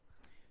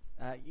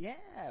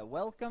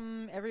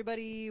Welcome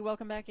everybody.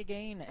 Welcome back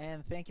again,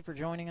 and thank you for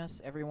joining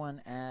us, everyone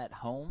at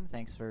home.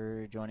 Thanks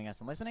for joining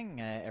us and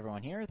listening.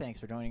 Everyone here, thanks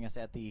for joining us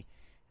at the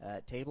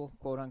table,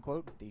 quote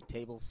unquote, the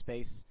table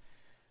space.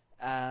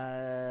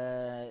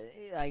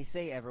 I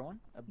say everyone.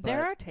 But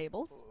there are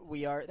tables.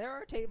 There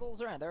are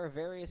tables around. There are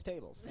various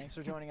tables. Thanks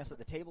for joining us at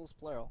the tables,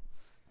 plural.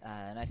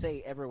 And I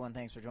say everyone,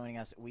 thanks for joining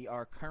us. We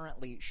are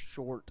currently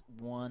short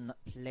one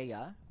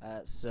player,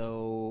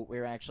 so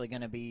we're actually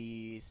going to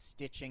be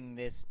stitching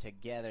this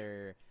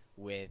together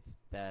with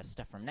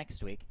stuff from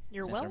next week.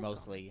 You're since welcome. We're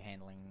mostly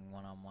handling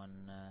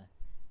one-on-one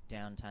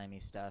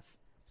downtimey stuff.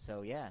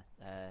 So yeah,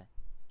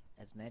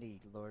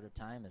 Asmedi, Lord of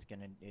Time, is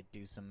going to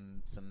do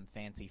some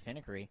fancy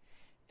finickery,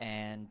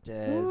 and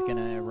is going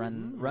to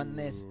run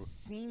this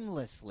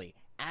seamlessly.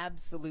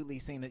 Absolutely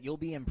seamless. You'll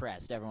be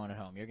impressed, everyone at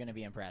home. You're going to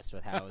be impressed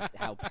with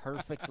how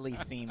perfectly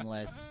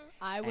seamless.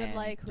 I would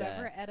like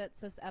whoever edits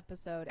this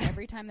episode,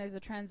 every time there's a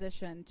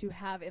transition, to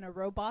have in a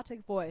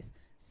robotic voice,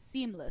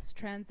 seamless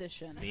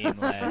transition.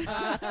 Seamless.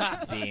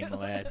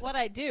 Seamless. What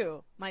I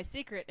do, my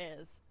secret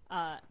is,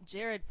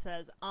 Jared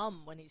says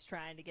when he's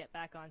trying to get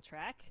back on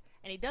track,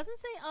 and he doesn't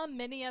say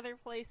many other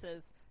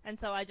places, and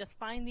so I just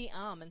find the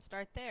and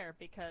start there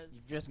because...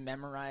 You've just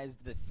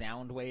memorized the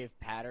sound wave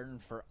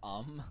pattern for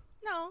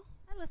No.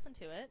 I listened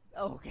to it.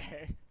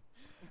 Okay.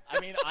 I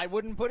mean, I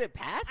wouldn't put it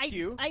past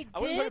you. I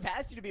wouldn't put it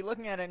past you to be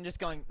looking at it and just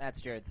going,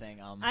 that's Jared saying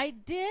I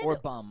did. Or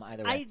bum,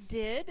 either way. I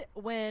did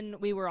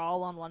when we were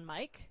all on one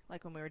mic,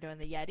 like when we were doing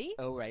the Yeti.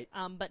 Oh, right.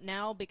 But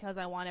now, because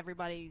I want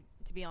everybody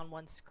to be on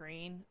one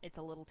screen, it's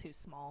a little too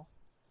small.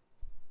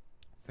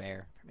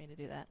 Fair. For me to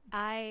do that.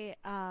 I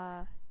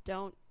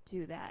don't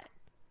do that.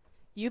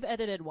 You've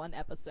edited one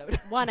episode.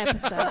 One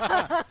episode.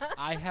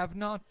 I have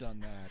not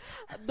done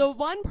that. The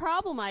one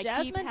problem I keep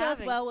having... Jasmine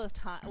does well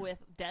with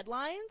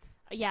deadlines.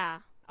 Yeah.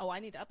 Oh, I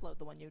need to upload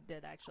the one you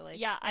did, actually.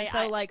 Yeah.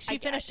 She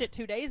finished it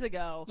 2 days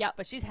ago. Yep.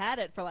 But she's had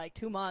it for like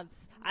 2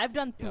 months. I've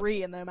done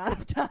 3 in the amount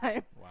of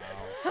time. Wow.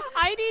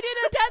 I needed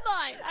a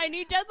deadline. I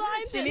need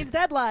deadlines. She needs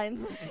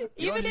deadlines.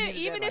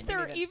 even if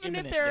they're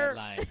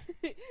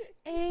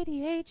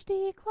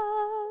ADHD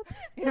club.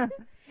 Yeah.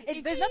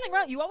 There's nothing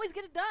wrong. You always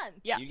get it done.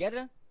 Yeah. You get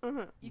it?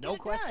 Mm-hmm. No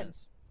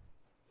questions.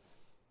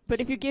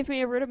 But if you give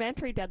me a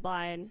rudimentary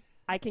deadline,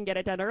 I can get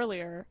it done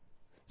earlier.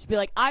 She'd be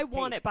like, I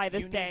want it by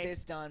this day. You need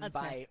this done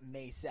by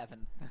May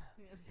 7th.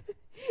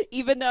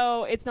 Even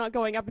though it's not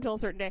going up until a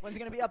certain day. When's it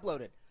going to be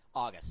uploaded?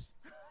 August.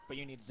 But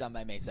you need it done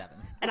by May 7th.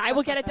 And I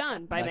will get it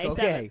done by May 7th.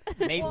 Okay,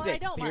 May 6th, I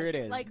don't here mind. it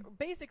is. Like,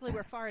 basically,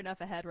 we're far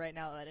enough ahead right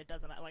now that it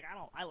doesn't, like,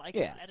 I like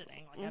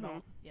editing. Like,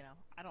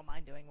 I don't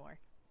mind doing more.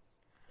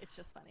 It's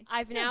just funny.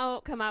 I've now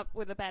come up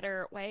with a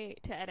better way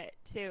to edit,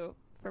 too,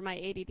 for my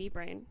ADD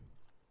brain.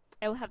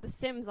 I will have the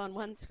Sims on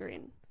one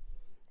screen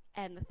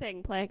and the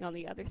thing playing on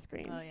the other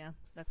screen. Oh, yeah.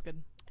 That's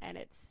good. And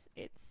it's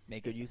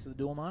Make good use of the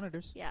dual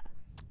monitors. Yeah.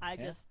 I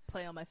just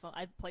play on my phone.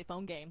 I play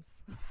phone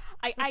games.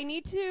 I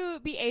need to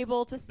be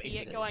able to see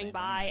Basically it going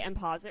by and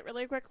pause it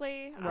really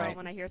quickly Right.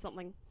 when I hear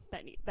something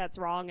that's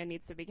wrong and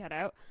needs to be cut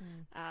out.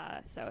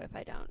 So if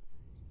I don't,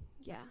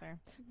 That's fair.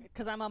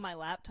 Because I'm on my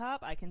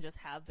laptop, I can just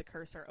have the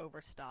cursor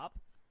over stop,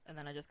 and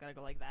then I just gotta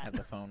go like that. Have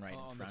the phone right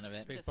in front of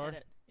it. Just hit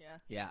it. Yeah.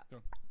 Yeah.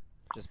 Cool.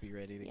 Just be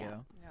ready to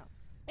go. Yeah.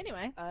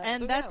 Anyway,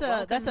 so that's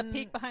welcome. a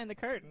peek behind the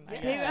curtain. I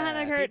peek guess. behind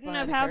the peek curtain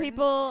behind of the how curtain.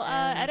 people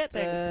And, edit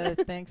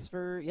things. thanks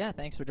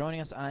for joining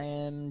us. I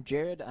am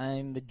Jared.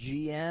 I'm the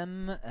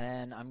GM,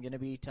 and I'm going to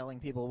be telling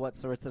people what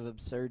sorts of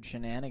absurd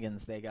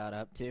shenanigans they got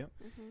up to,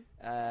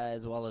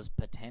 as well as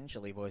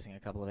potentially voicing a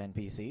couple of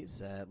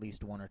NPCs, at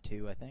least 1 or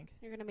 2, I think.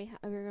 We're gonna be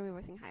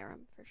voicing Hiram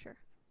for sure.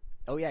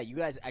 Oh yeah, you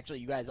guys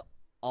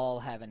all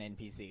have an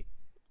NPC,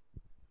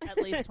 At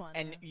least one.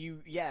 and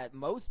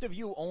most of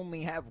you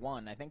only have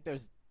one. I think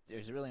there's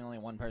really only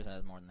one person that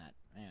has more than that.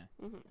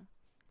 Yeah.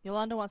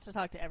 Yolanda wants to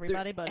talk to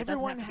everybody, but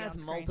everyone it doesn't have has to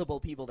be on screen. multiple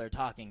people they're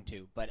talking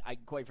to. But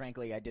quite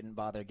frankly, I didn't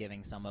bother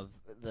giving some of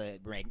the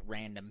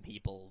random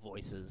people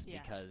voices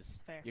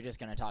because fair. you're just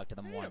going to talk to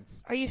them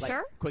once. Are you like,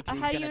 sure? Quixi's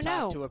How do going to you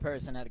talk know? to a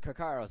person at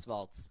Krakaros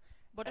Vaults.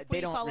 What if They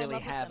we don't fall in really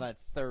love with have them? a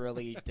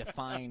thoroughly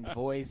defined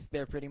voice.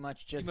 They're pretty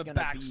much just Give a going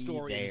to be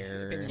backstory.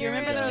 there. You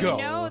remember those- You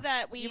know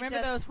that we You remember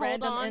just those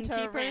hold random on to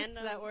innkeepers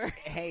random... that were?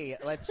 Hey,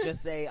 let's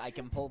just say I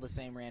can pull the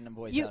same random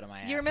voice out of my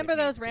ass. You remember if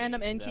those needs be,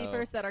 random so-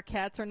 innkeepers that our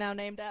cats are now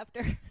named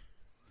after?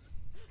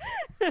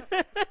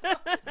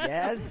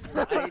 Yes,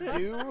 I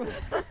do.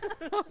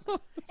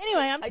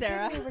 Anyway, I'm I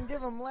Sarah. didn't even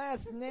give them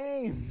last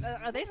names.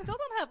 They still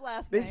don't have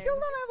last They names. still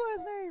don't have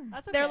last names.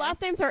 That's okay. Their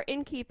last names are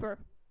Innkeeper.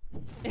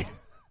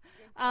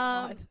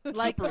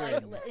 like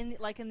Keeper.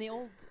 in the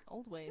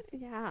old ways.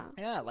 Yeah.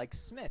 Yeah, like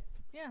Smith.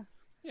 Yeah.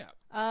 Yeah.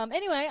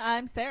 Anyway,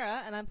 I'm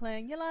Sarah, and I'm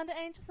playing Iolanda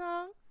Angel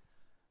Song.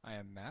 I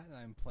am Matt, and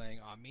I'm playing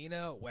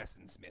Armmina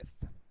Wesson Smith.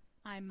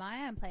 I'm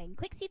Maya. I'm playing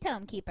Qixi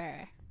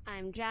Tomekeeper.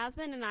 I'm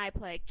Jasmine, and I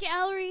play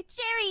Calree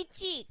Cherry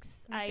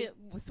Cheeks. I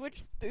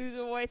switched through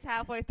the voice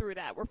halfway through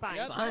that. We're fine.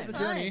 Yep, fine. that was the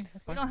journey.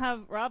 That's We fine. don't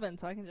have Robin,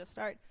 so I can just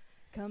start.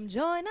 Come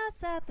join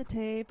us at the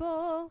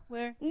table.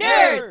 We're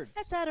Nerds!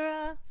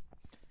 etc.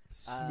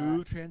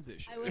 Smooth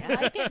transition. I would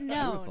like it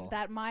known Beautiful.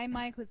 that my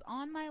mic was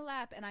on my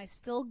lap and I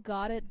still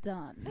got it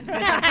done.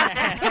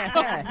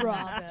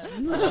 Robin.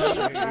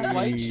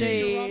 Slight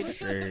shade.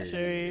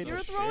 Shade. You're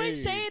throwing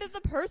shade at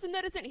the person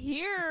that isn't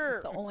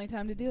here. It's the only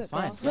time to do It's it.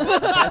 fine. though. The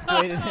best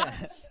way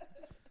to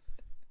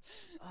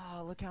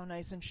Oh, look how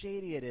nice and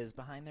shady it is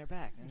behind their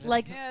back. And just-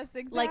 Like Yes,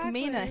 exactly. like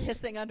Mina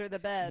hissing under the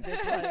bed.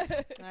 It's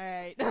like,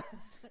 all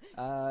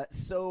right.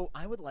 So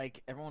I would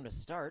like everyone to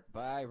start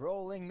by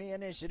rolling me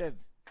initiative.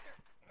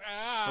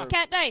 Ah.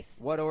 Cat dice.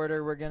 What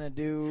order we're gonna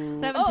do?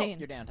 17.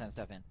 Your downtime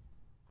stuff in.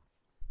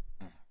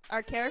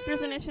 Our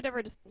character's initiative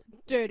or just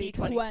Dirty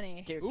D20.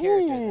 20. Characters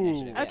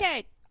initiative. yeah.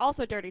 okay?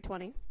 Also dirty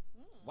 20.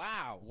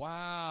 Wow.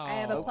 Wow. I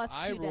have a plus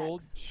I 2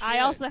 rolled dex. shit. I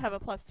also have a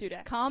 +2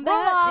 dex. Combat.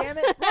 Roll off. Damn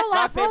it. Roll Rock,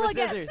 off. Roll paper,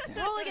 again. scissors.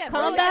 Roll again.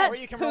 Combat. Or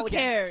you can Who roll again.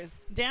 cares?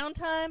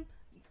 Downtime.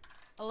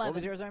 11. What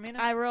was yours, Armmina?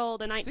 I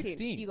rolled a 19.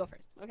 16. You go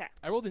first. Okay.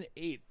 I rolled an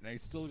 8, and I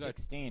still got.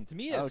 16. To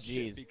me, Oh, that's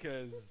shit jeez.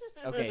 because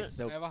Okay, I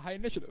so have a high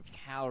initiative.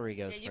 Calree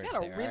goes Yeah, you first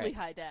got a there. really Alright.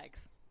 high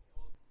dex.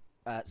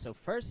 So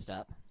first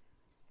up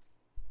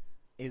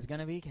is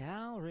gonna be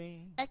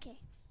Calree. Okay.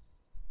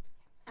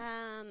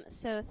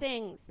 So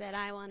things that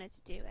I wanted to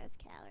do as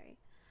Calree.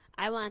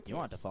 I want You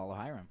want to follow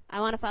Hiram. I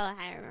want to follow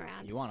Hiram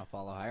around. You want to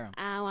follow Hiram.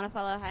 I want to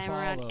follow Hiram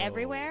around Follow.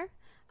 everywhere.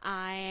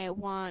 I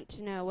want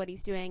to know what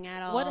he's doing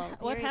at all. What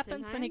periods in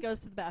happens when he time. goes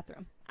to the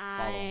bathroom?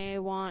 I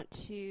want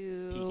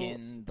to Peek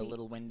in the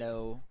little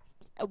window.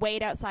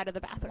 wait outside of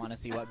the bathroom. Want to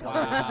see what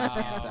colors his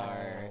pants Wow.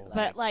 are.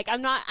 But like,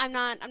 I'm not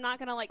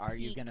gonna like. Are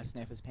you peek. gonna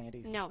sniff his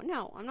panties? No,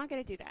 I'm not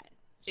gonna do that.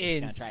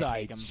 Just gonna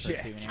try to take Inside him for a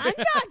check. souvenir. I'm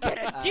not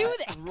gonna do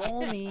that.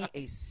 Roll me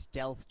a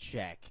stealth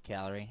check,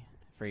 Calree,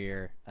 for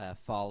your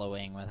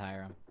following with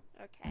Hiram.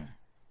 Okay.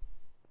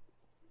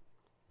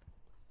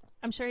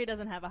 I'm sure he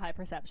doesn't have a high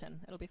perception.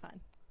 It'll be fine.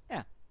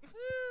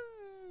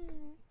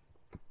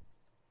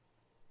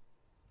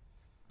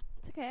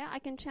 It's okay. I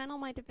can channel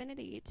my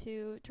divinity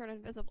to turn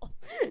invisible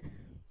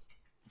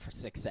For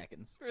 6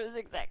 seconds. for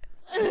 6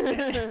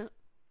 seconds.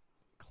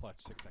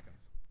 Clutch 6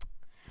 seconds.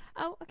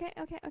 Oh,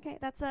 okay.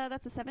 That's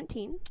a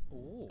 17.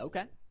 Ooh.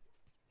 Okay.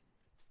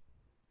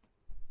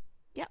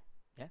 Yep.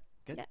 Yeah,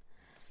 good.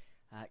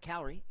 Yeah.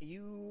 Calree,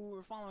 you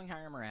were following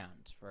Hiram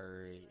around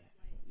for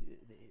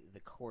the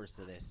course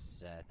of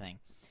this thing.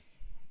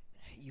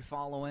 You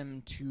follow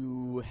him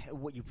to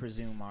what you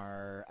presume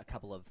are a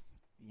couple of,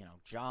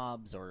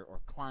 jobs or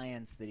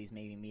clients that he's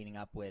maybe meeting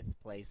up with,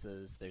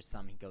 places. There's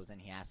some he goes in,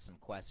 he asks some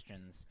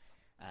questions.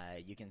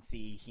 You can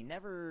see he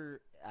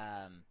never...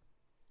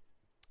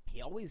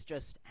 he always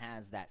just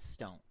has that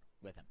stone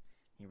with him.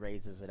 He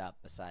raises it up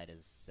beside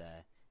his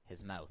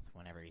mouth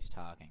whenever he's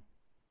talking.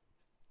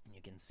 And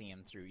you can see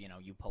him through,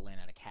 you pull in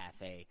at a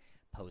cafe,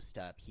 post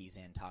up, he's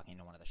in talking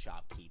to one of the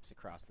shopkeepers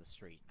across the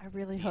street. I You can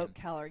really see hope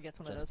him Calree gets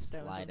one of those just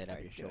stones slide and it up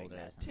starts your doing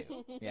shoulder or that too.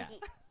 something. Yeah.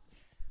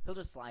 He'll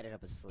just slide it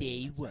up his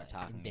sleeve and start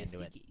talking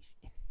into it.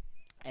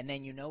 And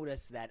then you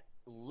notice that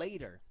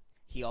later,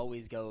 he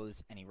always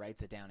goes and he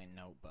writes it down in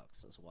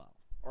notebooks as well.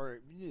 Or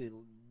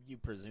you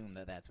presume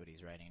that that's what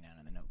he's writing down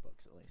in the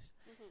notebooks, at least.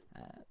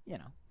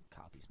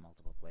 Copies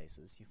multiple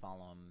places. You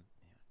follow him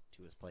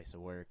to his place of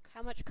work.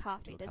 How much To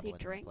coffee a does couple he of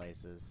different drink?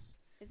 places.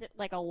 Is it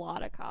like a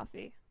lot of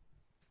coffee?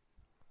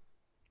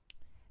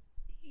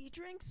 He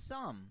drinks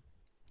some.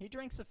 He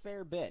drinks a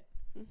fair bit.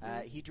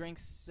 Mhm. He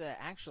drinks,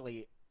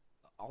 actually,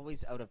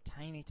 always out of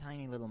tiny,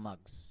 tiny little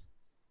mugs.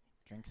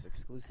 Drinks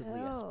exclusively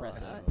Oh,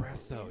 espresso.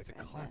 Espresso. He's a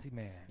Espresso. classy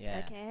man.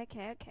 Yeah.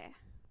 Okay.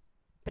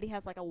 But he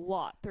has like a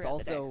lot It's throughout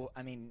the day. also,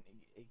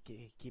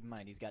 keep in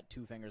mind, he's got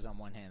 2 fingers on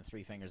one hand,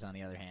 3 fingers on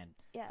the other hand.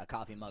 Yeah. A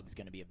coffee mug's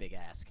going to be a big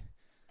ask.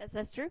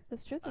 That's true.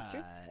 That's true.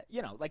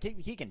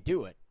 He can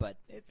do it, but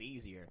it's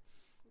easier.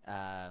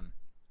 But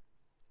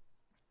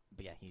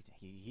yeah,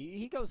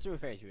 he goes through a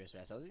fair few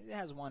espressos. He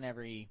has one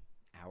every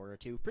hour or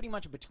two, pretty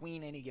much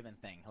between any given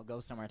thing. He'll go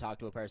somewhere, talk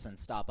to a person,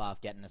 stop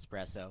off, get an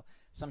espresso,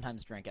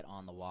 sometimes drink it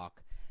on the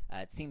walk.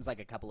 It seems like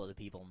a couple of the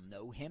people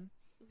know him,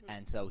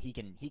 and so he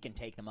can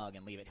take the mug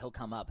and leave it. He'll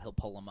come up, he'll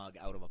pull a mug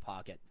out of a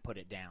pocket, put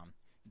it down,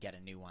 get a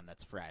new one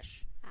that's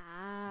fresh.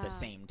 Ah. The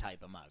same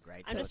type of mug,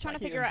 right? I'm So just it's trying like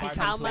to figure he out comes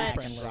how back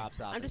much. and drops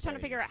off I'm his just trying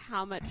to figure out birdies.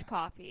 how much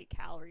coffee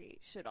Calree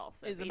should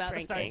also Is be about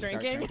to drinking. start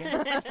Start drinking.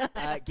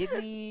 drinking. Give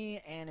me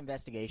an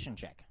investigation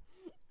check.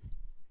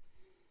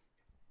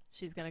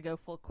 She's gonna go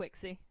full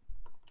Qixi.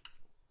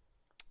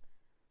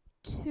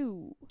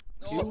 2.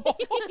 Two?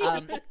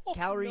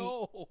 Calree,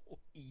 No.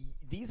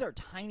 these are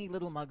tiny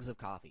little mugs of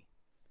coffee,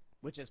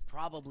 which is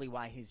probably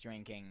why he's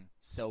drinking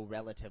so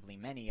relatively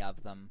many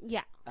of them.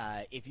 Yeah.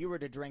 If you were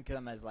to drink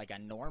them as like a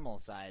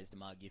normal-sized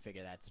mug, you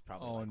figure that's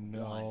probably Oh like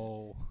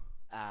no.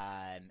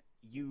 one.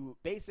 You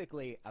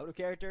basically, out of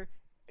character,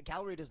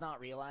 Calree does not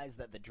realize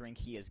that the drink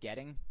he is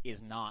getting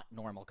is not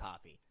normal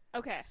coffee.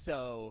 Okay.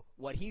 So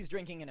what he's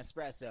drinking in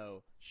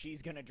espresso,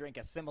 she's going to drink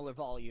a similar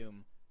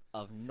volume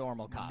of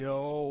normal coffee.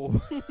 No.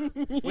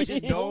 Which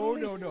is No,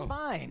 totally no.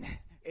 fine.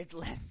 It's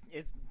less.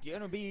 It's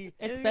gonna be.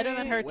 It's better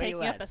than her way taking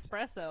less. up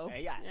espresso.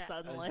 Yeah,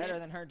 Suddenly. it's better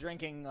than her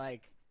drinking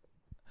like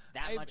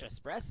that much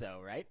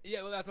espresso, right?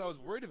 Yeah, well, that's what I was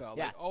worried about.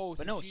 Yeah. Like, oh,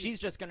 but so no, she's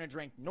just gonna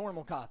drink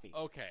normal coffee.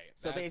 Okay.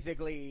 So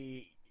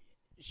basically,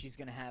 she's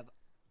gonna have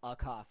a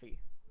coffee.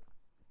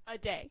 A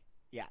day.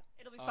 Yeah.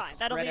 It'll be fine.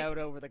 That'll Spread be out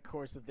over the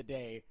course of the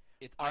day.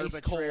 It's ice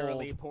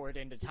arbitrarily cold. poured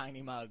into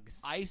tiny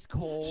mugs. Ice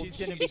cold. She's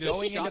going to be Just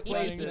going into shotgunning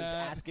places that.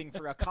 asking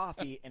for a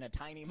coffee in a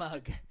tiny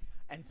mug.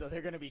 And so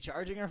they're going to be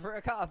charging her for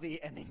a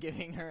coffee and then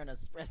giving her an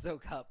espresso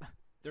cup.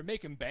 They're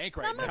making bank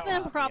right Some now. of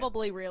them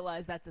probably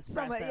realize that's espresso.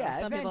 Some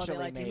people will be Eventually,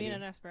 like, do you mean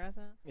maybe. an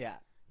espresso? Yeah.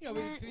 Yeah, but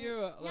if you're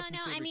a No, less than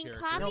I favorite mean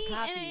character- coffee, No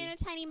coffee. In a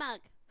tiny mug.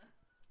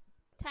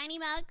 Tiny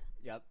mug.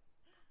 Yep.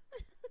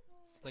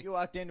 It's like- You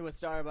walked into a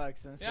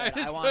Starbucks and Yeah, said, I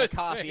was I want a gonna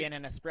coffee say. and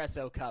an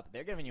espresso cup.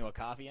 They're giving you a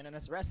coffee and an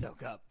espresso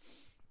cup.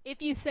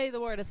 If you say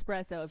the word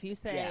espresso, if you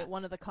say Yeah.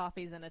 one of the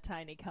coffees in a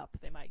tiny cup,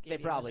 they might give They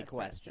you probably an espresso.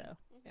 question.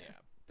 Yeah.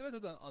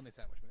 Depends on the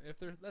sandwich. If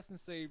they're less than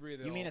savory,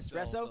 You mean they'll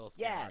espresso? scale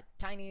Yeah, back.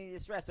 tiny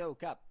espresso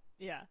cup.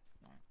 Yeah.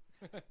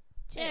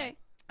 Sure.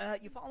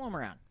 You follow him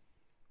around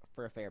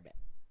for a fair bit.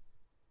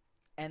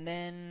 And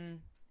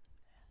then,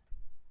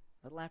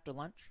 a little after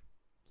lunch,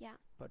 Yeah.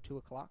 about 2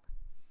 o'clock,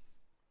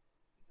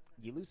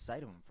 you lose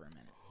sight of him for a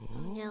minute. Oh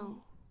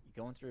no. You're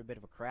going through a bit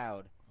of a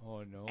crowd,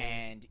 Oh no.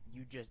 and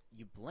you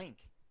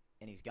blink,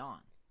 and he's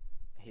gone.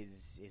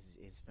 His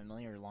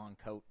familiar long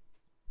coat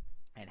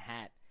and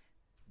hat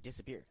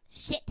disappeared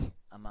Shit.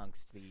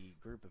 amongst the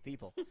group of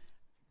people.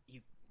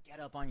 You get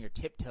up on your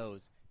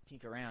tiptoes,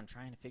 peek around,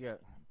 trying to pick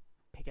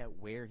out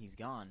where he's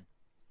gone.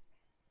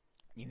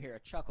 You hear a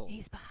chuckle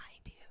He's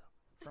behind you.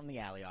 from the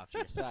alley off to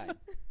your side.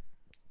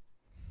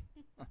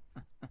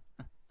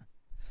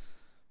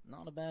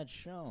 Not a bad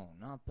show,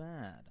 not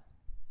bad.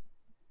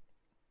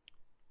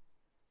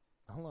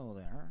 Hello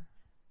there.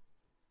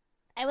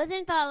 I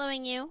wasn't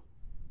following you.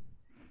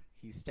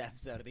 He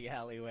steps out of the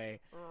alleyway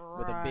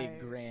with a big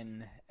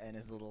grin and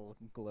his little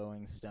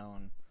glowing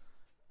stone.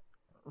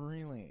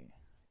 Really?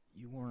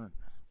 You weren't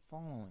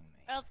following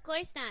me? Of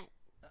course not.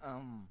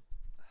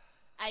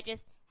 I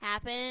just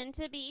happened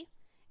to be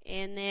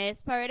in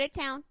this part of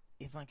town.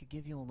 If I could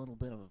give you a little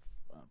bit of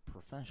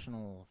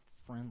professional,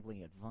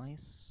 friendly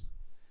advice,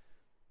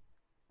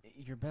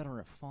 you're better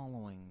at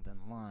following than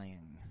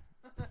lying.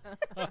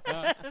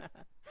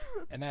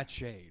 And that's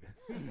shade.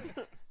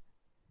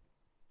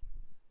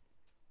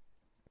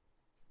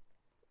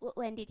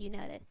 When did you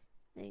notice?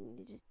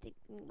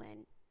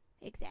 When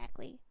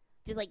exactly?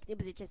 Just like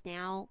was it just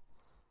now,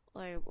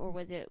 or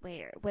was it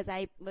where? Was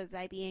I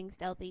being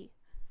stealthy?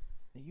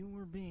 You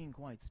were being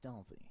quite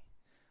stealthy,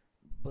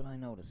 but I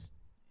noticed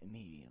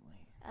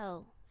immediately.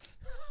 Oh,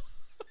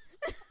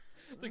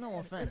 No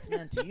offense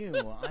meant to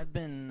you. I've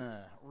been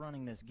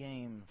running this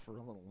game for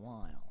a little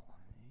while.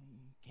 You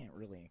can't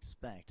really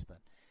expect that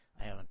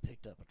I haven't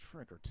picked up a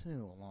trick or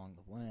two along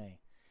the way.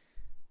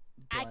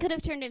 I But could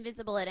have turned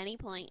invisible at any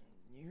point.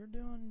 You're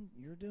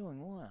doing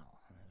well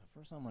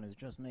for someone who's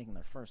just making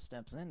their first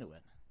steps into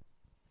it.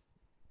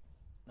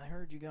 I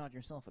heard you got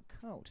yourself a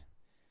coat.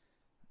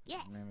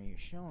 Yeah. I remember you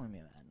showing me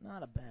that.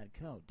 Not a bad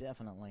coat,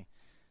 definitely.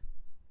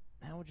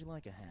 How would you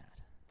like a hat?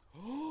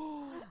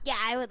 Yeah,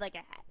 I would like a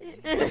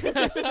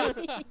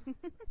hat.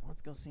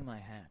 Let's go see my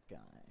hat guy.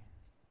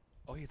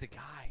 Oh, he's a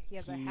guy. He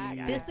has a hat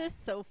guy. This is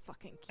so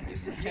fucking cute.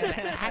 He's a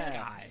hat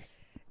guy.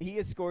 He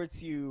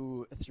escorts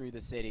you through the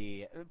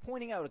city,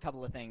 pointing out a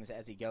couple of things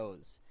as he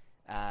goes.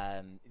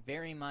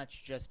 Very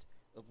much just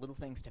little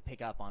things to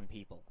pick up on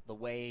people. The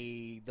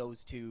way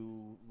those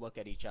two look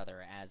at each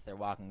other as they're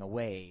walking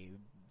away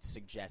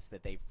suggests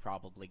that they've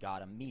probably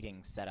got a meeting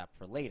set up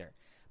for later.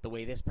 The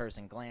way this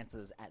person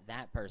glances at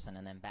that person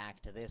and then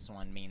back to this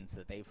one means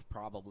that they've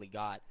probably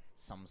got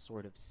some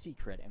sort of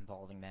secret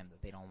involving them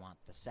that they don't want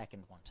the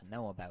second one to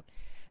know about.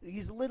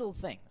 These little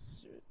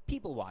things,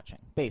 people watching,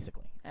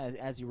 basically,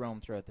 as you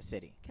roam throughout the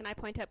city. Can I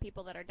point out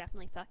people that are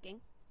definitely fucking?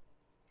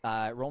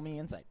 Roll me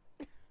insight.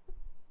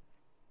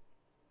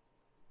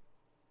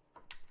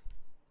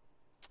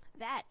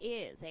 That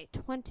is a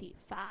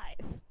 25.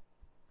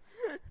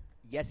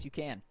 Yes, you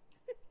can.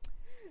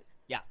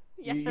 Yeah,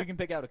 Yeah. You can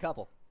pick out a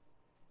couple.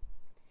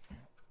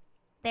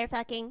 They're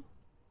fucking.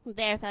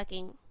 They're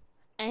fucking.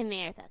 And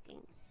they're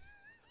fucking.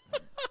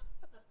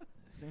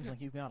 Seems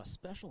like you've got a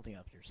specialty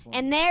up your sleeve.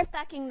 And they're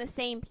fucking the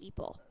same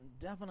people.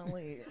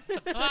 Definitely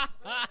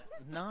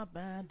not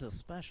bad to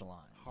specialize.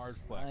 Hard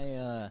flex.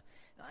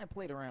 I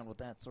played around with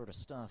that sort of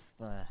stuff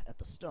at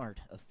the start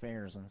of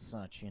fairs and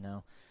such, you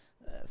know.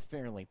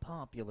 Fairly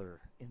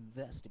popular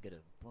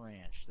investigative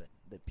branch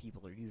that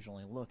people are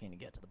usually looking to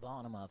get to the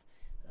bottom of.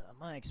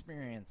 My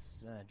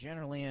experience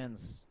generally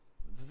ends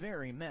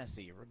very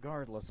messy,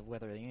 regardless of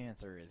whether the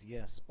answer is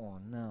yes or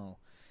no.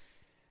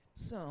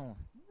 So,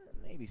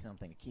 maybe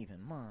something to keep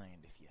in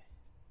mind if you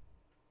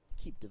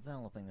keep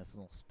developing this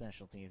little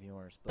specialty of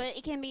yours. But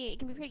it can be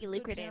it's pretty a good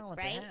lucrative,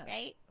 talent to right? have.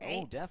 Right?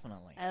 Oh,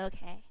 definitely.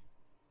 Okay.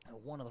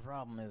 One of the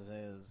problems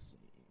is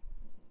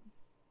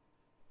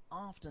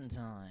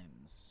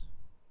oftentimes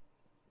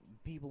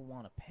people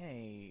want to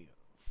pay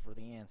for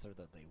the answer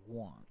that they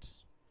want.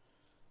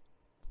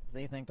 If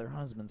they think their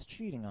husband's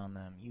cheating on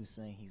them, you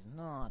say he's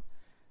not.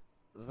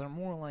 they're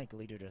more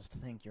likely to just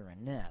think you're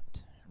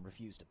inept and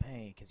refuse to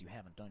pay because you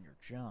haven't done your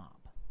job,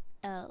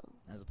 Oh.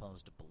 as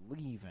opposed to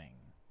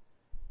believing.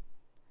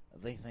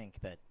 They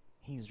think that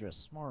he's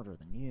just smarter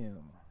than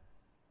you,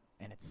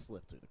 and it's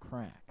slipped through the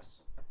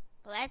cracks.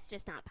 Well, that's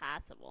just not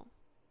possible.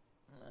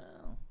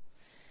 Well,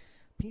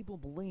 people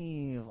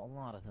believe a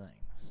lot of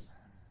things.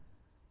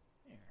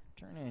 Here,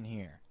 turn in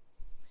here.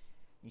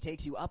 He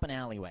takes you up an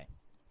alleyway.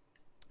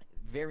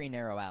 Very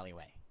narrow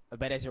alleyway.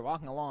 But as you're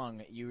walking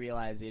along, you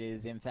realize it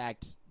is, in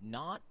fact,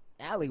 not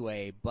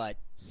alleyway, but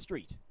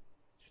street.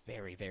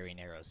 Very, very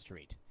narrow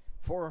street.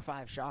 4 or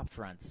 5 shop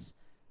fronts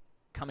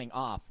coming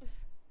off.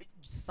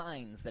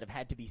 Signs that have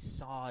had to be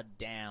sawed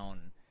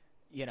down.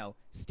 You know,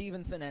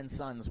 Stevenson and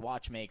Sons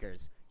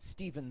watchmakers.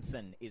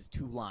 Stevenson is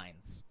 2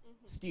 lines.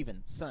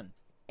 Stevenson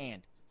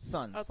and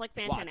Sons. Oh, it's like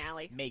Phantom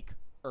Alley.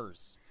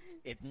 Watchmakers.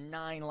 It's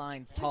 9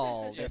 lines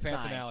tall. Yeah, This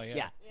Phantom sign. Alley,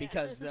 yeah.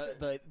 Because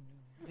the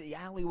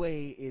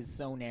alleyway is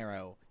so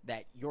narrow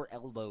that your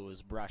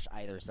elbows brush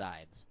either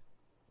sides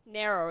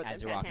Narrower than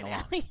as you're walking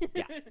Phantom along. Alley.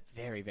 Yeah,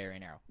 very, very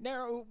narrow.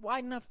 Narrow,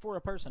 wide enough for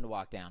a person to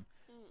walk down.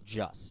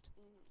 Just.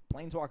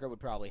 Planeswalker would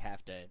probably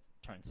have to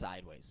turn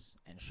sideways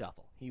and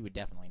shuffle. He would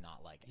definitely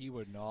not like it. He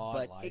would not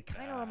But like it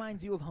kind that. of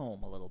reminds you of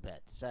home a little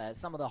bit.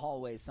 Some of the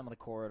hallways, some of the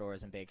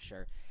corridors in Big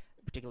Sur,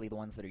 particularly the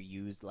ones that are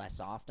used less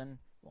often,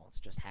 well, it's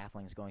just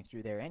halflings going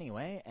through there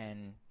anyway,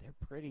 and they're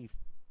pretty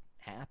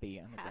happy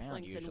underground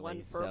Halflings usually. in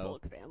one so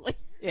Furbolg family.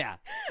 yeah,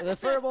 the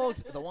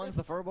Furbolgs, the ones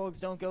the Furbolgs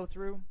don't go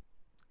through.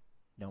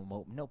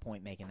 No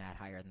point making that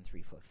higher than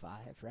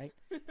 3'5", right?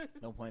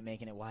 No point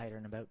making it wider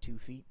than about 2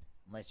 feet,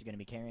 unless you're going to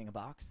be carrying a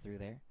box through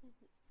there.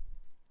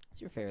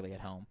 So you're fairly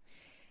at home.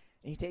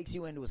 And he takes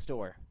you into a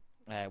store,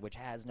 which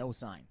has no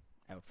sign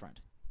out front.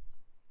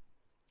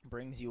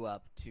 Brings you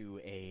up to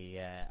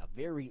a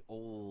very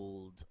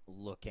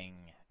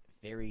old-looking,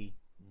 very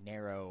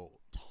narrow,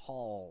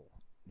 tall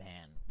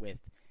man with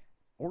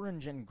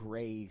orange and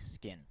gray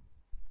skin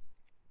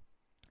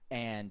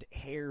and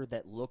hair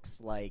that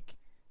looks like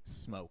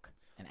smoke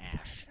and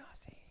ash,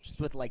 just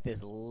with like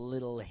this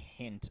little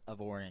hint of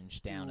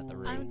orange down at the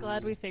roots. I'm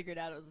glad we figured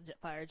out it was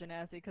fire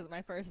genasi because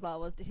my first thought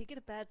was, did he get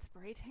a bad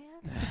spray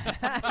tan?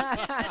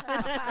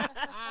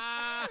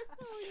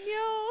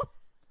 Oh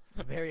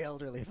A very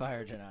elderly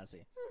fire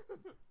genasi.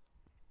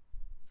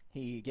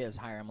 He gives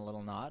Hiram a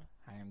little nod.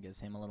 Hiram gives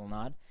him a little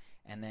nod,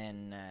 and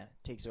then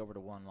takes over to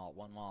one wall.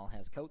 One wall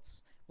has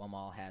coats. One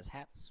wall has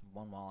hats.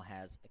 One wall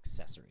has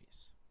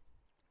accessories.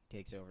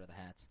 Takes over to the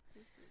hats.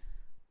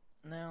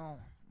 Now,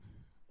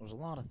 there's a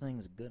lot of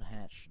things a good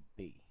hat should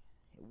be.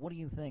 What do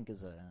you think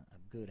is a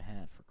good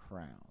hat for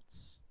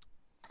crowds?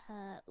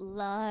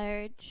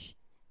 Large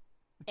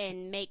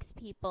and makes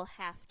people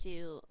have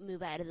to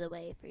move out of the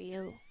way for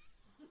you.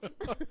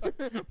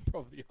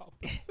 Probably the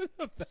opposite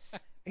of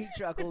that. He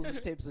chuckles,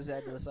 tips his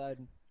head to the side.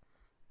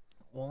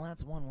 Well,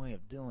 that's one way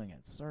of doing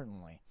it,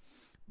 certainly.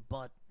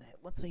 But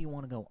let's say you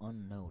want to go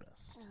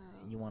unnoticed.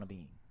 Oh. You want to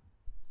be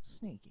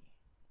sneaky.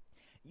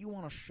 You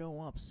want to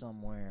show up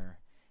somewhere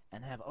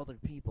and have other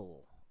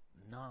people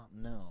not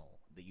know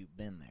that you've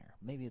been there.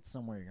 Maybe it's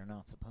somewhere you're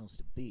not supposed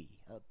to be.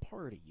 A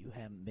party you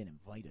haven't been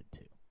invited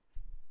to.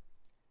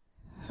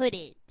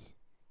 Hooded,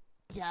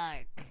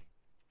 dark,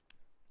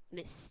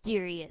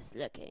 mysterious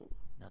looking.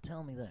 Now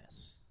tell me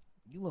this.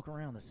 You look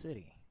around the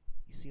city.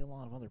 You see a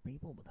lot of other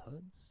people with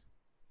hoods?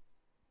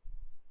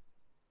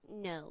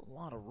 No. A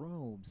lot of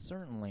robes,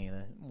 certainly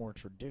the more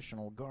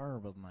traditional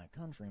garb of my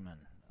countrymen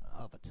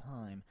of a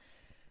time,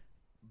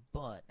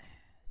 but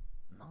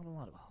not a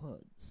lot of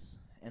hoods.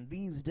 And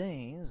these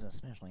days,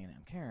 especially in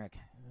Amkaric,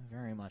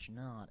 very much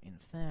not in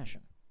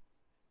fashion.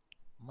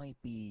 Might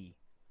be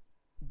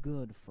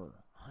good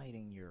for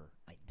hiding your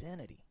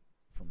identity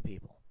from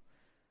people,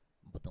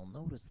 but they'll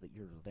notice that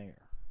you're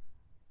there.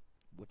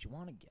 What you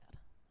want to get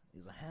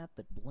is a hat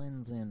that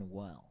blends in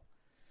well.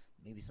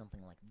 Maybe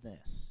something like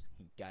this.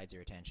 He guides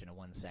your attention to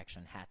one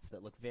section, hats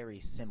that look very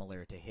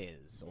similar to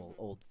his,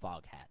 old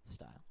fog hat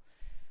style.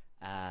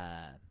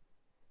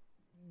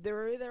 There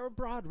are a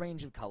broad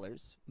range of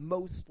colors,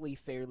 mostly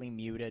fairly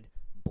muted.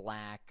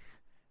 Black,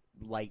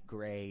 light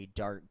gray,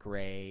 dark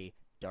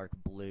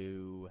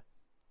blue.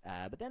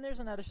 But then there's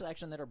another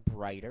section that are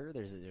brighter.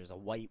 There's a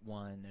white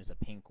one, there's a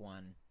pink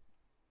one.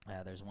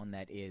 There's one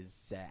that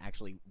is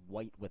actually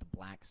white with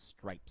black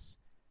stripes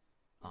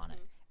on it.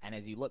 And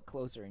as you look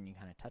closer and you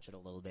kind of touch it a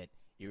little bit,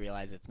 you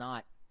realize it's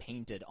not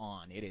painted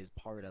on. It is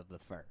part of the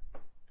fur.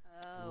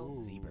 Oh.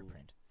 Zebra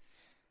print.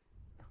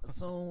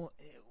 So,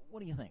 what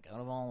do you think? Out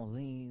of all of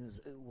these,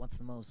 what's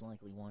the most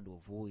likely one to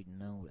avoid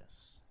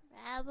notice?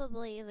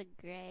 Probably the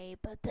gray,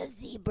 but the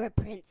zebra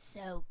print's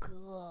so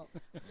cool.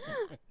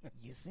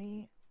 You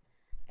see,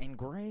 and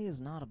gray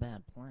is not a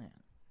bad plan.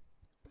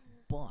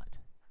 But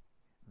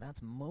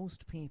that's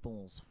most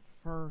people's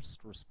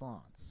first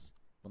response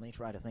when they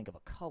try to think of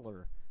a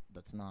color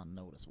that's not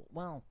noticeable.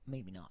 Well,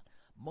 maybe not.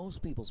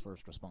 Most people's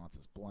first response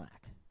is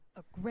black.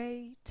 A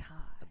gray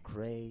tie. A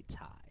gray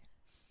tie.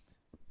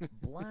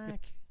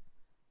 Black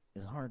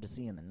is hard to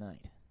see in the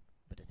night,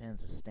 but it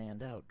tends to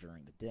stand out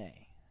during the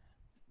day.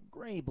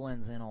 Gray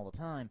blends in all the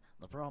time.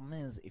 The problem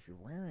is, if you're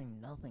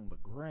wearing nothing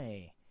but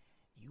gray,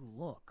 you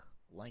look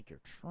like you're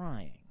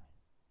trying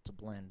to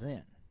blend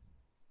in.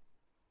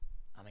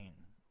 I mean,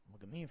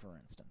 look at me, for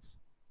instance.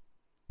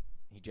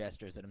 He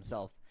gestures at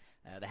himself.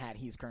 The hat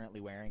he's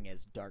currently wearing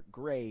is dark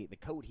gray. The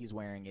coat he's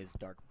wearing is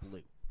dark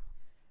blue.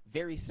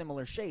 Very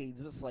similar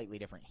shades, but slightly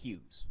different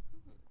hues.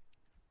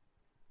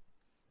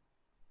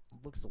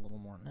 It looks a little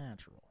more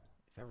natural.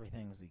 If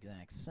everything's the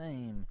exact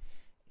same,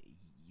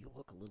 you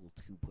look a little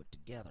too put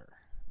together.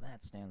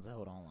 That stands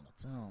out all on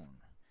its own.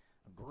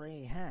 A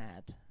gray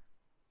hat,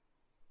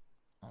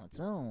 on its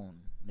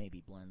own,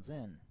 maybe blends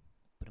in,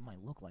 but it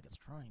might look like it's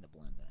trying to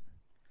blend in.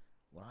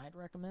 What I'd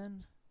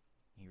recommend?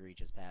 He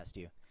reaches past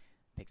you,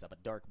 picks up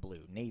a dark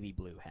blue, navy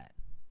blue hat.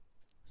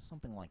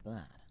 Something like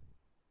that.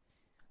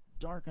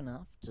 Dark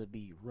enough to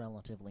be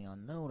relatively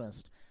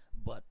unnoticed,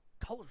 but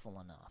colorful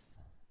enough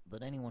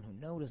that anyone who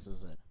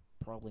notices it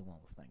probably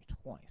won't think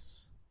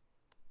twice.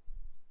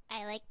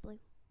 I like blue.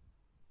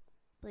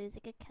 Blue's a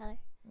good color.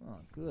 Oh,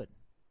 good.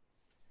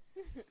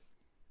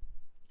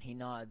 He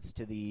nods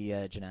to the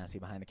genasi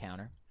behind the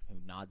counter, who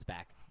nods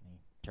back. He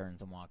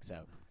turns and walks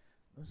out.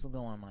 This will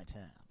go on my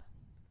tab.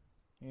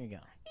 Here you go.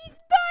 He's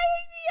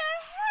buying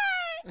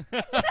me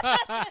a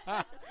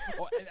hat!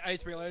 Oh, and I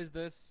just realized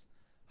this.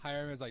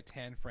 Hiram is like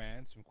Tan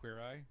France from Queer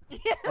Eye.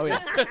 Oh,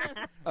 yeah.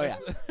 Oh, yeah.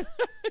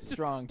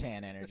 Strong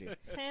tan energy.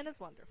 Tan is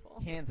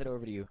wonderful. Hands it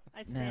over to you.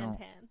 I stand Now,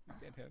 tan.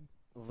 Stan Tan.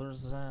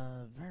 There's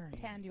very...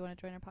 Tan, do you want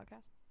to join our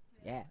podcast?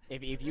 Yeah.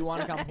 If you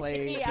want to come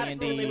play He D&D,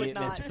 absolutely would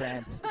not. Mr.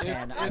 France,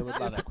 Tan, I would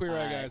love If the it. Queer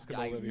Eye guys come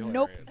over, it'd be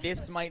Nope. hilarious.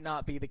 This might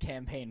not be the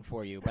campaign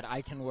for you, but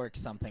I can work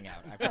something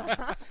out, I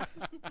promise.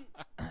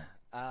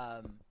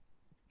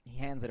 He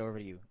hands it over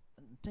to you.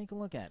 Take a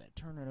look at it.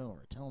 Turn it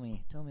over. Tell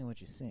me what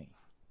you see.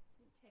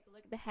 Take a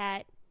look at the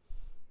hat.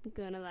 I'm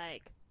gonna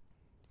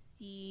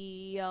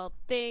see all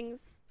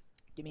things.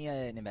 Give me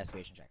an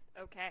investigation check.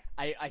 Okay.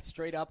 I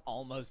straight up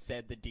almost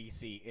said the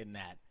DC in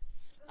that.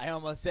 I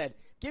almost said,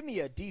 give me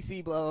a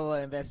DC blah, blah, blah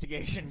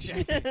investigation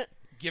check.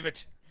 Give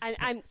it.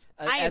 I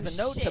As am a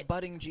note to shit.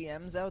 budding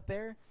GMs out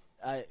there,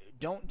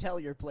 don't tell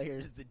your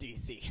players the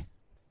DC.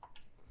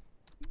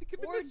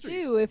 Or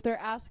do if they're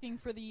asking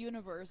for the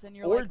universe and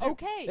you're Or like, do.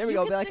 okay, There we you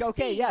go. can Be like,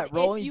 okay, yeah, succeed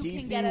roll if you can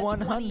DC get a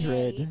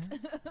 100.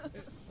 28.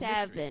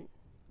 7.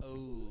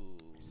 Oh.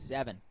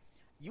 7.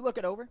 You look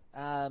it over.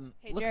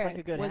 Hey, looks Jared, like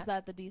a good was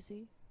hat. that the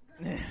DC?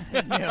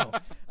 No.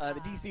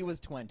 The DC was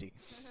 20.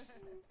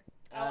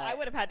 Oh, I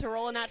would have had to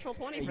roll a natural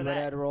 20 You for would have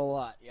that. had to roll a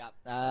lot, yeah.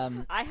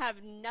 I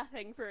have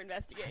nothing for It's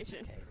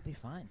investigation. okay, it'll be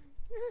fine.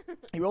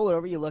 You roll it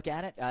over, you look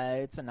at it.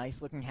 It's a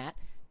nice-looking hat.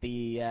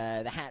 The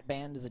hat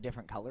band is a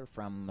different color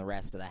from the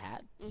rest of the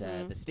hat.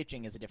 Mhm. The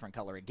stitching is a different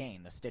color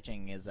again. The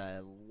stitching is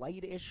a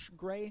lightish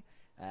gray,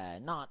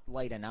 not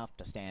light enough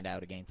to stand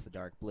out against the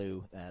dark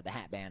blue. The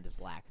hat band is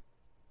black.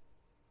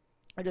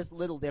 Are just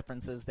little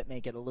differences that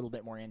make it a little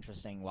bit more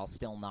interesting while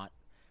still not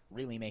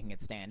really making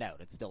it stand out.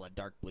 It's still a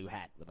dark blue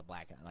hat with a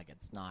black,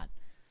 it's not...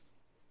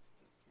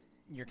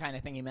 You're kind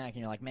of thinking back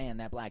and you're like, man,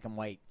 that black and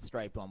white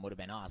striped one would have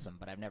been awesome,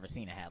 but I've never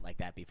seen a hat like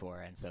that before.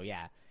 And so,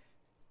 yeah,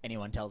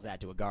 anyone tells that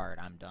to a guard,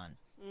 I'm done.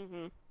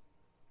 Mm-hmm.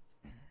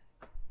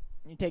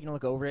 You're taking a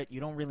look over it. You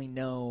don't really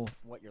know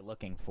what you're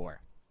looking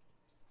for.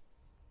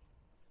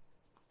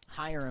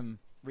 Hiram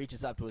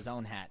reaches up to his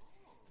own hat,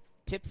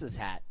 tips his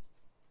hat,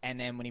 and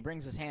then when he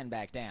brings his hand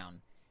back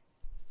down,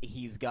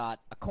 he's got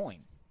a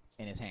coin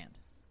in his hand.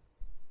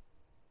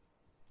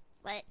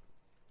 What?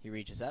 He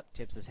reaches up,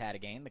 tips his hat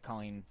again. The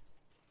coin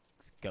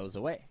goes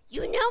away.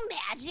 You know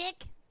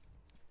magic?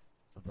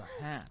 The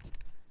hat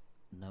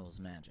knows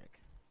magic.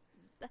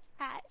 The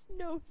hat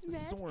knows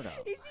magic. Sort of.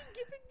 Is he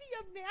giving me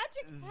a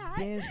magic hat?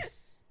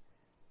 This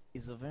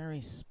is a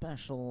very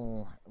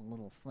special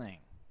little thing.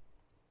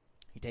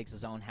 He takes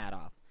his own hat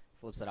off,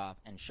 flips it off,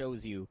 and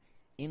shows you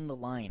in the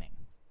lining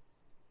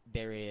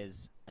there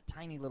is a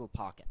tiny little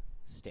pocket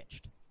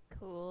stitched.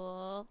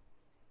 Cool.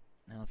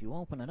 Now, if you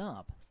open it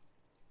up,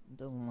 it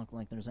doesn't look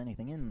like there's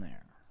anything in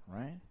there,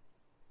 right?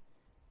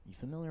 You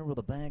familiar with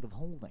a bag of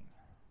holding?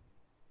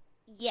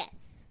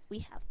 Yes, we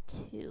have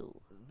 2.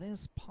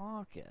 This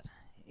pocket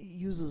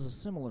uses a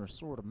similar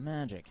sort of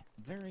magic.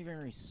 Very,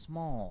 very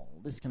small.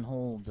 This can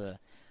hold a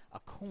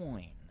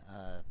coin,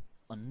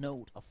 a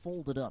note, a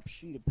folded up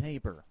sheet of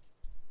paper,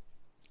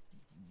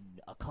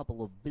 a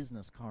couple of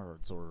business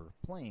cards or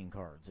playing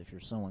cards if you're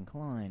so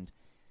inclined.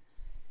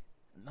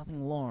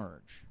 Nothing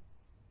large.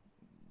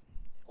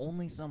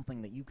 Only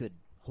something that you could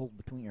hold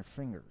between your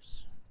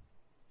fingers.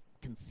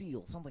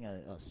 Conceal, something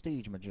a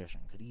stage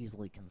magician could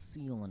easily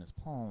conceal in his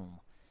palm.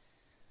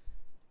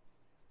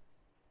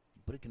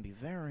 But it can be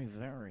very,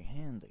 very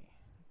handy.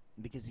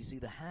 Because you see,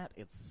 the hat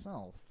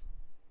itself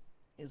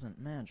isn't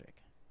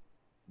magic.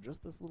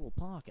 Just this little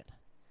pocket.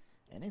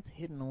 And it's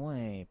hidden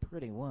away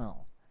pretty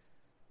well.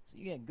 So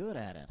you get good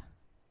at it.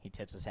 He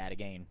tips his hat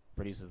again,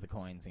 produces the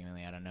coin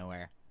seemingly out of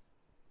nowhere.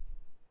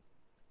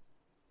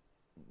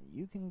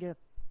 You can get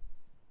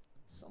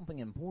something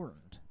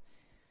important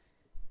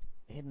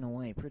hidden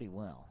away pretty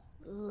well.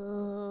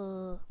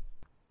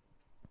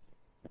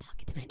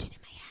 pocket dimension in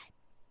my hat.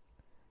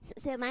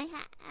 So my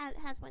hat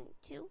has one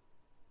too?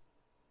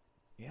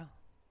 Yeah.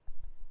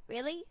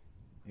 Really?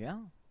 Yeah.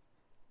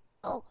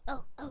 Oh.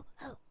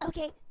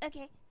 Okay.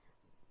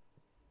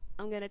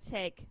 I'm gonna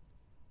take.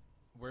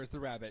 Where's the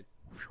rabbit?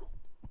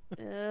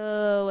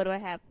 Oh, what do I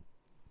have?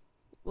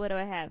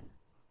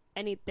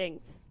 I need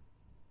things.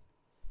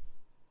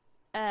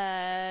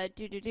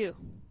 Do.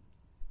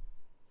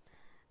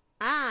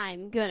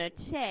 I'm gonna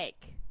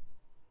take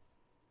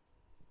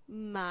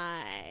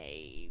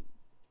one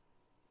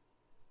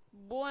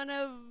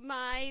of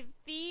my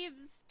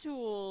thieves'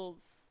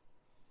 tools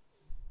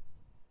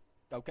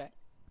Okay.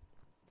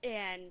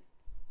 and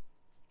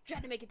try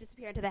to make it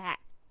disappear into the hat.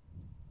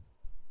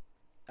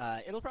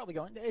 It'll probably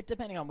go in,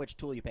 depending on which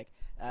tool you pick.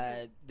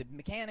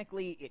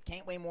 Mechanically, it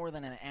can't weigh more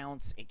than an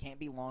ounce. It can't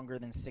be longer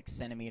than 6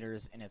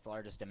 centimeters in its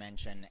largest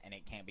dimension, and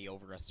it can't be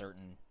over a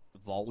certain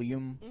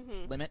volume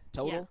limit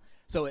total. Yeah.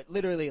 So it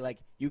literally, like,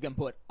 you can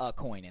put a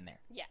coin in there.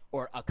 Yeah.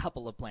 Or a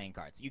couple of playing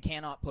cards. You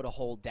cannot put a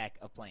whole deck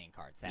of playing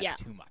cards.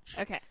 That's too much.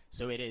 Okay.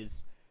 So it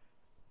is,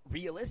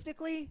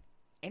 realistically,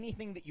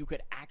 anything that you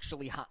could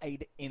actually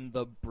hide in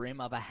the brim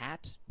of a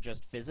hat,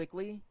 just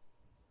physically,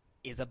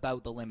 is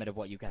about the limit of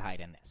what you could hide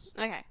in this.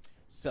 Okay.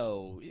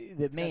 So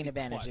the main be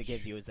advantage it clutch.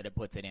 gives you is that it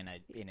puts it in a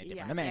different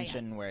Yeah,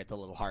 dimension where it's a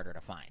little harder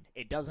to find.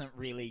 It doesn't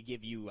really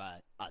give you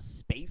a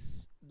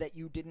space that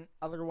you didn't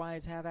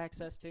otherwise have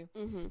access to.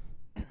 Mm-hmm.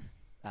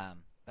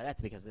 But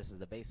that's because this is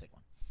the basic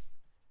one.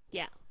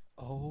 Yeah.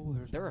 Oh,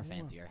 There are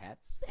fancier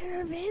hats.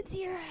 There are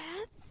fancier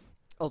hats.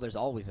 Oh, there's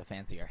always a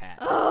fancier hat.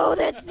 Oh,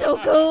 that's so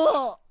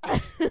cool.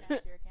 That's your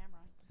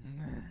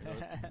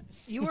camera.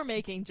 You were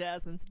making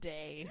Jasmine's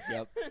day.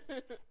 Yep.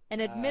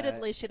 And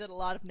admittedly, she did a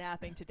lot of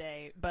napping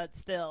today, but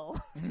still.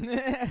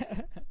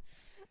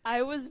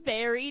 I was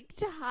very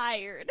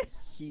tired.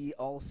 He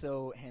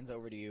also hands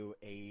over to you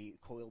a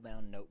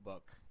coil-down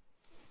notebook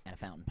and a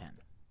fountain pen.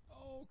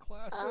 Oh,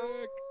 classic.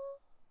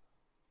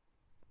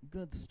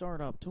 Good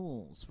startup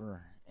tools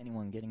for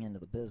anyone getting into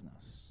the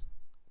business.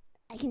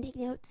 I can take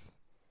notes.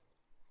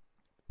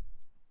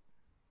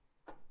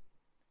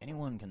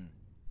 Anyone can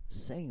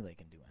say they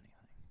can do anything.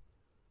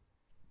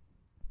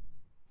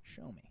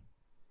 Show me.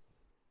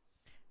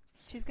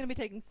 She's going to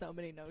be taking so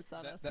many notes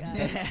on us, That-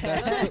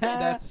 guys.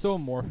 that's so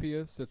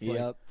Morpheus. It's like,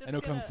 Yep. Just I know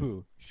gonna- Kung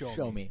Fu.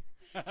 Show me.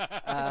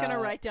 Just going to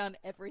write down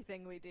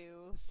everything we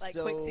do, like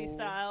so- Qixi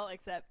style,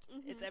 except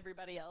Mhm. it's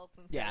everybody else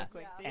instead Yeah. of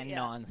Qixi. And yeah.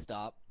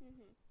 non-stop.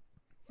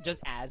 Just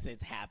as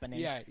it's happening.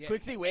 Yeah.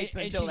 Quixie waits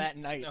And until she- that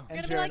night. no. And You're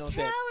going to be Sharon like, will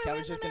say, Cal, we Cal were was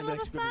in the just gonna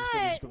middle be of a like, scribble, fight.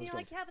 scribble, And scribble, you're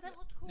like, scribble. yeah, but that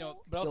looked cool.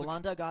 No, but also,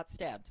 Iolanda got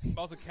stabbed.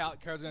 also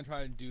Kara's gonna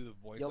try and do the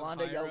voice.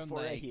 Yolanda of yelled Hiram,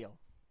 for a like, heal.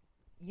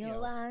 Yeah.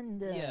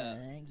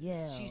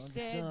 yelled She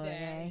said for that.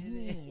 a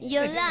heal.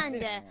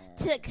 Yolanda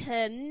took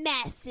her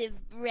massive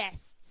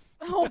breasts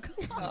Oh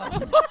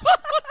god.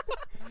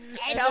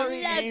 and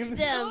Calree loved aims-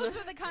 them. Those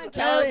are the kinds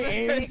Calree of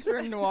aims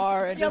for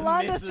Noir and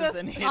Yolanda's just misses just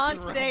and hits on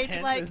stage,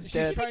 Romance like,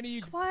 instead. She's trying to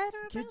use. Quieter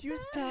Could about you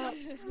that?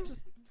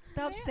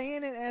 stop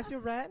saying it as you're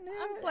writing it?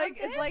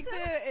 It's like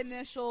the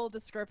initial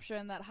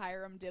description that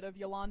Hiram did of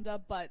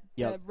Yolanda, but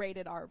Yep. the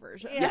rated R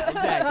version. Yeah,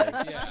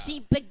 exactly. Yeah. She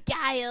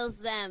beguiles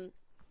them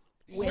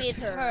with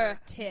her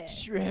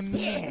tits. Tremendous.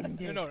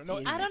 No.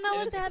 I don't know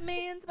what that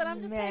means, but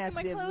I'm just taking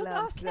my Massive clothes off,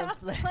 lumps Cal. of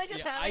flesh. Like,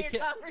 just Yeah, having I a can-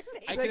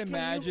 conversation. I can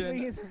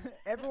imagine.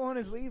 Everyone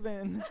is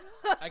leaving.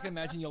 I can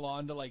imagine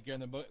Yolanda like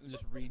getting the book and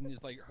just reading,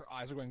 just like her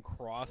eyes are going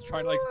cross,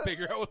 trying to like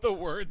figure out what the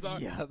words are.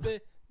 Yep.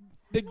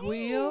 The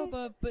guile,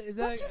 but is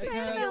that What you saying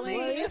kinda- about me?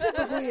 What is a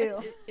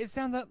baguille? It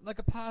sounds like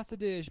a pasta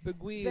dish,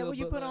 baguille. Is that what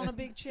you but put on a like-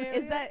 big chair?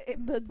 Is that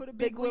Put a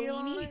big wheel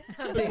on it?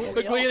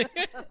 Baguille.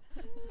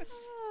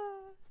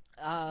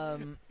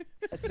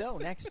 So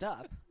next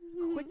up,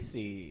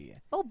 Qixi.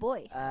 Oh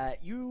boy.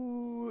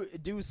 You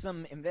do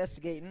some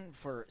investigating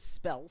for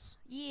spells,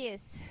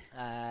 Yes.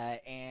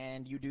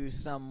 and you do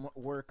some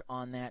work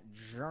on that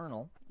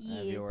journal of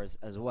Yes. yours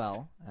as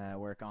well.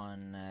 Work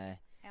on. I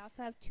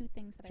also have two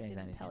things that I Change that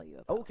didn't into- tell you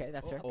about. Okay,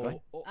 that's fair. Go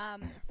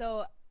ahead.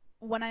 So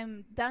when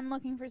I'm done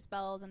looking for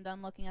spells and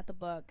done looking at the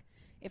book,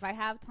 if I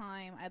have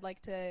time, I'd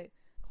like to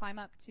climb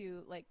up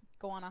to, like,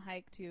 go on a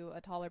hike to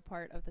a taller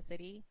part of the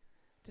city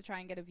to try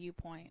and get a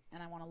viewpoint,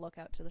 and I want to look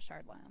out to the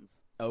shardlands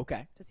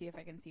Okay. to see if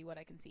I can see what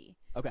I can see.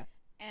 Okay.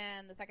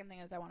 And the second thing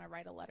is I want to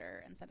write a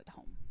letter and send it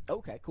home.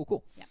 Okay.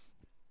 Cool. Yeah.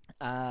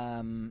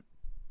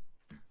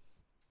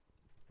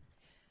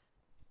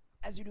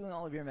 As you're doing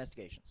all of your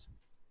investigations,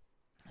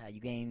 you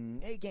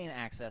gain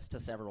access to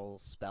several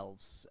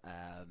spells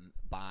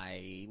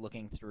by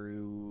looking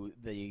through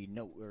the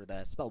note or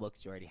the spell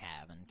books you already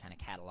have and kind of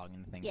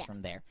cataloging things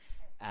from there.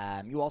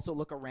 You also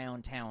look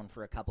around town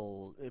for a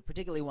couple,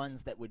 particularly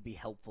ones that would be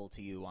helpful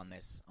to you on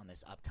this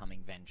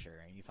upcoming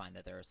venture. And you find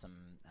that there are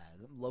some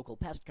local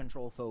pest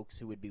control folks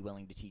who would be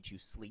willing to teach you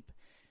sleep,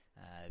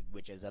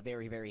 which is a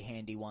very, very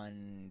handy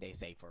one. They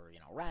say for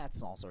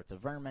rats, all sorts of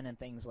vermin and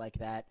things like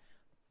that.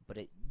 But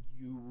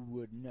you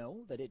would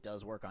know that it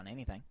does work on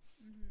anything.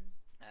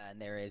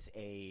 And there is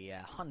a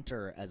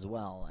hunter as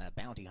well, a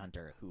bounty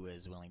hunter, who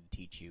is willing to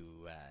teach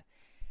you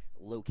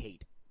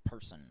locate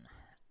person.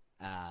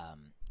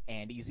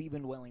 And he's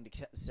even willing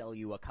to sell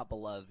you a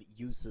couple of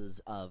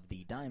uses of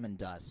the diamond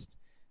dust,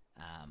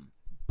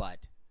 but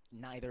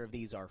neither of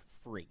these are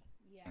free.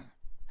 Yeah,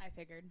 I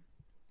figured.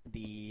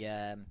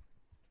 The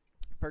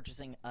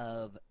purchasing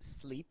of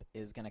sleep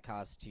is going to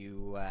cost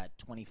you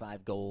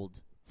 25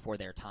 gold for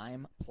their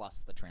time,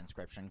 plus the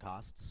transcription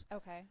costs.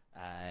 Okay.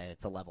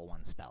 It's a level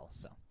 1 spell,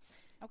 so.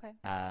 Okay.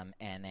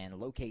 And then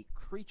locate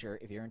creature,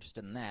 if you're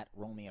interested in that,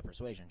 roll me a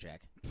persuasion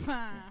check.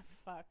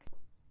 Fuck.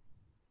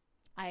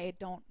 I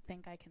don't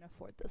think I can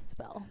afford this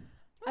spell.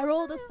 I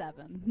rolled a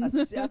 7. A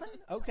 7?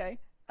 Okay.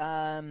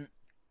 Roll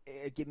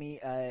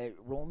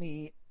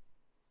me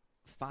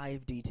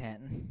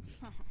 5d10.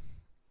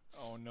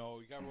 Oh no,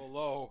 you gotta roll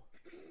low.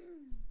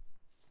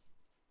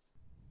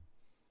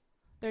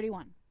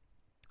 31.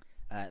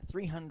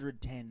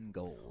 310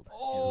 gold is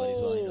what he's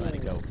willing to let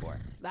it go for.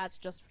 That's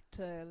just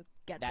to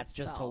get That's the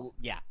just spell. to,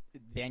 yeah.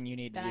 Then you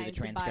need to Then do I the need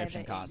to buy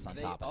transcription the costs ink.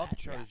 on top of that.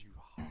 They Yeah. upcharge you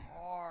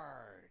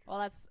hard. Well,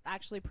 that's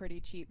actually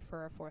pretty cheap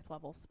for a 4th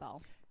level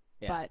spell.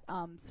 Yeah.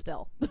 But,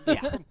 still. Yeah.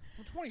 Well,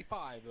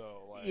 25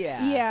 though. Like,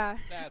 Yeah. Yeah.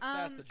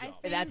 That's the I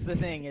jump. think- That's the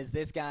thing, is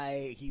this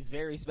guy, he's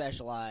very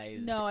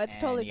specialized. No, it's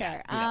and totally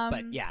yeah, fair.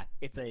 but yeah,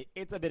 it's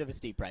a bit of a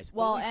steep price.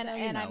 Well, At least and now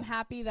you I'm know.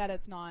 happy that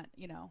it's not,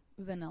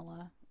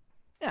 vanilla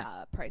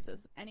Yeah.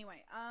 prices.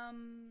 Anyway,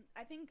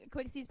 I think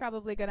Quixi's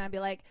probably gonna be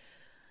like,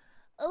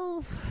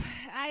 oh,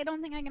 I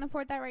don't think I can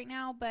afford that right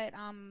now, but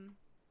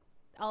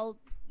I'll,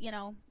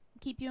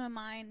 keep you in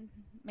mind.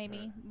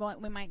 Maybe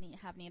we might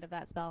have need of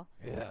that spell.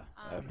 Yeah,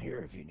 I'm here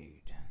if you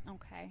need.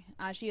 Okay.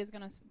 She is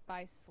gonna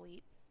buy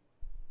sleep.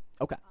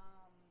 Okay.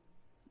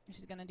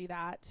 She's gonna do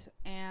that,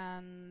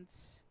 and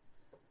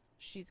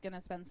she's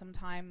gonna spend some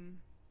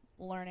time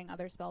learning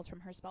other spells from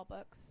her spell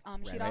books.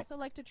 She'd Right. also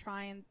like to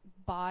try and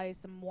buy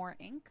some more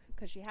ink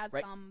because she has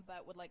Right. some,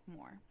 but would like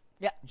more.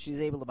 Yeah, she's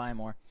able to buy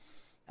more.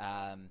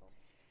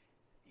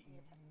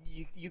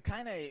 You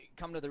kind of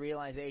come to the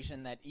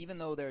realization that even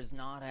though there's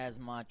not as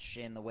much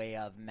in the way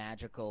of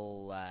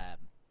magical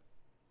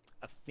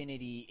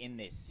affinity in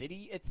this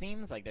city, it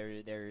seems like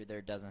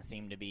there doesn't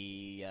seem to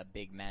be a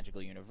big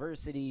magical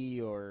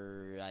university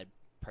or a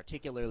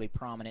particularly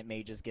prominent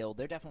mages guild.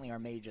 There definitely are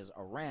mages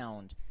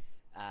around.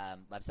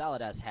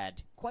 Lapsaladas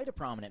had quite a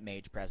prominent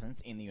mage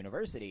presence in the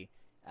university,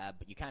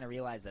 but you kind of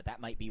realize that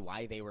might be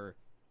why they were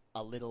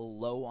a little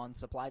low on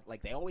supplies.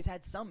 Like, they always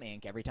had some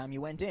ink every time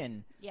you went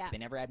in. Yeah. They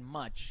never had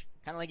much.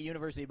 Kind of like a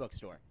university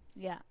bookstore.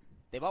 Yeah.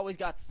 They've always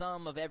got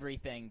some of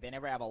everything. They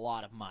never have a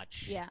lot of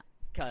much. Yeah.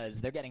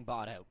 Because they're getting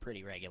bought out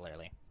pretty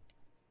regularly.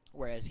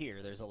 Whereas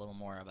here, there's a little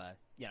more of a,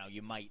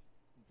 you might,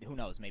 who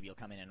knows, maybe you'll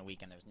come in a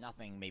week and there's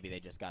nothing. Maybe they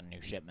just got a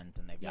new shipment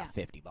and they've got Yeah.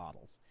 50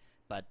 bottles.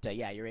 But,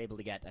 yeah, you're able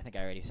to get, I think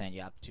I already sent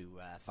you up to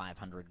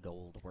 500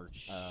 gold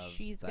worth of...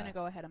 She's going to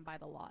go ahead and buy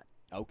the lot.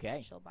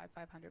 Okay. She'll buy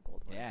 500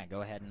 gold worth. Yeah,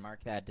 go ahead and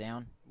mark that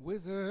down.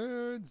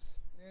 Wizards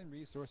and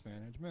resource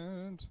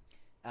management.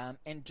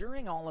 And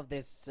during all of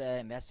this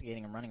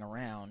investigating and running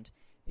around,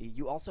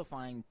 you also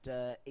find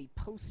a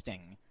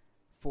posting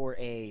for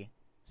a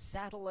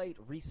satellite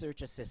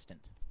research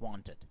assistant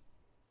wanted.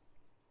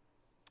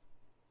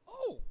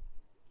 Oh,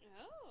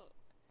 Oh.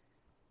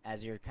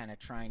 As you're kind of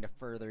trying to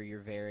further your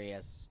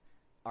various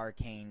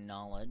arcane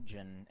knowledge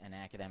and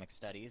academic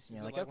studies, and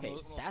Is you're it like, like one okay, of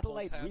those little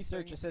satellite pull-tab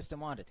research things?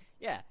 assistant wanted.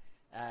 Yeah.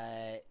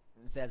 It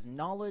says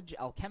knowledge,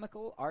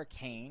 alchemical,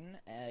 arcane,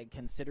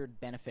 considered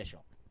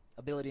beneficial.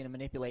 Ability to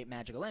manipulate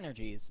magical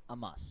energies, a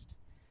must.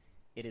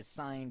 It is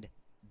signed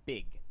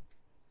Big.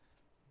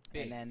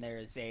 Big. And then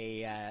there's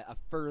a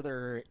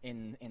further,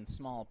 in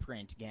small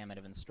print, gamut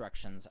of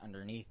instructions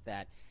underneath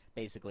that.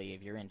 Basically,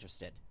 if you're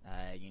interested,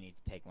 you need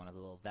to take one of the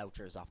little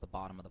vouchers off the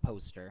bottom of the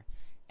poster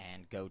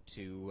and go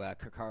to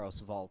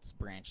Kirkaros Vaults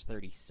Branch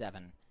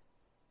 37,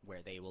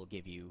 where they will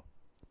give you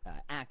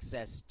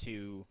access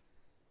to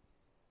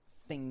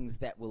things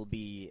that will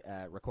be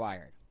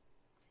required.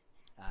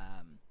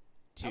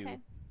 Okay.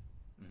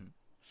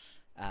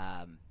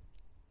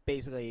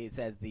 Basically, it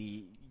says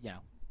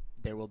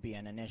there will be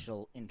an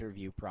initial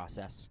interview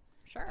process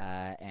Sure.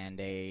 and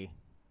a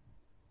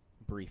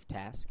brief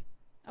task.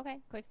 Okay.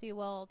 Quixie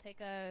will take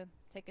a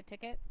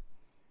ticket,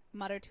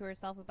 mutter to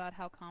herself about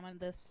how common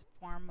this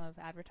form of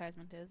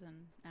advertisement is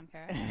in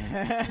Amkara.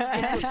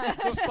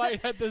 the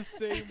fight had the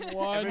same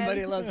one.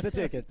 Everybody loves the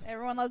tickets.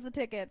 Everyone loves the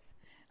tickets.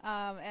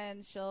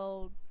 And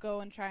she'll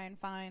go and try and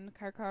find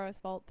Karkaros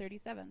Vault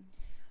 37.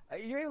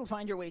 You're able to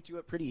find your way to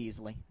it pretty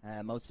easily.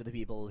 Most of the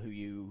people who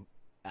you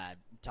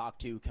talk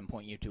to can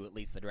point you to at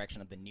least the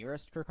direction of the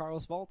nearest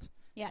Kirkaros Vault.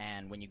 Yeah.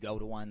 And when you go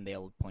to one,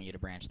 they'll point you to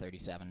Branch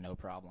 37, no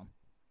problem.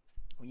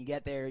 When you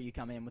get there, you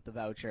come in with the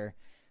voucher.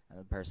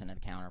 The person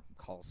at the counter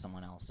calls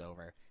someone else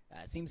over.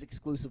 Seems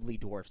exclusively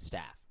dwarf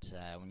staffed.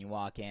 When you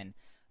walk in,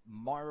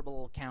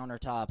 marble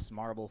countertops,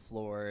 marble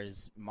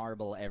floors,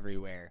 marble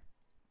everywhere.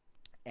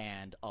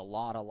 And a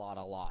lot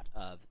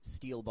of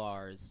steel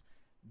bars,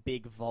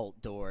 big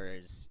vault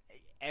doors.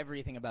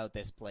 Everything about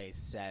this place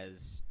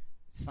says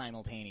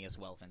simultaneous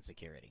wealth and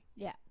security.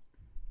 Yeah.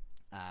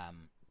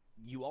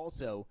 You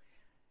also,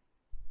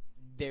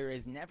 there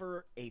is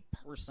never a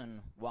person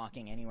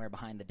walking anywhere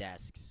behind the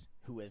desks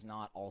who is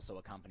not also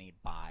accompanied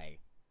by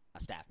a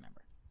staff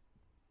member.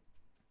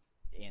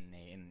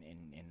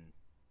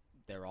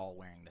 They're all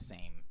wearing the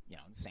same,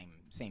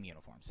 same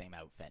uniform, same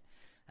outfit,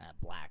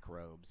 black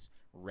robes,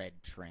 red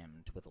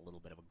trimmed with a little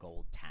bit of a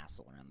gold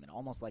tassel around them,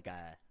 almost like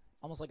a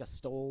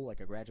stole,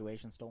 like a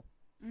graduation stole.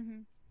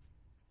 Mm-hmm.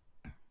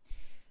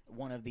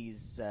 One of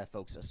these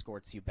folks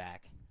escorts you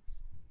back,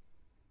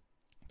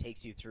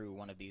 takes you through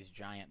one of these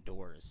giant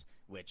doors,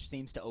 which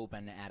seems to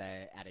open at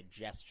a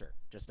gesture,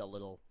 just a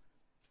little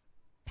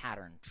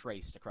pattern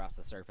traced across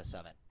the surface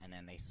of it, and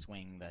then they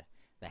swing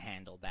the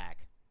handle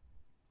back,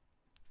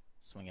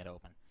 swing it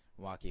open,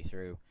 walk you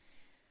through.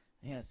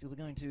 Yes, you'll be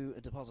going to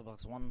deposit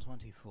box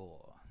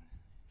 124.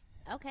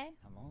 Okay.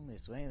 Come on,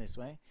 this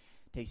way.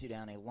 Takes you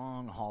down a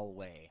long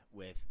hallway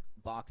with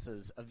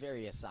boxes of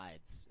various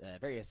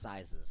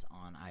sizes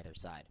on either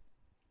side.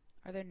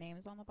 Are there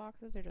names on the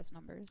boxes or just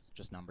numbers?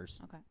 Just numbers.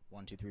 Okay.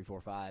 1, 2, 3,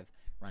 4, 5,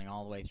 running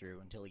all the way through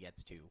until he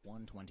gets to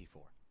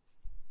 124.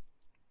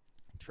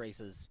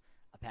 Traces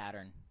a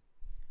pattern,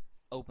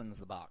 opens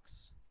the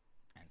box,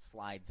 and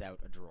slides out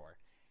a drawer,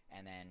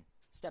 and then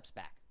steps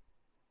back,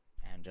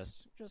 and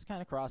just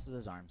kind of crosses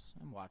his arms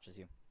and watches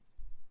you.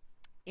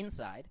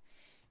 Inside,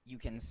 you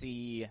can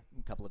see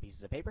a couple of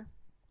pieces of paper,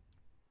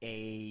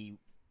 a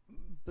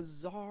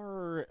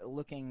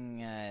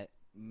bizarre-looking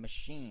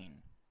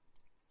machine,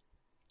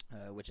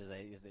 which is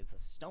it's a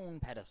stone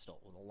pedestal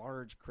with a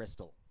large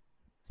crystal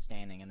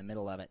standing in the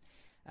middle of it,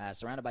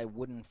 surrounded by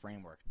wooden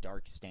framework,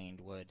 dark stained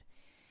wood,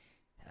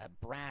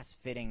 brass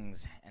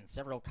fittings, and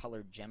several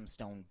colored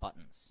gemstone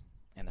buttons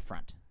in the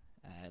front.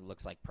 It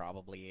looks like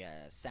probably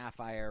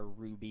sapphire,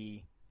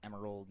 ruby,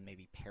 emerald,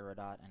 maybe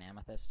peridot, and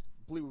amethyst.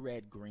 Blue,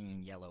 red,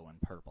 green, yellow, and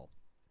purple.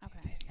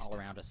 Okay. All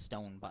around a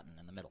stone button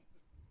in the middle.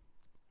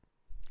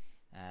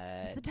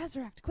 It's the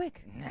Tesseract,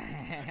 quick!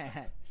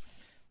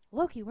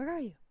 Loki, where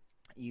are you?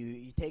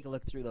 You take a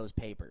look through those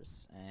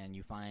papers, and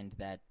you find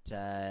that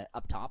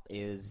up top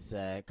is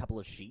a couple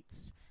of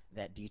sheets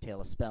that detail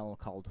a spell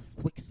called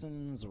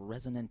Thwixen's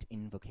Resonant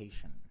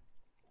Invocation.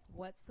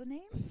 What's the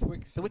name?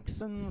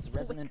 Thwixen's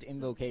Resonant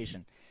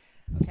Invocation.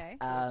 Okay.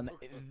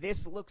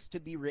 This looks to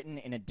be written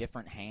in a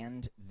different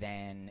hand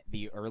than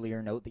the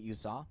earlier note that you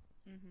saw.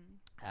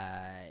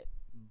 Mm-hmm.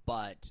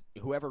 But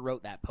whoever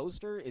wrote that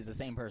poster is the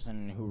same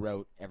person who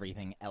wrote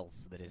everything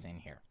else that is in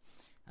here.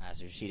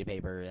 So a sheet of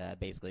paper,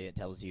 basically it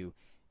tells you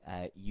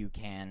you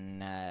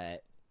can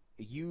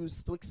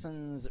use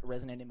Thwixen's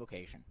Resonant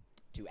Invocation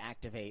to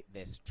activate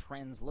this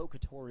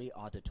translocatory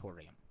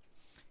auditorium,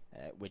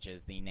 which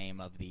is the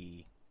name of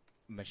the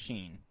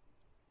machine,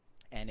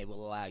 and it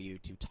will allow you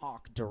to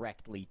talk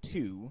directly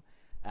to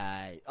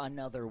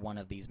another one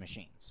of these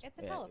machines. It's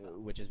a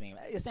telephone. Which is being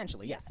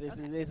essentially, yes, this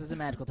is a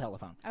magical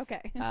telephone.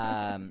 Okay.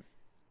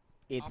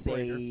 It's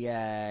Operator.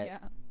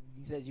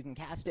 He says you can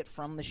cast it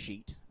from the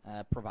sheet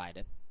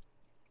provided.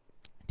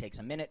 It takes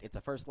a minute. It's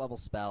a first level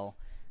spell.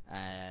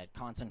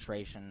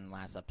 Concentration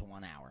lasts up to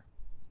 1 hour.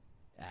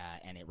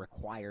 And it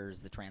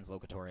requires the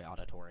translocatory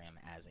auditorium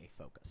as a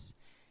focus.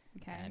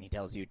 Okay. And he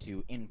tells you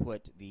to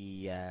input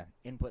the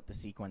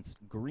sequence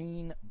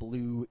green,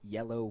 blue,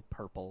 yellow,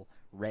 purple,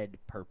 red,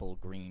 purple,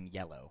 green,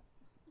 yellow.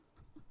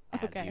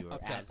 Okay.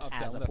 As Up, a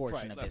down, left,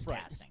 portion right, of left, this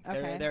right. casting.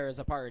 Okay. There is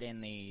a part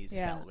in the spell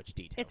Yeah. which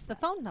details It's the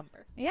that. phone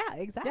number. Yeah,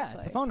 exactly. Yeah,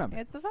 it's the phone number.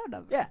 It's the phone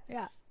number.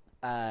 Yeah.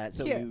 Yeah.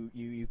 So Cute.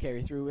 you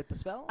carry through with the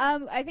spell?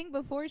 I think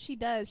before she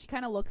does, she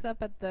kind of looks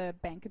up at the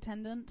bank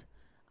attendant,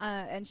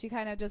 and she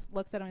kind of just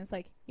looks at him and is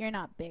like, "You're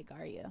not big,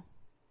 are you?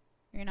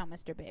 You're not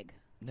Mr. Big."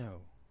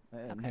 No.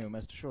 Okay. No,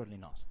 most assuredly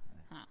not.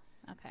 Huh.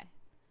 Okay.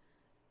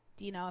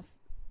 Do you know if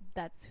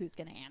that's who's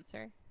going to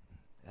answer?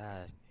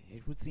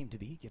 It would seem to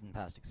be, given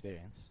past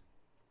experience.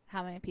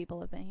 How many people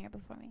have been here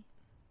before me?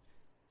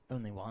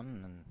 Only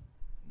one, and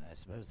I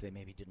suppose they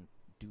maybe didn't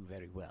do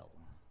very well.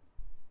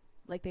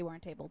 Like they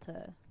weren't able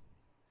to.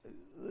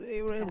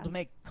 They were able to Yes.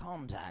 make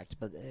contact,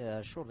 but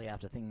shortly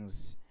after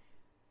things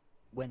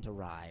went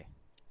awry.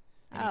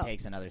 And Oh. he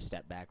takes another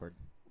step backward.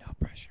 No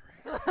pressure.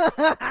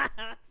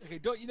 Okay,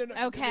 don't you know?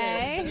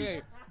 Okay.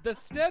 Okay. The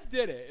step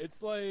did it.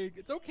 It's like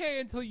it's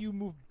okay until you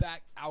move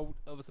back out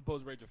of a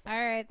supposed range of fire.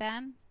 All right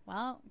then.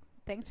 Well,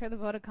 thanks for the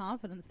vote of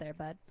confidence there,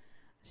 bud.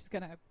 She's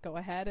gonna go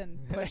ahead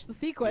and push the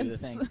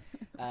sequence. Do the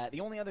thing. The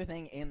only other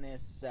thing in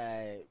this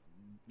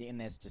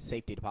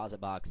safety deposit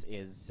box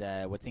is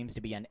what seems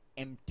to be an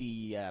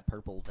empty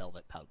purple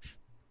velvet pouch.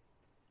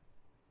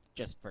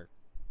 Just for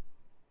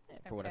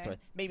what it's Okay. worth.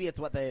 Maybe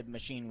it's what the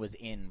machine was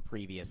in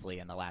previously,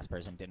 and the last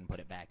person didn't put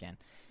it back in.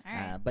 All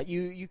right. But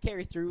you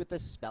carry through with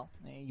this spell.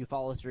 You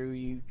follow through.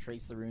 You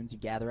trace the runes. You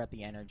gather up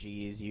the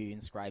energies. You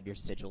inscribe your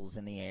sigils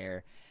in the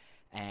air.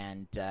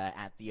 And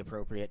at the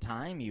appropriate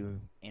time,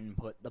 you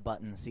input the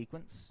button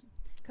sequence.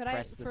 Could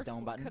press I, the for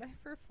stone button. Could I,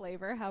 for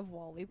flavor, have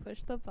Wally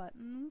push the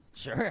buttons?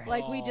 Sure.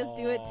 Like we just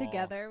do it Aw.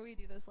 together. We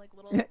do this like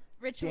little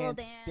ritual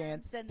Dance,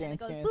 dance, and dance,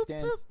 then dance, it goes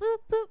dance, boop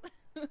boop boop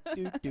boop.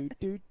 do do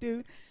do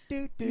do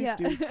do do Yeah.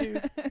 do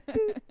do.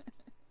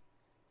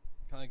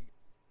 Kind of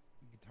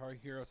Guitar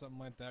Hero, something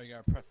like that. You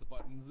gotta press the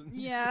buttons. And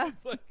Yeah.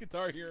 it's like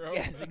Guitar Hero.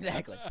 Yes,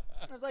 exactly.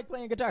 It was like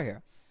playing Guitar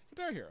Hero.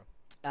 Guitar Hero.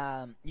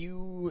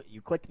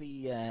 You click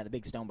the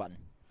big stone button.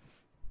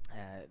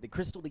 The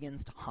crystal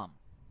begins to hum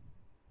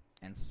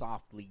and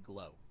softly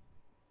glow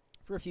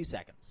for a few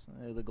seconds.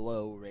 The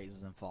glow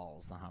raises and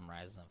falls. The hum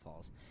rises and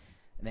falls.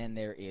 And then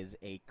there is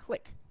a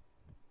click,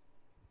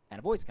 and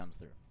a voice comes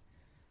through.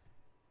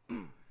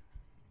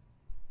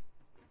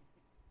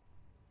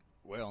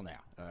 Well, now,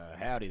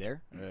 howdy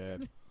there.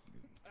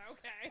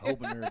 Okay.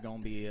 Hoping you're going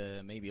to be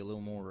maybe a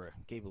little more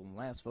capable than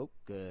last folk.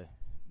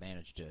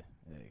 Managed to.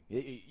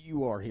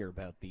 You are here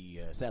about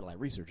the satellite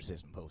research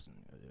assistant posting,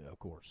 of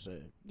course.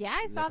 Yeah,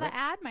 I Is saw that the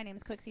ad. My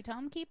name's Qixi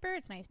Tomekeeper.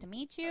 It's nice to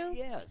meet you.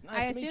 Yeah, it's nice I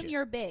to meet assume you.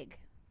 you're big.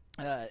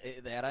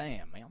 That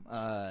I am, ma'am.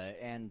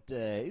 And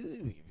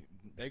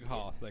Big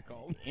Hoss, they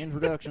call it.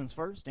 introductions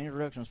first.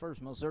 Introductions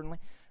first, most certainly.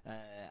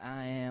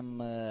 I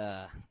am.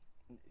 I'm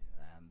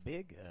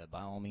big.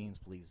 By all means,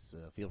 please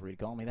feel free to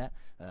call me that.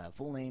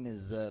 Full name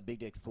is Big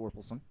Dix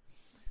Thorpelson.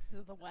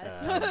 The what?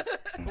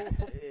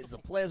 It's a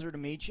pleasure to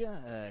meet you.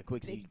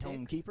 Qixi Big Dix.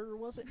 Tomekeeper,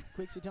 was it?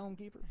 Qixi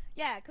Tomekeper?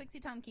 Yeah, Qixi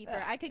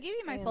Tomekeeper. I could give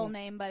you my full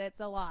name, but it's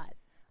a lot.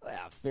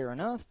 Well, fair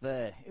enough.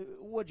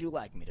 What'd you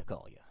like me to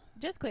call you?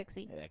 Just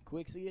Qixi.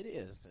 Qixi it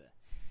is.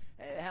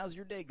 How's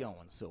your day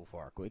going so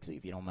far, Qixi,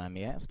 if you don't mind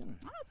me asking?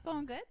 Oh, it's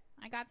going good.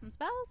 I got some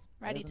spells.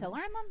 Ready Doesn't to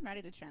learn them.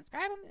 Ready to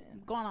transcribe them.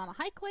 I'm going on a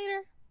hike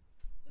later.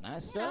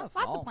 Nice You know, stuff.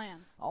 lots all, of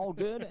plans. all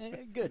good.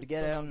 Good to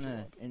get out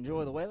and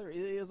enjoy the weather.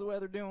 Is the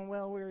weather doing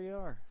well where you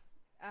are?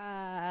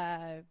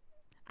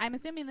 I'm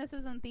assuming this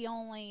isn't the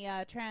only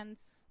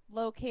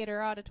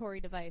translocator auditory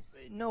device.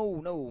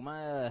 No.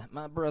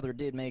 My brother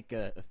did make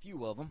a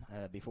few of them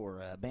before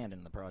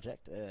abandoning the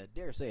project.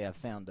 Dare say I've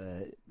found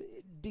a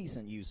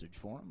decent usage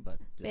for them, but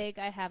Big,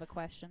 I have a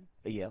question.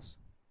 yes.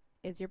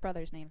 Is your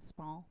brother's name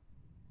Small?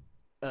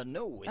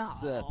 No,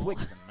 it's Oh.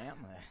 Twixen, ma'am.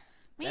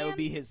 That Man. would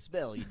be his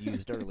spell you'd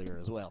used earlier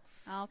as well.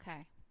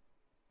 Okay.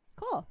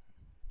 Cool.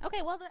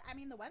 Okay, well, the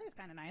weather's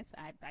kind of nice,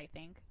 I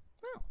think.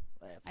 Well,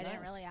 that's I didn't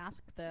nice. really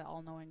ask the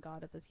all-knowing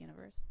God of this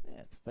universe. Yeah,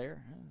 it's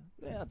fair.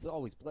 Yeah, it's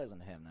always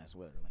pleasant to have nice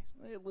weather, at least.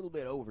 A little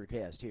bit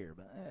overcast here,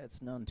 but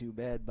it's none too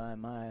bad by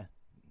my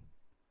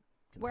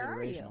Where are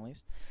consideration, you? at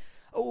least.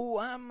 Oh,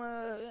 I'm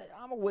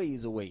a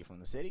ways away from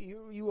the city.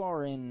 You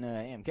are in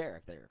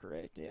Amcarrick there,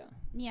 correct? Yeah.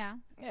 Yeah.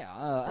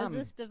 Yeah. Does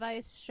this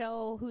device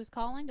show who's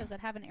calling? Does it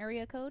have an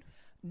area code?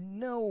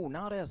 No,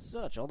 not as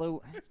such.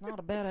 Although it's not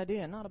a bad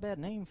idea, not a bad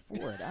name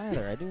for it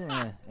either. I do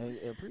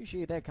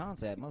appreciate that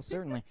concept, most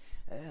certainly.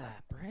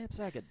 Perhaps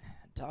I could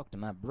talk to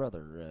my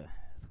brother,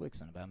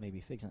 Twixen, about maybe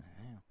fixing it.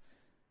 Yeah.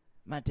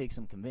 Might take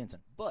some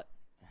convincing, but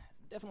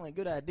definitely a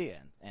good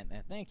idea. And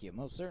thank you,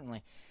 most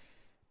certainly.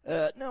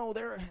 No,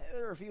 there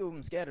are a few of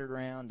them scattered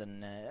around,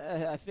 and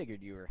I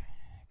figured you were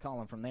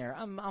calling from there.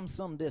 I'm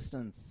some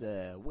distance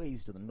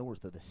ways to the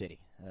north of the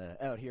city,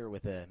 out here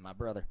with my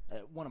brother,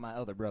 one of my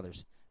other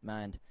brothers.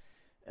 Mind,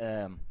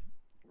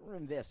 we're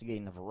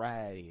investigating a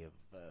variety of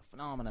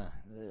phenomena,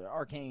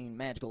 arcane,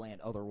 magical, and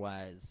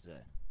otherwise,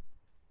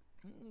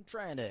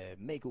 trying to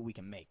make what we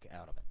can make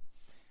out of it.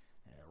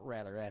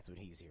 Rather, that's what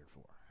he's here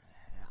for.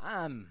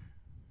 I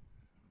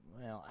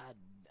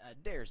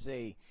dare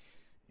say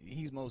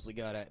he's mostly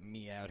got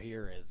me out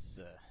here as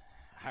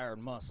hired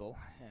muscle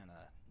and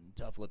a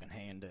tough-looking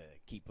hand to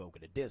keep folk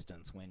at a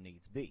distance when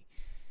needs be.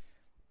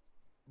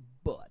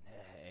 But,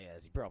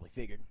 as you probably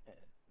figured,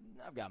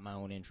 I've got my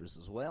own interests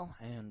as well,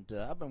 and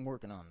I've been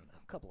working on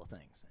a couple of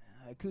things.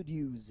 I could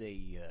use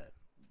a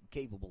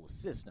capable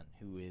assistant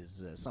who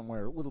is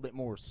somewhere a little bit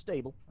more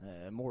stable,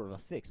 more of a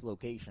fixed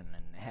location,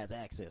 and has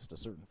access to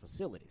certain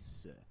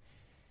facilities,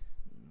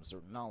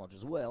 certain knowledge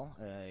as well.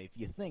 If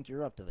you think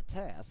you're up to the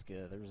task,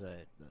 there's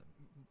a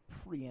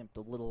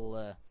preemptive little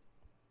a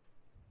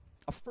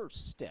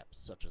first step,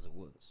 such as it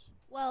was.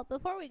 Well,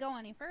 before we go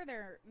any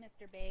further,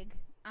 Mr. Big,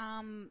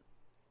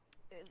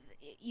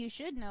 you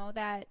should know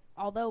that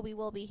although we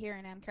will be here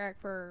in Amcarrick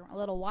for a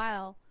little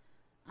while,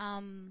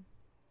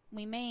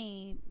 we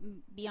may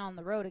be on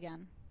the road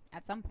again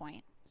at some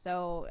point.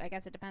 So I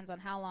guess it depends on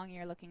how long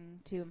you're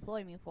looking to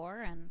employ me for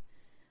and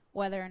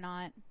whether or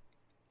not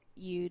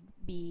you'd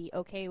be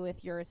okay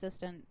with your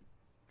assistant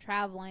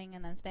traveling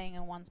and then staying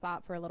in one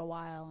spot for a little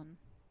while, and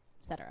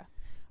etc.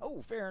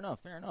 Oh, fair enough.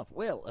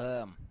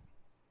 Well,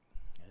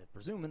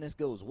 presuming this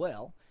goes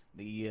well,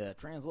 the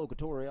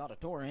translocatory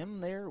auditorium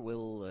there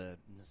will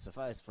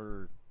suffice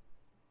for,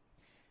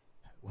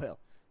 well,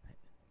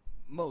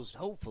 most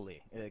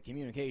hopefully,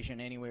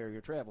 communication anywhere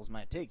your travels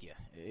might take you.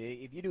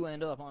 If you do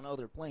end up on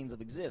other planes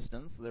of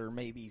existence, there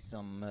may be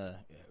some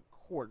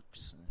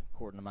quirks,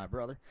 according to my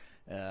brother,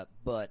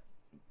 but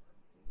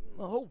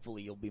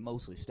hopefully you'll be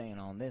mostly staying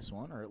on this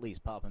one, or at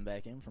least popping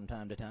back in from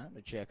time to time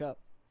to check up.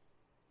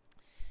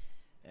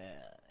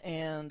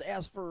 And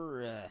as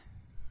for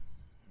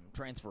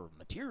transfer of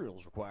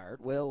materials required,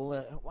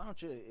 well, why don't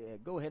you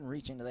go ahead and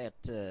reach into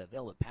that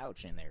velvet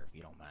pouch in there, if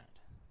you don't mind.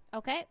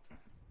 Okay.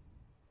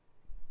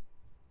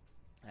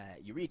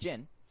 You reach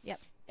in.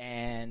 Yep.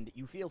 And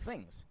you feel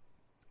things.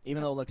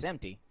 Even though it looks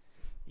empty,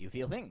 you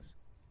feel things.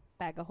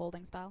 Bag of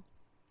holding style.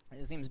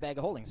 It seems bag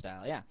of holding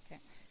style, yeah. Okay.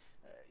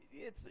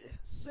 It's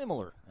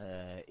similar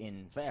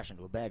in fashion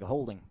to a bag of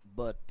holding,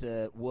 but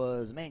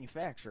was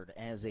manufactured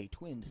as a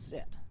twinned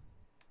set.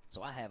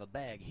 So I have a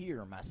bag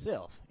here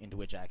myself into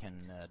which I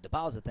can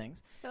deposit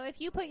things. So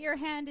if you put your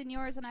hand in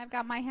yours and I've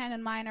got my hand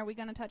in mine, are we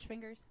going to touch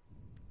fingers?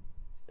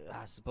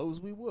 I suppose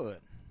we would.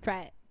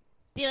 Try it.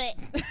 Do it.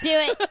 Do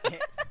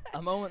it.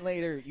 A moment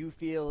later, you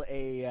feel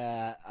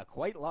a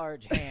quite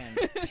large hand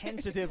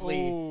tentatively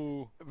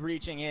Ooh.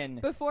 reaching in.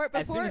 Before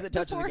as soon as it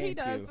touches before he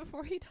against does, you.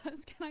 Before he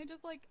does, can I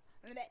just like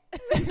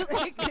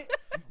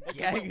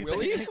Yeah, Wet you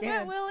Willie? say it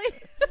again. Wet Willie?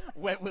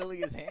 Wet Willie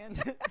his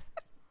hand.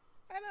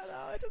 I don't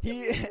know. It just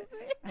He- amuses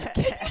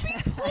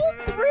me. Pulled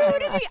through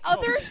to the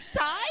other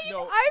side?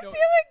 No, I'm no,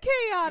 feeling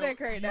chaotic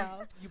no, right you,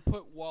 now. You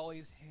put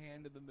Wally's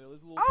hand in the middle.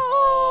 His little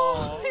Oh,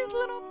 paw. his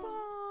little paw.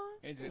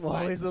 And just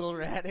Wally's little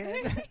rat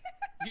hand.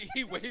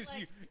 he waves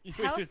you. you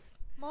How just-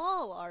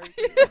 small are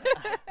you?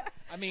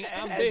 I mean,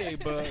 I'm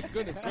big, but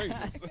goodness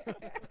gracious.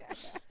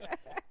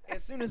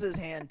 As soon as his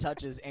hand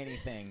touches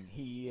anything,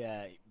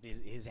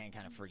 his hand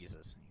kind of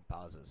freezes. He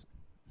pauses.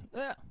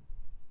 Yeah.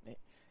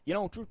 You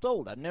know, truth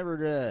told, I've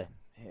never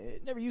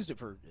used it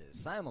for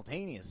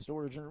simultaneous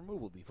storage and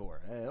removal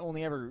before.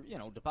 Only ever,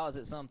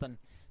 deposit something,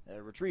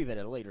 retrieve it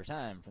at a later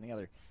time from the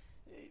other.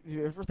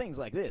 For things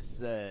like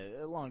this,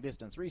 long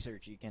distance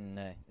research, you can,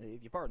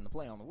 if you pardon the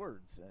play on the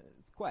words,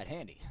 it's quite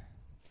handy.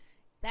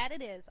 That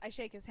it is. I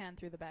shake his hand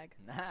through the bag.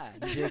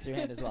 He shakes your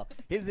hand as well.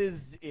 His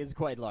is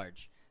quite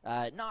large.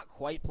 Not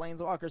quite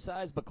planeswalker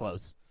size, but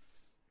close.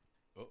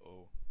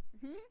 Uh-oh.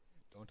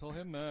 Don't tell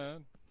him,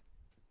 man.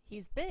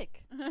 He's big.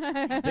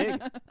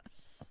 Big.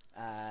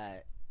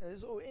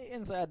 So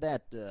inside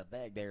that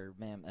bag there,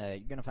 ma'am, you're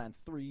gonna find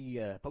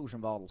 3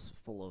 potion bottles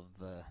full of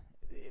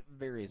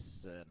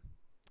various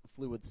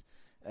fluids.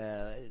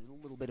 A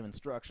little bit of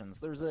instructions.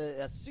 There's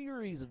a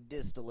series of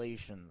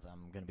distillations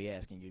I'm going to be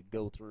asking you to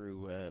go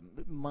through,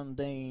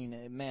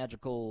 mundane,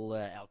 magical,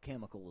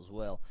 alchemical as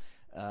well.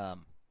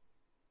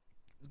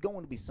 It's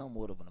going to be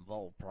somewhat of an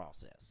involved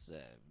process.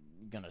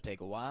 Going to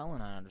take a while,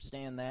 and I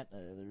understand that.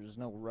 There's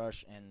no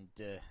rush, and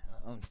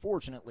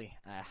unfortunately,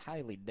 I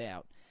highly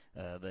doubt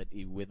that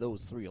with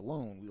those 3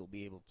 alone, we'll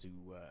be able to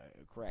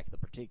crack the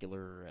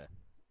particular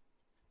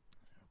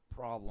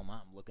problem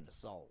I'm looking to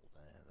solve.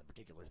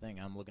 Particular thing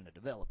I'm looking to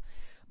develop,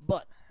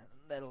 but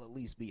that'll at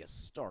least be a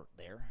start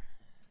there.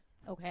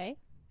 Okay.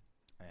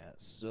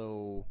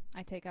 So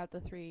I take out the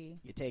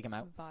 3 you take them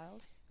out.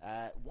 vials.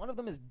 One of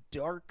them is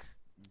dark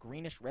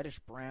greenish reddish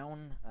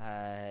brown,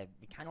 kind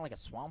of like a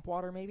swamp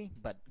water maybe,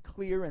 but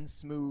clear and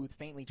smooth,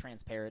 faintly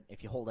transparent.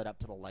 If you hold it up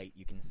to the light,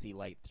 you can see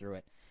light through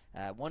it.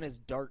 One is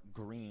dark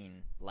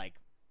green, like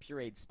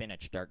pureed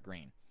spinach dark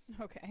green,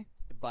 Okay.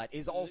 but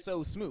is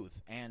also smooth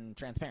and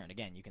transparent.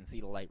 Again, you can see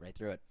the light right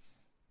through it.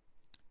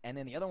 And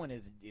then the other one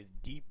is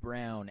deep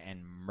brown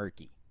and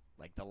murky.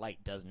 Like the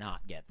light does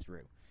not get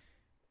through.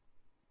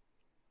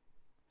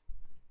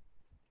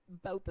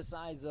 About the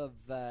size of,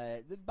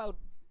 about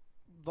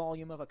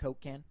volume of a Coke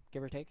can,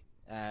 give or take.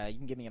 You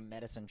can give me a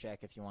medicine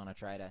check if you want to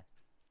try to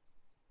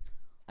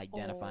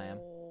identify them.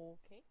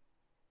 Okay.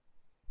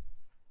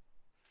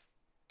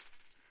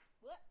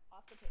 What?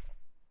 Off the table.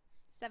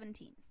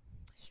 17.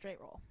 Straight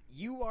roll.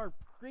 You are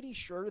pretty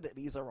sure that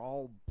these are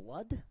all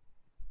blood,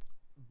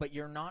 but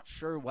you're not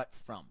sure what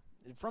from.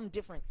 From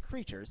different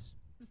creatures,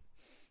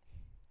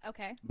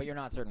 Okay. but you're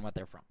not certain what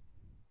they're from.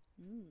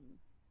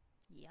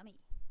 Yummy.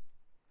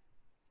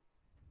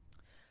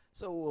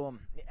 So,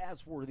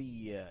 as for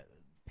the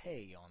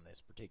pay on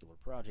this particular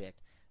project,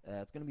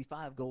 it's going to be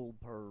 5 gold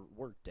per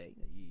workday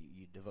that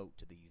you devote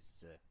to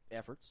these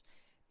efforts.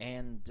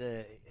 And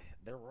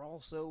there are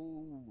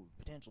also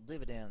potential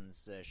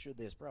dividends should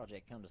this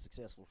project come to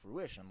successful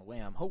fruition. The way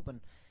I'm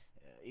hoping,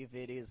 if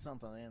it is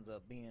something that ends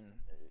up being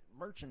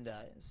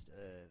merchandised,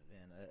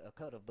 then a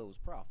cut of those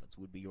profits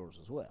would be yours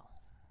as well.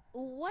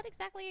 What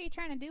exactly are you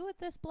trying to do with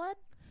this blood?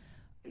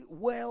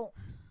 Well,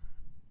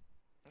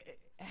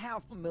 how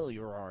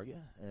familiar are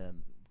you,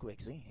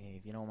 Qixi,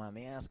 if you don't mind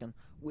me asking,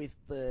 with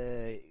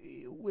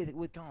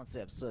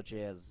concepts such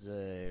as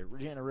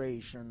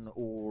regeneration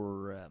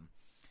or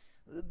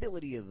the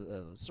ability of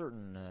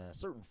certain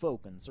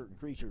folk and certain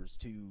creatures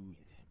to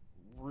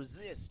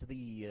resist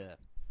the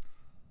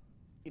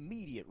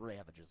immediate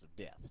ravages of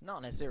death?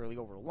 Not necessarily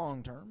over a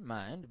long term,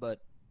 mind,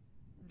 but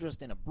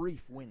just in a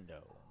brief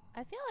window.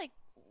 I feel like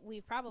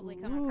we've probably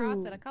come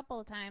across it a couple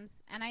of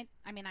times, and I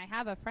mean, I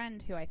have a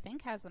friend who I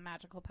think has the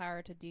magical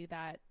power to do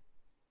that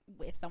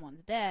if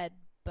someone's dead,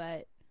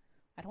 but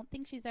I don't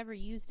think she's ever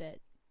used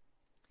it.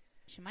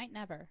 She might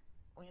never.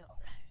 Well,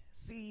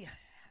 see,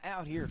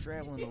 out here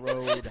traveling the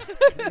road.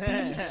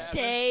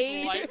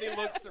 Shade. Slightly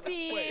looks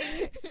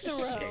Big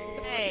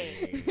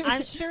Hey,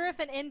 I'm sure if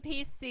an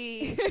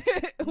NPC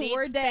needs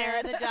We're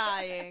spare dead. the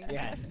dying.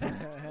 Yes.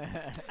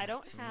 I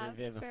don't have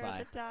Spare Revivify.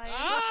 the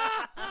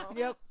Dying.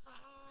 Yep.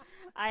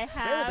 I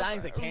Spare have the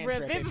Dying's a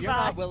cantrip. If you're Revivify.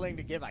 not willing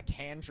to give a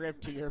cantrip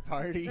to your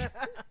party,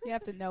 You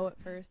have to know it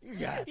first. you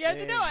got You have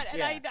to know it,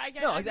 things, and yeah. I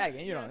get No, I-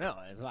 exactly. You don't yeah. know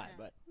it. It's fine,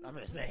 but I'm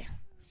just saying.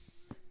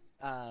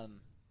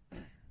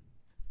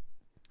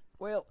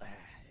 Well,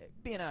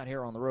 being out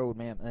here on the road,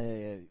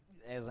 ma'am,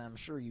 as I'm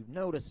sure you've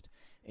noticed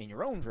in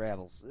your own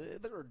travels,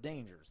 there are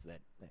dangers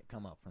that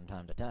come up from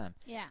time to time.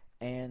 Yeah.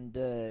 And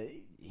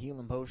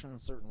healing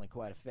potions certainly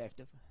quite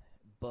effective,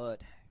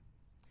 but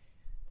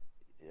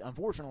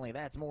unfortunately,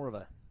 that's more of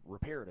a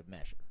reparative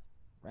measure,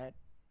 right?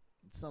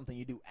 It's something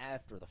you do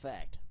after the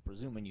fact,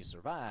 presuming you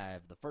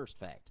survive the first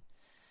fact.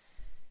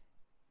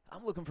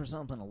 I'm looking for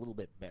something a little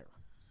bit better.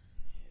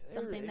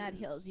 Something that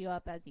heals you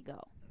up as you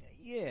go.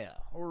 Yeah,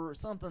 or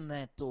something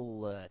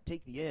that'll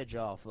take the edge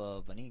off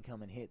of an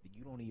incoming hit that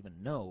you don't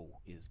even know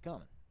is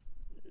coming.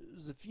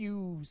 There's a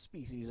few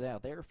species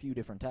out there, a few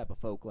different type of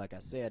folk, like I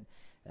said,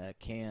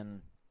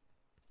 can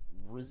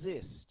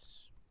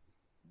resist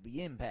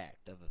the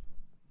impact of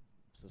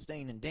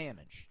sustaining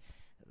damage.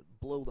 A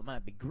blow that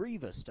might be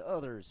grievous to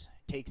others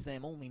takes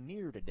them only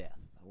near to death,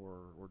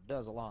 or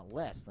does a lot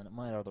less than it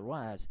might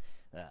otherwise.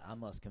 I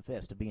must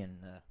confess to being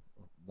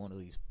one of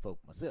these folk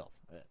myself.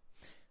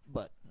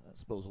 But I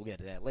suppose we'll get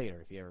to that later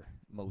if you ever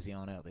mosey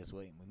on out this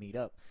way and we meet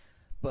up.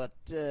 But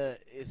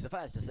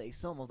suffice to say,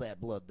 some of that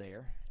blood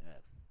there,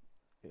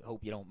 I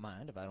hope you don't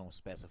mind if I don't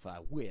specify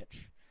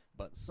which,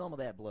 but some of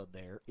that blood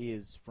there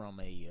is from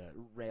a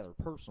rather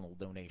personal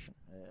donation,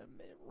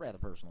 rather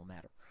personal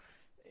matter.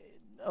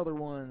 Other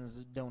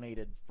ones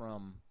donated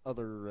from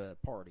other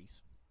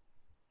parties.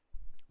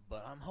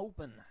 But I'm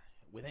hoping,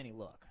 with any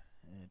luck,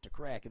 to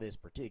crack this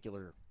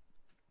particular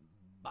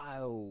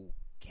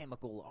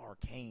biochemical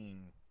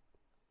arcane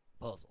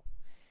puzzle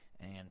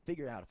and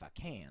figure out, if I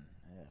can,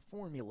 a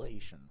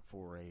formulation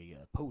for a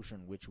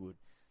potion which would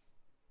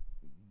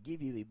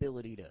give you the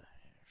ability to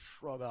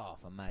shrug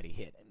off a mighty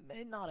hit.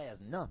 Not as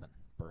nothing,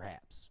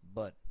 perhaps,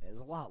 but as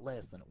a lot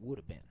less than it would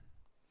have been.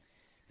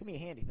 Could be a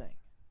handy thing.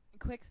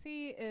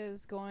 Qixi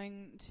is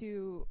going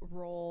to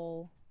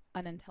roll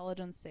an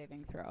intelligence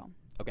saving throw.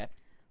 Okay.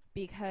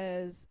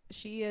 Because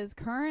she is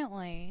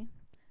currently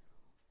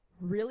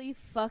really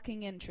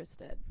fucking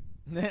interested.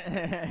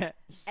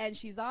 And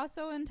she's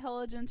also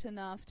intelligent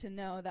enough to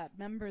know that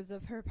members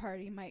of her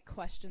party might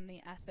question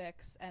the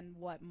ethics and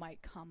what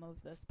might come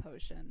of this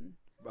potion.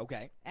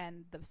 Okay.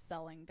 And the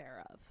selling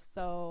thereof.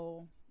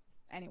 So,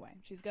 anyway,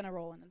 she's going to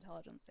roll an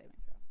intelligence saving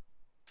throw.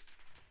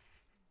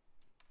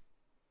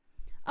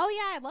 Oh,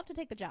 yeah, I'd love to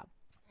take the job.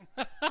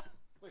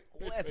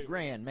 Well, that's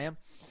grand, ma'am.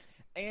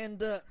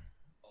 And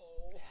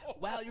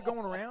while you're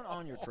going around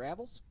on your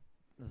travels,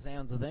 the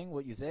sounds of the thing,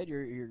 what you said,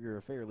 you're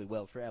a fairly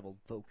well-traveled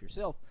folk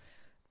yourself.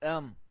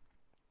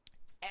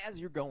 As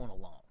you're going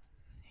along,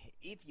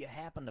 if you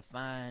happen to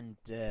find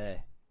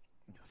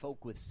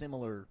folk with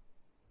similar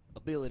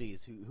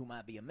abilities who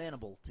might be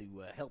amenable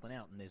to helping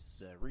out in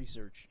this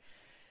research,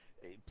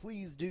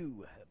 please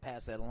do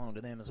pass that along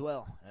to them as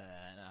well.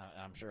 And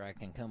I'm sure I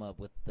can come up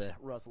with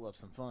rustle up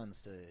some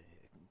funds to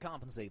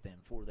compensate them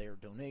for their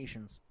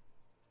donations.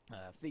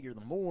 Figure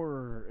the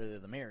more,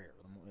 the merrier.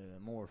 The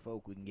more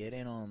folk we can get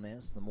in on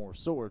this, the more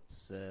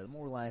sorts, the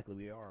more likely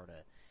we are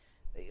to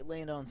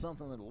land on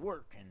something that'll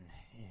work and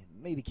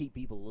maybe keep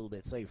people a little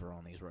bit safer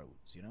on these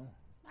roads, you know?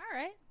 All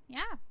right.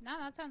 Yeah. No,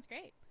 that sounds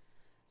great.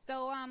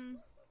 So,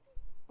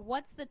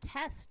 what's the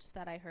test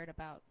that I heard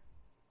about?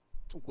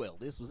 Well,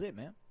 this was it,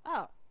 man.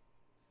 Oh.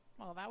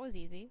 Well, that was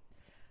easy.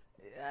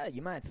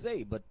 You might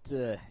say, but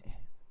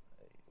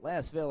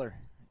last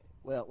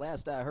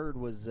I heard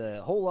was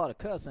a whole lot of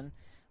cussing,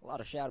 a lot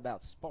of shout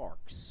about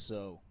sparks,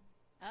 so...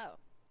 Oh.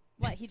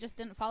 What, he just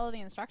didn't follow the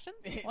instructions?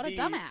 What a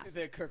dumbass.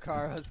 The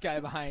Kakaros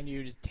guy behind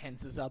you just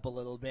tenses up a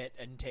little bit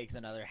and takes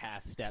another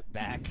half step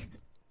back.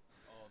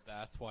 Oh,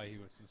 that's why he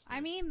was suspicious.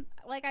 I mean,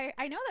 like,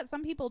 I know that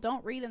some people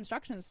don't read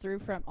instructions through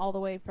from all the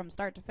way from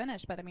start to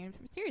finish, but I mean,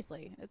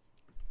 seriously.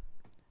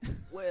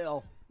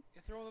 Well...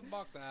 You throw the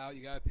box out,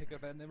 you gotta pick it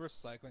up and then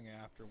recycling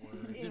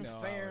afterwards. In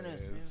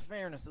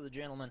fairness to the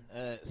gentleman,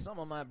 some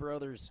of my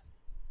brothers,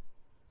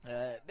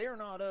 they're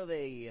not of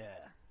a...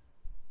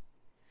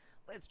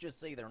 let's just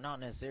say they're not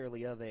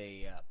necessarily of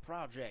a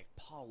project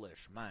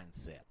polish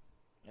mindset.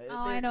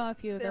 I know a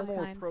few of those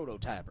kinds. They're more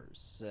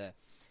prototypers.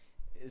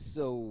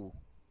 So,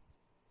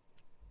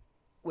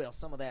 well,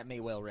 some of that may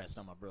well rest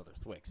on my brother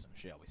Thwixon,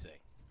 shall we say.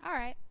 All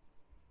right.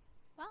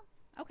 Well,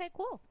 okay,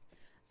 cool.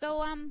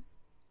 So,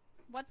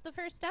 what's the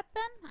first step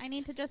then? I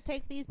need to just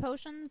take these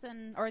potions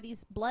or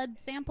these blood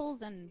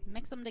samples and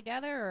mix them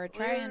together, or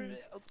try and...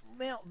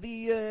 Well,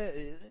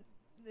 the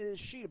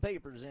sheet of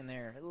papers in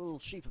there, a little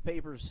sheet of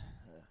papers...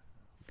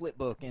 flip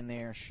book in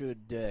there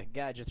should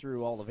guide you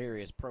through all the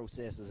various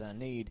processes I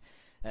need.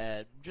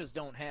 Just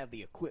don't have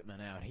the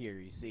equipment out here,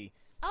 you see.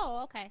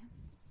 Oh, okay.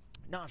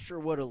 Not sure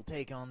what it'll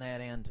take on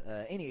that end.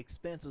 Any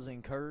expenses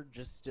incurred,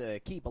 just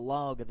keep a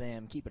log of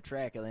them, keep a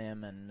track of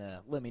them, and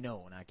let me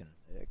know, and I can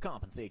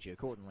compensate you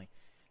accordingly.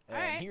 All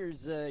right. And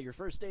here's your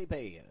first day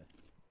pay,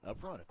 up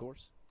front, of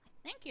course.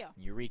 Thank you.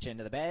 You reach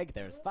into the bag,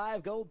 there's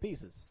 5 gold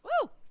pieces.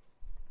 Woo!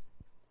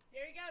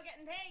 Here you go,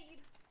 getting paid.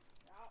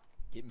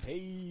 Getting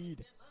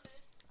paid.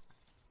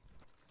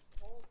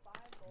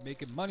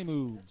 Making money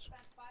moves.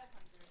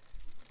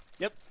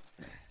 Yep.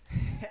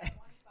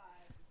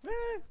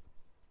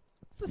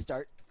 It's a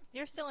start.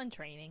 You're still in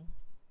training.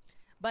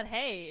 But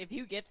hey, if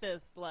you get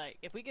this, like,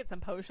 if we get some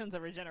potions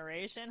of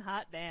regeneration,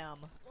 hot damn.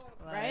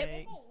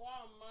 Right?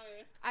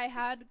 Like, I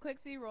had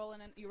Qixi roll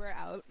an you were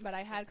out, but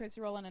I had Qixi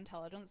roll an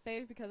intelligence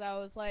save because I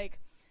was like,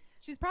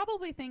 she's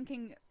probably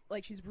thinking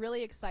like she's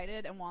really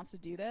excited and wants to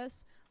do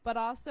this, but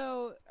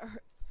also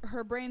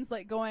her brain's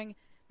like going,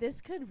 this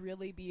could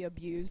really be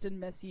abused and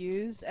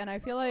misused, and I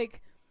feel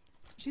like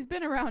she's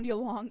been around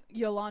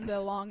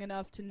Iolanda long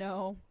enough to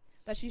know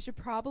that she should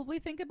probably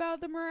think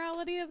about the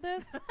morality of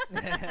this.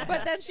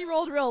 But then she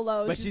rolled real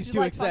low. But she's just too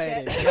like, fuck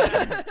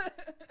excited. it.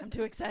 I'm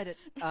too excited.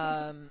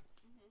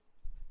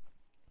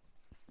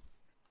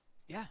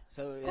 Yeah,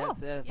 so Cool.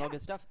 that's all good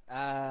stuff.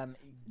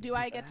 Do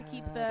I get to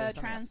keep the there's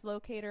something else.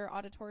 translocator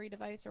auditory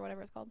device or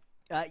whatever it's called?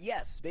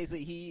 Yes,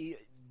 basically he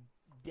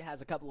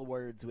has a couple of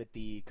words with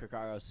the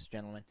Kakaros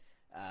gentleman,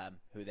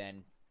 who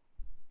then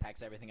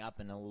packs everything up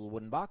in a little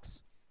wooden box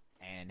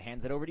and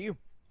hands it over to you.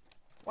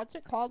 What's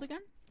it called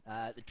again?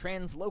 The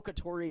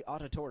translocatory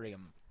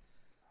auditorium.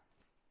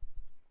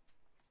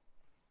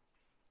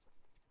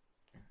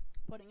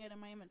 Putting it in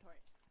my inventory.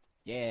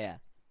 Yeah.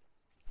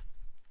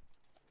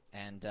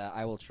 And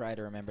I will try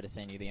to remember to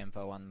send you the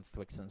info on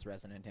Thwixton's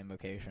resonant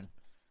invocation.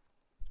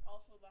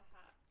 Also the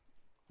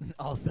hat.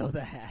 Also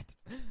the hat.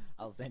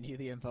 I'll send you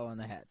the info on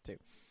the hat too.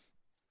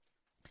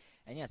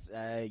 And yes,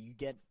 you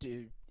get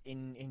to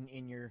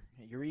in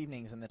your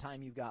evenings and the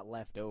time you've got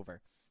left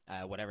over,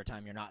 whatever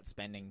time you're not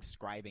spending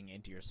scribing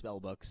into your spell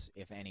books,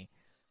 if any.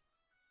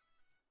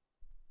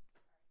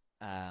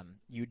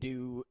 You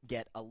do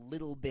get a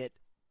little bit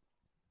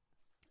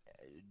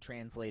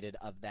translated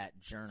of that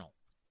journal.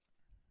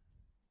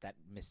 That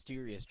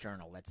mysterious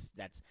journal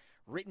that's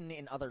written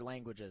in other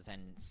languages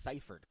and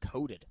ciphered,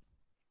 coded.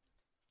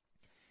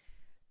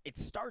 It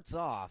starts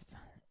off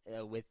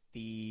with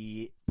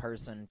the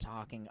person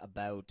talking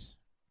about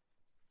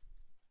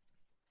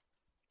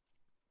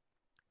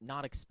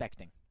not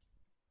expecting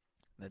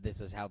that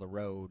this is how the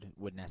road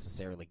would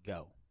necessarily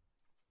go.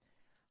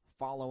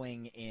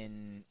 Following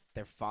in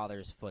their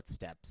father's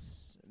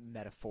footsteps,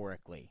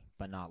 metaphorically,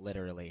 but not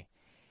literally.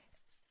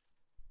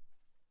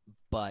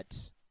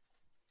 But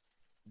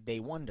they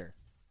wonder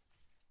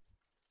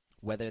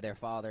whether their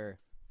father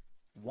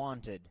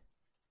wanted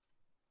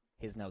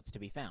his notes to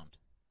be found,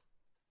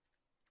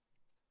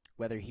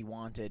 whether he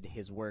wanted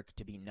his work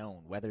to be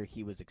known, whether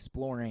he was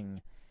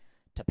exploring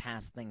to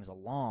pass things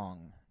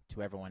along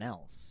to everyone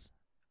else,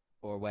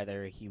 or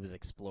whether he was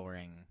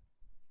exploring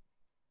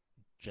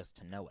just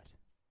to know it.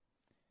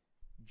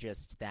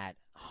 Just that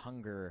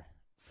hunger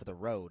for the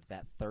road,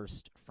 that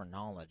thirst for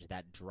knowledge,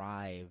 that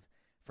drive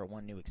for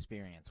one new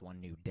experience,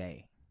 one new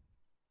day.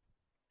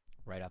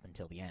 Right up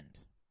until the end.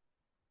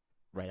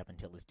 Right up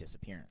until his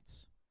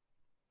disappearance.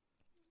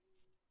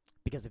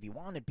 Because if he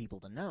wanted people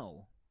to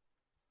know,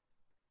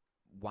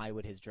 why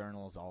would his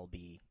journals all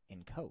be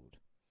in code?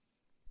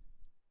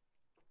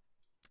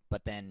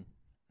 But then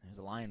there's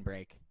a line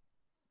break,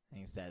 and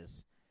he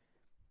says,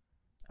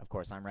 of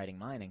course I'm writing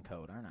mine in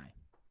code, aren't I?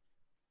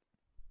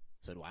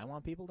 So do I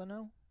want people to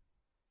know?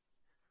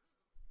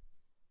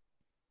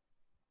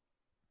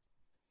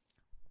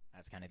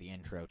 That's kind of the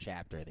intro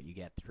chapter that you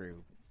get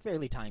through.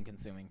 Fairly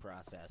time-consuming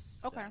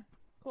process. Okay,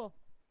 cool.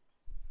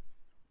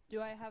 Do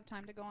I have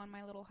time to go on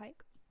my little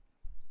hike?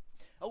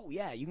 Oh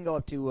yeah, you can go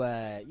up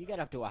to you get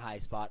up to a high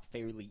spot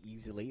fairly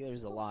easily.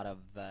 There's a lot of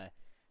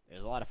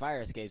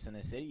fire escapes in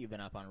this city. You've been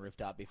up on a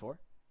rooftop before.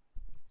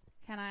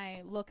 Can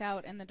I look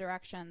out in the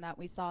direction that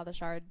we saw the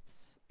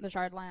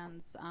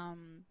shardlands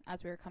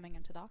as we were coming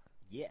into dock?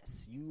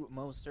 Yes, you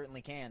most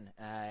certainly can.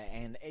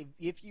 And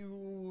if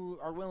you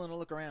are willing to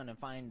look around and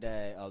find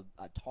a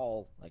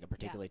tall, like a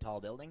particularly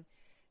tall building,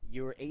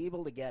 you're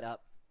able to get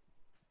up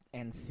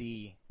and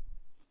see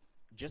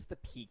just the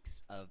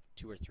peaks of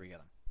 2 or 3 of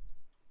them.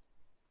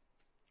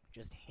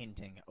 Just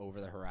hinting over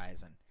the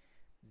horizon.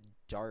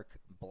 Dark,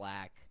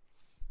 black.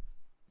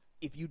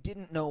 If you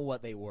didn't know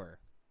what they were,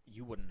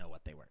 you wouldn't know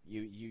what they were.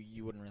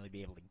 You wouldn't really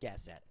be able to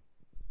guess at it.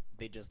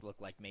 They just look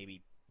like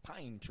maybe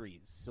pine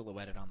trees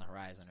silhouetted on the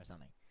horizon or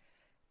something.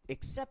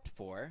 Except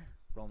for,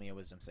 roll me a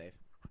wisdom save.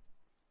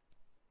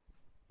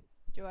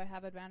 Do I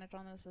have advantage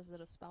on this? Is it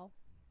a spell?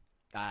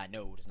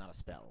 No, it is not a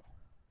spell.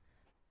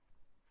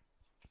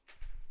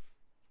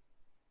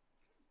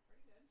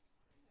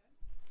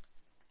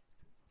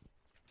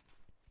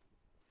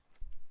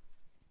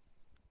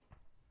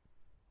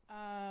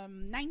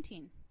 Um,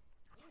 19.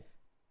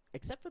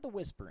 Except for the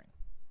whispering.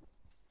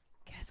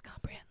 Guess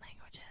comprehend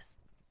languages.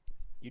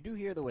 You do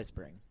hear the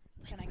whispering.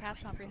 Can I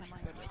cast comprehend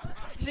language?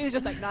 She was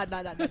just like, nod.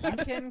 You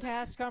can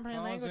cast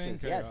comprehend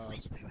languages, yes.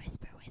 Whisper.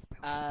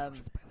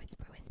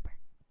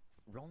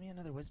 Roll me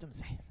another wisdom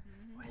save.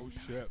 Oh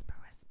shit.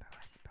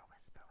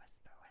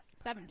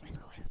 17.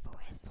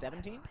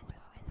 17?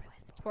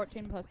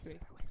 14 plus 3.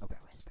 Okay.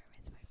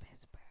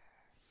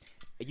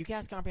 You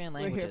cast comprehend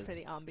We're here languages, for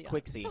the ambiance.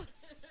 Qixi,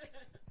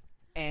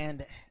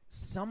 and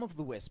some of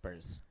the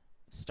whispers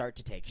start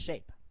to take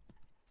shape.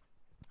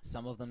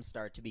 Some of them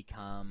start to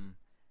become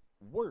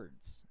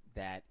words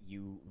that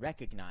you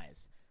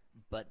recognize,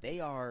 but they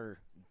are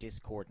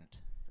discordant.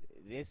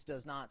 This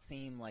does not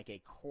seem like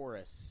a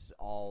chorus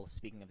all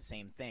speaking of the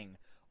same thing,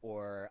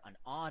 or an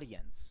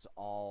audience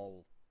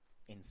all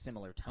in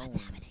similar tones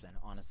and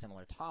on a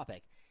similar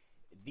topic.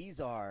 These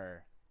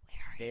are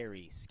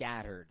very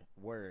scattered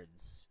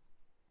words.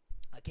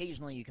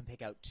 Occasionally you can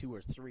pick out 2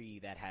 or 3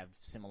 that have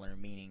similar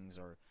meanings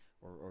or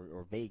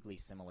vaguely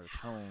similar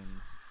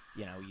tones.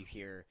 You know, you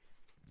hear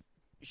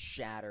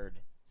shattered,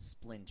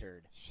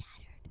 splintered,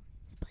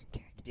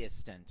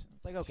 distant.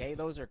 It's like, okay,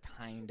 those are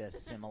kind of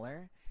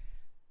similar.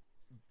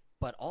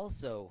 But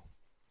also,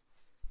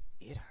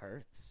 it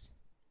hurts.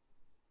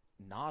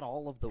 Not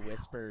all of the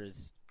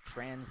whispers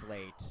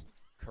translate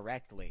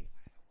correctly.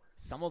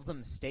 Some of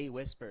them stay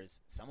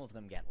whispers. Some of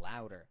them get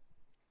louder.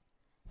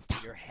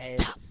 Your head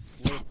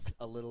slits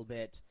a little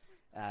bit.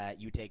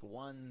 You take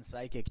 1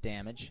 psychic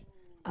damage,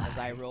 as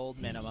I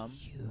rolled minimum.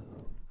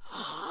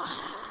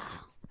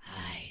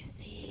 I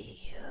see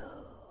you.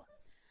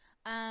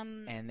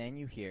 And then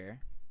you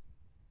hear,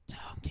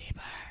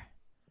 Tonekeeper.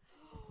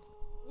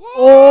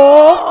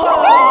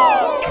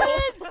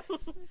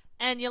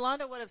 And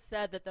Iolanda would have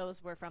said that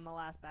those were from the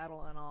last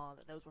battle and all,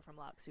 that those were from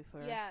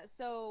Loxufur. Yeah,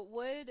 so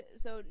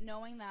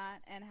knowing that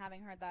and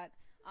having heard that,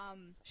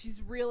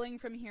 she's reeling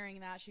from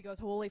hearing that. She goes,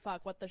 holy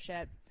fuck, what the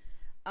shit?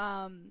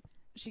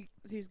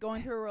 She's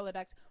going through a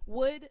Rolodex.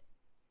 Would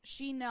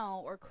she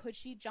know, or could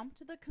she jump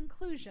to the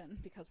conclusion,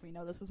 because we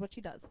know this is what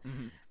she does,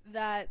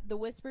 that the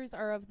whispers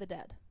are of the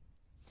dead?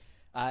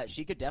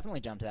 She could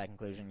definitely jump to that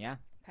conclusion, yeah.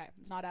 Okay,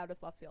 it's not out of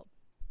left field.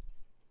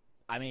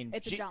 I mean,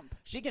 It's a jump.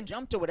 She can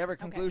jump to whatever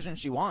conclusion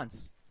she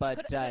wants, but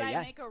Could I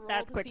yeah. make a roll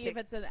That's to see Qixi. if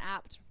it's an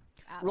apt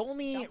Roll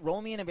me jump?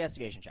 an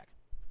investigation check.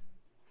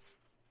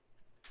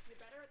 You're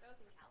better at those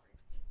in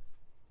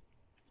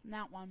Calree.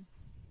 Nat 1.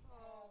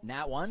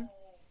 Nat 1.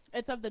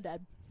 It's of the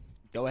dead.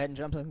 Go ahead and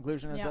jump to the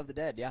conclusion. It's Yeah. of the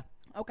dead. Yeah.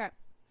 Okay.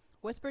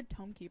 Whispered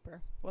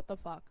Tonekeeper. What the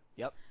fuck?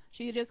 Yep.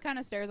 She just kind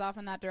of stares off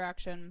in that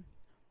direction,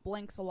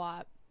 blinks a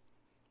lot,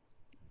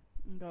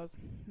 and goes,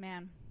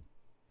 man,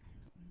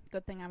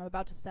 good thing I'm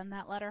about to send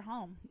that letter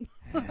home.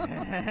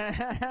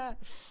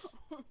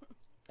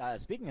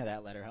 Speaking of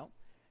that letter home,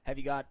 have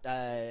you got an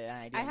idea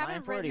I in mind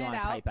haven't for it, or do written you it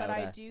want to out, type but out I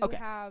a... do Okay.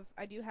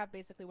 have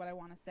basically what I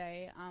want to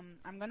say.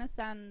 I'm going to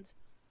send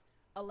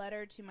a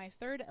letter to my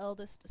 3rd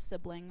eldest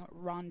sibling,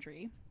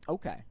 Rondry,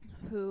 Okay.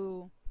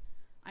 who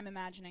I'm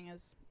imagining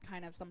is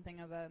kind of something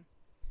of a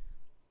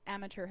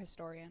amateur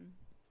historian.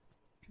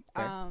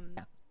 Fair.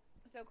 Yeah.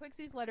 So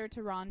Quixi's letter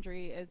to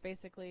Rondry is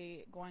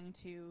basically going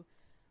to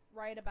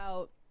write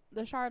about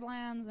the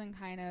shardlands and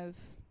kind of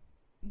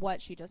what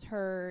she just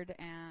heard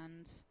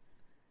and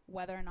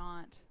whether or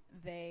not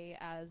they,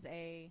 as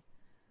a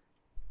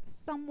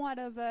somewhat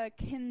of a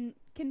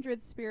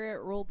kindred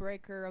spirit rule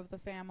breaker of the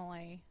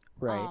family,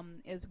 Right.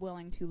 is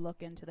willing to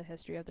look into the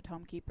history of the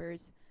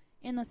Tonekeepers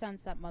in the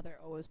sense that Mother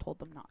always told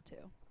them not to.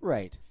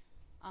 Right.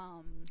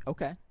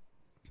 Okay.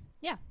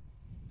 Yeah.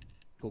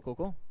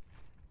 Cool.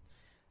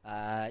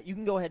 You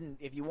can go ahead and,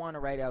 if you want to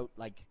write out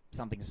like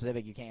something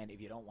specific, you can. If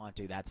you don't want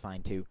to, that's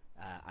fine too.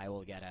 I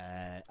will get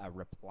a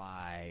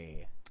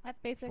reply. That's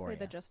basically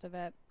the ya. gist of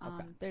it.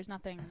 Okay. There's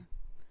nothing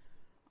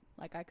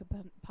like I could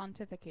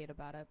pontificate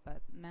about it,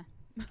 but meh.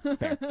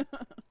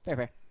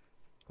 Fair.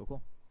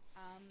 Cool.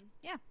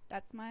 Yeah,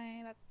 that's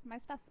my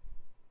stuff.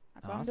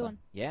 That's what I'm Awesome. doing.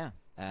 Yeah.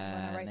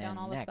 I'm gonna write down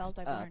all the spells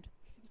I've learned.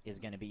 Is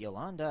going to be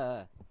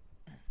Iolanda.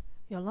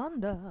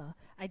 Iolanda.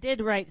 I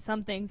did write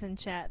some things in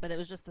chat, but it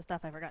was just the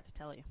stuff I forgot to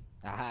tell you.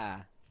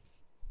 Aha.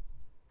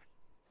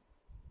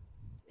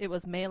 It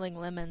was mailing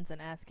lemons and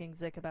asking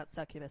Zik about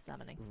succubus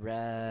summoning.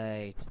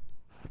 Right.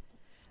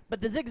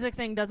 But the Zik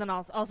thing doesn't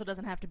also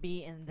doesn't have to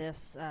be in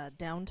this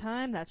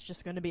downtime. That's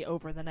just going to be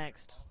over the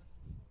next.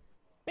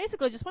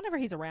 Basically, just whenever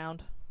he's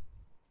around.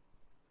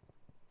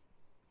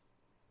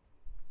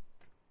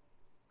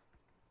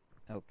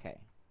 Okay.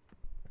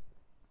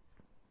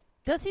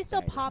 Does he still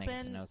Sorry, just pop making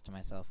some in? notes to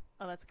myself.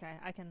 Oh, that's okay.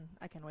 I can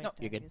wait. No,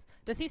 to you're ask good. these.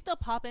 Does he still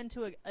pop in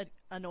to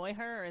annoy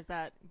her, or is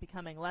that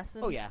becoming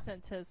lessened? Oh, yeah.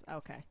 Since his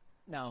okay.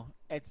 No,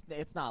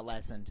 it's not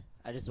lessened.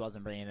 I just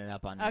wasn't bringing it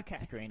up on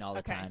screen all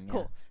the Okay, time.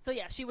 cool. So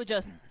yeah, she would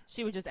just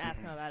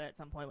ask him about it at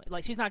some point.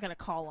 Like she's not gonna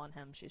call on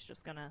him. She's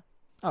just gonna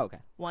Yeah. Oh, okay.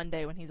 one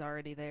day when he's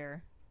already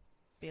there,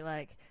 be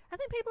like, I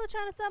think people are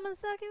trying to summon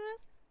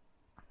succubus.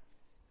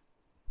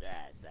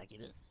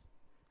 Succubus.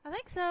 I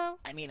think so.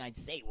 I mean, I'd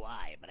say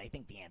why, but I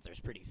think the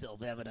answer's pretty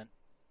self-evident.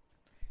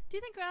 Do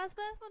you think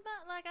Graspeth would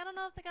like? I don't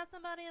know if they got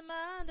somebody in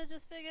mind. I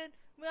just figured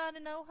we ought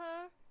to know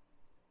her.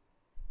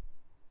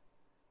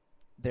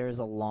 There's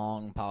a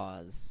long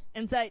pause.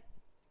 Insight.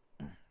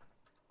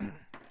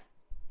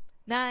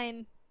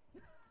 9.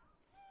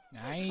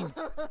 9.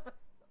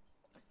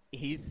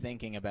 He's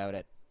thinking about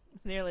it.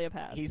 It's nearly a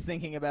pass. He's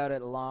thinking about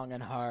it long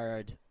and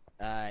hard.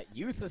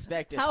 You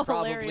suspect it's How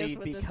probably hilarious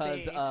would this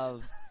because be?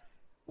 of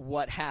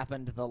what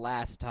happened the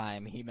last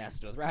time he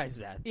messed with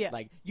Risebeth. Yeah.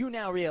 Like, you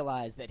now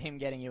realize that him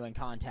getting you in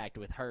contact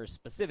with her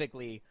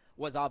specifically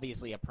was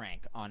obviously a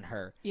prank on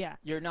her. Yeah.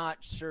 You're not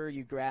sure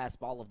you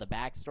grasp all of the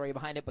backstory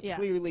behind it, but Yeah.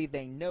 clearly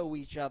they know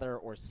each other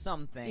or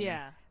something.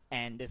 Yeah.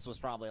 And this was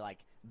probably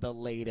like the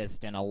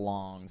latest in a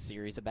long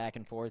series of back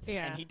and forths.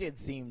 Yeah. And he did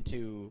seem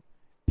to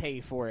pay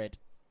for it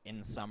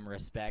in some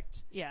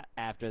respect Yeah.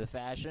 after the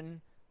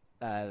fashion.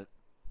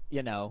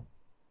 You know.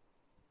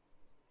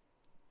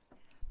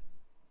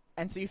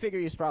 And so you figure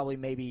he's probably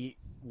maybe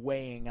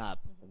weighing up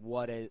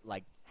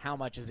how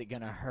much is it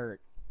going to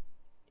hurt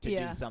to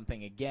Yeah. do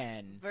something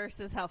again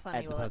Versus how funny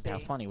as will opposed it to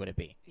be. how funny would it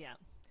be. Yeah.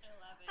 I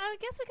love it. I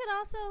guess we could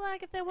also,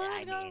 like, if they wanted I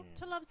to go mean-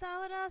 to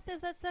Lobsaladas, there's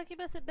that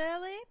succubus at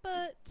Bailey,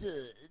 but...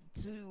 To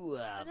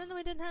and then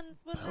we didn't have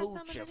poach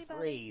summon a anybody.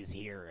 phrase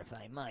here, if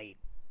I might.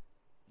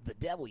 The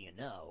devil you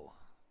know.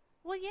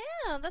 Well,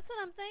 yeah, that's what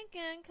I'm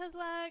thinking, because,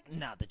 like...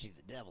 Not that she's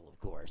a devil, of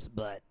course,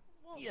 but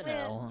Well, You yeah,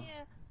 know.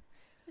 Yeah.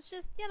 It's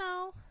just,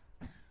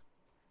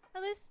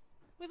 at least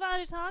we've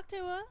already talked to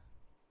her.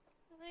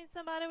 I think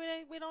somebody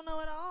we don't know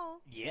at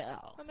all. yeah.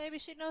 Or maybe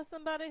she knows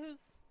somebody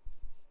who's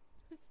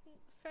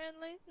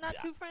friendly. Not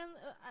Yeah. too friendly.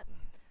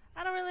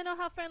 I don't really know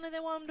how friendly they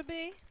want them to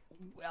be.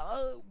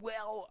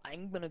 Well,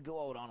 I'm gonna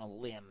go out on a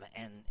limb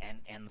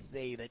and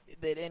say that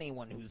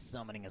anyone who's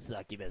summoning a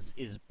succubus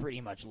is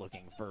pretty much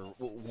looking for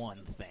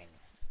one thing.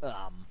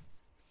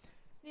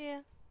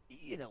 Yeah.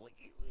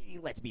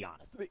 Let's be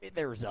honest.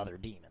 There's other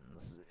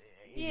demons.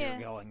 Yeah. You're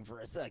going for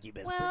a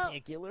succubus Well,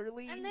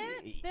 particularly. and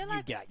they're you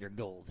like- got your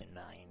goals in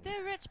mind.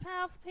 They're rich,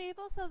 powerful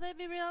people, so they'd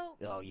be real...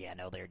 Oh yeah,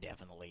 no, they're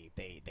definitely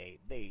they. It'd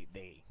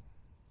they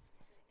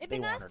be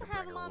want nice her to to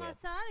have bring them her on our with.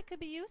 side. It could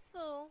be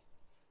useful.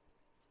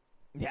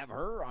 Have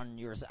her on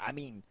your side. I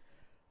mean,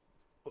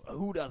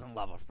 who doesn't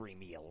love a free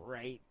meal,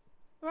 right?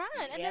 Right,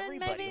 and then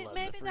Everybody loves a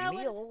maybe free that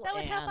meal,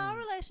 would help our and-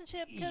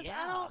 relationship, because Yeah.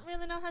 I don't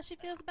really know how she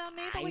feels about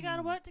me, but we gotta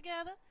I'm- work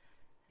together.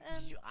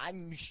 And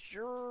I'm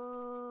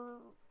sure.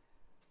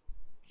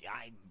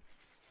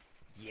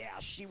 Yeah,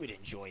 she would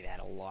enjoy that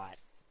a lot.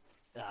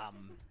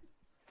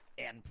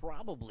 And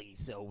probably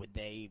so would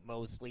they,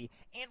 mostly.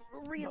 And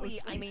really,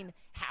 I mean,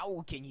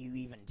 how can you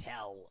even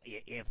tell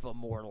if a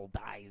mortal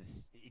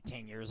dies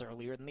 10 years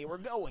earlier than they were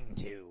going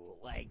to?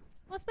 Like,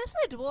 well,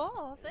 especially a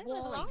dwarf, they live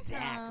a long time.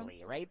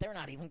 exactly, right? They're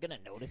not even going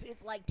to notice.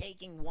 It's like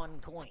taking one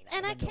coin out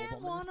And of I a can't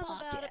nobleman's warn them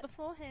about pocket. it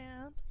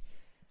beforehand.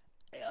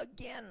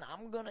 Again,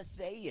 I'm gonna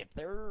say if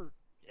they're,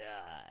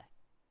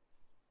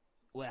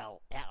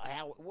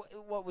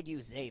 what would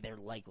you say their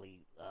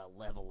likely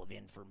level of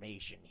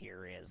information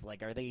here is?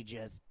 Like, are they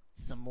just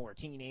some more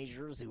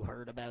teenagers who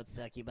heard about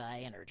succubi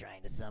and are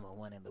trying to summon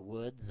one in the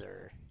woods,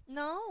 or?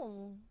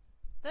 No,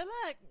 they're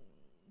like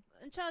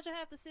in charge of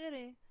half the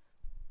city.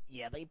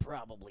 Yeah, they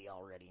probably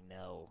already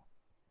know.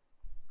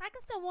 I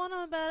can still warn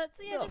them about it.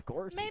 So yeah, No, of just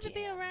course you maybe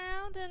be can.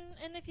 around, and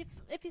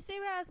if you see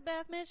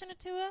Razbath, mention it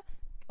to her,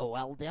 Oh,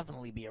 I'll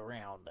definitely be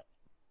around.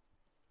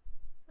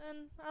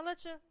 and I'll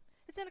let you.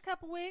 It's in a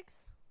couple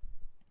weeks.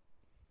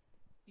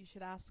 You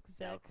should ask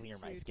That'll Zek clear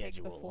to my take the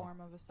schedule. form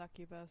of a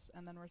succubus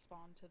and then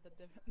respond to the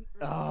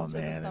Oh, to the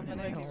man, summoning.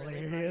 that'd be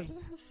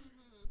hilarious.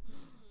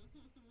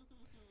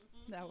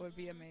 That would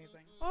be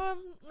amazing. Or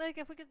like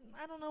if we could,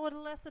 I don't know what a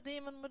lesser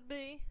demon would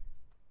be.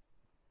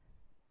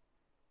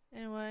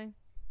 Anyway,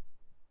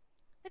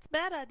 it's a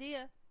bad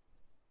idea.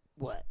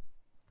 What?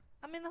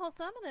 I mean, the whole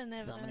summoning and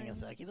everything. Summoning a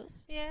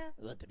succubus? Yeah.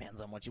 Well, it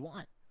depends on what you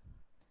want.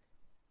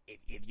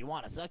 If you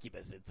want a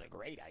succubus, it's a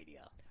great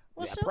idea.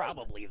 Well, Yeah, sure.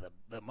 probably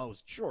the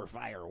most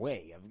surefire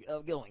way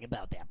of going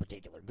about that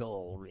particular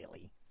goal,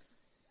 really.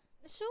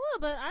 Sure,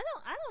 but I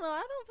don't know.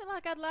 I don't feel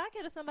like I'd like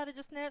it if somebody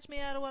just snatched me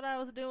out of what I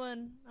was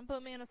doing and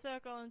put me in a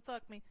circle and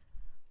fucked me.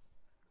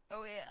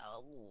 Oh, yeah,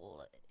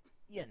 well,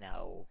 you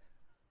know.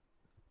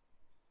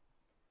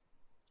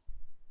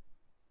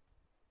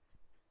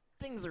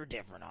 Things are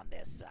different on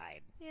this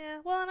side. Yeah.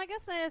 Well, and I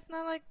guess it's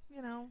not like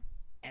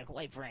And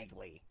quite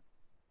frankly,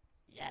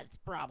 yeah, it's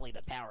probably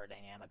the power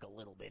dynamic a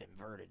little bit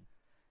inverted.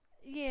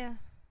 Yeah.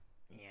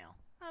 You know,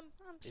 I'm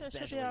sure she'll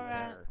especially be with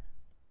alright. her.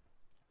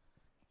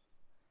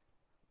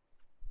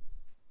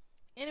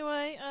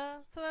 Anyway,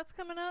 so that's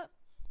coming up.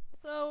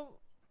 So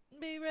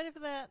be ready for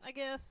that, I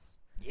guess.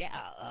 Yeah,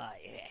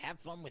 have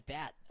fun with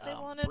that. They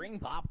wanted- Bring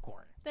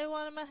popcorn. They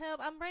wanted my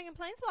help. I'm bringing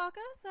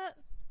planeswalkers.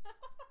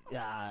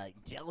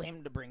 Tell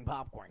him to bring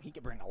popcorn. He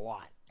could bring a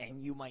lot,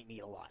 and you might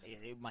need a lot.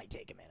 It might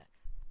take a minute.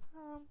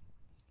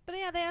 But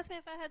yeah, they asked me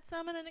if I had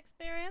summoning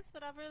experience,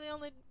 but I've really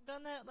only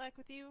done that like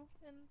with you.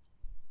 And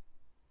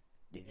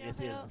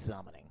This yeah. isn't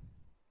summoning.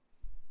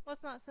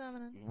 what's not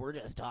summoning? We're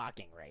just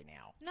talking right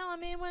now. No, I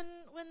mean when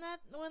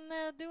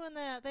they're doing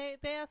that, they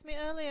asked me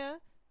earlier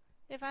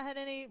if I had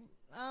any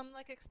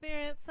like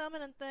experience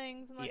summoning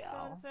things and like Yeah.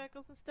 summoning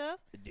circles and stuff.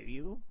 Do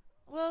you?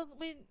 Well,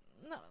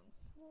 no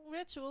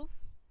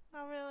rituals,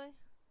 not really.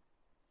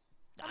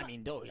 I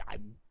mean, don't I?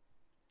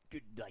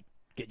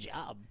 Good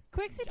job.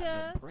 Quixi I'm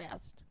does.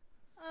 impressed.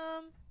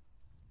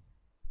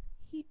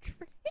 He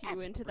tricked you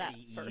That's into that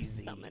pretty first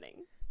easy.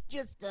 summoning.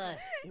 Just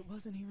It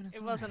wasn't even a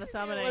It wasn't a Was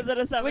summoning. it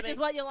a summoning? Which is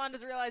what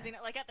Yolanda's realizing.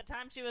 Like at the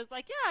time, she was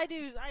like, "Yeah, I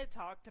do. I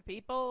talk to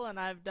people, and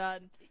I've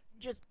done."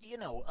 just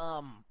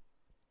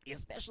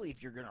especially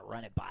if you're gonna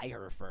run it by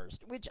her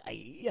first, which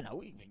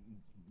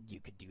you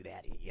could do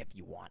that if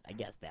you want. I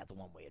guess that's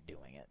one way of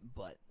doing it.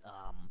 But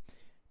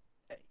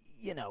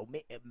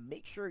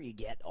make sure you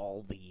get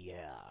all the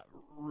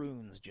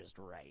runes just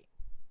right.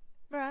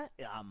 Right.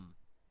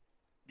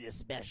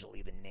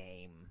 Especially the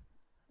name.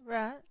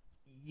 Right.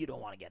 You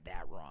don't want to get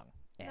that wrong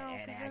No, and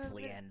 'cause then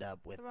actually it'd be end up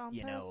with the wrong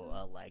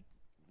person. like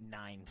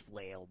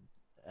 9-flailed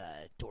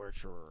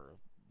torturer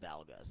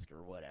Valgusk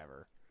or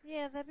whatever.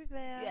 Yeah, that'd be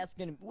bad. That's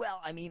gonna. Well,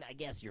 I mean, I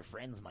guess your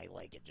friends might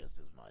like it just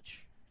as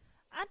much,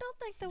 I don't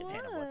think they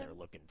depending on would. what they're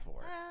looking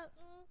for.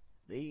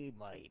 They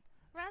might.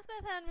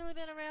 Rasbeth hadn't really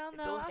been around,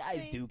 though. Those I'll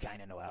guys see. do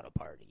kind of know how to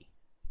party.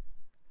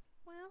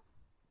 Well,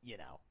 They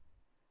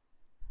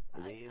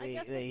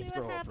guess we'll see what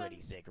throw a happens.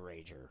 pretty sick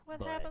rager. what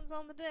but happens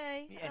on the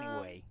day?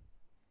 anyway,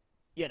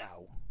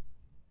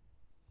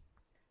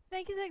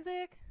 Thank you, Zig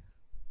Zig.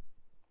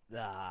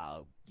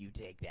 you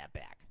take that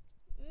back.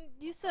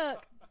 You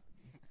suck.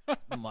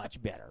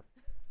 Much better.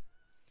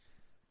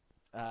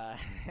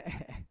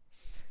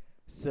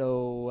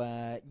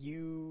 So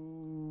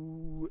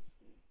you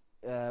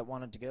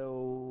wanted to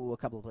go a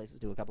couple of places,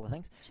 do a couple of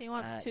things. She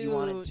wants You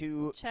wanted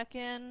to check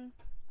in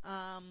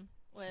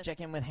with check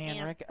in with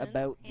Henrik Anson.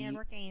 about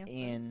Henrik the Anson.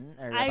 inn,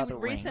 or I about the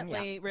ring.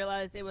 recently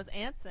realized it was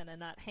Anson and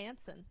not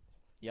Hanson.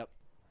 Yep.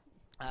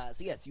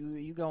 So yes,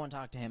 you go and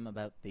talk to him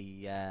about the.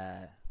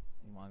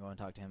 You want to go and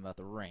talk to him about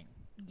the ring.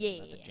 Yeah.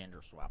 About the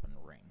gender swapping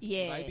ring.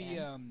 Yeah. Would I be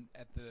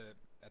at the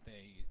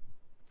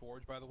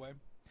forge, by the way?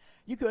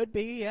 You could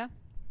be, yeah.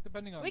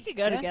 Depending on We could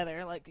go Yeah.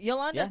 together. Like,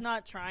 Yolanda's Yeah.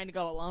 not trying to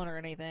go alone or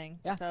anything.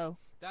 Yeah. So,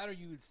 that, or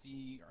you would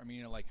see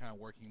Armmina like kind of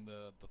working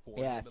the forge.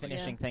 Yeah, a bit, like-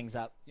 finishing things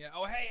up. Yeah.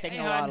 Oh, hey, Taking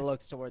hey, a lot hon. of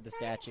looks toward the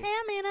statue. Hey,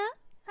 Armmina.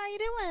 How you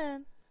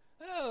doing?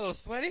 Oh,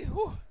 sweaty.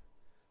 Whew.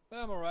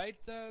 Well, I'm all right.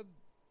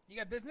 You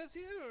got business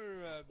here,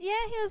 or?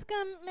 Yeah, he was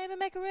gonna maybe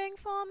make a ring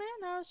for me,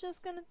 and I was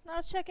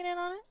checking in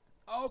on it.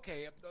 Oh,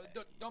 okay.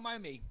 Don't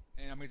mind me.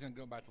 And I'm just gonna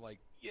go back to like.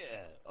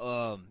 Yeah.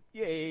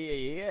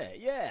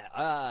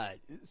 Yeah.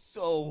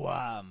 So,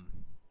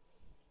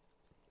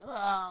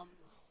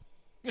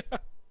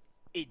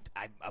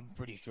 I'm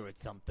pretty sure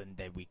it's something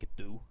that we could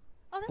do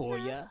Oh, that's for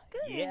nice. ya.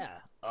 Good. Yeah.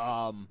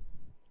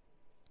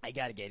 I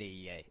gotta get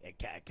a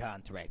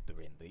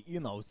contractor in the,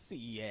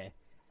 see,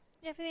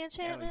 Yeah, for the how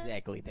enchantments.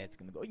 exactly that's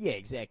gonna go. Yeah,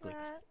 exactly.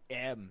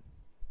 Right.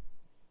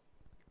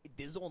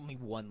 There's only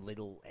one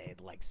little,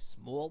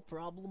 small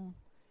problem.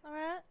 All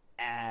right.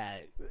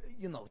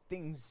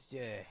 Things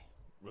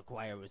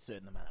require a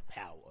certain amount of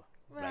power,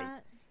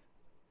 Right.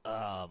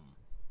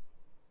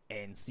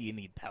 and so you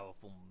need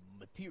powerful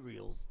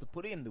materials to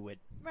put into it.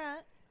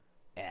 Right.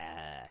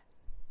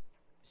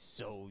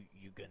 So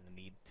you're gonna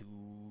need to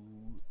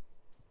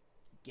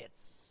get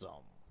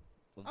some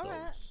of All those.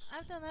 right.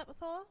 I've done that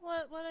before.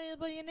 What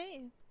do you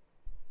need?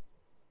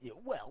 Yeah,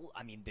 well,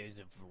 I mean, there's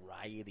a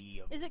variety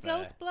of. Is it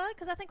ghost blood?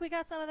 Because I think we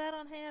got some of that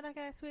on hand.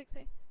 Okay,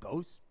 Swixy.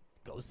 Ghosts?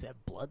 Ghosts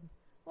have blood?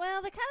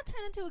 Well, they kind of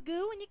turn into a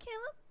goo when you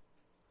kill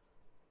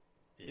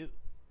them. Ew.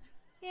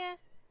 Yeah.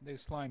 They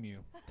slime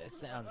you. That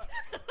sounds.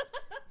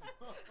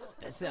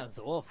 That sounds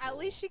awful. At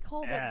least she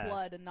called Yeah. it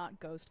blood and not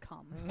ghost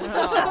cum.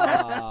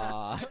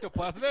 Aw.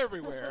 Ectoplasm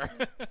everywhere.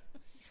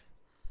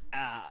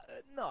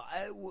 No,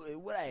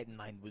 what I had in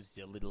mind was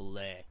a little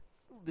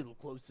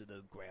closer to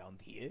the ground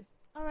here.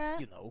 All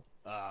right.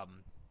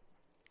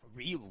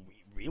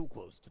 Real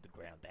close to the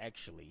ground,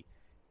 actually.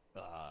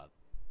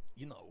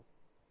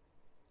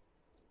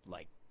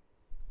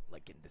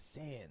 Like in the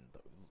sand,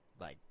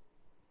 like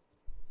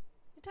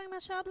You talking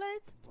about shard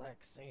blades?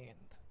 black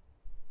sand.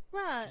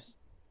 Right.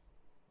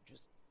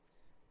 Just.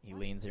 He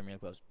leans in real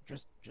close.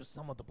 Just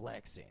some of the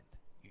black sand.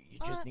 You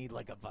just Alright. need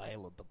like a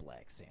vial of the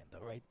black sand,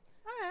 all right?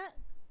 All right.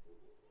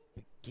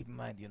 But keep in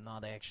mind, you're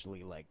not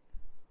actually like.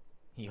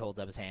 He holds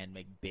up his hand,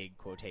 make big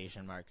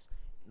quotation marks.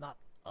 Not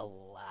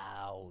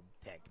allowed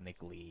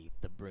technically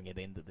to bring it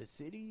into the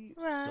city,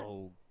 Right.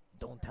 so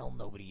don't tell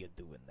nobody you're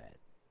doing that.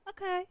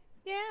 Okay.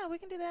 Yeah, we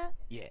can do that.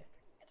 Yeah.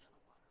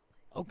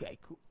 Okay.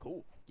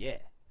 Cool. Yeah.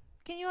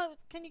 Can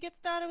you get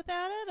started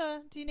without it,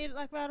 or do you need it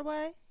like right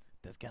away?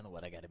 That's kind of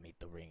what I got to make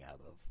the ring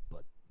out of,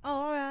 but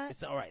Oh, all right.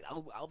 it's all right.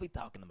 I'll be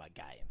talking to my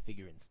guy and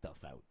figuring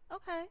stuff out.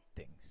 Okay.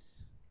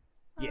 Things.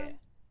 Um, Yeah.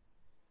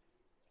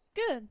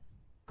 Good.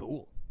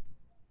 Cool.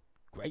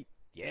 Great.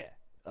 Yeah.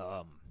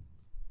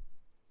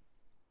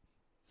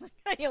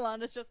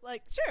 Yolanda's just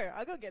like, sure,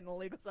 I'll go get an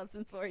illegal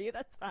substance for you.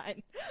 That's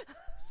fine.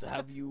 So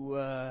have you?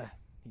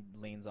 He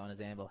leans on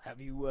his anvil. Have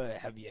you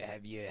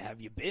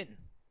been?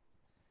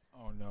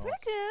 Oh no. Pretty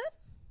good.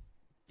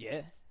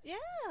 Yeah.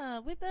 Yeah,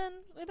 we've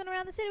been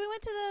around the city. We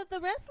went to the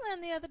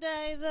wrestling the other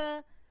day.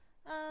 The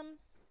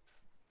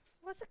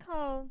what's it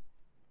called?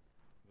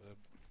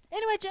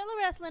 Anyway, jello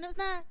wrestling. It was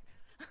nice.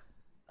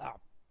 Oh.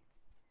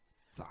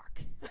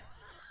 Fuck.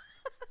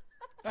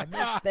 I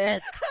missed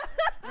that.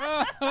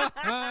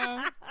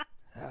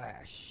 Ah,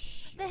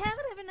 shit. They have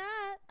it every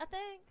night, I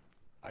think.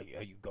 Are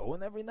you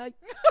going every night?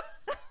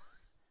 I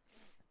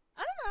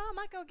don't know. I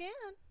might go again.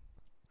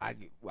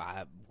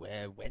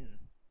 When?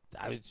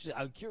 I was just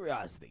out of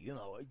curiosity,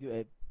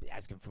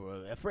 asking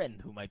for a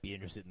friend who might be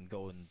interested in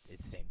going at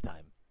the same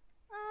time.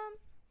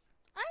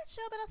 I ain't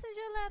sure, but I'll send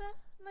you a letter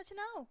and let you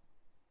know.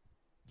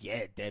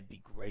 Yeah, that'd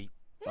be great.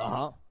 Yeah.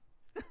 Uh-huh.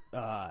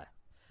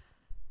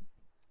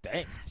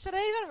 Thanks. Should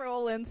I even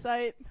roll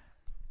insight?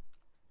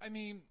 I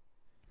mean,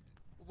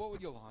 what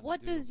would Iolanda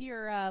What do? does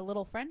your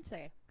little friend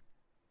say?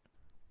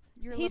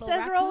 Your He little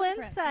says roll raccoon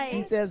friend. insight.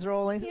 He says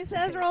roll in. He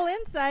says roll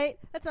insight.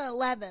 That's an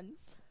 11.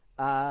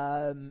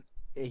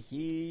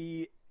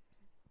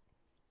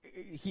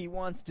 He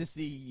wants to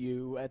see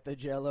you at the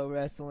jello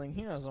wrestling.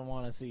 He doesn't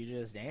want to see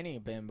just any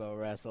bimbo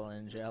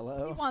wrestling He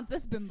jello. wants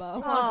this bimbo.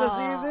 He wants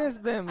to Aw. see this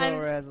bimbo I'm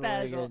wrestling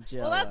special. at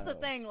jello. Well, that's the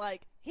thing.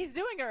 Like, he's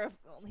doing her.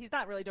 He's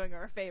not really doing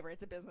her a favor.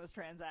 It's a business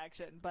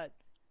transaction, but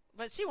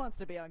she wants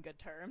to be on good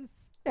terms.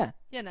 Yeah.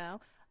 You know.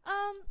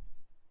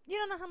 You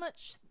don't know how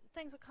much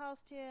things will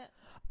cost yet.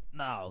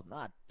 No,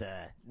 not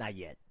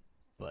yet.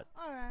 All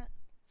right.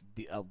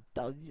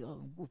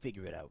 We'll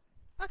figure it out.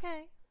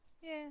 Okay.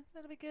 Yeah,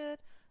 that'll be good.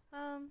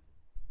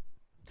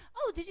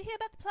 Oh, did you hear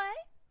about the play?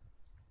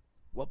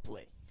 What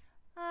play?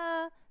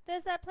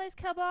 There's that place,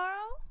 Calbaro.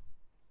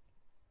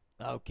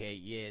 Okay,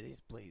 yeah, this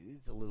place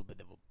is a little bit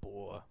of a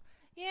bore.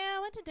 Yeah, I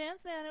went to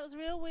dance there and it was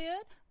real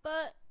weird,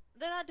 but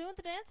they're not doing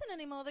the dancing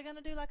anymore. They're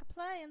gonna do like a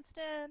play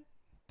instead.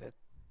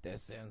 That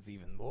sounds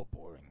even more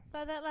boring.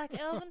 By that like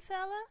elven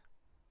fella.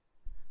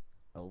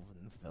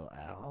 Elven fella,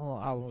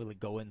 I don't really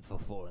go in for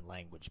foreign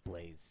language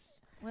plays.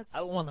 What's I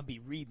don't want to be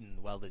reading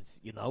while this,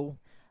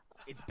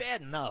 it's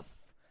bad enough.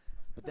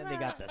 But then they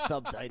got the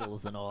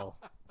subtitles and all.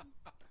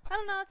 I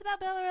don't know. It's about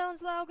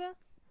Bellerillen's Lauga.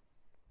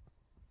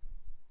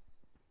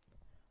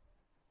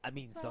 I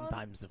mean, So-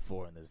 sometimes the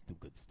foreigners do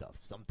good stuff.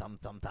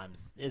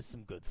 Sometimes there's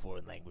some good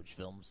foreign language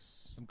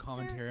films. Some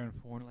commentary on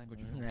foreign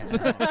language.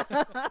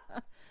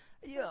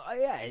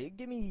 Yeah,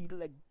 keep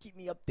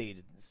me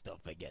updated and stuff.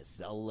 I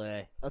guess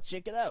I'll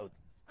check it out.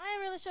 I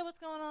ain't really sure what's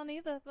going on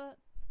either, but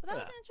that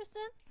was Yeah.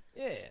 interesting.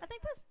 Yeah. I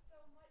think that's so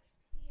much.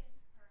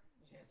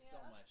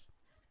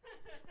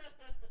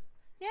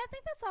 yeah. I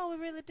think that's all we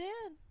really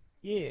did.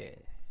 Yeah.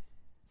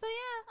 So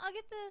yeah, I'll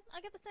get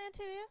the sand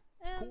to you.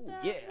 And, Cool.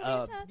 we'll be in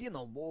Yeah.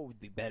 touch. More would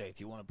be better if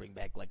you want to bring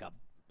back like a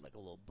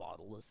little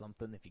bottle or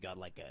something. If you got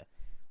like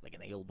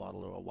an ale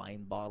bottle or a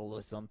wine bottle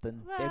or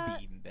something, that'd Right.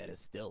 be even better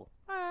still.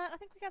 All right. I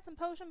think we got some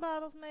potion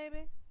bottles,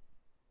 maybe.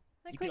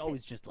 Like You could Qixi-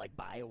 always just like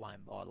buy a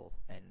wine bottle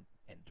and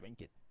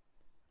drink it.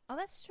 Oh,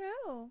 that's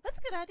true. That's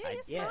a good idea.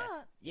 You're yeah.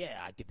 smart.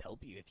 Yeah, I could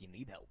help you if you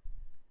need help.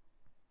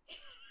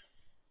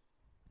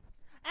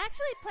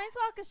 Actually,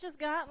 Planeswalker's just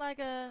got like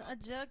a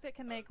jug that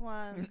can make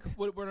wine.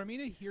 Would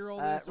Armmina hear all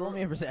this? Roll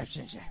me a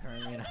perception check,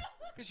 Armmina.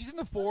 Because she's in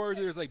the forward,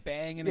 there's like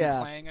banging Yeah.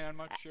 and clanging. I'm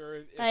not sure.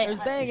 If There's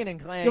banging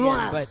and clanging,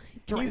 wanna but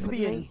drink he's with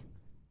being me?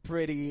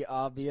 pretty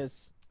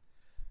obvious.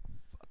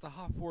 it's a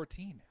hot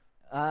 14.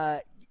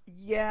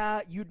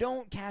 Yeah, you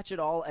don't catch it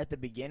all at the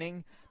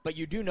beginning, but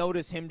you do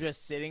notice him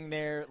just sitting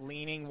there,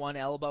 leaning one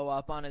elbow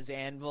up on his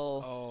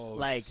anvil, Oh,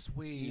 like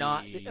sweet.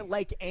 not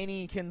like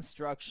any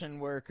construction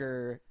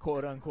worker,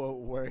 quote unquote,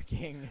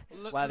 working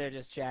while they're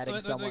just chatting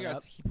someone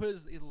up. He put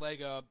his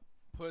leg up,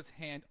 put his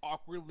hand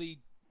awkwardly,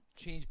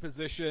 changed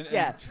position. And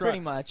Yeah, try- pretty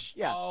much.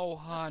 Yeah. Oh,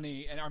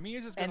 honey. And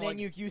Armina's just And gonna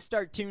then you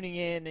start tuning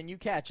in and you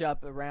catch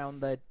up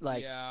around the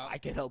Yeah. I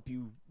could help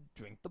you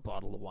drink the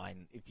bottle of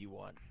wine if you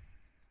want.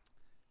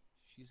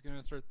 She's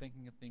gonna start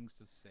thinking of things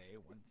to say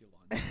once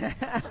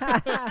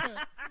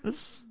Iolanda.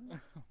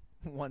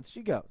 Once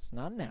she goes,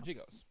 not now. She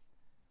goes.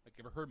 I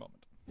give her her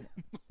moment.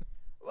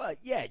 Well,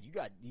 yeah,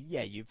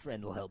 your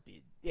friend will help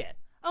you. Yeah,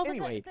 Oh, but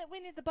Anyway. we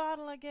need the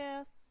bottle, I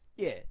guess.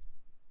 yeah.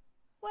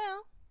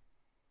 Well,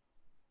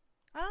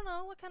 I don't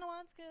know. What kind of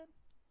wine's good?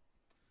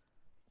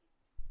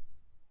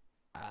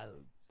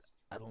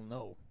 I don't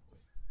know.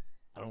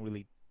 I don't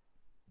really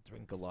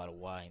drink a lot of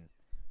wine.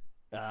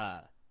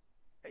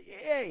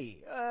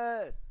 Hey,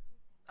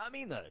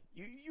 Armmina,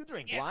 you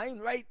drink Yeah. wine,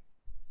 right?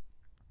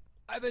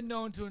 I've been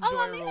known to enjoy Oh,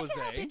 Armmina rosé. can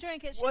help you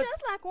drink it. She What's-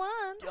 does like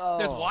wine. Oh,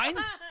 There's wine?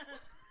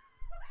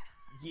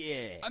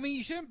 Yeah. I mean,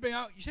 you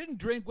shouldn't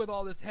drink with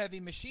all this heavy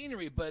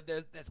machinery, but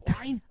there's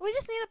wine. We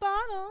just need a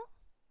bottle.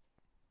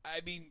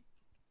 I mean,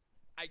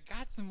 I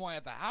got some wine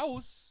at the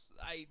house.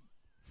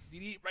 You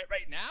need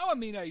right now? I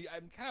mean,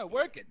 I'm kind of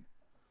working.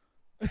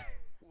 No,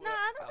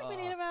 I don't think we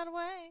need it right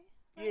away.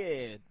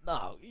 Yeah,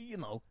 no,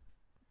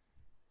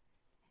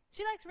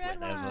 She likes red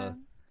Whatever.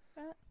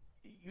 wine.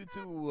 you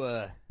two,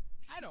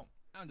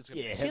 I'm just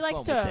gonna yeah. She have likes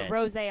fun to with that.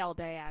 rosé all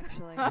day,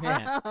 actually.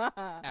 Yeah.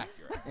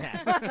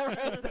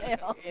 accurate.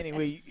 Yeah.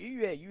 Anyway,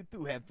 you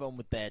two have fun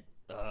with that.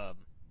 Yeah.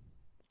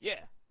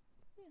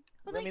 Well,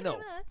 Let thank me you know.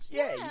 very much.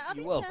 Yeah, I'll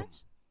be you're in welcome.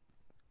 touch.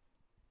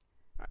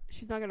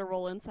 She's not gonna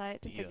roll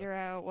insight to See ya. figure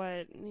out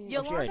what.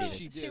 Yolanda, did.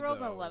 She she did, rolled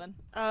an though. 11.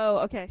 Oh,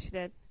 okay, she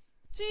did.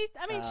 She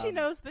Um,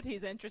 knows that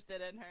he's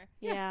interested in her.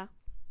 Yeah.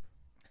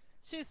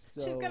 She's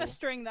So- gonna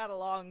string that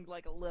along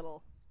like a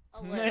little.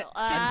 A little.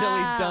 Until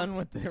he's done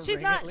with the She's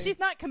ring, not. at She's least.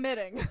 not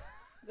committing.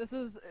 This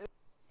is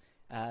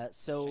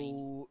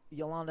So,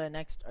 Yolanda,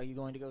 next, are you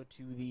going to go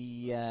to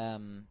the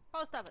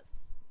Post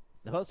office.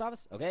 post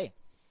office? Okay.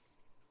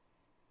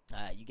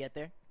 You get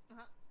there.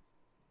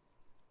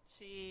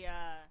 She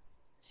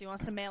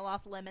wants to mail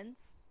off lemons.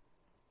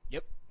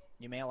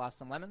 You mail off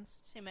some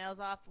lemons. She mails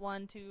off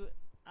one to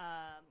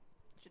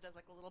She does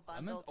like a little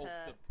Lemons? bundle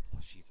Oh,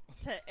 jeez.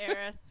 to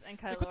Eris and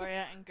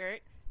Kyloria and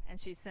Gert, and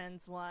she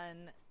sends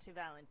one to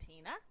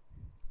Valentina.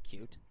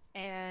 Cute.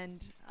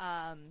 And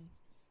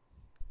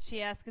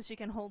she asks if she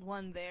can hold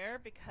one there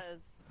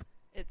because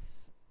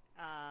it's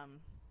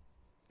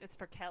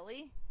for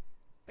Kelly,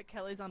 but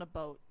Kelly's on a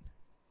boat.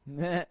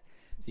 So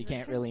you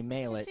can't really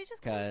mail Can it she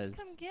just because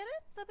come get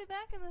it? They'll be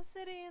back in the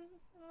city in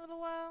a little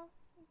while.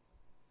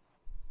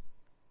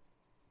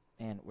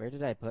 and where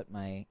did I put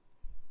my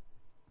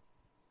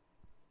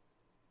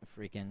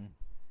freaking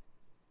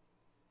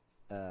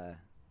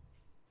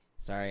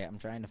sorry, I'm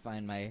trying to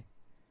find my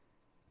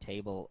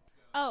table.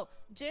 Oh,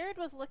 Jared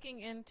was looking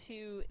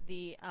into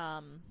the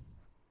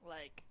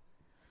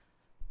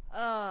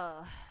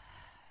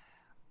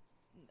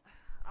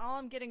all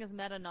I'm getting is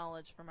meta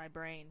knowledge for my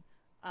brain.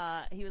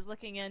 He was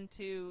looking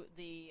into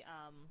the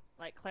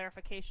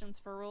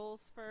clarifications for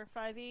rules for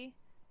 5e.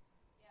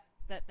 Yeah.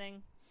 That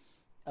thing.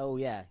 Oh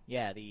yeah,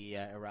 the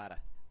errata.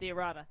 The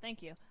errata.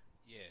 Thank you.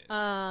 Yes.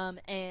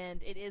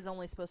 And it is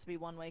only supposed to be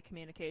one-way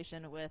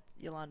communication with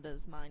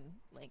Yolanda's mind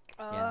link.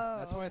 Oh, Yeah.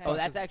 That's why I okay. thought- Oh,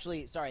 that's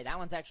actually sorry. That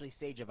one's actually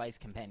Sage of Ice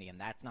Compendium.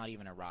 That's not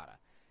even errata.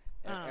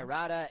 Oh.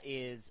 Errata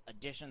is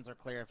additions or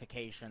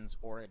clarifications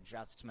or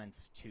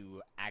adjustments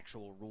to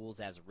actual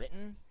rules as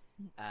written.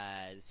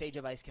 Sage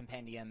of Ice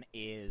Compendium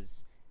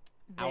is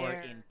our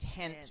Their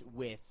intent in-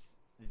 with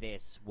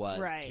this was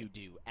Right. to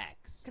do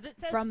X. Because it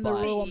says From the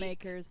But- rule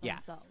makers Yeah.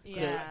 themselves.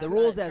 Yeah. The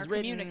rules but- as or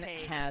written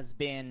communicate. has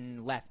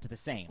been left the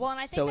same. Well, and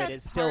I think so it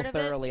that's is still part of it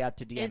thoroughly up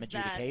to DM is that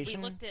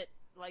adjudication. we looked at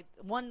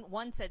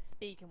one said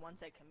speak and one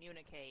said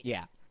communicate.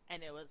 Yeah.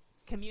 And it was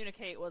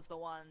communicate was the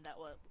one that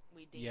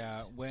we deemed.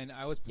 Yeah, when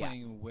I was Yeah.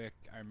 playing Wick,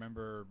 I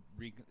remember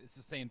it's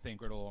the same thing,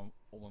 Griddle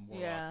and Warlock,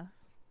 Yeah.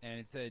 and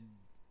it said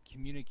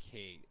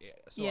communicate.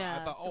 So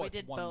Yeah, I thought, so we it's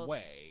did one both.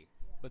 way.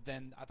 But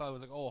then I thought it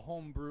was like,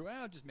 homebrew.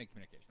 I'll just make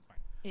communication. It's fine.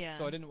 Yeah.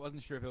 So I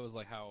wasn't sure if it was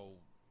like how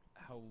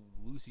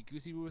loosey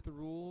goosey with the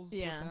rules.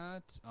 Yeah.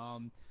 With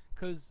that.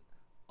 Because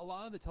a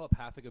lot of the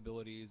telepathic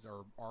abilities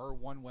are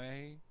one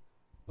way,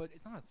 but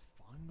it's not as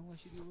fun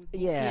unless you do it with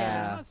both.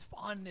 Yeah. It's not as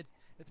fun.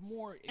 It's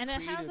more And it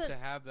creative hasn't- to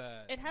have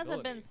that. It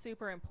hasn't been ability.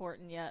 super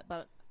important yet,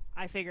 but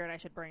I figured I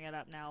should bring it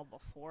up now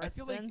before I it's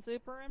feel been like-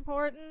 super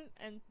important.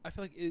 And I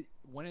feel like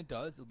when it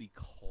does, it'll be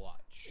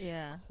clutch.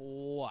 Yeah.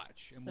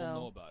 Clutch, and So- we'll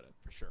know about it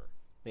for sure.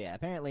 But yeah,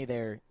 apparently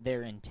their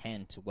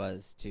intent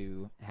was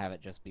to have it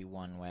just be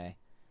one way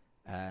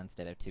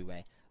instead of two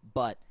way.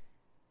 But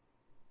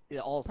it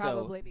also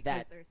Probably because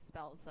that there's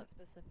spells that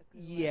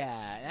specifically.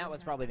 yeah, and that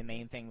was Mhm. probably the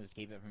main thing was to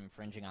keep it from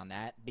infringing on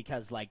that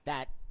because like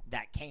that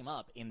came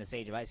up in the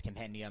Sage of Ice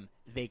Compendium.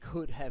 They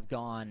could have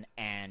gone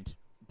and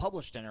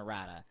published an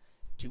errata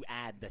to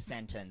add the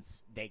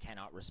sentence they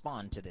cannot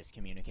respond to this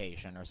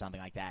communication or something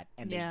like that,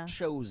 and Yeah. they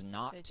chose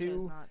not they to.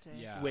 chose not to.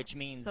 Yeah. Which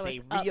means So they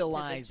it's up to the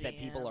realize that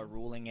people are GM.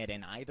 ruling it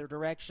in either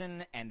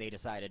direction, and they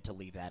decided to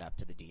leave that up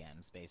to the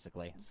DMs,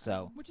 basically.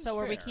 So Which is So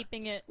are we fair.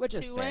 keeping it Which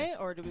is two-way,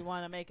 or do we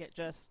want to make it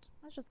just...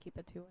 Let's just keep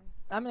it two-way.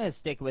 I'm gonna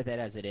stick with it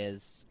as it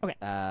is. Okay.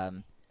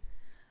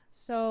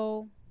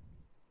 So,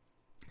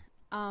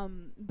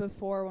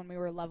 before when we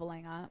were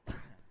leveling up,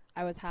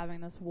 I was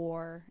having this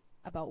war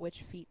about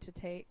which feat to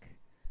take,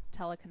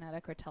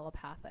 telekinetic or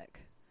telepathic.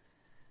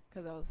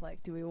 Because I was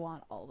like, do we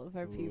want all of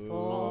our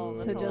people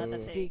Ooh. to just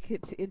Telepathy.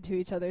 speak into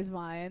each other's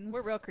minds?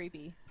 We're real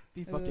creepy.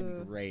 Be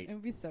fucking Ooh, great. It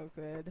would be so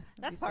good. It'd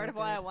That's be part so of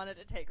why I good. wanted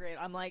to take Raid.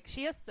 I'm like,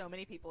 she has so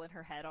many people in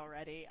her head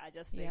already. I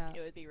just think Yeah.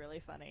 it would be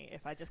really funny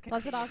if I just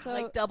Plus it continue, also-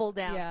 like double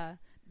down. Yeah.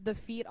 The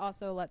feat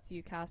also lets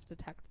you cast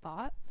detect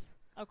thoughts,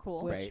 Oh,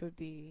 cool. which Right. would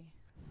be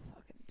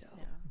fucking dope.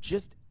 Yeah.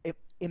 Just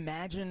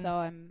imagine. So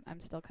I'm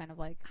still kind of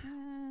like,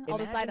 I'll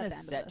decide Imagine at a the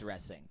end set of this.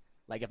 dressing.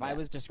 Like if I Yeah.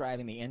 was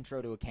describing the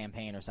intro to a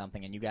campaign or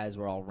something, and you guys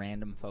were all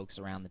random folks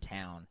around the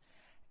town,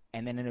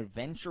 and then an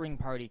adventuring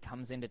party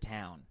comes into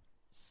town,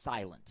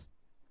 silent.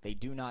 They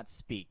do not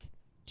speak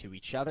to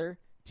each other,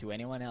 to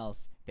anyone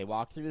else. They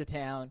walk through the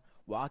town,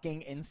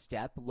 walking in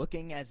step,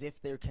 looking as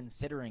if they're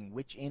considering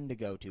which inn to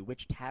go to,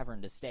 which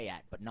tavern to stay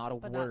at, but not a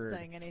But not word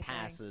saying anything.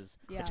 passes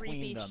Yeah. between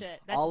Creepy them.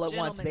 shit. That's All at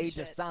once, gentleman they shit.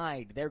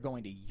 decide they're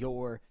going to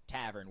your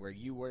tavern, where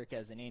you work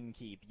as an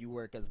innkeep, you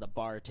work as the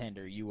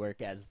bartender, you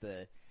work as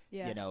the,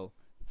 Yeah.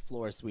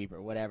 floor sweeper,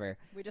 whatever.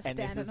 We just and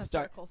stand this in a is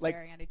start- circle like-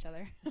 staring at each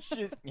other.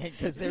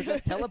 Because they're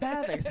just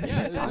telepathics. They Yeah,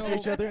 just talk to so-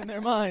 each other in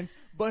their minds.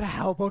 But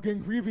how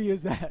fucking creepy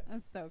is that?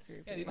 That's so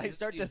creepy. Yeah, If I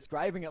start these-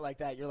 describing it like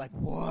that, you're like,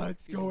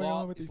 what's These going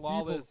on with these these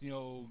people? lawless,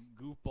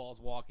 goofballs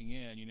walking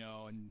in,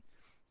 and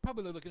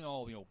probably they're looking at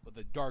all, with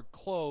the dark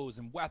clothes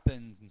and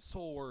weapons and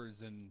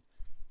swords and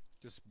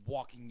just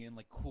walking in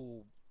like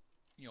cool,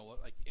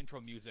 like intro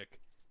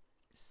music.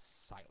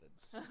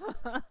 Silence.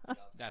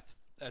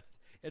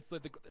 It's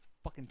like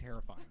fucking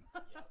terrifying.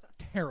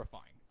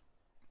 Terrifying.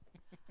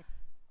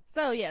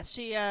 So yes,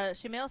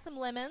 she mails some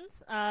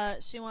lemons.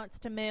 She wants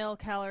to mail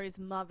Calree's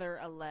mother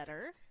a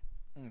letter.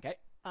 Okay.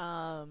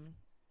 I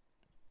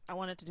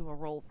wanted to do a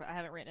roll for. I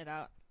haven't written it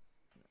out.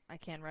 I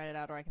can write it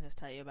out, or I can just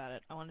tell you about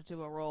it. I want to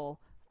do a roll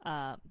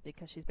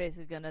because she's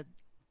basically gonna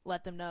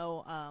let them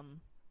know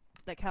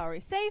that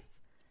Calree's safe,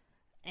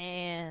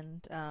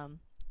 and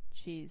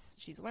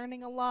she's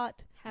learning a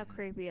lot. How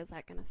creepy is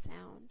that going to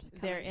sound?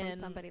 They're coming from in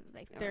somebody that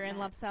they've never They're in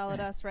met?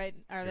 Lapsaladas, right?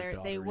 They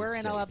daughter were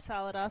is in safe.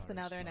 Lapsaladas, but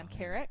now they're in Daughter's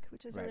Amkarik,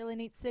 which is Right. a really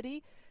neat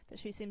city that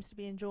she seems to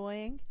be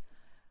enjoying.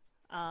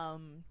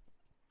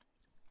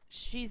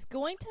 She's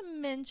going to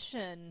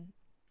mention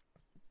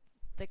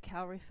that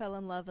Calree fell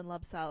in love in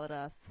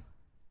Lapsaladas,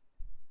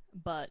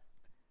 but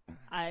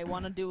I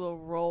want to do a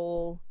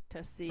roll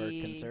to see For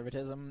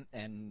conservatism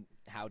and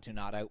how to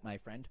not out my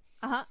friend.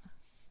 Uh-huh.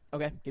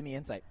 Okay, give me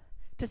insight.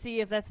 To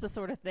see if that's the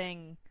sort of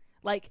thing,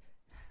 like,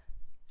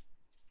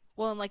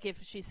 well, and like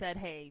if she said,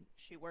 hey,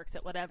 she works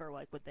at whatever,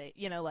 like, would they,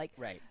 like,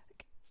 Right.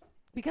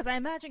 because I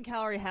imagine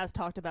Calree has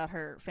talked about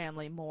her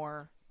family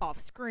more off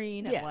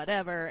screen and Yes.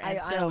 whatever, and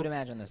I so would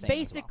imagine the same. as well.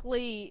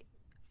 basically,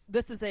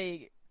 this is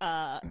a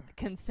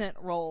consent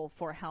roll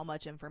for how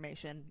much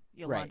information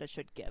Iolanda Right.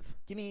 should give.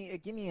 Give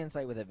me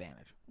insight with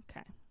advantage.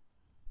 Okay.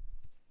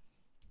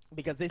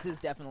 Because this is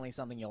definitely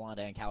something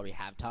Iolanda and Calree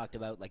have talked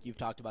about. Like, you've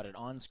talked about it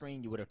on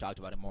screen, you would have talked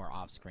about it more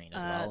off screen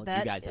as well. that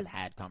You guys have is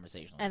had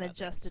conversations An about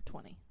this. adjusted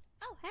 20.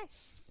 Oh, hey.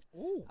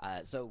 Ooh.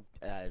 So,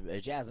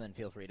 Jasmine,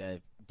 feel free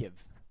to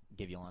give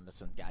Iolanda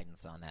some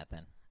guidance on that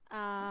then.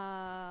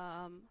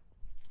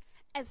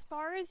 As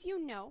far as you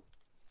know,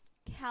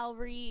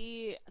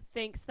 Calree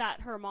thinks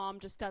that her mom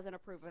just doesn't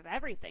approve of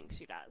everything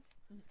she does.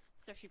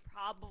 So she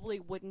probably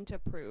wouldn't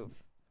approve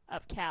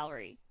of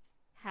Calree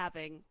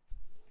having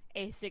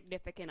a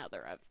significant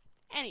other of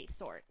any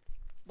sort,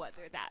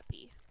 whether that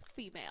be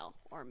female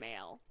or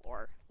male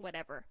or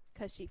whatever,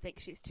 because she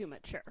thinks she's too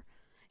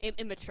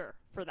immature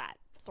for that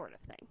sort of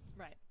thing.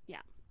 Right.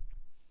 Yeah.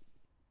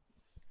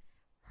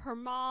 Her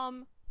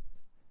mom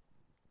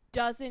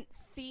doesn't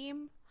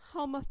seem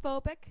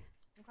homophobic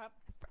Okay.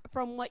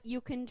 from what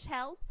you can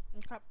tell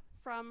Okay.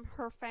 from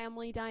her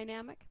family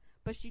dynamic,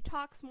 but she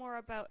talks more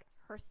about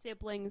her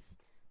siblings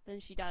than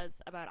she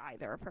does about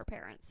either of her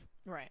parents.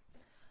 Right.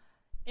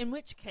 In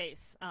which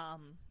case,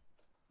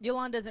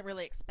 Iolanda isn't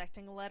really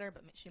expecting a letter,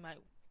 but she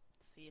might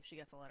see if she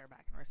gets a letter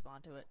back and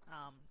respond to it.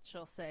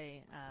 She'll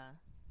say,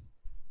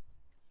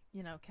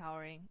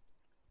 Calree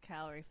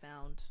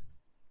found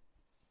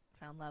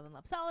love in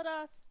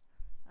Lapsaladas,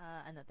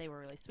 and that they were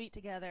really sweet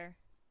together,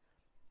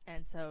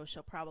 and so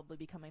she'll probably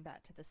be coming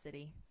back to the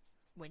city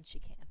when she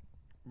can.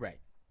 Right.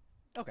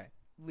 Okay.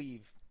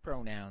 Leave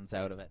pronouns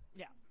out of it.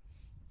 Yeah.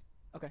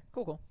 Okay,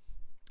 cool.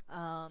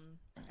 And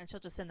she'll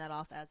just send that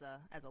off as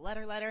a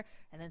letter,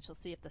 and then she'll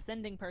see if the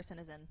sending person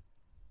is in.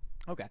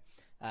 Okay.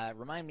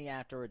 Remind me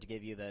afterward to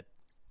give you the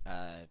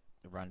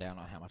rundown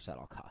on how much that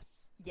all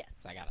costs. Yes.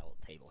 'Cause I got a little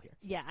table here.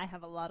 Yeah,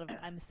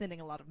 I'm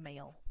sending a lot of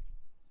mail.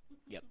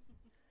 Yep.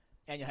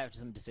 And you'll have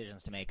some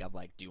decisions to make of,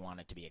 like, do you want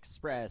it to be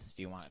express?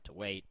 Do you want it to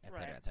wait? Et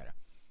cetera, Right. et cetera.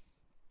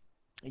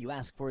 You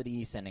ask for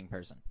the sending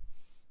person.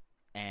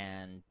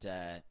 And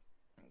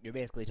you're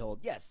basically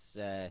told, yes,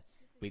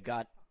 we've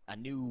got a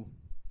new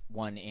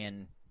one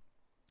in.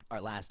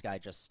 Our last guy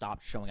just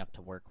stopped showing up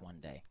to work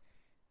one day.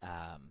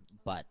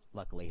 But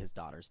luckily his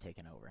daughter's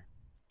taken over.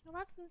 Well,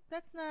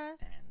 that's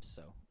nice. And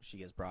so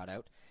she is brought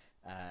out,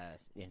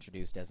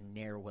 introduced as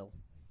Nerwil.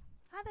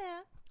 Hi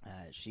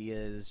there.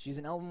 She's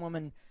an elven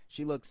woman.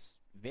 She looks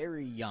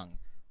very young.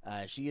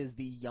 She is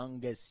the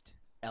youngest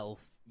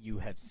elf you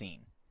have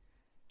seen.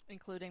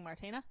 Including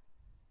Martina?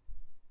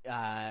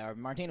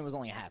 Martina was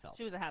only a half elf.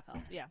 She was a half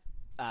elf, yeah.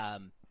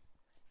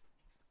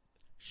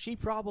 She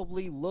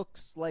probably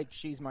looks like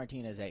she's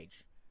Martina's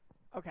age.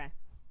 Okay.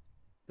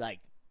 Like,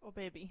 Oh,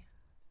 baby.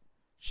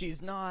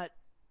 she's not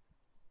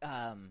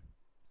a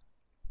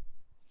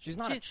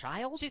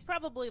child, She's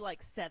probably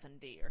like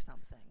 70 or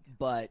something.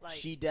 but like-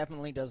 she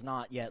definitely does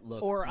not yet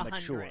look Or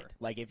mature. 100.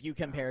 Like, if you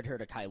compared her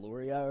to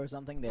Kyluria or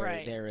something,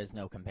 Right. there is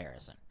no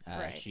comparison.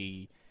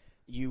 Right.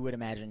 You would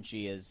imagine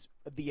she is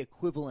the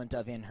equivalent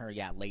of in her,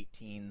 late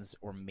teens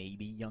or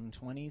maybe young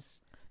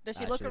 20s. Does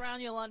she she look looks-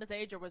 around Yolanda's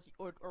age, or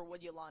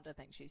would Yolanda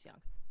think she's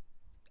young?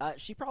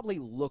 She probably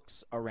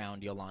looks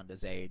around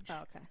Yolanda's age.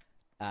 Oh,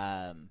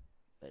 okay.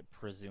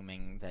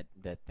 Presuming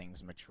that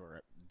things mature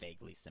at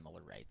vaguely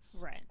similar rates.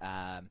 Right.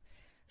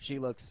 She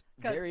looks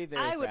 'Cause very,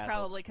 very I would frazzled.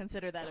 probably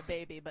consider that a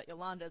baby, but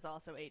Yolanda's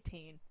also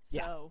 18,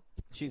 so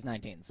She's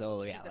 19,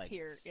 so she's up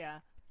here. Yeah.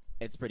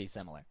 it's pretty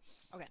similar.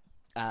 Okay.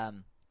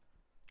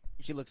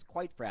 She looks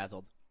quite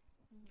frazzled.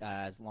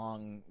 Has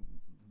long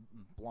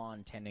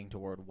blonde tending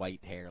toward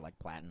white hair, like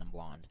platinum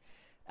blonde,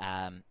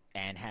 and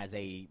has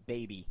a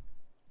baby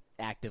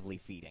actively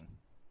feeding.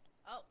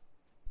 Oh.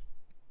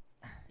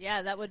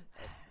 Yeah, that would.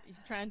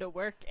 Trying to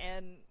work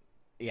and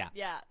Yeah.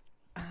 yeah.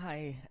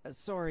 Hi,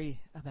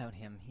 sorry about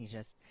him. He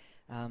just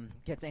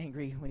gets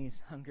angry when he's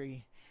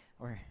hungry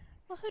or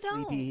Well, who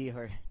sleepy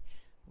or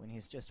when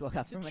he's just woke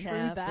up from a True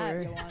nap that,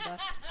 or Yolanda.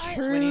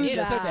 when he's True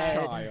just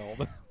that.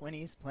 Child. when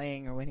he's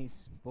playing or when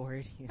he's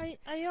bored. He's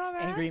Are you all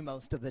right? angry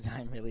most of the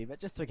time, really, but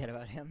just forget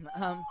about him.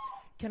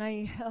 Can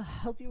I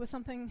help you with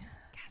something?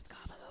 Cast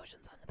calm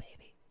emotions on the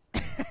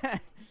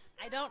baby.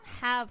 I don't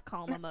have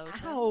calm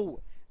emotions. Ow!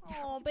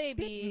 Oh, Bit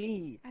baby.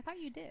 me. I thought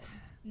you did.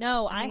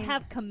 No, I I mean-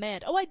 have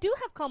command. Oh, I do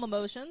have calm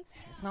emotions.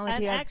 It's not like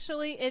And he has.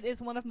 actually, it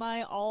is one of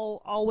my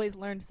always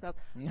learned spells.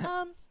 Do you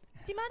mind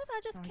if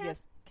I just Don't he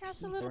has cast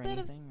a teeth little or bit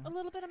anything?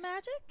 of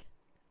magic?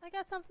 I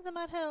got something that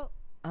might help.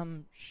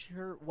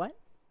 Sure. What?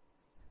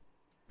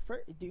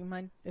 Do you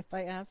mind if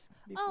I ask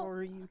Oh,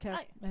 before you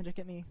cast magic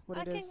at me? What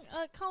I it can is?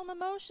 calm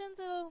emotions.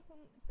 It'll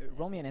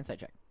Roll me an insight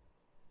check.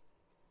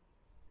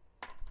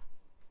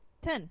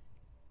 10.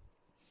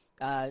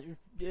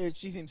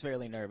 She seems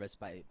fairly nervous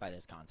by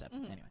this concept.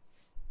 Mhm.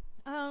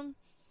 Anyway,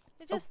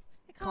 It just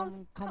it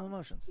calms calm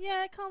emotions.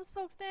 Yeah, it calms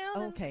folks down.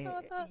 Okay. And so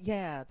I thought,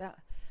 Yeah, that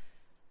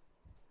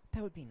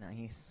would be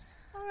nice.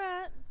 all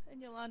right.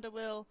 And Yolanda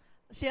will.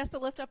 She has to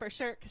lift up her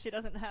shirt because she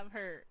doesn't have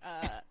her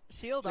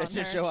shield on Just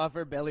to her. show off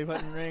her belly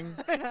button ring.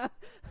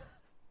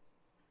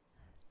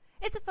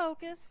 It's a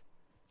focus.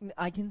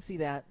 I can see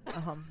that.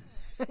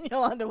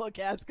 Yolanda will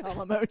cast calm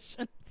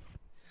emotions.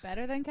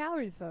 Better than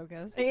Calree's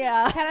focus.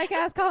 Yeah. Can I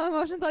cast calm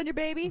emotions on your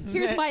baby?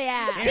 Here's my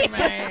ass. Hey,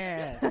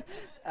 man.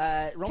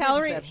 Roll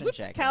me a perception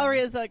check. Calree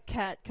is a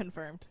cat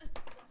confirmed.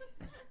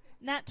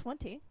 Nat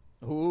 20.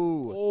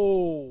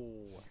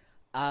 Ooh.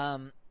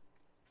 Oh.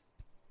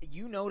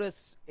 You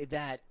notice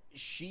that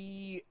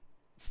she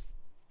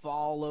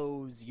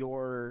follows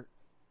your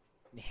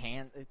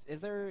hand. Is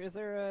there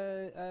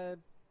a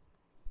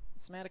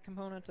somatic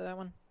component to that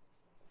one?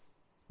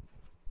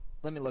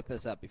 Let me look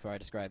this up before I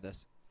describe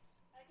this.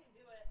 I can do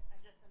it. I'm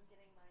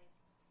getting my.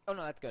 Oh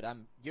no, that's good.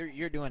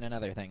 You're doing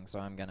another thing, so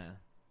I'm gonna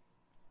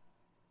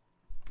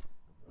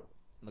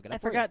look it up. I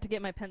forgot to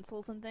get my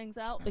pencils and things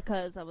out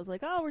because I was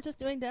like, "Oh, we're just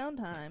doing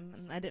downtime,"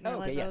 and I didn't Oh,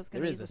 realize okay, I yes, was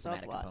going there to is use a a spell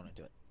somatic slot. component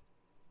to it.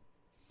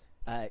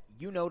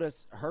 You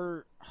notice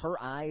her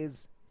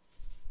eyes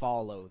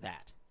follow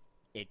that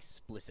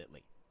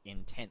explicitly,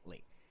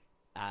 intently,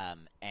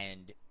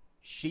 and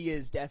she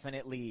is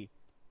definitely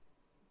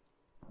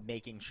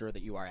making sure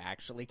that you are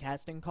actually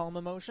casting calm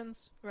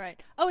emotions.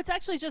 Right. Oh, it's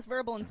actually just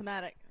verbal and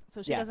somatic,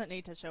 so she Yeah. doesn't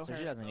need to show So her.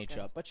 she doesn't need to show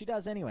focus. up, but she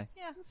does anyway.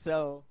 Yeah.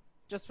 So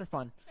just for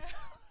fun.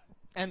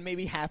 And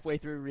maybe halfway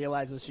through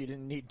realizes she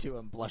didn't need to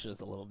and blushes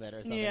a little bit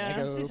or something. Yeah. like,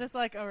 "Oh." She's just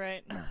like, "All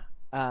right."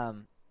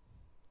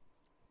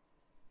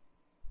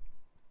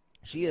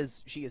 She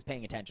is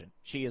paying attention.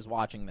 She is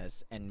watching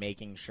this and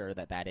making sure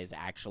that that is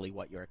actually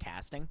what you're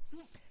casting.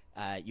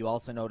 You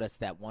also notice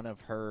that one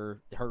of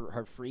her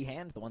free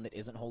hand, the one that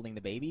isn't holding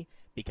the baby,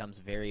 becomes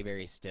very,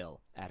 very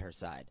still at her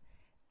side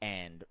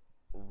and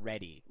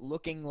ready,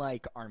 looking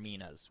like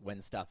Armina's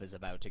when stuff is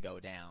about to go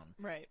down.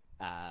 Right.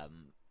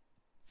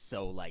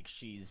 So like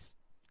she's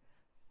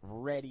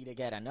ready to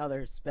get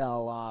another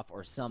spell off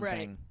or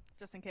something. Right.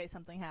 Just in case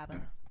something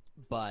happens.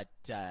 But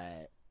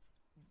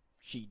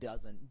she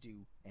doesn't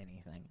do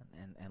anything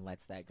and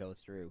lets that go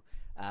through.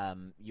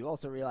 You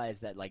also realize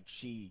that like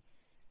she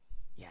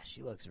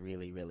looks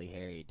really, really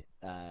harried.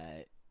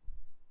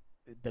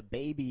 The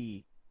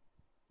baby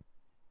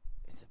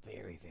is a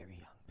very, very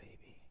young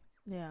baby.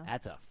 Yeah.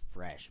 That's a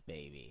fresh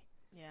baby.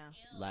 Yeah.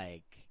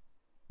 Like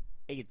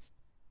it's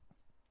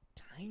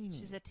tiny.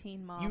 She's a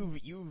teen mom.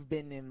 You've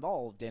been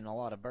involved in a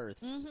lot of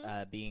births,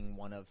 Mhm. being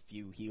one of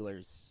few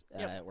healers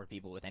Yep. or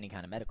people with any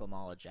kind of medical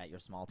knowledge at your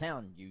small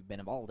town. You've been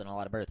involved in a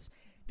lot of births.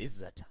 This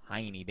is a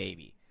tiny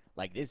baby.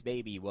 Like this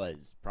baby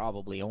was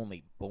probably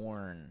only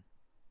born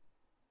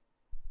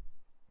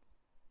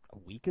a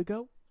week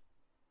ago,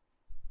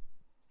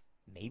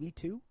 maybe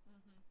 2.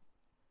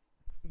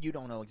 You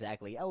don't know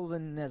exactly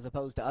Elven as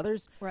opposed to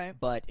others, Right.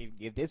 but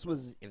if this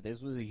was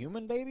a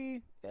human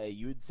baby,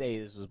 you'd say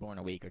this was born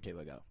a week or 2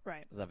 ago.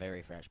 Right. It was a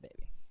very fresh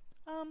baby.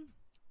 Um.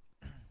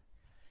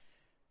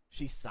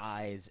 She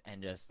sighs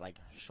and just like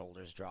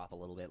shoulders drop a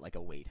little bit, like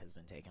a weight has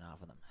been taken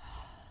off of them.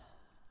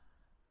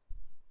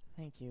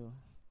 Thank you.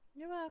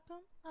 You're welcome.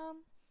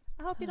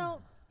 I hope you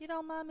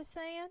don't mind me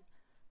saying.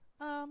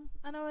 I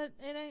know it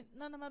ain't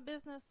none of my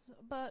business,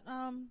 but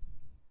I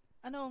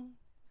know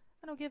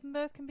giving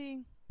birth can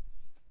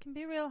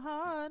be real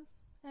hard,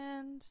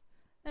 and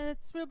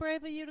it's real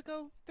brave of you to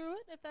go through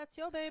it if that's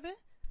your baby.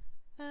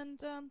 And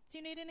do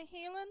you need any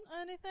healing or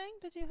anything?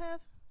 Did you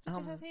have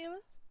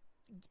healers?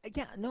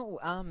 Yeah, no.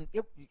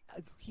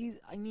 He's.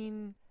 I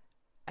mean,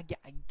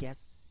 I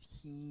guess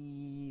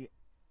he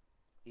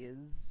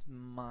is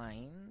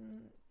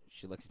mine.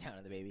 She looks down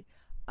at the baby.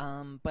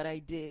 But I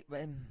did.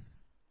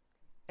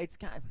 It's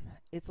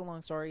a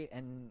long story,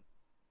 and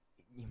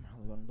you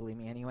probably wouldn't believe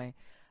me anyway.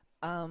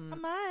 I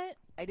might.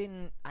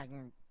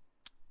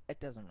 It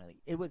doesn't really.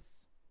 It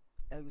was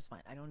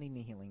fine. I don't need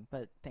any healing,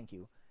 but thank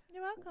you.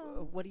 You're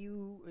welcome. What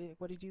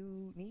did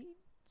you need?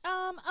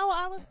 Oh,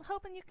 I was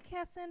hoping you could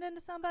cast send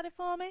into somebody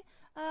for me.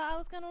 I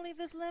was gonna leave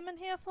this lemon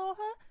here for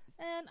her,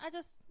 and I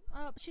just,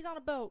 she's on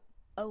a boat,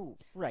 Oh,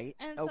 right.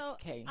 and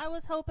okay. so I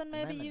was hoping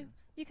maybe Lemon.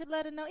 you could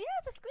let her know. Yeah,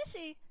 it's a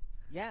squishy.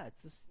 Yeah,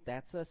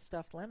 that's a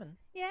stuffed lemon.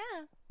 Yeah,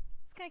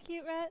 it's kind of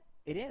cute, right?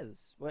 It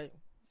is. What?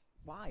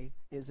 Why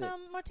is it?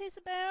 From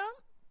Morticia Barrow.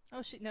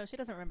 Oh, she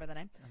doesn't remember the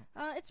name.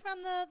 It's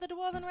from the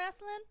Dwarven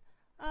Wrestling.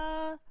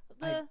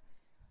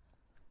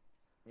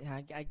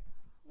 Yeah, I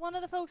One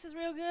of the folks is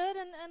real good,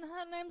 and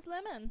her name's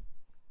Lemon.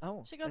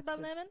 oh. She goes by that's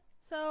a- Lemon.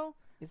 So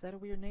Is that a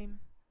weird name?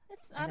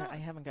 It's I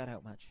haven't got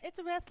out much. It's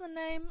a wrestling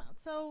name,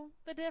 so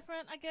they're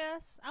different, I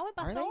guess. I went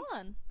by Are they?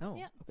 Thorn. Oh,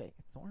 Yeah. okay.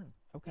 Thorn.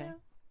 Okay. Yeah.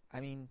 I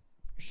mean,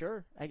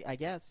 sure. I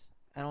guess.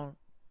 I don't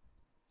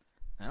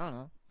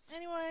know.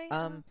 Anyway,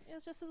 it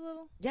was just a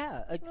little.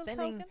 Yeah,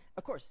 extending. token?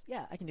 Of course.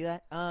 Yeah, I can do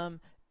that.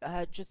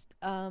 Just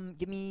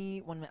give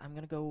me 1 minute. I'm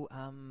gonna go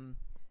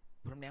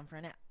put him down for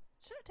a nap.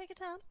 Sure, take your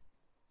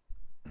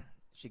time.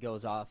 She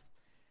goes off,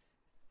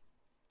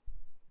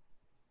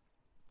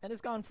 and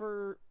is gone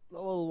for a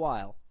little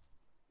while.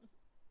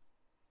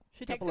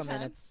 She Couple takes her of time.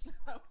 minutes.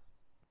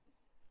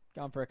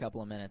 Gone for a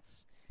couple of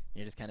minutes.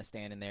 You're just kind of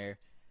standing there,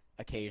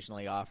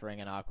 occasionally offering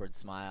an awkward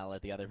smile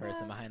at the other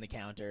person behind the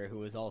counter,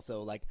 who is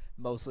also like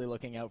mostly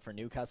looking out for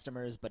new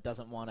customers, but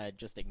doesn't want to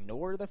just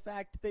ignore the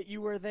fact that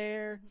you were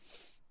there.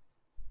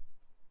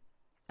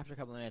 After a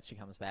couple of minutes, she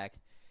comes back,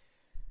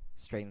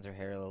 straightens her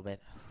hair a little bit.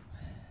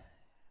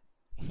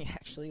 He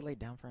actually laid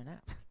down for a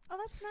nap. Oh,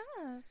 that's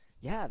nice.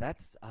 Yeah,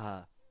 that's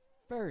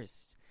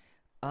first.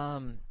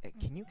 Can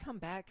you come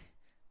back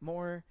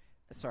more?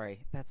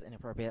 Sorry, that's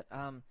inappropriate.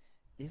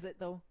 Is it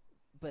though?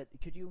 But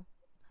could you?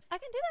 I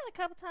can do that a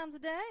couple times a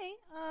day.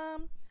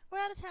 We're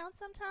out of town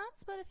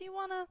sometimes, but if you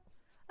wanna,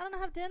 I don't know,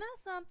 have dinner or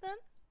something.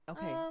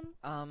 Okay.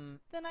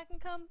 Then I can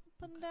come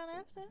put them down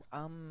after.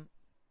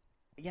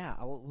 Yeah.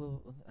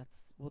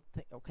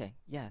 Okay.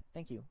 Yeah.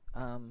 Thank you.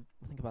 We'll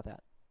think about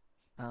that.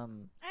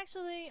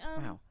 Actually,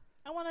 Wow.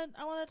 I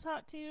wanna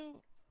talk to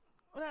you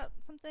about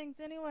some things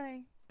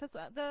anyway, because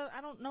I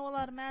don't know a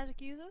lot of magic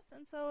users,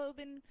 and so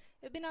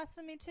it'd be nice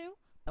for me too.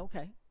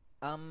 Okay.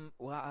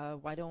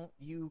 Why don't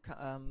you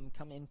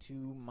come into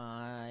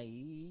my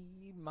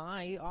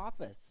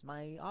office?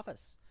 My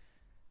office.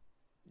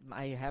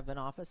 I have an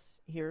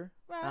office here.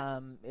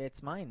 Right.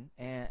 It's mine,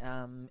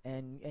 and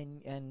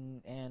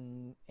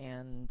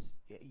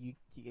you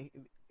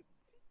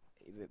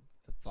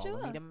follow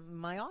me Sure. to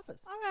my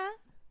office. All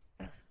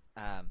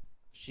right.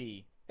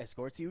 She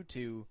escorts you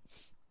to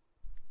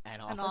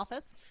an office. An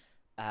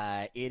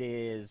office. It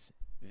is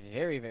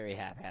very, very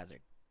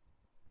haphazard.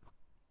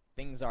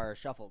 Things are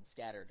shuffled,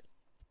 scattered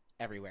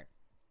everywhere.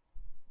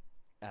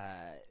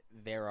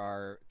 There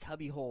are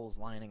cubby holes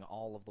lining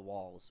all of the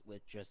walls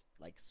with just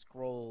like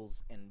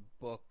scrolls and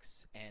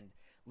books and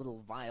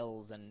little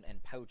vials and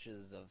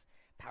pouches of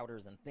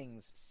powders and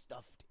things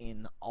stuffed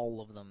in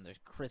all of them. There's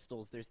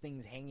crystals. There's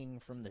things hanging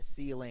from the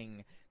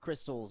ceiling.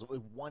 Crystals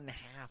with one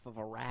half of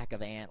a rack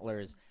of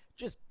antlers.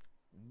 Just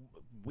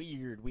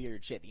weird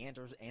shit. The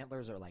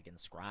antlers are like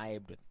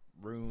inscribed with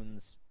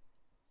runes.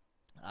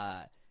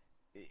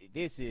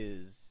 This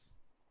is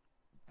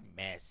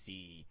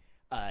messy.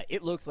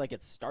 It looks like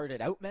it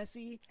started out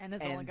messy, And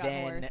it's only gotten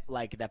then worse.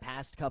 like the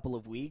past couple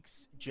of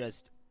weeks,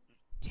 just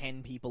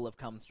 10 people have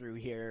come through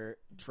here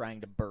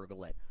trying to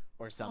burgle it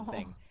or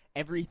something.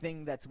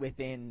 Everything that's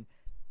within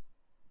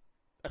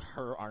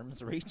her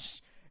arm's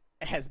reach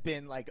has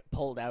been like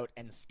pulled out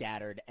and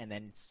scattered, and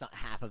then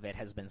half of it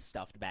has been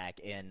stuffed back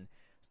in.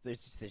 So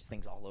there's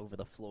things all over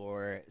the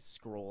floor,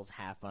 scrolls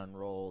half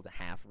unrolled,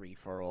 half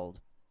refurled,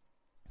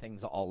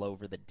 things all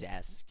over the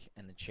desk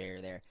and the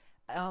chair there.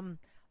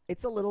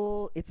 It's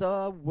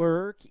a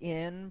work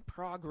in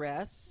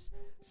progress.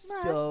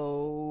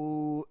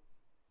 So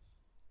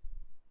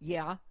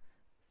yeah.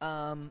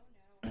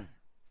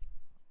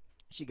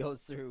 She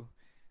goes through,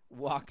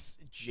 walks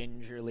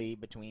gingerly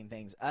between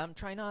things.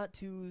 Try not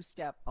to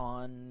step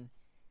on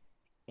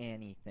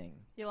anything.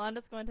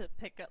 Yolanda's going to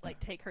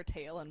take her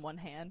tail in one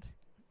hand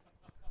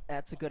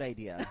That's a good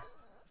idea.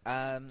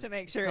 to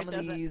make sure some it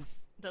of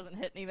these doesn't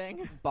hit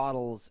anything.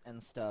 bottles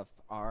and stuff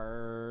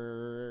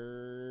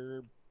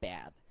are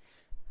bad.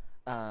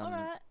 All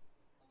right.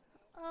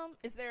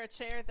 Is there a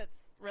chair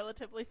that's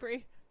relatively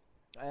free?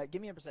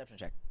 Give me a perception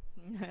check.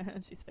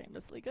 She's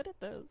famously good at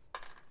those.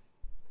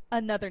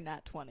 Another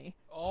nat 20.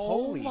 Oh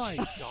Holy my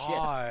shit.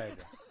 god!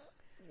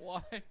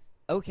 What?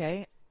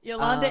 Okay.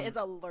 Yolanda is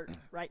alert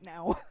right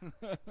now.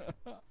 Because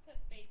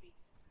baby.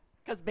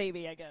 Because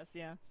baby, I guess,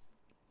 yeah.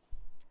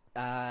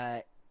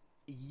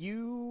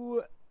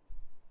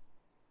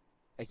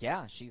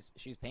 Yeah, she's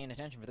paying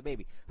attention for the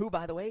baby, who,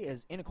 by the way,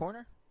 is in a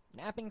corner,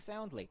 napping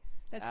soundly.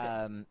 That's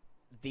good.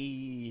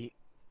 The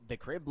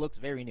crib looks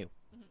very new,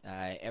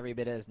 every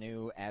bit as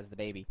new as the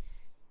baby.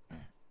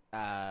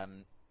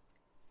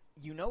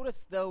 You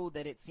notice, though,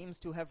 that it seems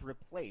to have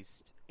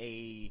replaced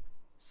a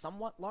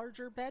somewhat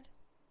larger bed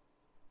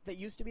that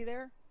used to be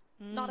there.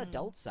 Not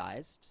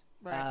adult-sized,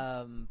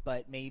 Right.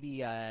 but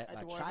maybe a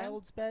dwarven?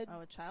 child's bed.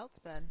 Oh, a child's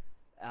bed.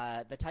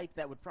 The type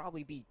that would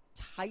probably be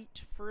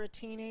tight for a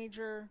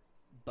teenager,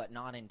 but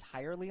not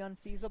entirely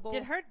unfeasible.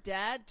 Did her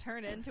dad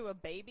turn into a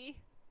baby?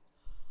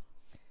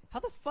 How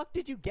the fuck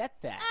did you get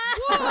that?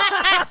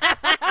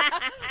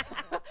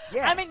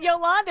 Yes. I mean,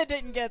 Yolanda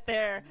didn't get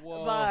there,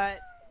 Whoa. but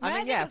I mean,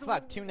 Magic yeah, is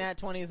fuck, 2 nat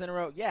 20s in a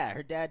row. Yeah,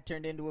 her dad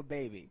turned into a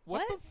baby.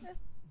 What? What?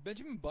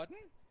 Benjamin Button?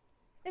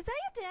 Is that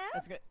your dad?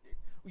 That's good.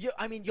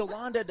 I mean,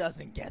 Yolanda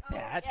doesn't get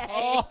that. Okay.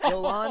 Oh.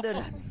 Yolanda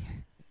doesn't.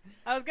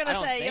 I was I gonna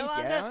don't say think,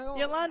 Yolanda. yeah.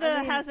 Yolanda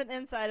I mean- hasn't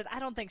insided. I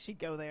don't think she'd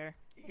go there.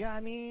 Yeah,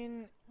 I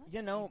mean,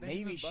 you know,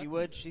 Benjamin maybe she Button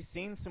would. did. She's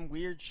seen some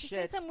weird She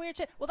shit. said some weird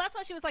shit. Well, that's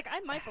why she was like, I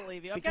might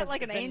believe you. I've Because got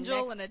like an the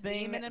angel next and a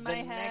thing- demon in my the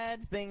head.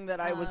 next thing that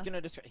I was Uh,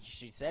 gonna describe,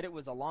 she said it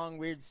was a long,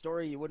 weird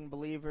story. You wouldn't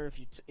believe her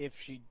if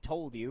she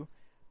told you.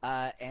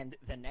 And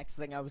the next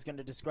thing I was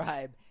gonna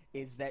describe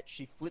is that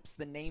she flips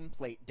the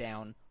nameplate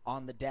down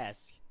on the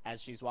desk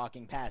as she's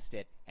walking past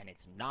it, and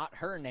it's not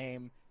her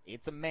name.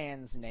 It's a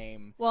man's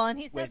name. Well, and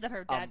he said with that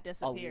her dad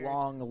disappeared. a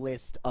long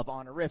list of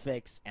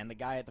honorifics, and the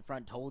guy at the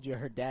front told you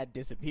her dad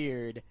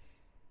disappeared.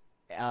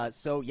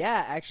 So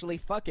yeah, actually,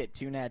 fuck it.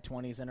 2 nat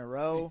 20s in a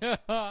row.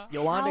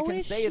 Yolanda How can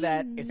is say she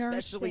that,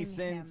 especially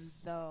nursing him,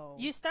 since though?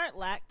 You start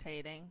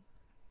lactating.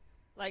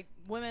 Like,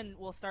 women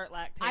will start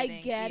lactating. I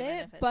get even it,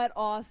 if it's- but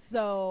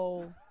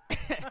also,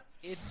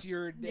 It's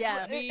your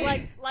Yeah,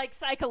 daddy. like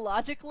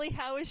psychologically,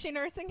 how is she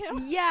nursing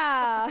him?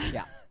 yeah,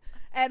 Yeah.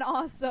 and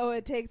also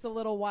it takes a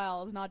little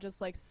while. It's not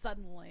just like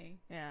suddenly.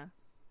 Yeah.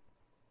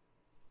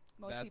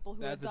 Most That- people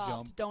who that's a adopt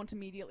jump. don't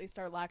immediately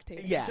start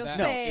lactating. Yeah, just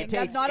no, it saying takes-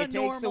 that's not it a takes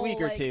a normal, week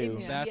or like, two.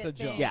 immediate That's a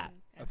jump. thing. Yeah.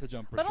 That's a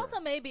jump for But sure. also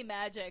maybe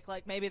magic.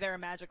 Like, maybe there are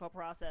magical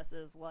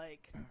processes,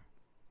 like,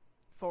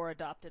 for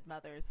adopted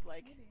mothers.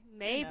 Like,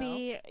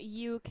 Maybe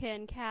you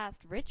can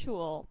cast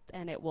ritual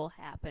and it will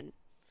happen.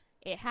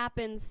 It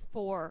happens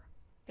for.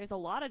 There's a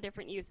lot of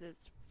different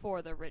uses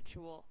for the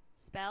ritual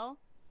spell.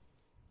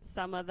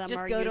 Some of them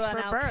just are go used to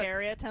an for births.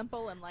 Alcaria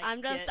temple and, like,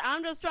 I'm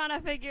just trying to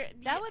figure.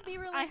 that would be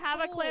really I have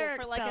a cool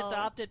cleric for, like, spell.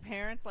 adopted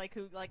parents, like,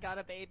 who, like, got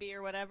a baby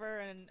or whatever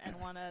and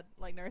want to,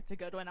 like, nurse to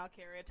go to an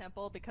Alcaria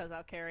temple because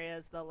Alcaria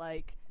is the,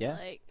 like, yeah,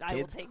 Like, I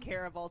will Kids. take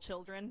care of all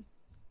children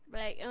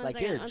like, It's one like,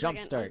 second, here, one jump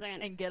second, start. one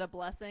second. and get a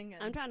blessing.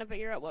 And I'm trying to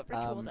figure out what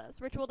ritual Um, does.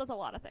 Ritual does a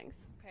lot of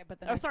things. Okay, but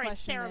the Oh, next sorry,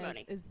 question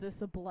ceremony. is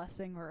this a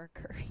blessing or a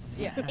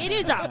curse? Yeah. It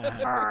is a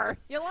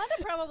curse. Yolanda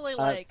probably,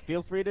 like,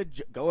 feel free to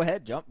go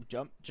ahead, jump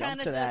kind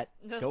to of that.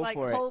 just Go like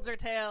for it. holds her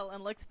tail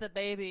and looks at the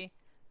baby.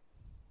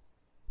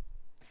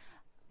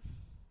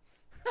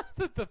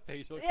 the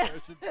facial Yeah.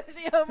 expression.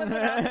 She opens her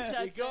mouth and shuts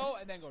You it. go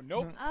and then go,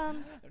 nope,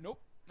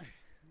 nope.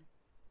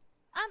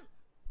 I'm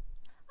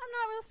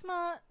not real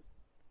smart,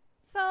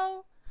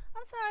 so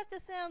I'm sorry if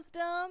this sounds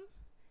dumb.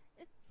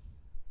 Is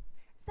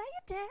that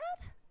your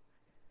dad?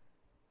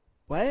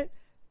 What?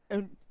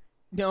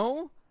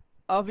 No,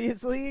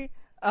 obviously.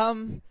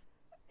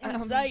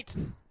 Insight.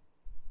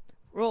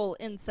 Roll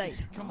insight.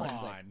 Come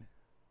on.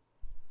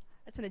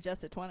 It's an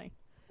adjusted 20.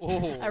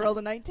 Oh, I rolled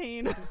a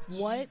 19.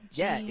 What?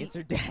 Yeah, genie- it's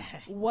her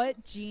dad.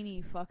 What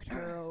genie fucked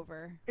her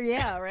over?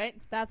 Yeah, right?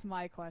 That's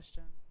my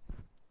question.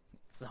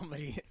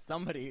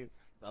 Somebody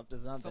up to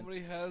something.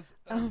 somebody has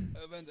a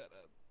vendetta.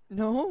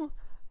 No.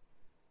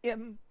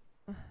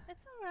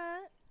 It's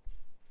alright.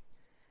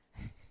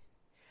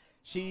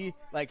 She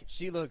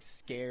looks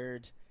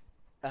scared.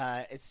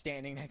 Is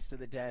standing next to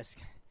the desk,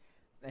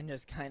 and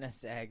just kind of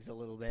sags a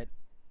little bit.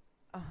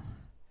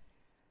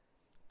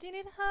 Do you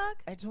need a hug?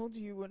 I told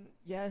you you wouldn't.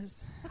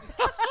 Yes.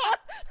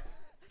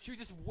 She was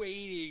just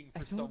waiting I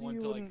for told someone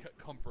you to you like wouldn't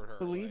comfort her.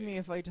 Believe like, me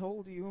if I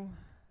told you.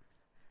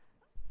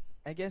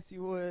 I guess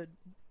you would.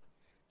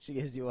 She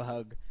gives you a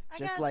hug. I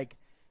Just got like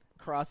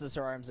crosses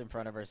her arms in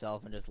front of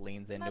herself and just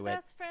leans my into it.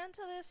 best friend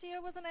till this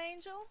year was an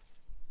angel.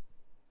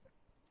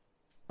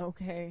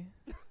 Okay.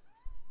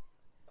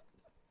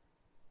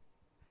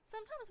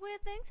 Sometimes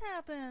weird things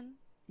happen.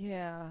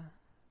 Yeah.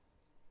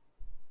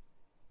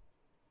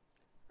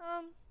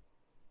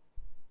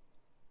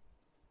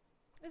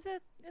 Is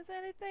there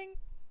anything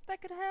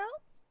that could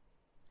help?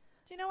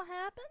 Do you know what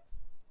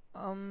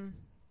happened?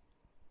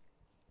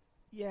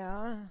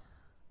 Yeah.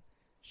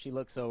 She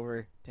looks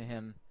over to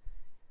him.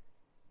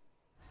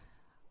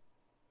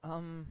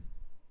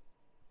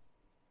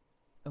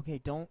 Okay,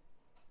 don't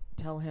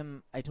tell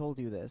him I told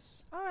you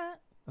this, Alright.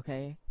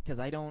 okay? Because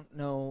I don't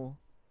know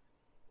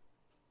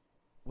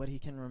what he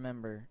can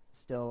remember.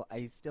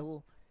 I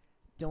still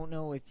don't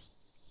know if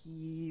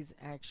he's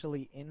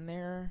actually in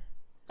there.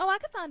 Oh, I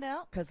could find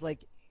out. Because,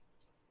 like,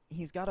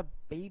 he's got a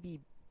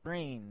baby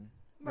brain,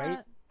 right?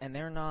 And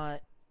they're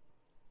not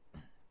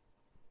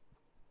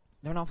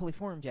fully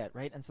formed yet,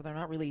 right? And so they're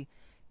not really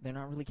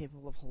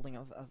capable of holding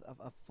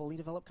a fully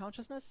developed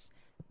consciousness.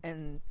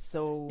 And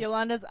so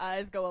Yolanda's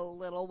eyes go a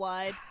little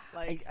wide.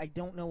 Like, I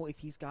don't know if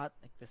he's got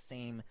like the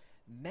same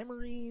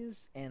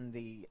memories and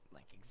the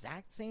like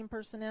exact same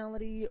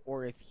personality,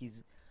 or if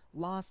he's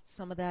lost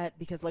some of that.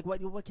 Because like,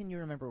 what can you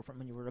remember from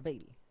when you were a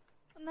baby?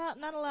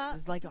 not a lot.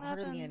 There's like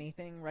hardly Nothing.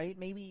 anything, right?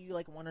 Maybe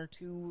like one or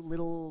two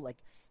little like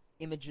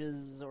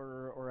images,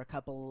 or a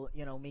couple.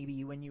 You know,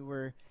 maybe when you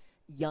were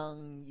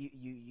young,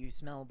 you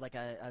smelled like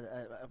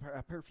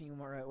a perfume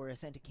or a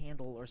scented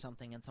candle or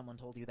something, and someone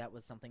told you that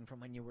was something from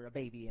when you were a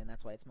baby, and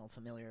that's why it smelled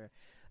familiar.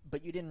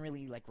 But you didn't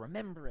really like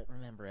remember it,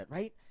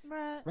 right?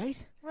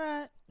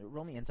 Right.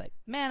 Roll me insight.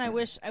 Man, I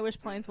wish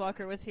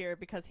Planeswalker was here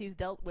because he's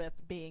dealt with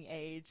being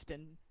aged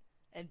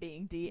and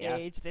being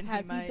de-aged. And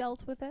Has he might...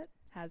 dealt with it?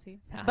 Has he?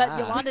 But Aha.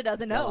 Yolanda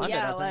doesn't know. Yolanda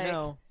yeah, doesn't like...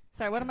 know.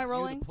 Sorry, what am I You,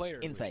 rolling? the player,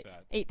 wish Insight.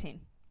 that. 18.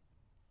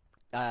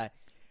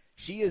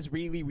 She is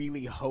really,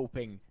 really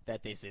hoping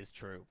that this is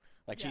true.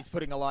 Like, Yeah. she's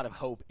putting a lot of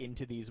hope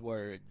into these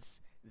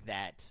words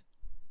that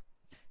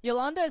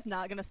Yolanda is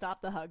not gonna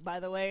stop the hug. By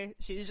the way,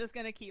 she's just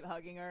gonna keep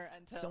hugging her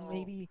until. So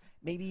maybe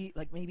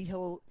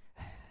he'll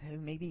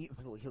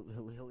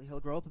he'll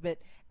grow up a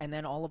bit, and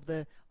then all of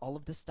the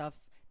stuff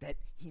that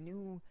he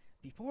knew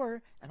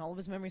before and all of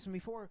his memories from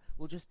before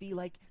will just be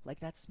like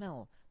that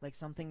smell, like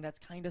something that's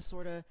kind of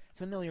sort of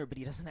familiar, but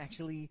he doesn't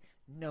actually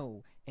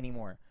know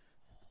anymore,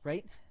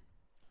 right?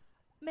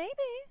 Maybe.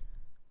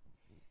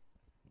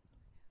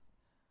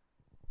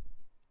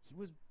 He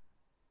was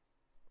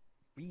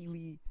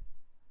really,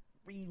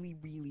 really,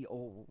 really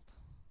old.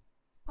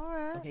 All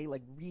right. Okay,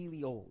 like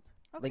really old.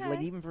 Okay.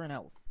 Like even for an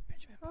elf.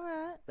 All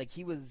right. Like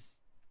he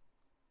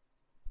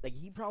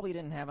probably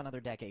didn't have another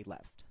decade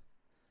left.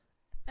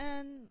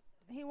 And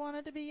he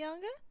wanted to be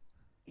younger?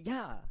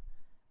 Yeah.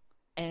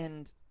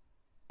 And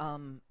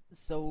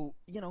so,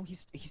 he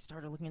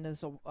started looking into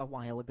this a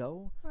while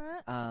ago.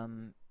 Right.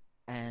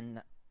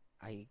 And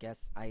I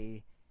guess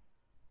I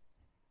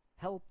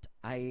helped.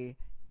 I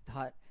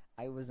thought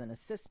I was an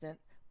assistant,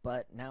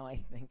 but now I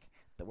think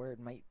the word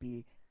might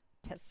be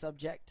test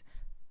subject.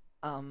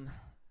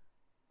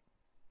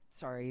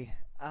 Sorry.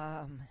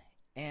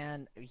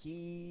 And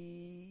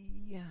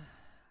he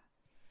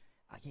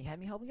had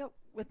me helping out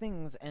with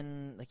things,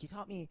 and like he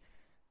taught me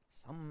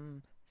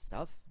some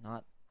stuff,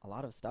 not a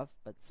lot of stuff,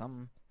 but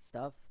some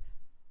stuff.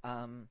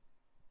 And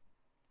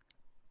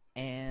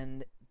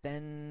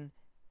then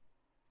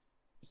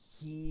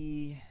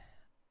we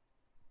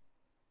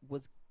were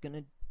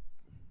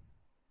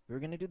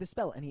gonna do the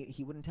spell, and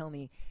he wouldn't tell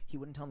me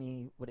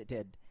what it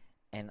did,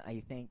 and I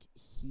think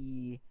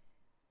he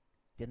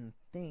didn't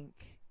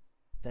think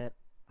that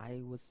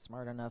I was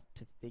smart enough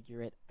to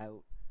figure it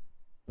out,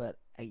 but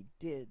I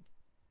did,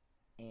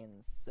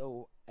 and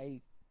so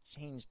I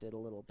changed it a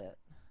little bit.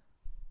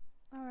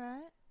 All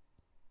right.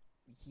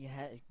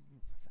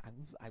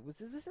 I was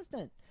his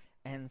assistant,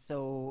 and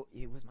so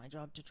it was my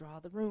job to draw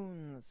the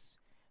runes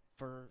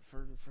for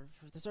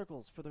the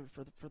circles for the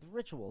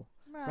ritual,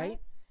 right?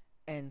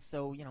 And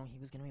so he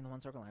was gonna be in the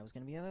one circle, and I was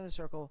gonna be in the other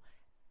circle,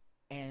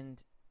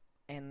 and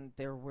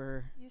there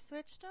were. You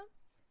switched them?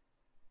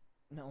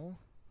 No.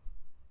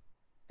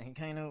 I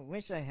kind of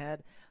wish I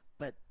had,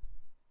 but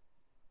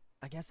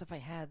I guess if I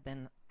had,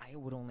 then I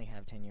would only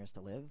have 10 years to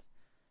live,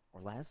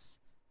 or less.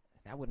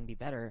 That wouldn't be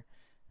better.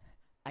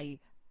 There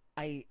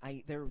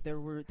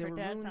were Her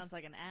dad runes sounds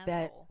like an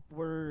that asshole.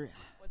 were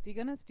Was he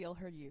gonna steal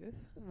her youth?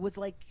 was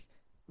like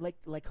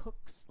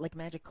hooks, like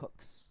magic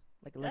hooks,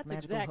 like That's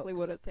magical exactly hooks.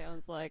 what it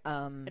sounds like.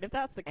 And if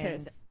that's the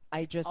and case,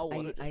 I just I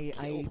would've just I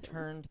killed him.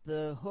 turned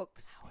the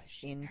hooks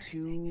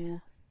into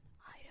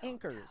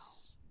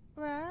anchors.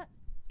 Right.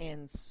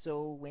 And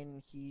so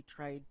when he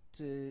tried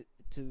to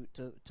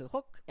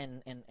hook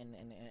and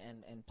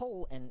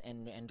pull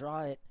and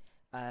draw it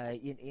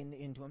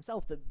into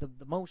himself,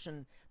 the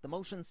motion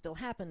still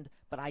happened,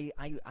 but I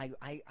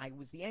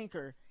was the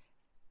anchor,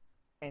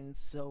 and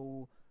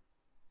so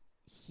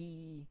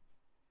he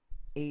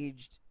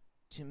aged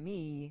to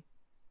me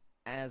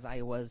as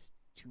I was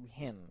to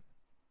him.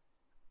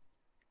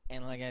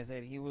 And like I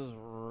said, he was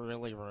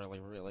really, really,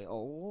 really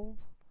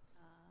old.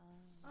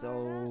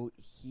 So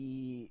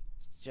he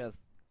just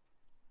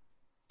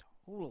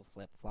total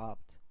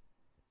flip-flopped.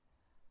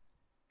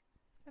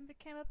 And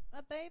became a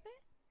baby?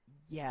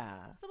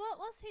 Yeah. So what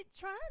was he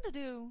trying to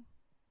do?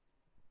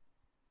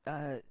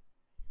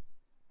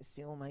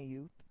 Steal my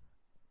youth.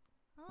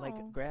 Oh.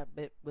 Like, grab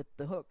it with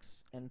the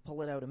hooks and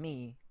pull it out of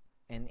me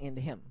and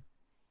into him.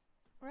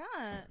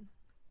 Right.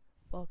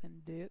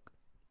 Fucking dick.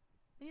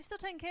 And you still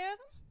taking care of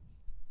him?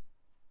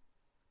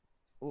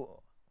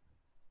 Well,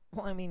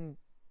 I mean,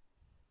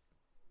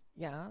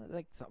 yeah,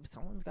 like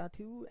someone's got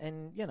to,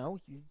 and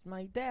he's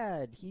my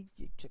dad. He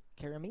took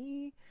care of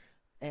me,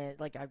 and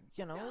like Right up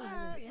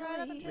he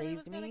until he was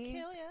raised gonna me.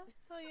 kill you.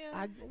 So you.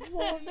 I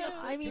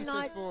mean, Just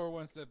not. step forward,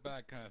 one step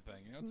back, kind of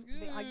thing.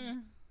 I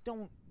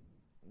don't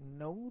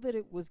know that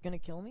it was gonna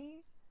kill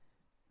me.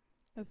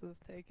 This is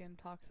taking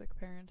toxic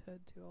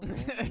parenthood to a whole.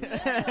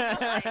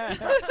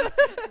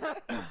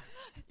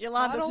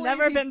 Yolanda's Not only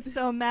never is he- been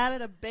so mad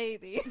at a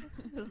baby.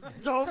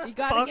 so You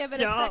gotta give it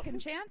a fucked up. second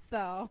chance,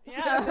 though.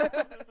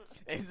 Yeah.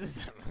 This is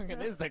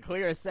the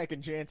clearest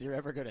second chance you're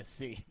ever gonna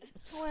see.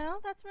 Well,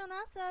 that's real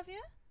nice of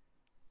you.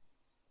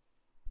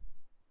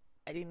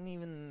 I didn't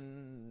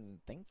even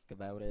think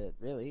about it,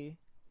 really.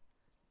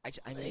 I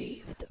mean,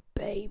 Leave the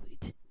baby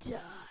to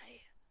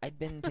die. I'd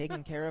been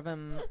taking care of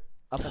him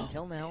up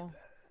until now.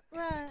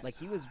 Right. Like,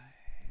 he was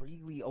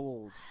really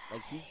old.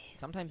 Like,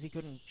 sometimes he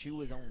couldn't chew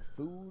his own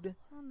food.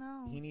 Oh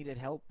no. He needed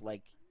help,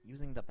 like,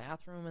 using the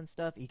bathroom and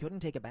stuff. He couldn't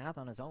take a bath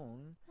on his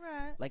own.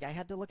 Right. Like, I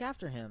had to look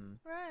after him.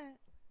 Right.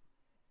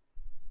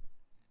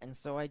 And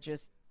so I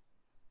just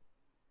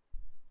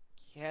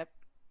kept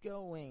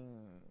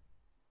going.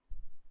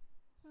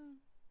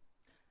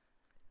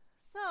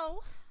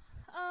 So,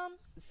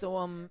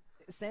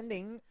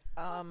 sending, in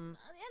a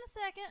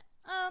second,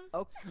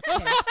 okay.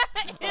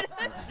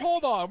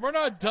 Hold on, we're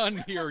not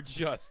done here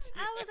just.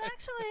 I was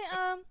actually,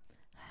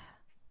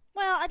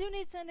 well, I do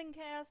need sending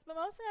cast, but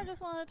mostly I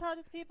just wanted to talk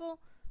to the people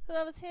who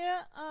I was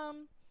here,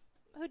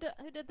 who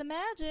did the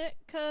magic,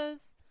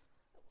 because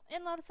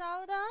in La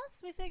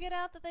Saladas, we figured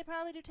out that they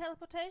probably do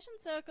teleportation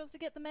circles to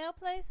get the mail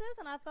places,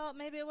 and I thought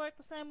maybe it worked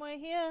the same way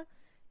here.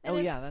 And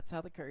if, That's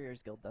how the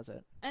Couriers Guild does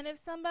it. And if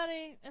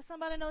somebody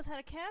knows how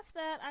to cast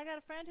that, I got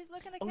a friend who's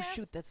looking to Oh, cast.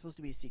 shoot, that's supposed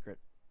to be a secret.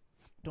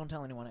 Don't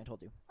tell anyone I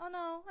told you. Oh,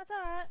 no, that's all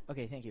right.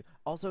 Okay, thank you.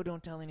 Also,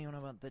 don't tell anyone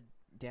about the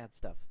dad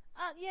stuff.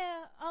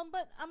 Yeah,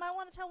 but I might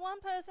want to tell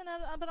one person,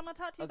 but I'm going to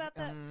talk to you about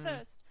that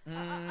first.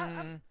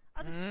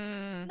 I'll just,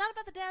 not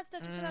about the dad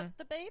stuff, just about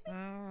the baby.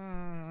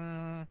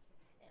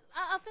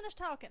 I'll finish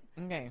talking.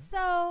 Okay.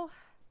 So,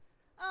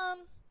 I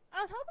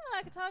was hoping that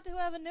I could talk to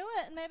whoever knew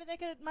it, and maybe they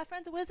could. My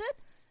friend's a wizard,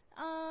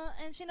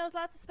 and she knows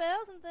lots of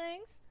spells and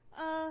things.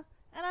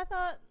 And I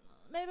thought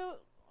maybe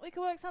we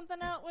could work something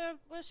out where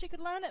she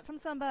could learn it from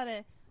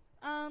somebody.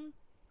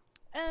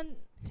 And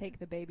Take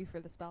the baby for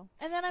the spell.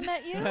 and then I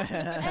met you,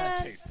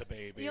 and Take the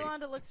baby.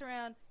 Iolanda looks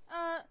around.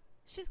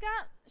 She's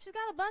got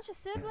a bunch of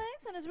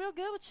siblings and is real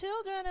good with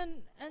children,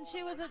 and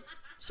she was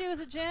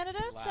a janitor.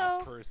 Last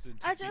So person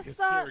to I be just a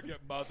thought-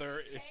 surrogate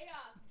mother.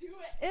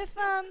 if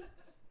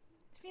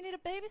you need a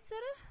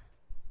babysitter,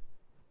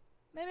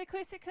 maybe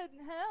Qixi could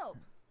help.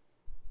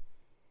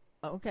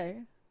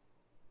 Okay.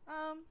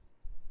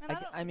 And I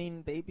don't. I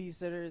mean,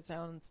 babysitter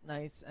sounds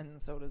nice,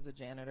 and so does a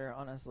janitor.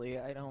 Honestly,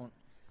 I don't.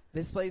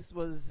 This place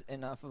was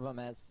enough of a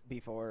mess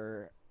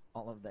before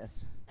all of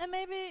this. And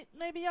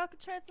maybe y'all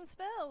could trade some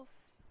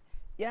spells.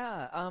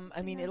 Yeah.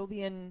 I mean, Nice.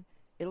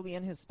 it'll be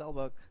in his spell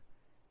book.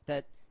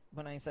 That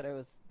when I said I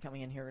was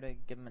coming in here to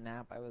give him a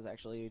nap, I was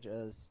actually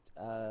just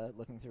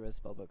looking through his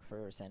spell book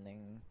for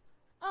sending,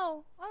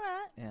 Oh, all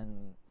right.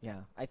 and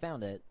yeah, I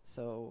found it.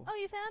 So Oh,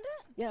 you found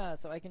it? yeah,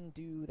 so I can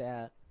do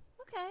that.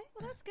 Okay,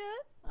 well that's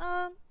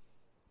good.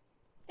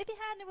 If you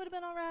hadn't, it would have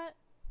been all right.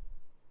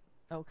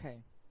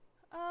 Okay.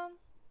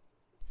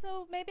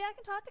 So maybe I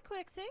can talk to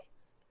Qixi.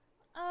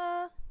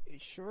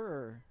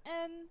 Sure.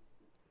 And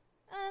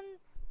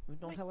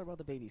Don't tell her about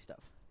the baby stuff.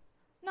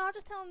 no, I'll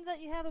just tell him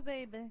that you have a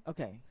baby,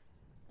 Okay.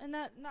 and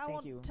that I Thank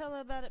won't you. tell her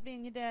about it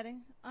being your daddy.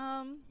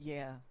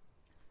 Yeah.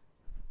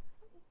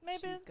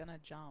 Maybe She's gonna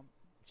jump.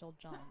 She'll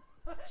jump.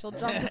 She'll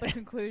jump to the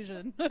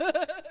conclusion.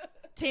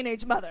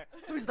 teenage mother,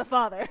 who's the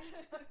father.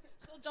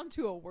 She'll jump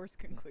to a worse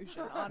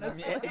conclusion,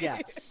 honestly. Yeah.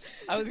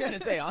 I was gonna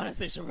say,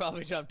 honestly, she'll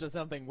probably jump to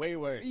something way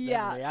worse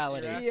Yeah. than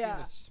reality. You're asking Yeah.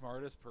 the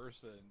smartest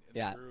person in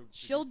Yeah. the group. to do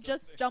She'll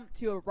just something. jump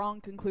to a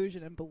wrong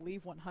conclusion and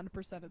believe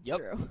 100% it's Yep.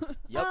 true.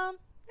 Yep.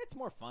 It's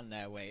more fun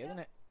that way, isn't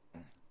it?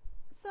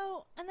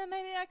 So, and then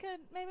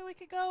maybe we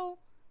could go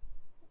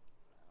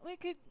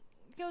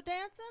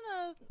dancing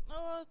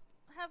or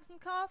have some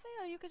coffee,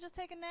 or you could just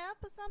take a nap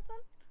or something.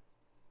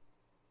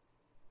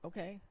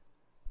 Okay.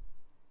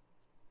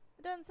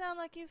 It doesn't sound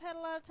like you've had a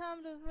lot of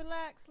time to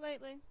relax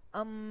lately.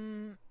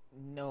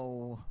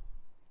 No.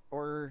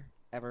 Or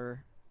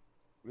ever.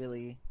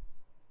 Really.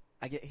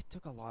 It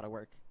took a lot of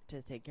work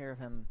to take care of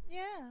him.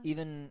 Yeah.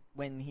 Even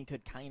when he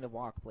could kind of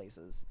walk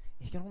places.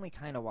 He can only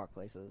kind of walk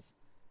places.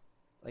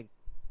 Like,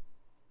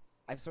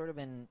 I've sort of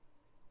been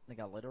like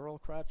a literal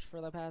crutch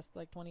for the past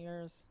 20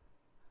 years.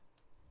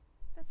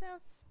 That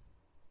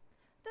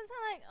doesn't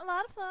sound like a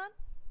lot of fun.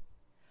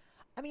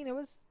 I mean, it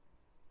was,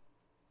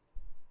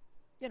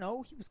 he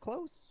was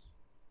close.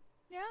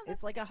 Yeah.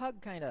 It's like a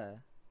hug, kind of.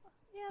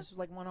 yeah. Just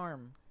like one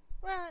arm.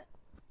 Right.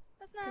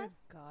 That's Good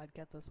nice. God,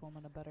 get this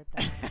woman a better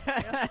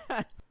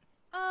dad.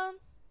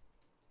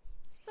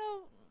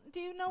 So, do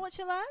you know what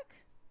you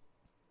like?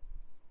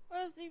 Or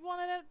has you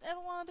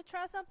ever wanted to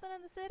try something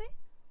in the city?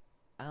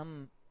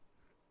 I'll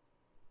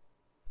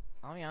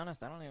be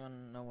honest, I don't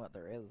even know what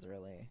there is,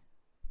 really.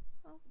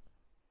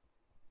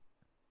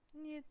 Do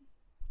you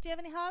have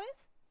any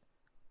hobbies?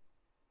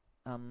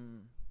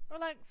 Um, Or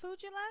like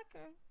food you like?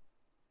 Or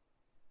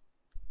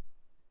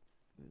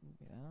I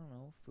don't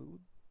know, food?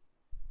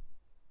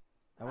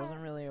 I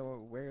wasn't really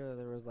aware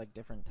there was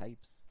different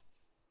types.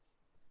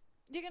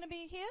 you're gonna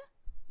be here?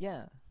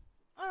 Yeah.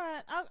 All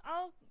right.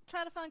 I'll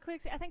try to find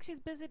Qixi. I think she's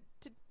busy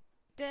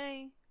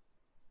today.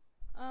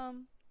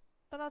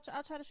 But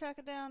I'll try to track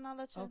her down. I'll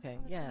let you. Okay,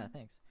 I'll let you yeah, know.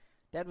 thanks.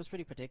 Dad was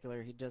pretty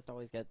particular. He'd just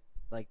always get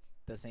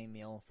the same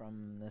meal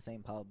from the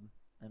same pub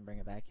and bring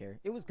it back here.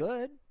 It was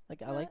good. I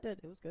What? liked it.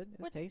 It was good. It was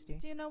What- tasty.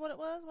 Do you know what it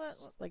was? What?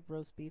 Just like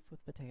roast beef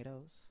with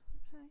potatoes.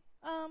 Okay.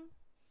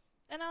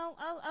 And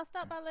I'll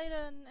stop by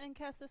later and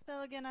cast the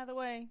spell again either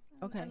way.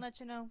 Okay. And let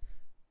you know.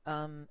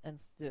 And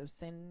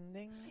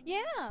sending.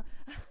 Yeah.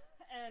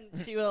 And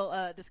she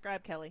will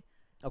describe Kelly.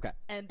 Okay.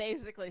 And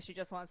basically, she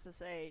just wants to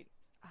say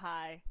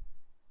hi,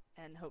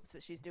 and hopes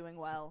that she's doing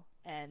well,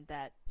 and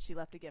that she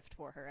left a gift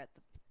for her at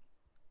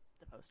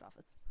the post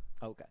office.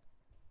 Okay.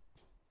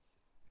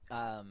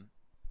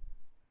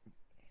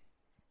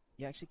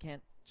 You actually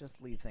can't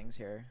just leave things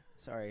here.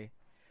 Sorry.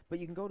 But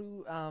you can go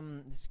to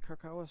this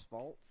Kirkawas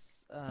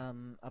Vaults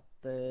up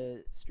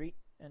the street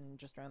and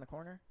just around the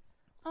corner.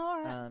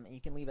 All right. And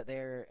you can leave it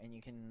there, and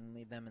you can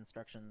leave them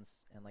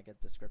instructions and a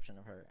description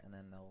of her, and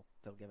then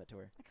they'll give it to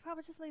her. I could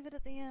probably just leave it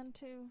at the end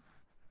too.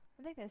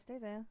 I think they stay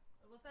there.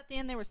 Was that the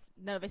end?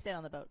 They stayed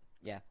on the boat.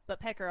 Yeah. But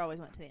Pecker always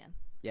went to the end.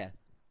 Yeah.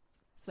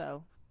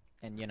 So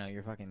And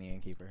you're fucking the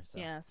innkeeper, so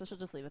yeah, so she'll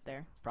just leave it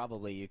there.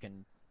 probably you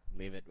can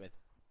leave it with,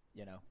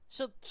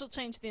 She'll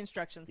change the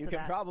instructions you to can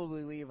that.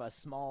 probably leave a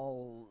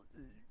small,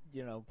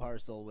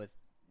 parcel with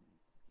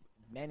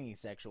many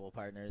sexual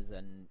partners,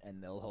 and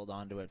they'll hold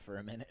on to it for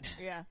a minute.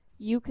 Yeah.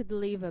 You could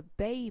leave a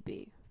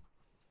baby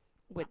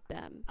with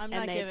them, I'm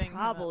and not they'd giving him a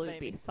probably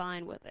baby. be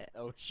fine with it.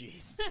 Oh,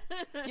 jeez.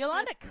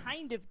 Yolanda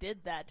kind of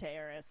did that to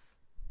Eris.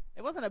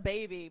 It wasn't a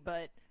baby,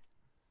 but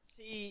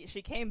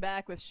she came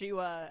back with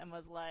Shiwa and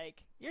was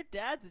like, "Your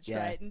dad's a Yeah.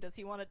 Triton. Do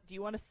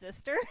you want a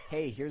sister?"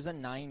 Hey, here's a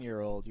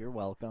 9-year-old. You're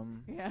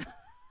welcome. Yeah.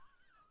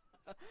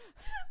 I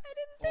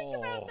didn't think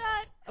about Oh.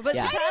 that. But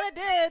Yeah. she kind of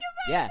did.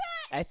 Yeah,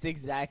 that's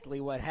exactly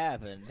what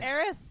happened.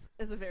 Eris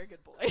is a very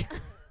good boy.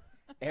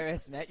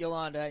 Eris met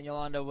Yolanda, and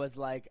Yolanda was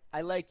like,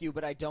 "I like you,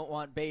 but I don't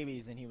want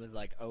babies." And he was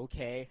like,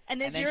 "Okay." And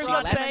then she she was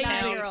left with a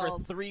town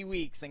 9-year-old. for 3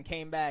 weeks and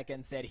came back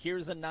and said,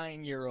 "Here's a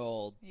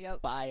 9-year-old.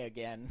 Yep. Bye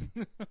again."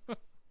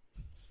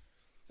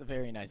 It's a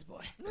very nice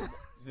boy.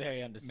 He's very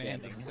Man's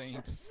understanding. a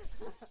saint.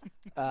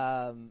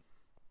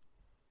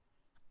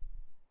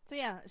 So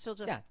yeah, she'll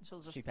just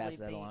she passed leave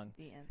that the, along.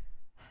 the inn.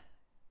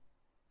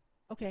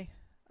 Okay.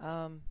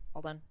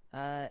 All done.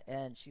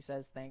 And she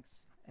says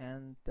thanks,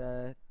 and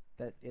that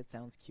it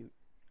sounds cute.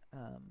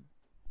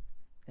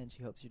 And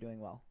she hopes you're doing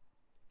well.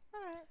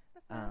 All right,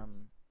 that's nice.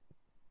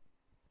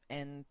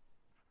 And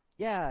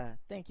yeah,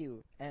 thank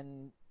you.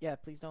 And yeah,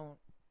 please don't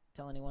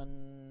tell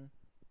anyone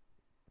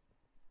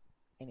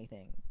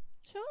anything,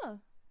 Sure.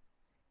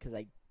 because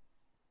I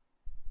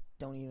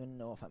don't even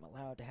know if I'm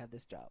allowed to have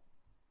this job.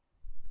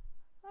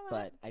 All right.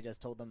 But I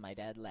just told them my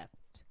dad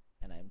left,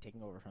 and I'm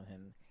taking over from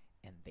him,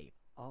 and they've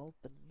all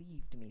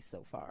believed me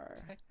so far.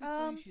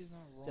 Technically, she's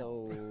not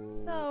wrong.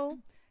 So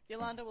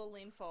Yolanda will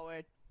lean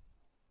forward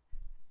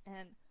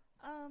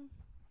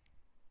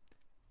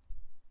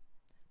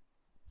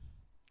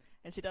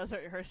and she does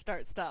her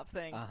start stop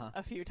thing Uh-huh.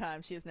 a few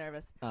times. She's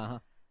nervous. Uh-huh.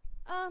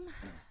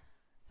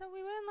 So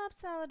we were in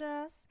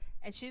Lapsaladas,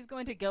 and she's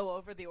going to go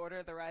over the Order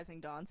of the Rising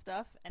Dawn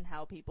stuff and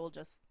how people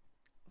just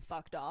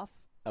fucked off.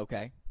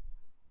 Okay.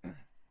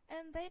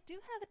 And they do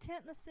have a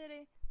tent in the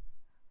city.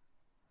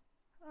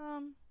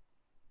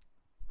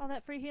 All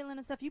that free healing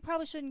and stuff. You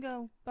probably shouldn't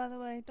go, by the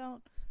way.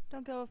 Don't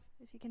go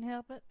if you can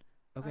help it.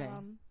 Okay.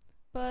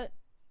 But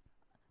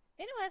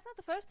anyway, it's not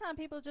the first time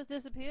people just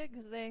disappeared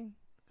because they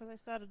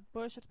started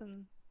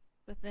worshiping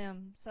with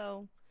them.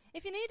 So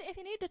if you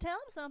need to tell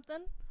them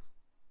something,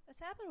 it's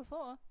happened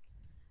before.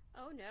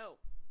 Oh no.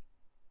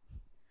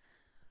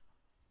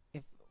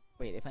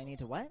 Wait, if I need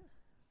to what?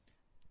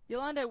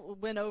 Yolanda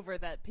went over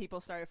that people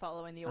started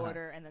following the Uh-huh.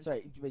 order, and then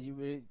Sorry, but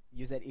you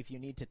said if you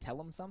need to tell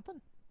them something?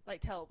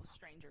 like tell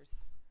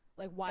strangers.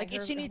 Like why Like her,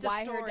 if she needs a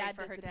why story her dad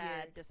for her disappeared.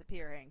 dad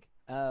disappearing,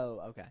 Oh,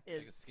 okay.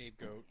 is Like a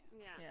scapegoat.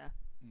 Yeah. yeah.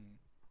 Hmm.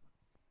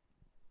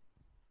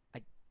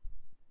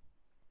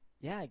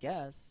 Yeah, I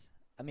guess.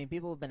 I mean,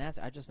 people have been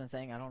asking. I've just been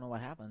saying I don't know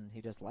what happened.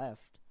 He just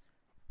left.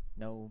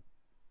 No,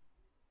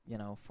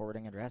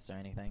 forwarding address or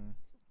anything.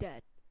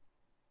 Dead.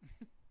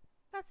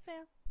 That's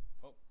fair.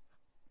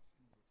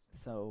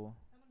 So,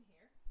 Someone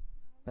here?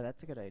 but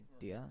that's a good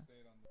idea.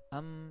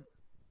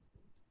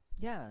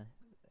 Yeah.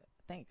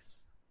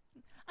 Thanks.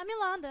 I'm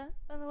Iolanda,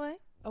 by the way.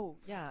 Oh,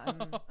 yeah.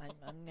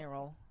 I'm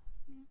Nerol.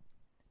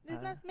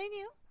 It's nice meeting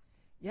you.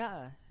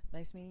 Yeah.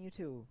 Nice meeting you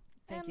too.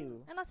 Thank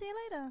you. And I'll see you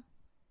later.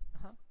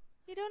 Uh-huh.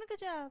 You're doing a good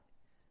job.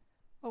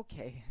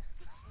 Okay.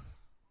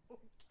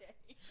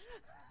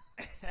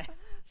 Okay.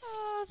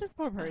 Oh, this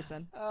poor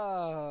person.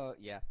 Oh,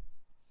 yeah.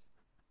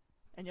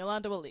 And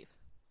Yolanda will leave.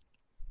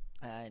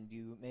 And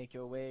you make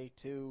your way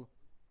to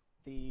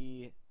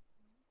the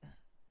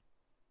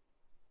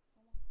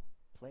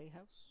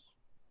playhouse?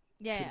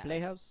 Yeah. To the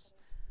playhouse?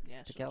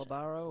 Yeah. To she'll check-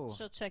 Calbaro?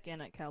 She'll check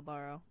in at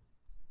Calbaro.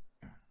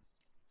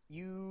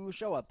 You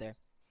show up there.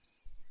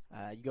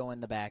 You go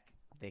in the back.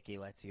 Vicky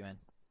lets you in.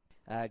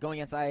 Going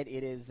inside,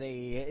 it's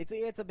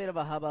a bit of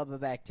a hubbub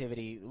of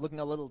activity, looking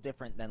a little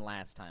different than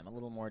last time, a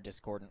little more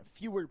discordant.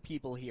 Fewer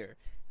people here,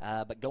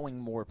 but going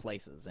more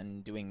places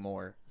and doing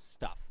more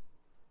stuff.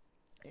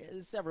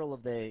 Several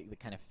of the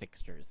kind of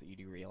fixtures that you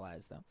do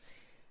realize, though.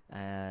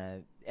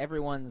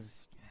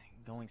 Everyone's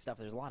going stuff.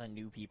 There's a lot of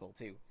new people,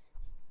 too.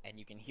 And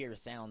you can hear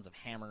sounds of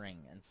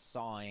hammering and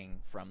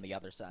sawing from the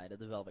other side of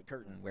the Velvet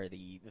Curtain, where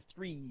the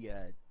three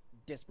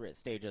disparate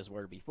stages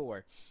were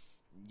before.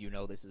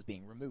 This is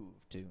being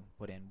removed to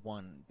put in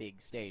one big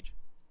stage.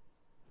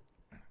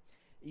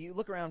 You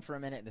look around for a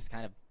minute, this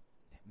kind of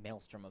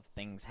maelstrom of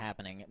things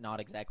happening, not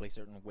exactly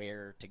certain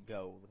where to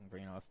go, looking for,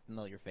 a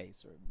familiar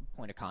face or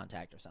point of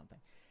contact or something.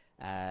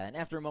 And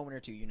after a moment or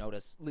two, you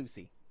notice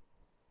Lucy,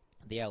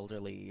 the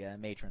elderly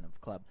matron of the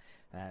club,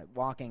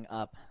 walking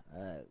up.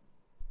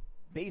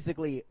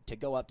 Basically, to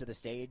go up to the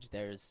stage,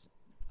 there's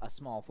a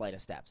small flight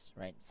of steps,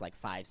 right? It's like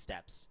 5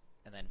 steps,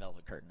 and then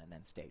Velvet Curtain, and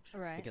then stage.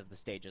 Right. Because the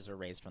stages are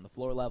raised from the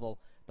floor level.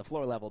 The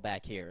floor level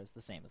back here is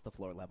the same as the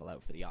floor level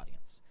out for the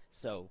audience.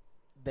 So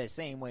the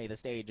same way the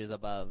stage is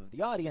above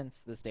the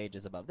audience, the stage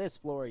is above this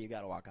floor. You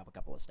got to walk up a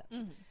couple of steps.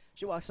 Mhm.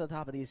 She walks to the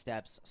top of these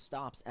steps,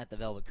 stops at the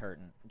velvet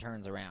curtain,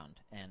 turns around,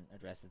 and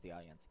addresses the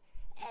audience.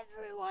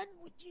 Everyone,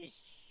 would you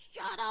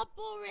shut up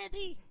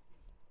already?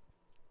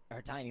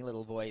 Her tiny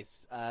little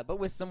voice, but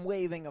with some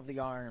waving of the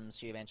arms,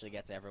 she eventually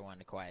gets everyone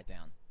to quiet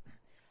down.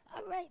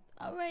 All right.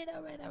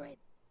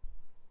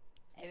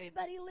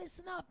 Everybody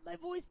listen up. My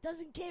voice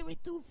doesn't carry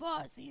too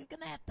far, so you're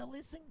gonna have to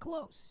listen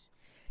close.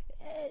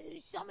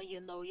 Some of you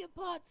know your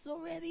parts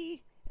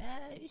already.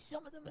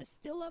 Some of them are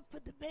still up for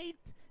debate.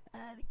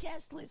 The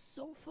cast list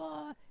so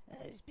far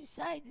is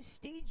beside the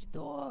stage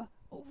door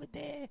over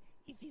there.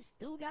 If you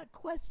still got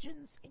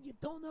questions and you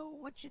don't know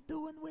what you're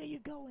doing, where you're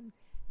going,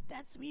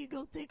 that's where you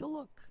go take a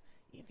look.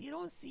 If you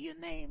don't see your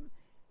name,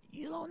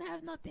 you don't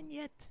have nothing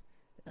yet.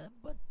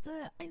 But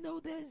I know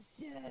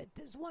there's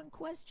one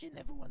question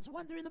everyone's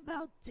wondering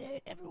about.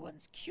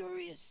 Everyone's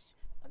curious,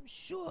 I'm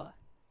sure.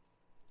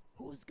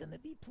 Who's gonna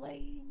be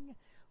playing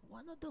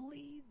one of the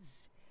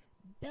leads?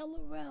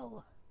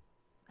 Bellarel.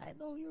 I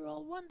know you're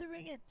all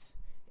wondering it,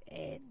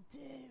 and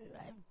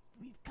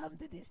we've come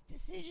to this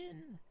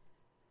decision.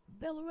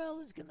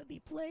 Bellarel is gonna be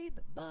played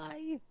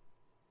by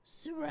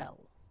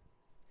Sorrel.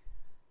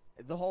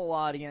 The whole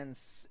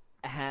audience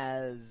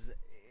has...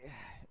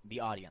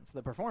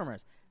 the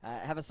performers,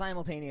 have a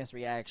simultaneous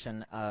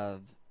reaction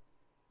of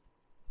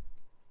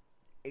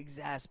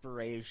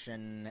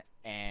exasperation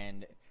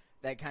and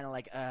that kind of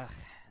like, ugh,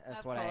 that's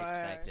Of what I course.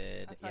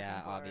 expected. Of fucking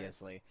Yeah, course.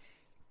 obviously.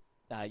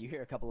 You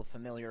hear a couple of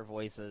familiar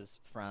voices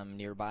from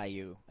nearby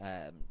you,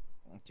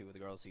 two of the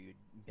girls who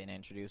you'd been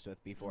introduced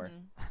with before.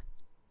 Mhm.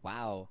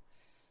 Wow.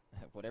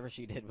 Whatever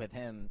she did with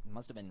him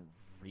must have been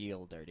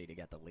real dirty to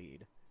get the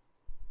lead.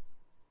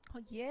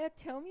 Oh, yeah,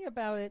 tell me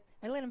about it.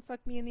 I let him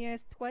fuck me in the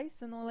ass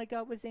twice, and all I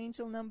got was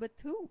angel number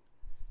 2.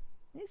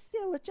 It's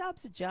still, a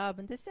job's a job,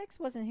 and the sex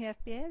wasn't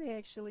half bad,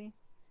 actually.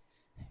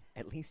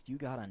 At least you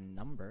got a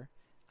number.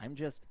 I'm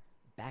just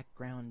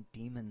background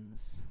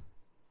demons.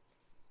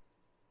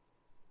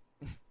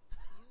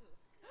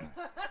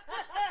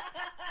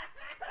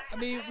 I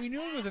mean, we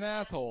knew he was an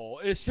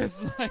asshole. It's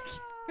just like...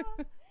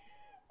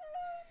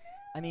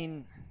 I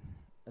mean,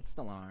 it's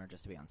still an honor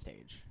just to be on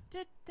stage.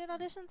 Did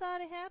auditions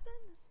already happen?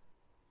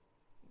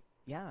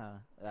 Yeah,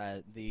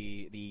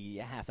 the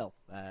half elf,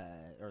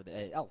 or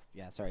the elf.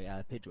 Yeah, sorry.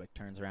 Pidgewick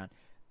turns around.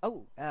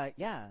 Oh,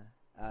 yeah.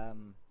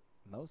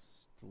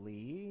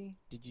 Mostly.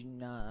 Did you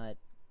not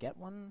get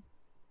one?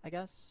 I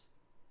guess.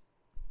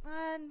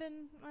 I've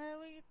been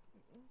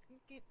we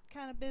get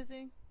kind of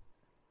busy.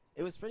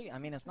 It was pretty. I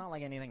mean, it's not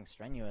like anything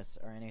strenuous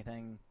or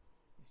anything.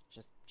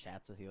 Just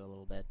chats with you a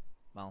little bit.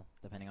 Well,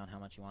 depending on how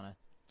much you want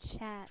to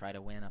Chat. try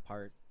to win a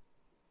part.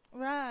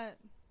 Right.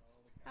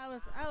 I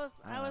was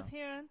know.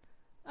 hearing.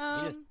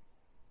 I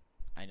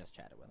just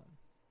chatted with him.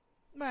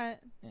 Right.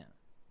 Yeah.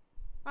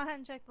 I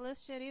hadn't checked the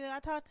list yet either. I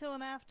talked to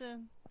him after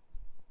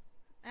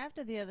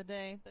the other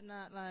day, but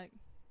not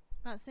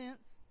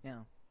since. Yeah.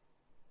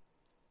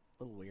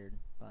 A little weird,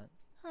 but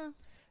Huh.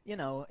 you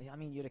know, I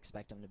mean, you'd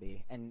expect him to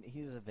be, and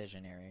he's a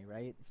visionary,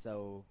 right?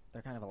 So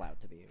they're kind of allowed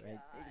to be, right?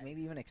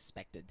 Maybe even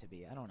expected to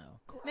be. I don't know.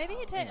 Maybe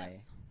he takes. Anyway,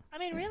 I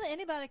mean, really,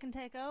 anybody can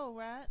take O,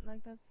 right?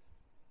 Like that's.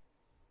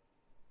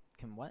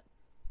 can what?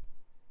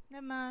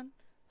 Never mind.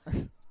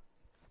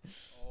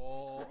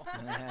 Oh.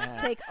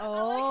 Take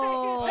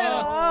Oh.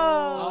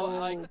 Oh,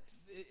 like,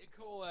 it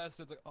coalesced.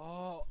 It's like,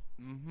 oh,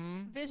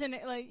 mm-hmm. Vision,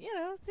 like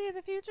see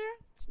the future.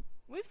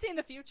 We've seen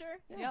the future.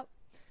 Yep.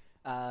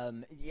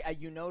 Yeah,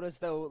 you notice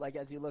though, like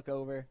as you look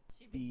over,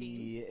 She'd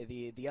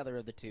be the other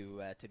of the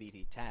two,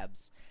 Tabiti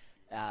Tabs,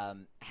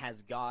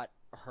 has got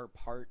her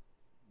part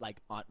like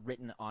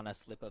written on a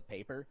slip of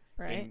paper,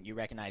 Right. and you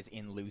recognize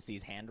in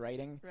Lucy's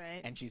handwriting,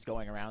 Right. and she's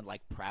going around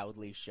like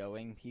proudly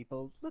showing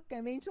people. Look,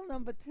 I'm angel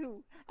number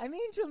 2. I'm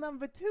angel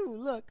number 2.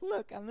 Look,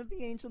 I'm gonna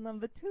be angel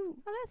number 2.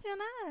 Oh, that's real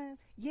nice.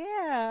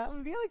 Yeah,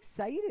 I'm real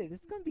excited.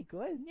 It's gonna be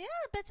good. Yeah,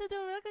 I bet you'll do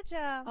a real good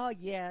job. Oh,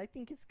 yeah, I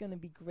think it's gonna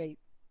be great.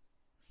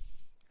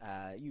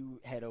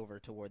 You head over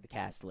toward the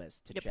cast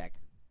list to Yep. check,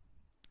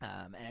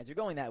 and as you're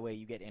going that way,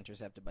 you get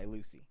intercepted by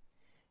Lucy.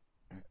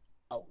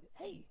 Oh,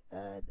 hey,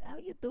 how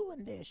you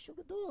doing there,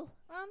 Sugar Doll?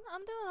 I'm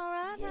doing all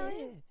right. How are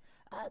you?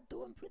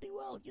 Doing pretty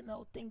well.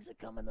 Things are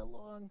coming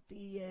along.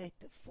 The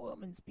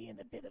foreman's being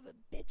a bit of a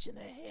bitch and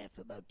a half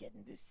about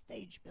getting this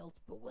stage built,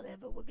 but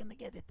whatever, we're gonna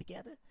get it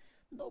together.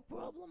 No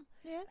problem.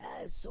 Yeah.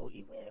 So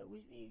you're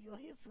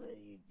here for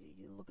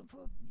you're looking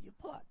for your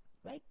part,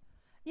 right?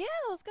 Yeah,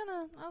 I was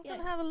gonna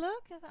Yeah. have a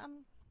look.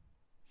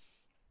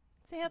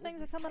 See how things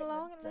We are coming kind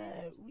along. of,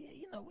 At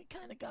least. we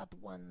kind of got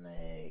one.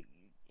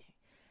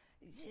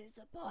 There's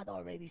a part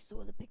already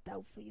sort of picked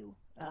out for you.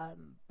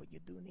 But you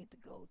do need to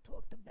go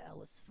talk to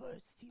Ballas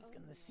first. He's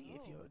gonna see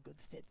if you're a good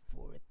fit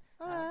for it.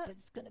 All right. But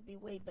it's gonna be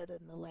way better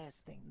than the last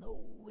thing. No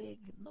wig,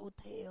 no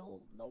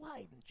tail, no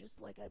hiding, just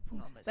like I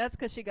promised. That's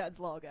because she got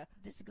Zlogga.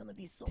 This is gonna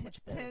be so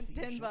much better. for you,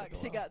 $10 Sugar bucks.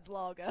 She Doll. got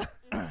Zlogga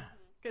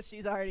because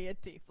she's already a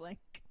tiefling.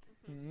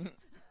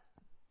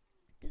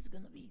 This is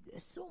gonna be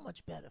so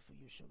much better for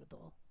you, Sugar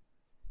Doll.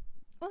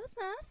 Well, that's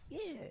nice.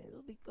 Yeah,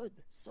 it'll be good.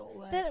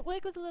 So, That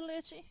wig was a little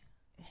itchy.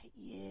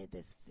 yeah,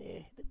 that's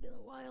fair. It's been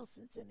a while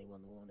since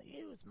anyone worn it.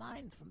 It was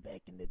mine from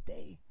back in the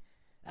day.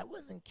 I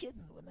wasn't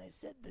kidding when I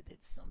said that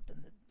it's something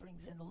that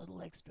brings in a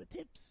little extra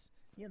tips,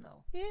 you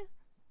know. Yeah.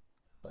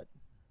 But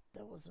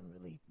that wasn't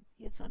really,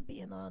 if I'm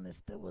being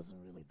honest, that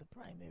wasn't really the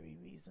primary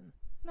reason.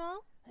 No?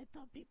 I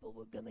thought people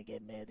were gonna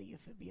get mad at you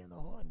for being a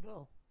horn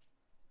girl.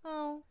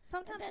 Oh, And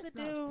sometimes that's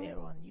they not do. fair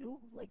on you.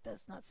 Like,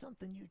 that's not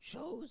something you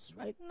chose,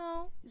 right?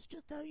 No. It's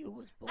just how you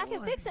was born. I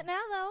can fix it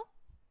now, though.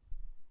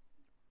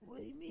 What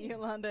do you mean?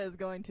 Yolanda is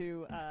going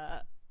to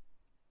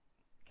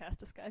cast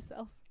Disguise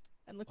Self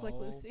and look like Oh.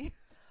 Lucy.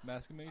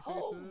 Mask and many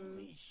faces.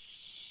 Holy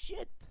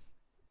shit!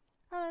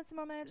 Oh, that's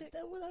more Is magic.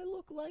 that what I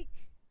look like?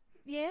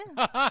 Yeah.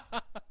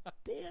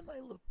 Damn, I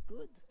look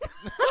good.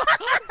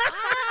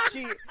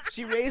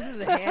 She raises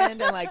a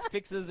hand and like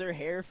fixes her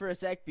hair for a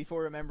sec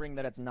before remembering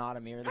that it's not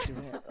a mirror that she's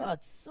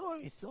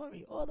in.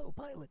 Sorry.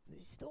 Autopilot.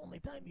 This is the only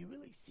time you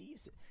really see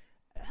yourself.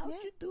 How'd Yeah.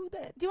 you do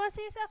that? Do you want to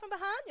see yourself from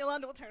behind?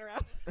 Yolanda will turn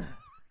around.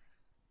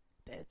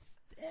 That's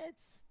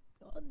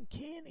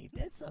uncanny.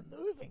 That's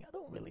unnerving. I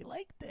don't really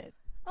like that.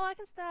 Oh, I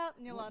can stop.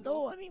 And Well, Yolanda no,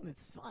 will... I mean,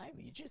 it's fine.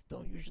 You just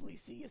don't usually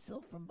see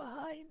yourself from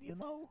behind, you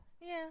know?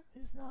 Yeah.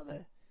 It's not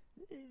a,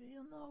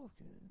 you know,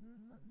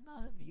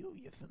 not a view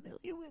you're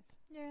familiar with.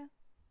 Yeah.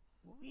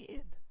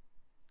 Weird.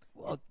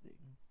 Well,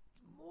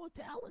 more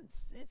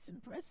talents. That's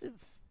impressive.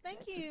 Thank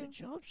That's you. A good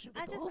job, Sugar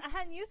I Doll.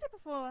 hadn't used it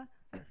before.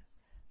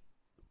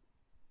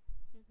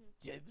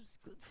 Yeah, it was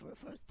good for a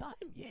first time.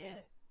 Yeah,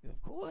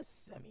 of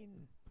course. I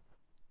mean,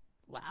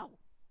 wow.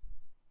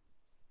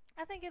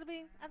 I think it'll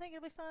be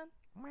fun.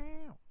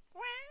 Wow.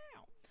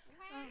 Wow.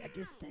 I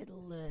guess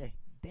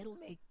that'll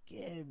make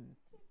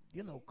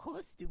you know,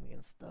 costuming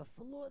and stuff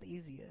a lot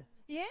easier.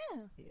 Yeah.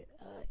 Yeah.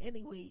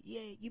 Anyway,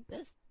 yeah, you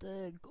best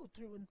go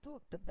through and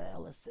talk to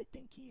Ballas. I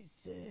think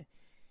he's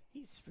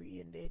free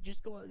in there.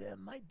 Just go out there,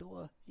 my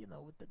door, you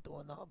know, with the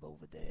doorknob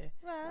over there.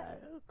 Right.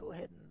 Go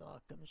ahead and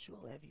knock. I'm sure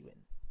I'll have you in.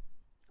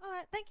 All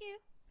right. Thank you.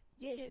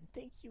 Yeah, and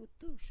thank you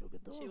too, Sugar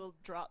Doll. She will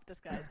drop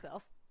Disguise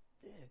Self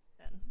Yeah,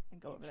 and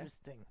go over there.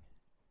 interesting.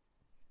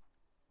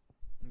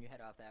 You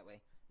head off that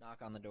way. Knock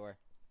on the door.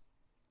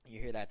 You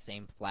hear that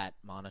same flat,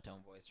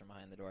 monotone voice from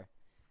behind the door.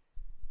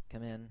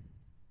 Come in.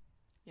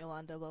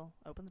 Yolanda will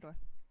open the door.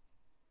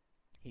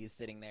 He's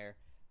sitting there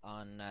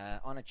on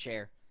a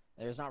chair.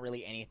 There's not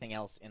really anything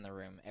else in the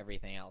room.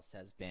 Everything else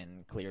has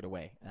been cleared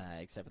away,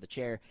 except for the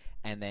chair.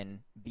 And then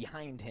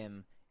behind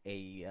him,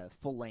 a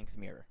full-length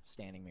mirror,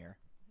 standing mirror.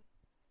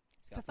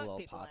 He's To got the fuck little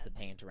people pots in. of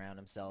paint around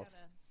himself.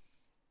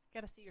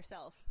 Gotta see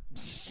yourself.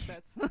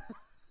 That's.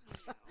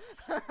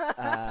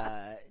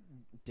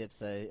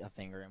 Dips a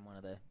finger in one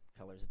of the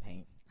colors of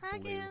paint. Hi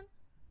Blue. again.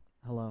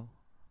 Hello.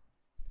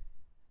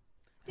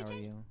 Do How you are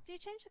change? you? Do you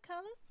change the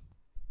colors?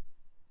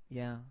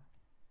 Yeah.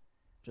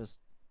 Just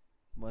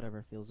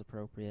whatever feels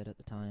appropriate at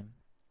the time.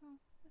 Oh,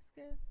 that's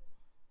good.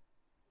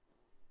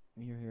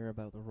 You're here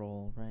about the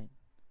role, right?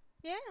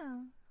 Yeah,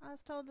 I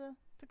was told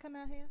to come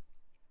out here.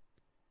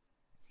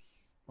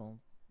 Well,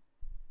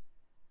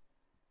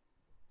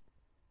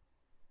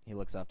 he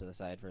looks off to the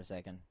side for a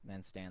second,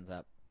 then stands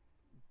up,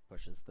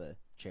 pushes the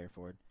chair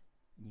forward.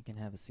 You can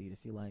have a seat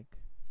if you like,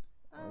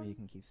 or you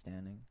can keep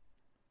standing.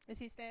 Is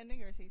he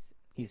standing or is he? He's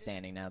seated?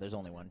 standing now. There's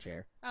only one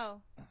chair.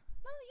 Oh, no,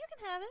 you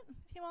can have it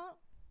if you want.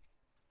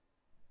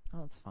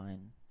 Oh, it's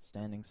fine.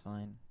 Standing's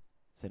fine.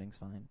 Sitting's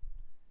fine.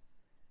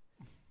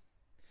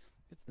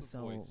 It's the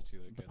So, voice too.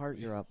 That the gets part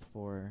me. you're up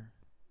for,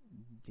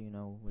 do you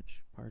know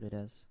which part it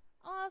is?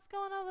 Oh, I was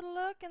going over to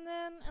look, and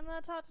then I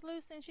talked to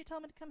Lucy, and she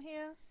told me to come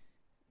here.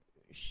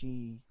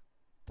 She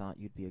thought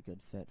you'd be a good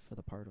fit for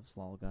the part of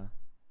Slolga.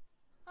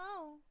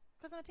 Oh,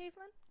 'cause I'm a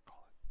tiefling.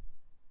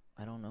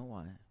 I don't know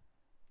why.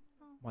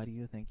 Oh. Why do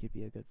you think you'd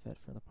be a good fit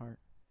for the part?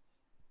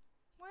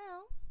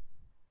 Well,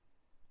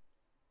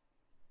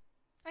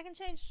 I can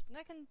change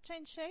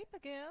shape, I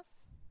guess,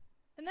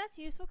 and that's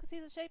useful 'cause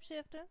he's a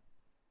shapeshifter.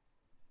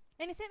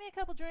 And he sent me a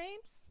couple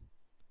dreams,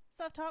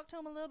 so I've talked to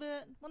him a little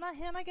bit. Well, not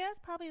him, I guess.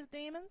 Probably his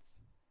demons.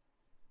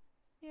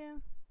 Yeah,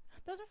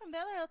 those are from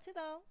Bel-Air too,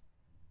 though.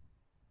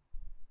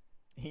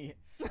 He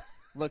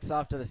looks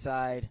off to the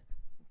side,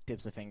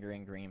 dips a finger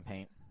in green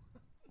paint,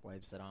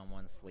 wipes it on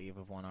one sleeve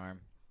of one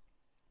arm.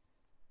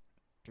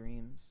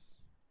 Dreams,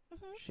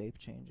 Mhm. shape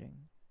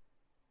changing.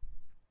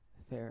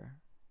 Fair.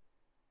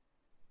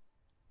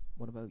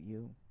 What about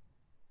you,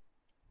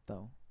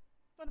 though?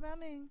 What about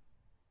me?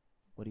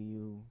 What do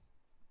you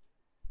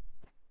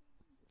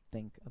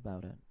think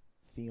about it?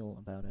 Feel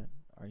about it?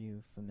 Are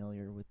you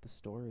familiar with the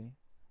story?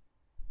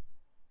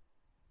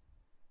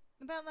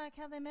 About like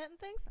how they met and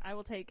things? I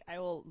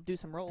will do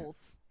some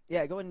rolls.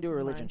 Yeah, go ahead and do a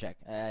religion Mine.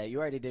 check. You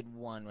already did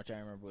one, which I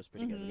remember was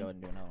pretty good. Mhm. Go ahead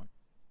and do another one.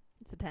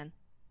 It's a 10.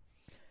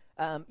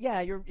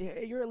 Yeah,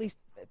 you're at least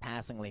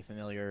passingly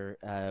familiar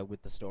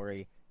with the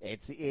story.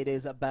 It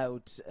is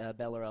about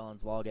Bel-Air and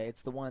Zlaga.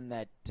 It's the one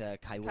that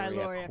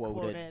Kyloria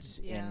quoted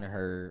yeah. in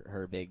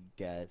her big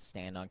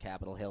stand on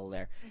Capitol Hill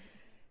there.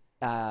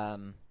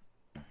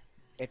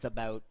 It's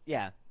about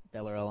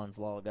Bel-Air and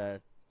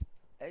Zlaga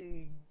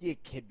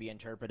It could be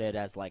interpreted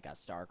as like a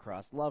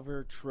star-crossed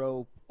lover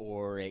trope,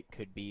 or it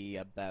could be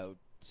about,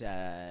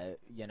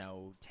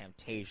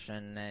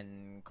 temptation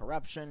and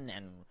corruption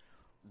and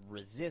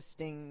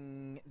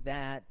resisting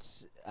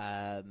that,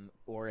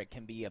 or it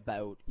can be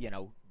about,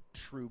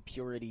 true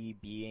purity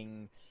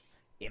being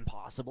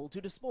impossible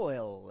to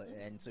despoil,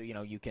 and so,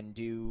 you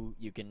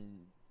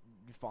can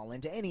fall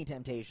into any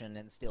temptation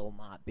and still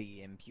not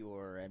be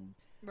impure, and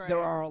Right.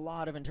 there are a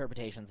lot of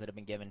interpretations that have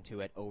been given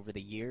to it over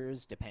the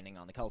years, depending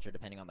on the culture,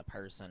 depending on the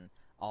person,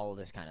 all of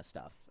this kind of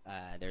stuff.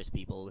 There's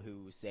people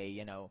who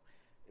say,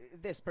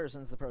 this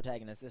person's the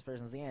protagonist, this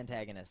person's the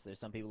antagonist. There's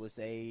some people who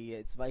say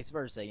it's vice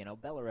versa,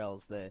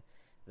 Bellarel's the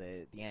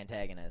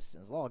antagonist,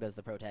 and Zlogga's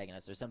the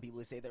protagonist. There's some people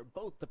who say they're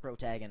both the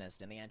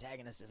protagonist, and the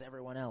antagonist is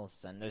everyone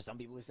else, and there's some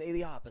people who say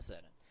the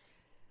opposite.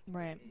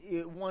 Right.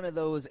 One of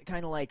those,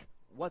 kind of like,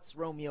 what's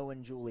Romeo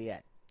and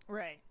Juliet?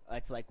 Right.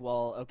 It's like,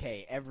 well,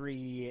 okay,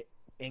 every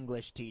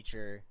English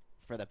teacher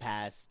for the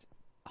past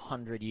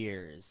 100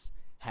 years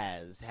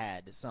has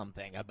had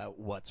something about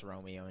what's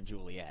Romeo and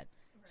Juliet.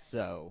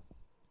 So,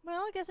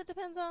 Well, I guess it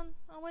depends on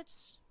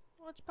which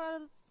part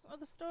of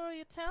the story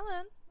you're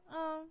telling.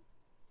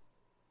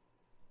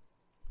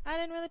 I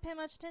didn't really pay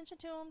much attention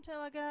to him till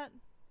I got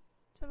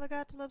to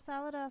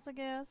Lobsalidas, I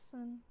guess,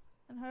 and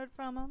heard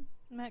from him,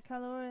 met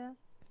Caloria.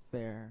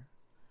 fair.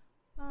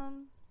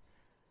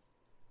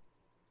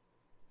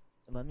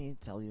 Let me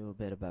tell you a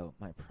bit about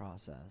my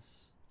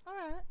process. All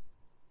right.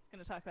 He's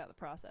gonna talk about the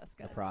process,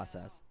 guys. The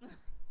process.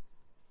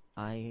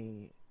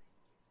 I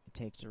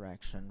take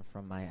direction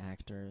from my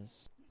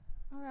actors,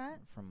 All right.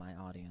 from my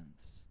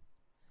audience.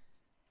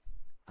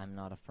 I'm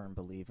not a firm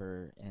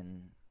believer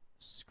in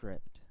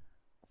script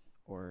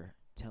or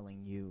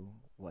telling you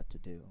what to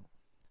do.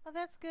 Oh,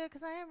 that's good,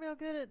 because I am real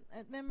good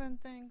at remembering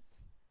things.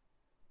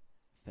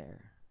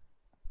 Fair.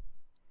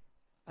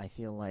 I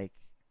feel like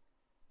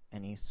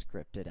any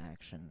scripted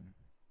action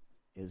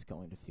is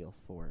going to feel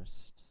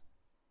forced.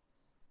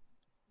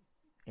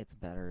 It's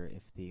better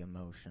if the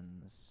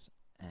emotions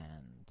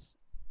and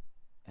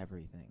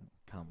everything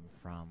come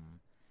from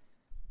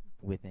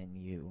within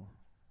you.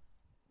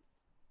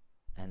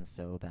 And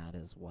so that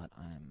is what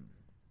I'm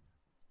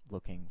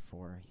looking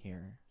for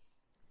here.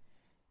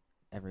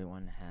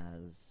 Everyone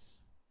has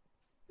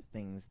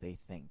things they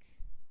think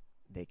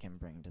they can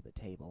bring to the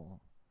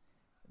table.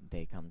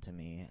 They come to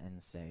me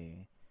and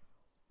say,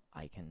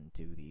 I can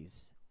do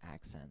these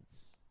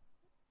accents.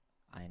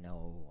 I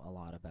know a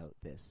lot about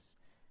this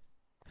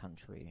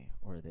country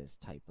or this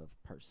type of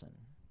person.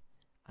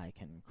 I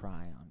can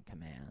cry on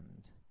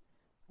command.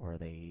 Or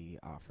they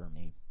offer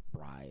me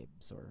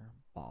bribes or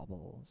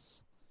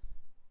baubles.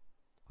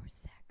 Or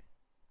sex.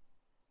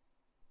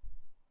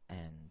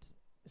 And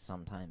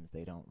sometimes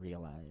they don't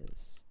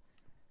realize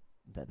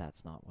that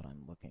that's not what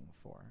I'm looking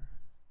for.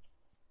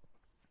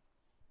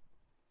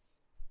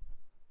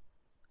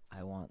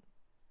 I want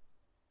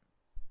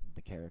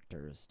the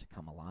characters to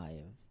come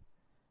alive,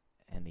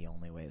 and the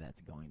only way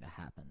that's going to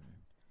happen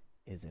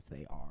is if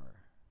they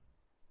are.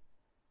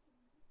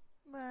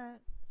 Right.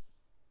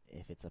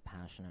 If it's a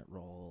passionate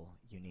role,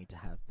 you need to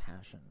have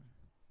passion.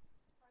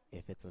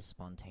 If it's a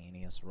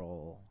spontaneous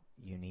role,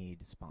 you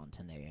need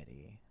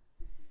spontaneity.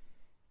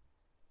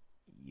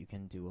 You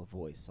can do a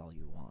voice all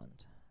you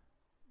want,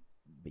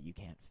 but you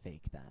can't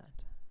fake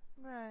that.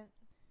 Right.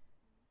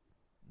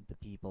 The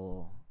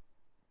people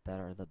that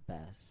are the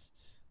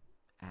best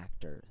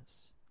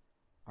actors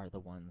are the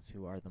ones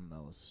who are the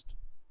most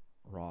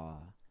raw,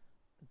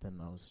 the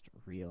most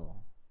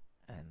real,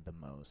 and the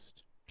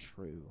most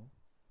true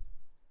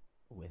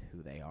with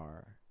who they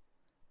are.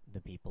 The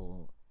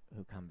people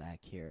who come back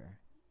here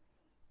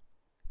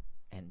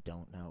and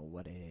don't know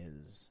what it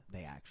is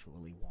they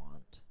actually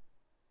want,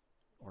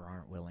 or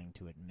aren't willing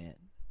to admit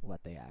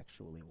what they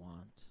actually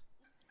want.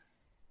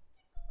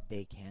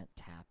 They can't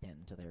tap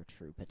into their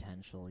true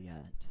potential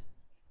yet.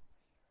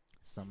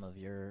 Some of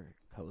your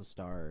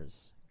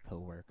co-stars,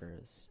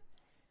 co-workers,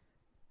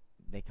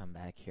 they come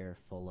back here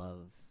full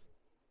of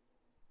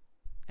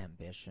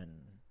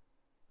ambition,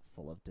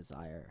 full of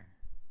desire.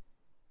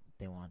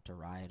 They want to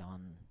ride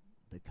on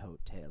the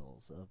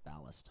coattails of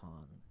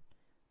Ballaston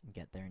and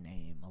get their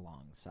name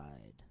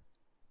alongside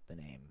the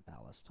name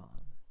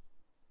Ballaston.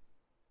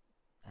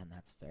 And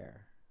that's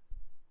fair.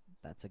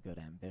 That's a good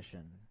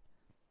ambition.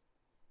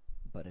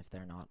 But if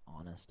they're not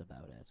honest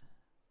about it,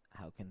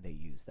 how can they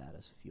use that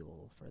as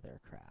fuel for their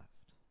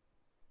craft?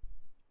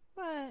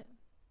 Right.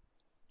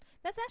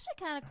 That's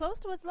actually kind of close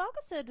to what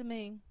Zlogga said to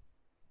me.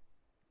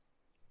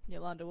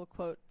 Iolanda will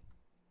quote.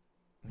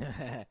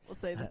 We'll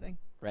say the thing.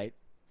 Right?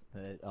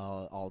 That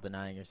all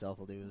denying yourself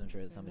will do is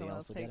ensure that somebody Someone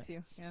else will get takes it.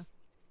 you. Yeah.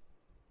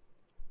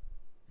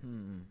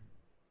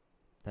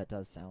 That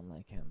does sound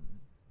like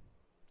him.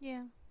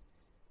 Yeah.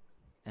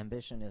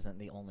 Ambition isn't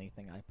the only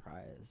thing I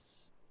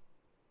prize,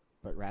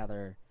 but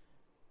rather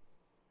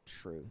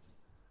truth.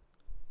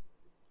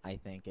 I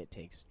think it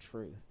takes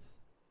truth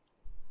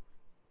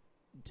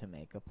to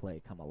make a play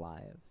come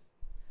alive.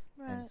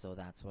 Right. And so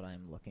that's what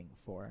I'm looking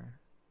for.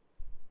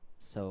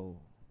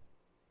 So,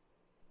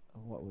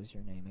 What was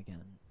your name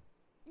again?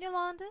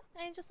 Iolanda,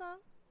 Angel Song.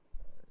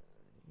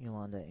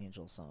 Yolanda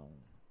Angel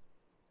Song.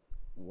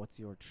 What's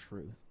your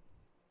truth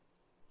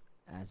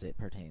as it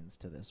pertains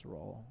to this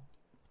role?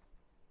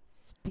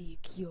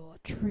 Speak your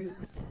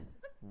truth.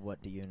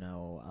 What do you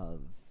know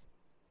of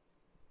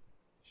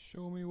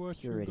Show me what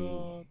purity,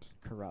 you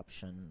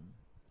corruption,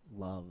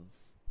 love,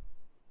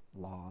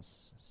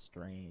 loss,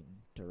 strain,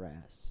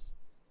 duress,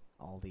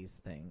 all these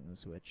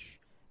things which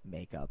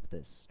make up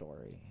this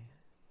story,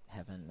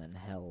 heaven and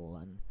hell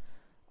and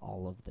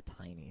all of the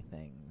tiny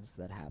things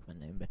that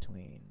happen in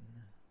between?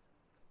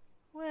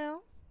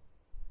 Well,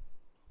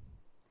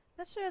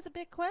 that sure is a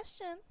big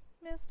question,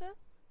 mister.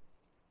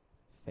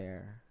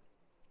 Fair.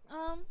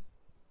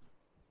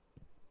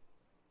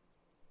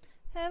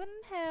 Heaven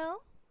and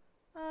hell.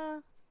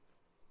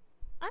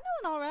 I know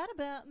an alright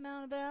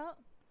amount about.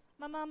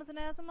 My mom is an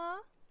Azamar,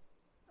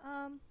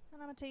 and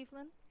I'm a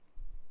tiefling.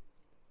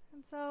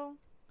 And so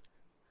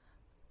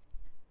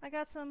I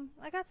got some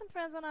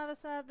friends on either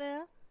side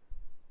there,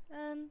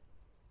 and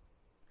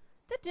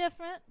they're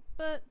different,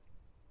 but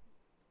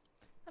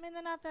I mean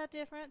they're not that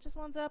different. Just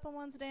one's up and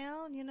one's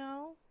down, you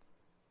know.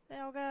 They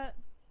all got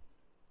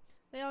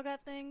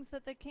things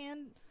that they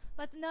can,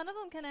 like none of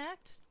them can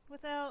act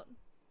without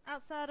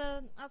outside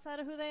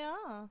of who they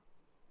are.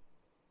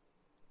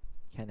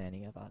 Can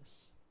any of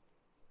us?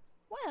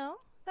 Well,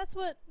 that's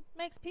what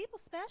makes people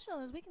special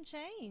is we can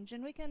change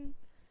and we can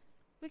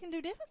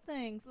do different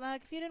things.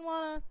 Like if you didn't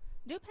want to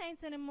do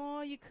paints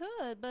anymore, you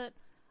could. But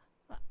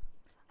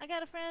I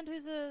got a friend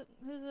who's a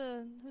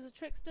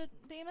trickster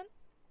demon,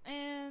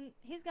 and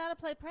he's got to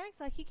play pranks.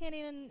 Like he can't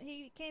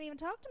even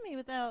talk to me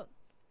without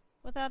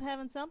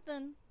having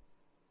something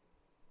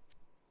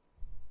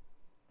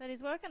that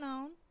he's working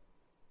on.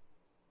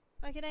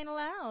 Like it ain't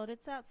allowed.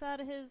 It's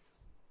outside of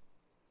his.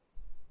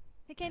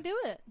 He can't do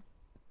it.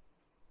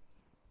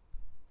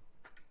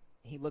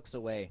 He looks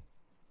away.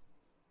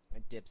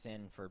 Dips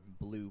in for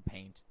blue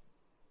paint.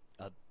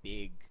 A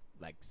big,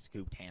 like,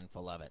 scooped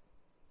handful of it.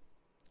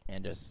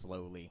 And just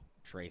slowly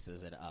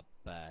traces it up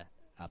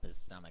his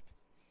stomach.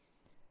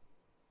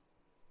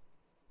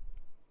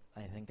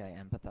 I think I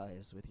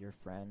empathize with your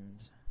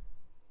friend.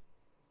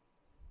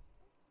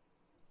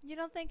 You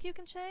don't think you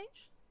can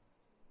change?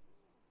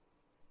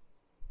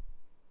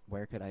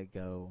 Where could I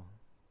go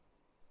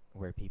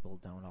where people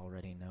don't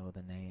already know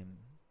the name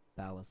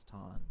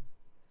Ballaston?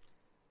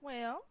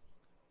 Well,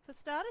 for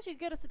starters, you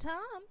get us a time.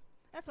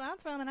 That's where I'm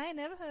from, and I ain't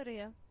never heard of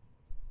you.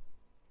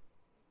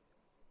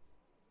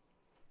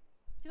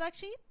 Do you like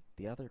sheep?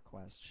 The other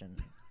question...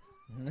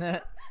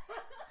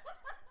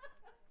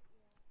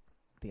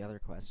 The other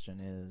question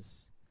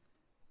is,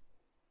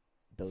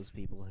 those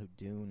people who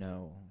do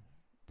know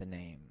the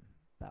name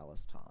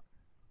Ballaston,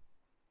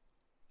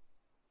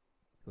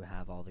 who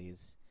have all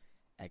these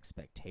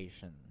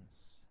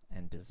expectations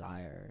and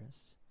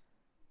desires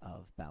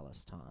of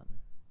Ballaston,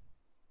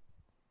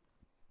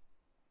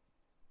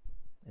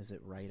 is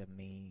it right of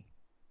me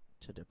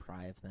to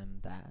deprive them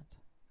that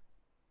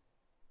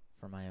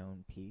for my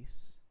own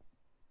peace?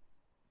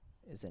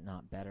 Is it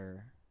not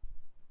better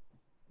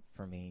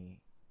for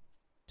me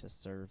to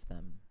serve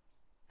them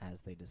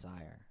as they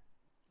desire?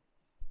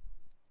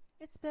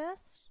 It's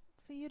best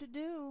for you to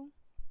do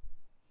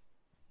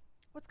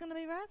what's going to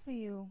be right for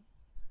you.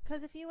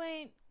 Because if you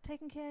ain't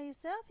taking care of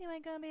yourself, you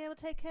ain't going to be able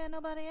to take care of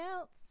nobody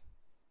else.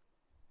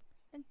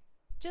 And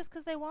just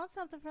because they want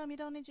something from you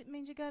don't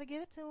mean you got to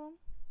give it to them.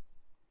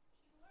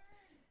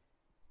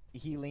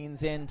 He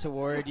leans in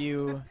toward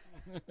you.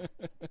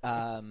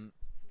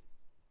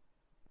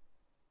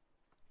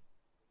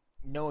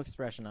 No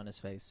expression on his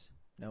face.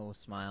 No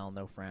smile,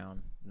 no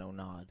frown, no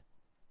nod.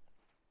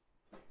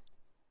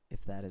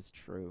 If that is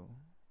true,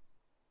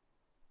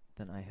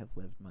 then I have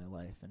lived my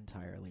life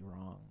entirely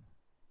wrong.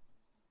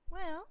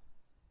 Well,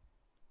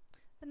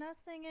 the nice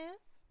thing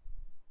is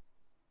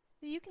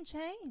that you can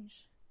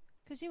change.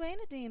 Because you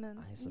ain't a demon.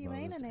 I And you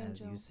ain't suppose, an as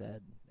angel. you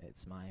said,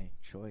 it's my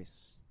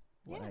choice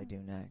what Yeah. I do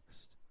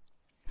next.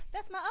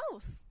 That's my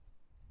oath.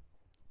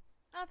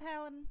 I'm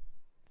Paladin.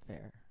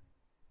 Fair.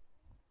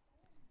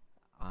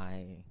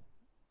 I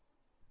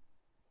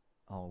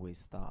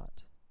always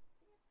thought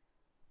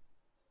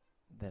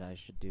that I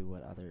should do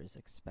what others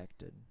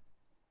expected,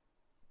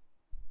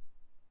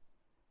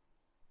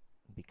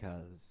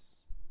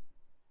 because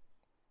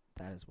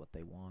that is what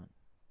they want.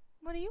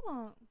 What do you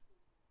want?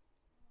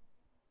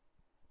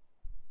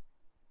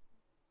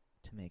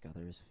 To make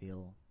others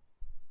feel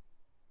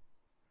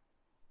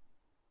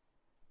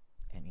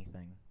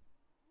anything.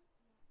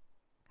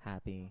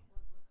 Happy,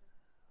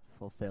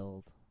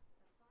 fulfilled,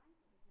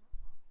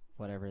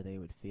 whatever they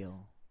would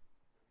feel.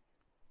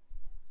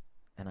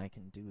 And I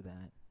can do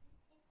that.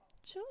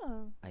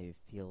 Sure. I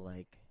feel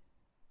like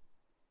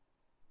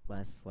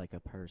less like a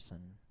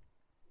person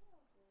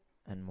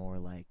and more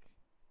like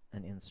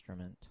an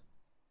instrument.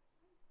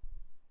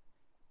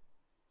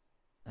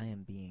 I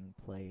am being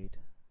played.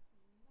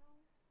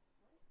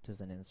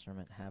 Does an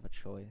instrument have a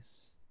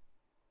choice?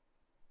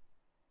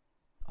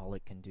 All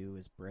it can do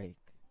is break,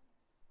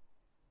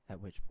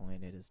 at which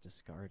point it is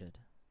discarded.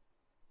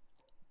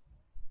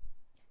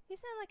 You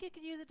sound like you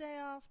could use a day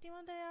off. Do you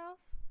want a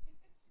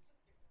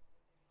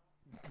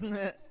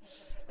day off?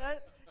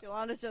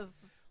 Yolanda's just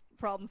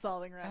problem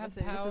solving around the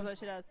city. This is what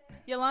she does.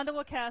 Yolanda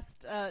will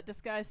cast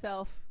disguise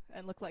self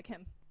and look like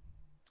him.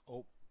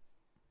 Oh.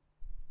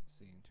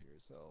 Seeing to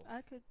yourself.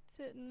 I could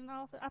sit in an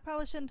office. I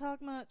probably shouldn't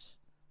talk much.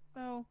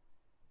 No.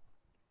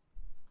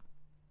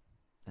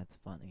 That's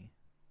funny.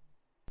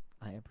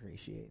 I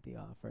appreciate the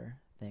offer.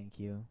 Thank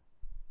you.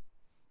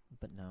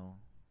 But no.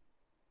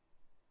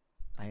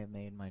 I have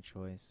made my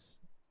choice,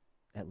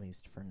 at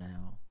least for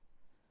now.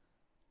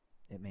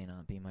 It may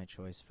not be my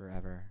choice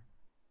forever,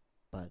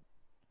 but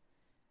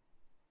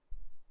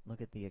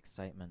look at the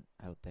excitement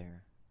out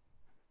there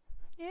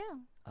Yeah.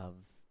 of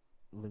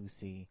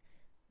Lucy,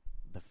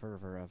 the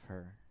fervor of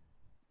her,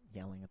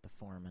 yelling at the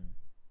foreman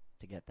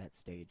to get that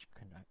stage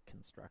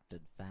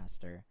constructed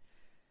faster.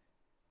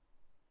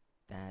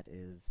 That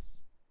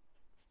is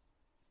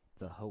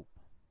the hope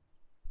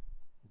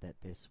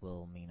that this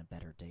will mean a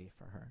better day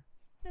for her.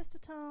 Mr.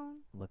 Tone.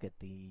 Look at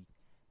the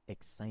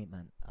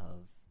excitement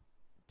of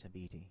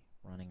Tabiti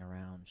running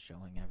around,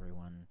 showing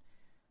everyone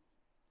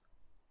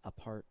a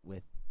part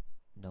with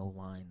no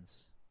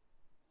lines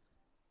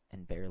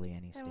and barely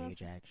any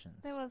stage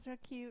actions. That was her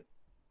cute.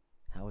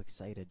 How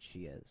excited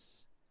she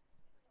is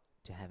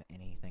to have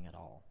anything at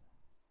all.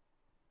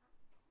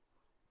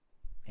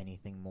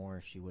 Anything more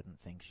she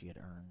wouldn't think she had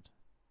earned.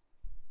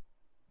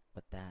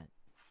 But that,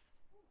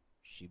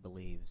 she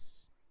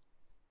believes,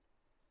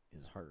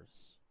 is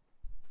hers.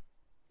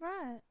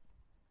 Right.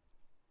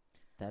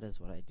 That is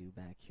what I do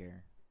back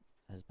here,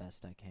 as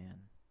best I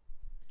can.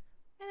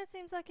 And it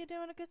seems like you're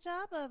doing a good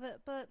job of it,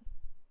 but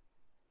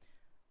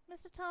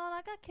Mr. Tone,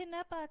 I got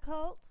kidnapped by a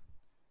cult,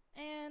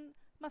 and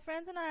my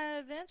friends and I are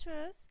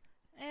adventurers,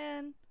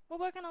 and we're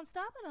working on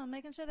stopping them,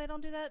 making sure they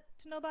don't do that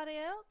to nobody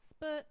else.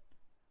 But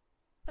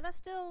I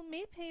still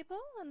meet people,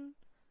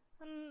 and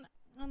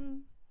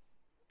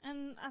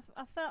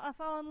I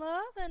fall in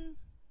love, and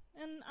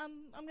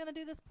I'm gonna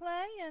do this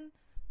play, and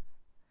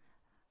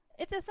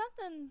if there's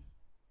something,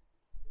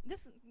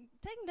 this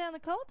taking down the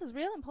cult is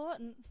real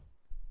important.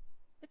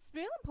 It's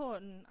real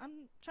important.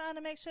 I'm trying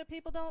to make sure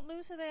people don't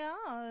lose who they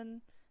are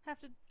and have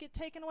to get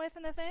taken away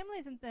from their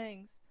families and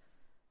things.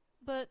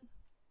 But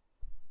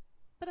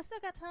I still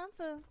got time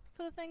for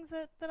the things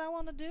that I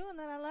want to do and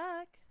that I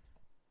like.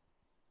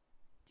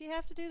 Do you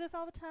have to do this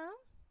all the time?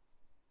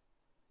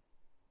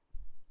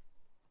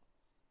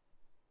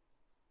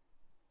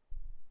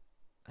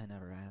 I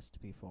never asked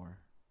before.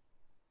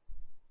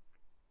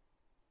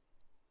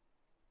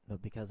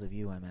 But because of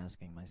you, I'm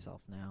asking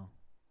myself now.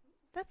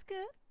 That's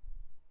good.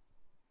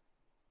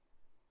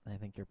 I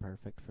think you're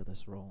perfect for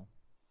this role.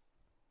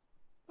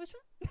 Which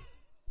one?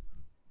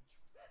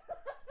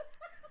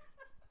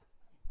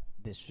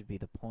 This should be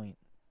the point.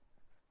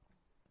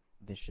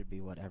 This should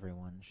be what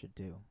everyone should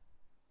do.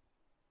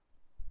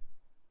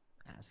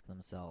 Ask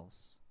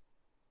themselves.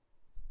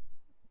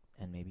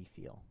 And maybe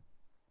feel.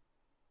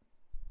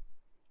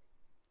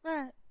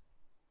 Right.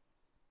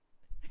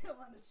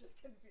 Yolanda's just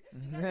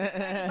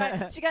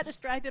confused. She got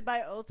distracted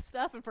by oath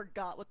stuff and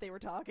forgot what they were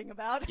talking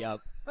about. Yup.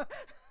 What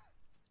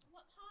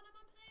part am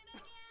I playing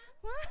again?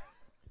 What?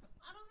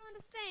 I don't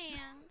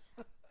understand.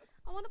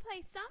 I want to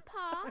play some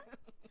part.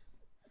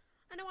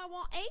 I know I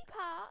want a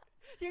part.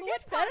 You're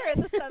getting better at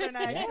the southern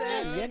accent.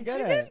 Yeah, you're getting good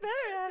You're at getting it.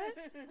 better at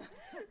it.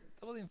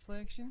 Double the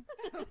inflection.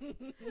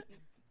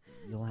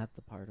 You'll have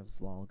the part of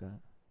Zlalga.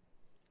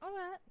 All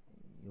right.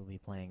 You'll be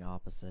playing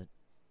opposite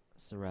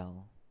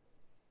Sorel,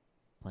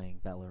 playing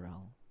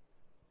Bellarel.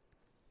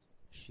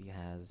 She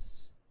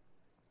has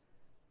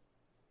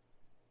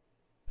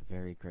a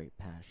very great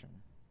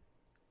passion.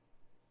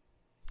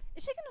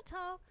 Is she going to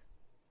talk?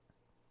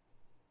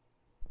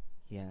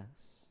 Yes.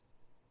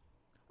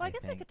 Well, I I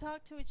guess they think- could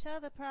talk to each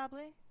other,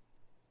 probably.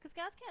 Because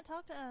gods can't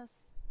talk to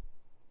us.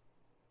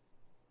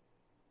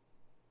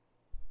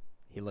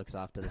 He looks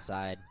off to the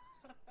side.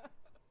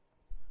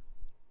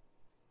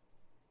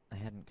 I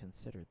hadn't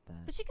considered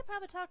that. But she could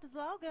probably talk to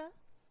Zlalga.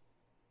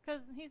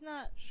 Because he's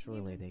not...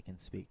 Surely even- they can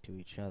speak to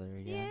each other,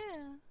 yes.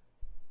 Yeah.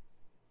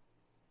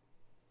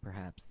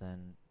 Perhaps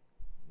then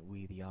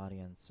we, the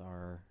audience,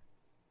 are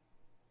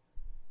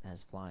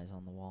as flies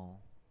on the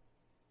wall.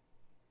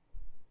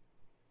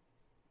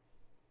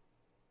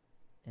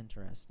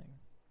 Interesting.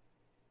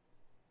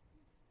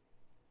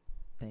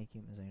 Thank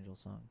you, Ms. Angel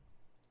Song.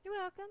 You're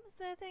welcome. Is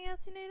there anything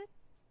else you needed?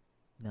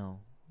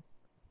 No.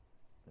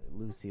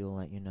 Lucy will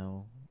let you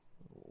know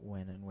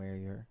when and where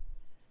your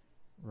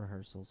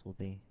rehearsals will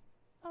be.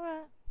 All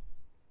right.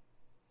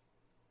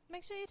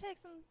 Make sure you take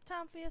some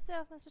time for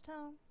yourself, Mr.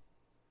 Tom.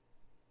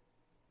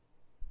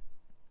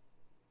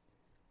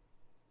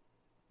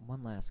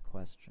 One last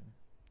question.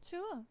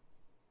 Sure.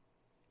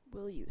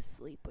 Will you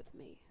sleep with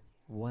me?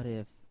 What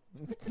if...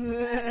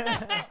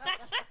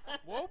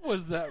 What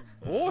was that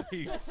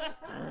voice?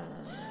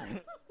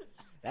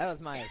 That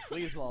was my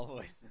sleazeball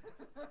voice.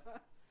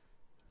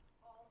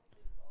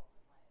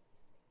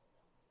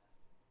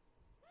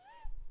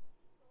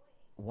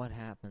 What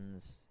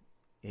happens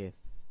if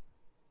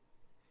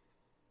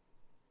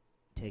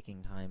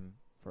taking time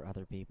for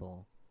other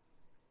people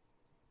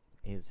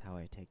is how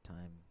I take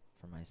time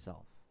for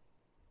myself?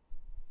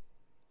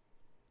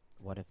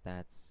 What if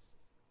that's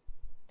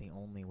the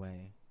only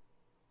way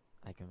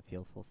I can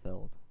feel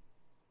fulfilled?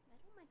 That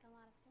don't make a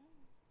lot of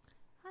sense.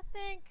 I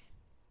think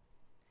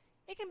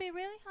it can be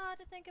really hard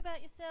to think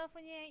about yourself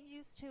when you ain't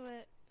used to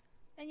it.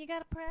 And you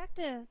gotta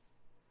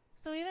practice.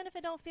 So even if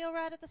it don't feel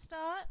right at the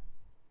start,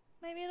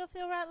 maybe it'll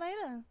feel right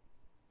later.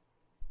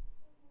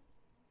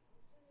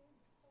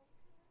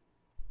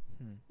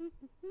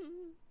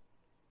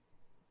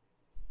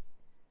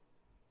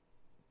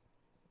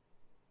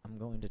 I'm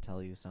going to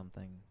tell you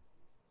something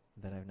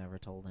that I've never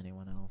told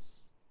anyone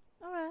else.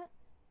 Alright.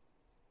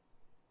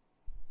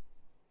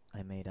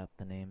 I made up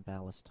the name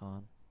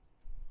Ballaston.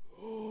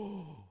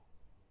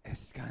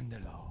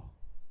 Escándalo.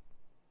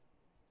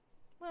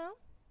 Well,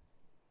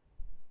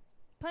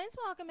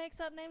 Planeswalker makes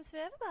up names for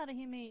everybody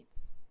he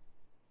meets.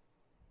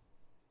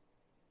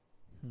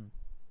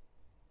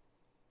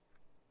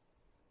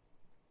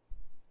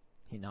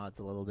 He nods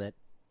a little bit,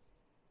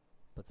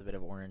 puts a bit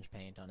of orange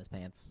paint on his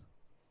pants,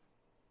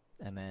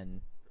 and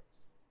then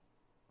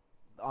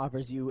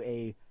offers you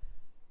a...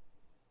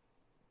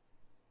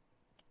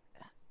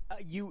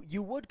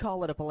 you would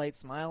call it a polite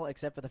smile,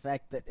 except for the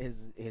fact that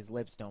his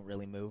lips don't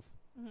really move.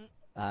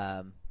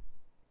 Mm-hmm.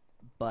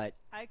 But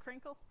Eye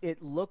crinkle?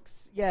 it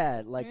looks,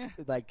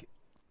 like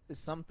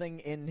something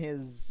in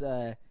his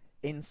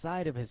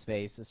inside of his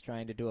face is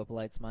trying to do a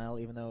polite smile,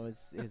 even though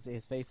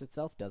his face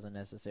itself doesn't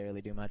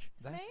necessarily do much.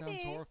 That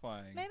sounds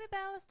horrifying. Maybe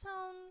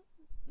Ballaston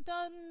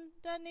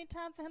doesn't need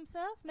time for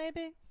himself.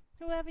 Maybe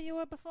whoever you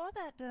were before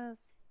that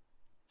does.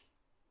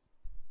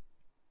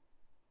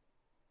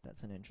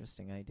 That's an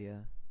interesting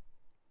idea.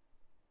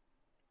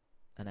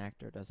 An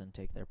actor doesn't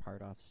take their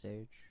part off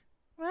stage.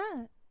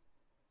 Right.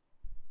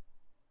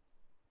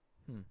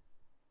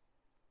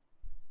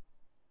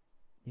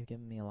 You've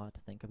given me a lot to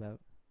think about.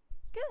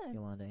 Good.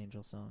 Iolanda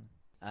Angel Song.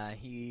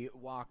 He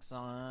walks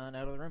on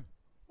out of the room.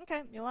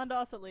 Okay, Iolanda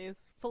also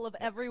leaves, full of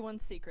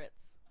everyone's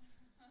secrets.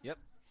 Yep.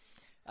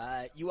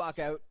 You walk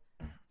out.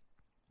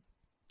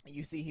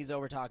 You see he's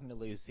over talking to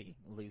Lucy.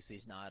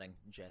 Lucy's nodding,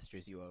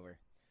 gestures you over.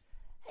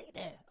 Hey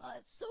there.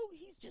 So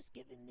he's just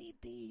giving me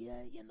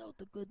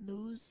the good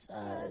news.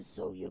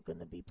 So you're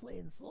gonna be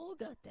playing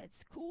Slolga.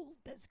 That's cool.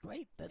 That's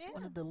great. That's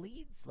one Yeah. of the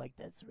leads. Like,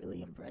 that's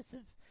really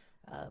impressive.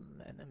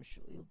 And I'm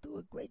sure you'll do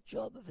a great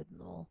job of it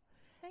and all.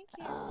 Thank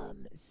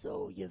you.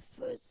 So your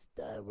first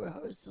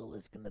rehearsal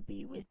is gonna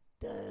be with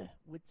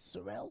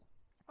Sorel.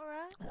 All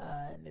right.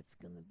 And it's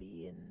gonna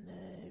be in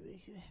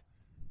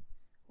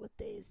what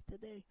day is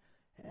today?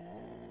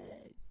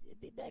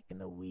 It'll be back in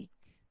a week.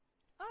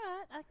 All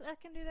right. I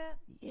can do that.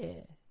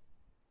 Yeah.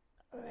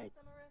 All right.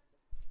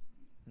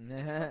 I'm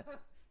arrested.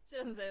 She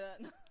doesn't say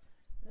that.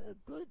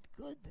 Good.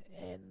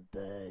 And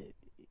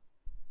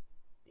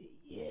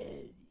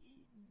yeah,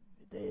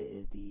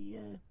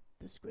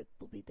 the script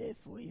will be there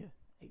for you.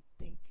 I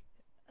think.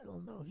 I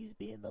don't know. He's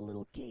being a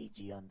little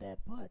cagey on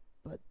that part,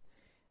 but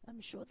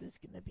I'm sure there's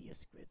gonna be a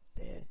script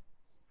there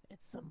at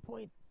some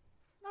point.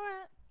 All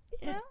right.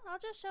 Yeah. Well, I'll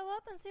just show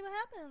up and see what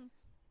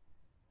happens.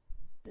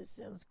 This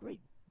sounds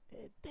great.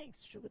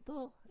 Thanks, Sugar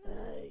Doll.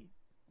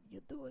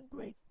 You're doing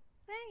great.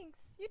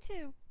 Thanks. You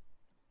too.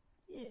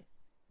 Yeah.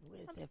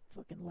 Where's that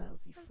fucking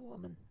lousy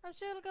foreman? I'm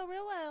sure it'll go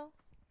real well.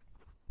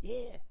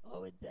 Yeah.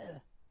 Oh, it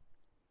better.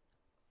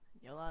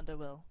 Iolanda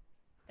will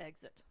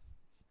exit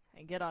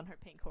and get on her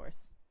pink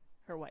horse,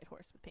 her white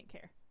horse with pink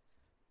hair,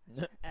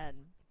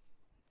 and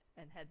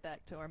head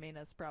back to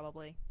Armina's,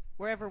 probably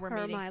wherever we're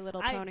Her meeting. My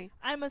Little Pony.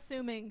 I'm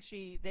assuming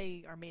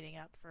they are meeting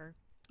up for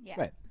Yeah.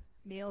 Right.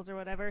 meals or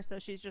whatever, so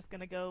she's just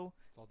gonna go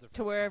It's all different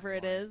to wherever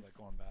it timelines, is. like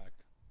going back.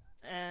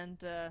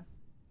 and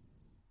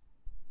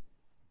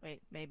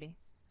wait, maybe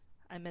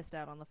I missed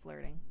out on the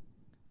flirting.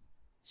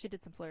 She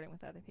did some flirting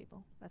with other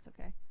people. That's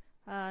okay.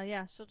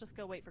 Yeah, she'll just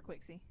go wait for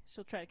Qixi.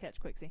 She'll try to catch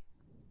Qixi.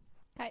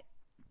 Okay.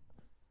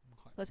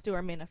 Let's do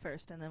Armmina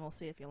first, and then we'll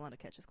see if Iolanda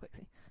catches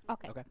Qixi.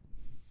 Okay. Okay.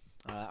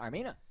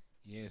 Armmina,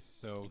 Yes,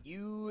 so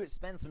you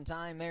spend some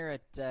time there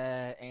at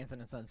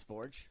Anson & Sons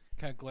Forge.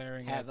 kind of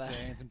glaring Have at a-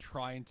 Vance and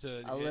trying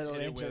to a little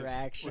hit it with-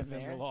 interaction with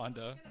there.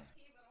 Iolanda.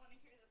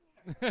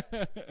 Maybe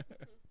I'll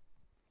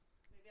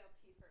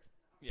pee first.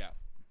 Yeah.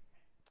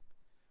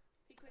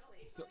 Pee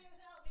quickly. So-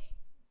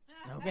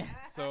 Okay.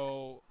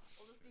 So,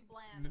 We'll just be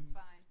bland. It's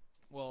fine.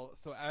 well,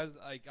 so as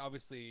like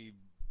obviously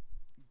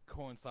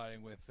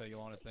coinciding with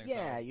Yolanda's thing.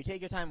 Yeah, So, you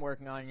take your time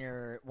working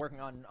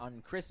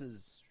on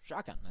Chris's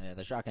shotgun,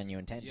 the shotgun you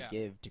intend Yeah. to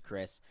give to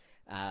Chris,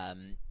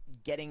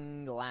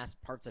 getting the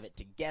last parts of it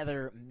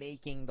together,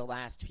 making the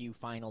last few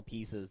final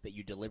pieces that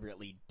you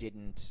deliberately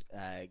didn't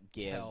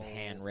give Tell-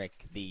 Henrik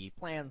the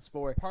plans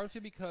for.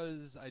 partly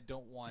because I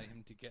don't want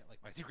him to get like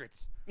my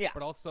secrets. Yeah.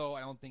 But also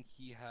I don't think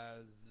he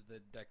has the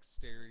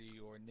dexterity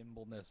or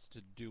nimbleness to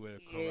do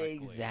it correctly.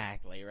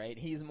 Exactly, right?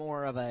 He's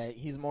more of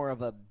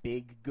a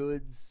big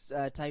goods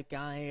type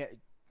guy.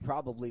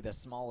 Probably the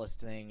smallest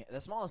thing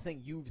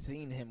you've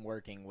seen him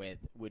working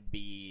with would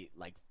be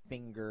like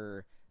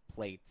finger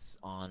plates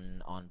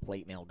on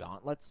plate mail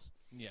gauntlets.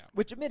 Yeah.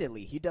 Which,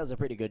 admittedly, he does a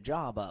pretty good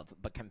job of.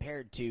 But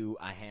compared to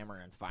a hammer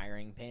and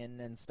firing pin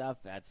and stuff,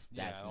 that's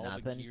all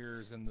nothing. The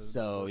gears and the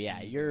So yeah,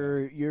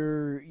 weapons,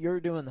 you're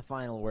doing the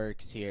final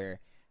works here.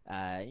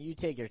 You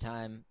take your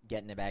time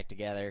getting it back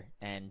together,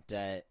 and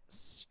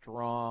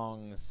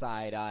strong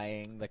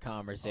side-eyeing the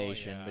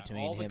conversation All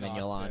between the him and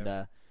gossip.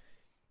 Iolanda.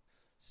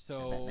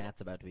 So I bet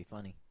Matt's about to be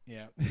funny.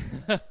 yeah.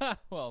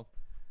 Well,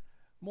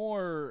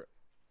 more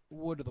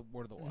word of the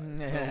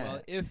wise.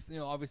 So if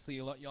obviously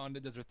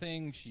Iolanda does her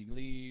thing, she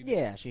leaves.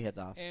 Yeah, she heads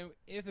off. And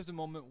if there's a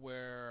moment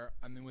where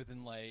I'm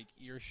within like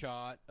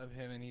earshot of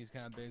him and he's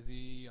kind of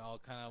busy, I'll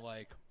kind of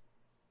like,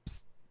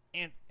 psst,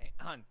 hey,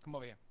 hon, come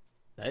over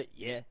here.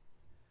 Yeah.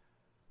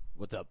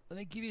 What's up? Let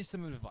me give you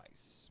some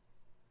advice.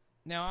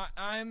 Now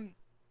I'm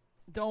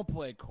don't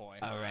play coy.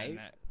 All hon. right.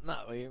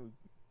 No,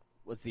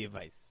 what's the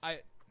advice?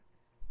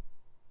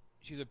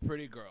 She's a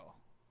pretty girl.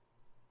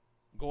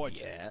 Gorgeous.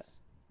 Yeah.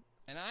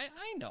 And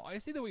I know. I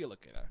see the way you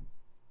look at her.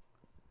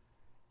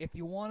 If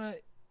you wanna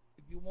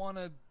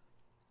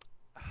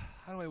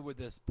how do I word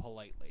this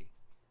politely?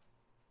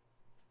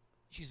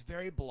 She's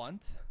very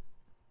blunt.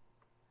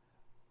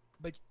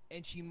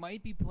 And she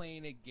might be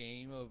playing a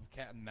game of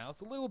cat and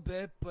mouse a little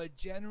bit, but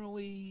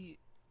generally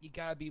you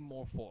gotta be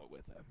more forward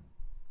with her.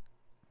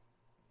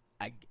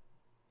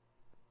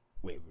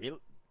 Wait, really?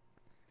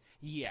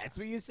 Yeah. That's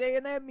what you're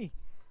saying at me?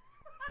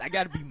 I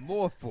gotta be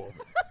more forward.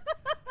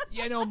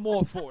 Yeah, no,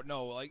 more forward.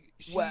 No, like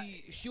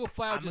she'll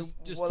flat out just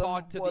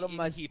talk to the innkeeper. What am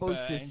I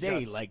supposed to and say?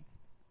 just- Like,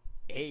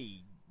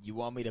 hey, you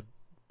want me to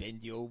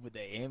bend you over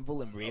the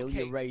anvil and rail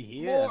okay, you right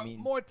here?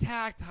 More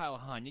tactile,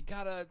 hon. You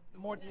gotta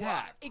more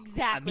tact.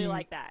 Exactly I mean-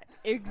 like that.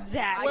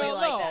 Exactly Well,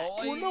 like no, that.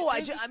 like, Well, no,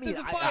 there's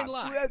a fine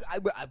line. I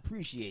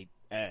appreciate.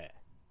 I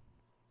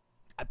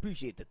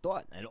appreciate the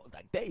thought. I don't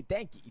like.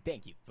 Thank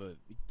you for.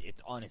 It's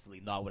honestly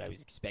not what I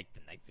was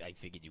expecting. I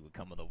figured you were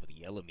coming over to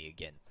yell at me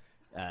again.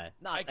 Not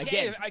I can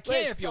again. I but can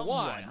if you someone,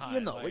 want, hon, you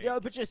know.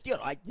 like- But just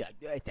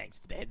thanks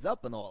for the heads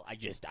up and all. I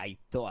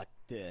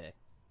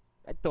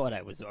thought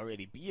I was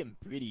already being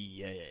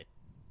pretty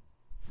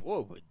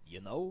forward.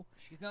 You know.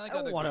 She's not like I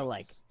don't other want to girls.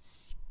 like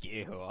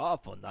scare her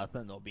off or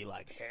nothing. Or be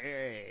like,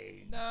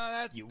 hey,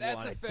 No, you that's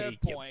want a to fair take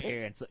your point.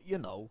 parents? You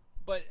know.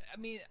 But I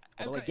mean,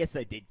 Although I guess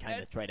I did kind of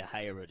that's- try to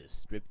hire her to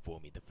strip for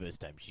me the first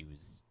time she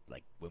was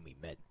like when we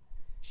met.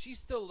 she's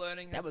still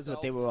learning. That was herself.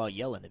 what they were all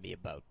yelling at me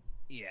about.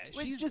 Yeah,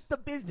 Well, she's it's just a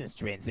business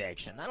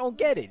transaction. I don't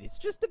get it. It's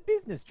just a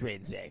business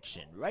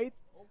transaction, right?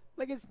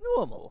 Like it's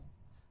normal.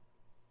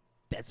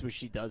 That's what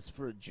she does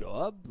for a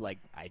job. Like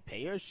I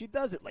pay her, she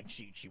does it. Like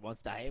she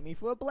wants to hire me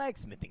for a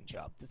blacksmithing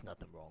job. There's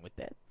nothing wrong with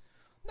that.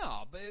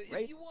 no. But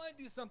Right? if you want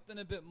to do something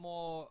a bit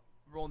more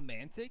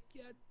romantic,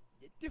 yeah,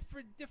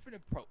 different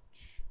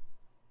approach.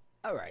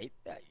 All right.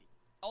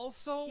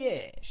 Also,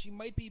 Yeah. she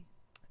might be.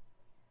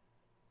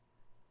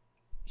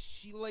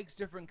 She likes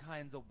different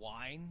kinds of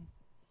wine,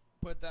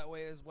 put it that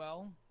way as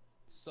well.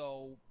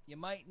 So you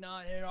might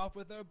not hit it off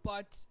with her,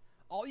 but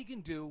all you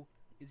can do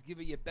is give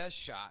it your best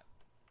shot.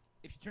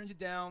 If she turns you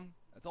down,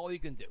 that's all you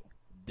can do.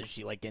 Does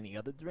she like any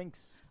other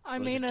drinks? I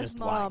Or is mean, it it's just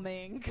wine?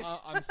 momming.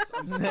 I'm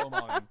so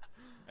momming.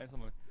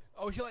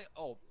 Oh, she like.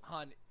 Oh,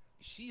 hon,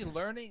 she's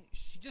learning.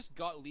 She just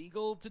got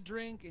legal to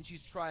drink, and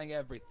she's trying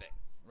everything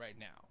right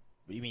now.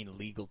 What do you mean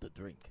legal to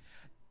drink?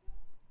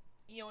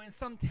 You know, in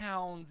some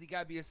towns, you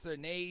gotta be a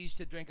certain age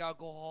to drink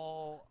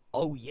alcohol.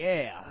 Oh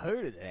yeah, I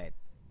heard of that.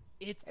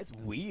 It's That's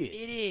weird.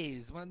 It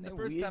is. When the That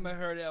first weird? time I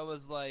heard it, I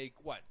was like,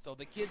 "What? So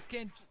the kids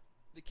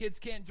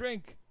can't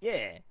drink?"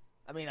 Yeah.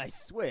 I mean, I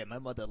swear, my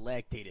mother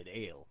lactated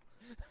ale.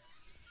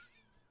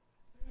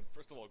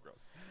 First of all,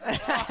 gross.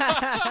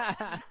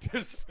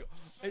 Just,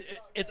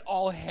 it's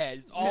all head.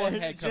 It's all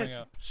head coming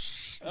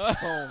Just out.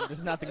 foam.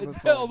 There's nothing but It's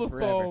foam all the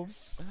forever. foam.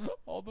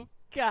 All the.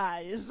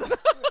 Guys.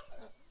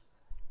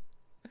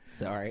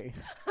 Sorry.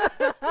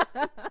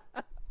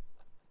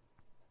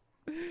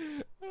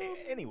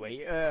 Anyway,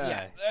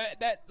 Yeah.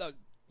 That look.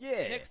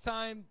 yeah. Next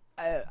time.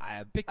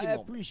 I Pick your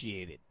moment.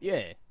 appreciate it.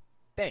 Yeah.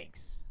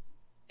 Thanks.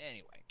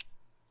 Anyway.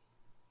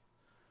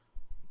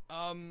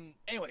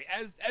 Anyway,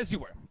 as you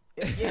were.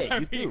 Yeah,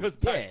 you He do. goes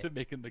back Yeah. to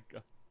making the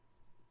gun.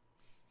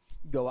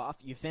 Go off.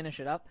 You finish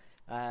it up,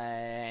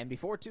 and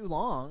before too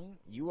long,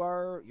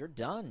 you're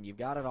done. You've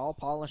got it all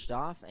polished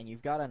off, and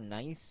you've got a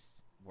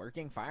nice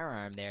working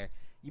firearm there.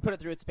 You put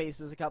it through its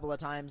paces a couple of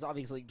times.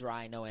 Obviously,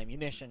 dry, no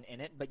ammunition in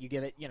it, but you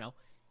give it,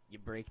 you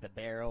break the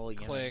barrel,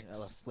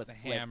 Clicks, flip, the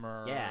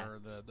hammer, Yeah.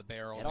 the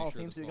barrel. It make all sure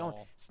seems to it's be going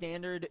all-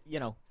 standard,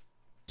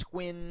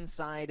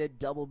 twin-sided,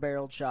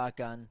 double-barreled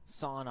shotgun,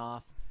 sawn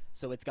off.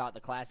 So it's got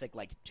the classic,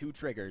 two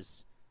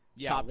triggers.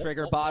 Top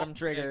trigger, bottom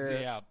trigger.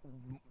 Yeah.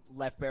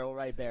 Left barrel,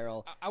 right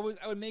barrel. I would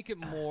make it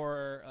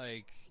more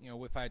like,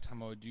 if I had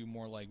time, I would do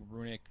more like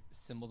runic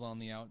symbols on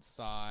the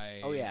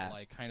outside. Oh, yeah.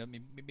 Like kind of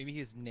maybe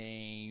his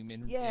name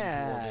and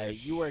Yeah,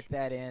 and you work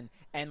that in.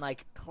 And,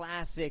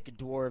 classic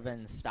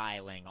dwarven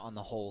styling on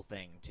the whole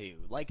thing, too.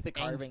 Like the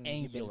carvings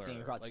you've been seeing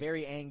angular, across. like-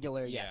 Very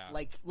angular, yes.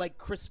 Yeah. Like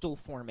crystal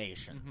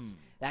formations. Mhm.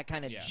 That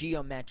kind of Yeah.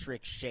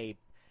 geometric shape.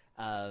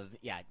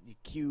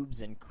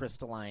 cubes and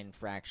crystalline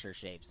fracture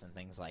shapes and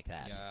things like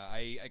that. Yeah,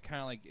 I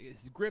kind of like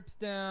his grips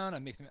down. I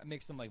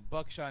make some like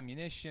buckshot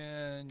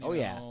ammunition. Oh,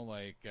 yeah.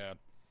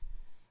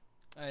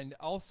 And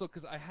also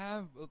because I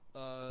have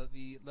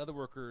the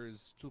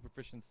leatherworker's tool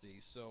proficiency,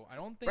 so I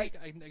don't think Right.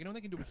 I don't think I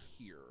can do it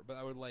here. But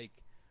I would like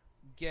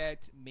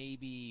get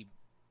maybe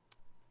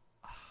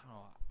I don't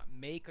know,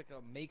 make like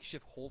a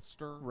makeshift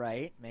holster.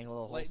 Right, make a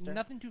little Like holster.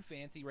 nothing too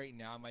fancy right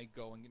now. I might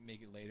go and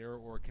make it later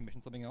or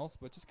commission something else,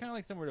 but just kind of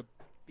like somewhere to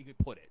you could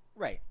put it.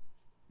 Right.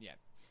 Yeah.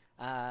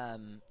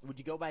 Would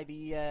you go by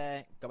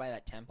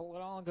that temple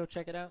at all and go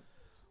check it out?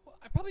 Well,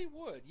 I probably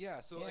would. Yeah.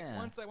 So Yeah.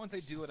 like once I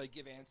do it, I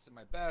give Anson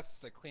my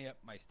best. I clean up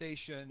my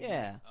station.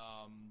 Yeah.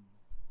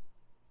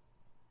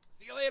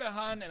 See you later,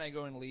 hon, and I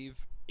go and leave.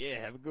 Yeah,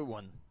 have a good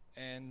one.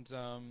 And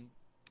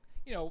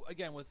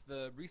again with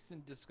the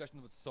recent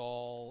discussions with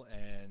Saul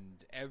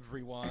and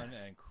everyone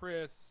and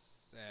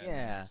Chris and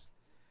Yeah.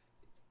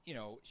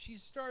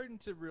 She's starting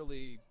to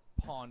really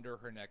ponder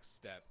her next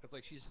step because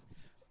like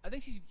I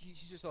think she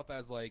sees herself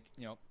as like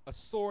a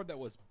sword that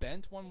was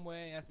bent one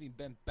way has to be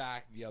bent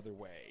back the other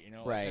way.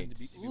 Right. And to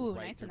be Ooh,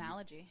 right, nice to be-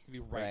 analogy. to be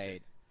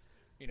righted.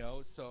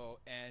 Right. So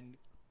and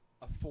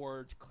a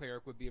forged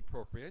cleric would be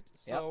appropriate.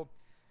 So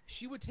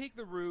she would take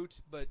her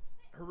route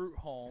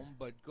home,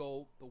 but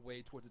go the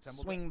way towards the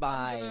temple. Swing I'm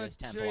by gonna this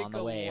temple take on the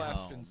a way left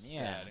home. instead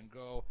Yeah. and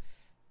go,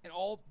 and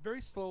all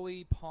very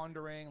slowly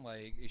pondering,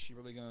 like, is she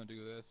really gonna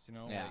do this?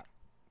 Yeah. Like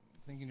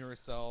thinking to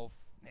herself,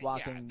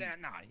 Walking-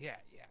 yeah.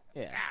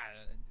 Yeah.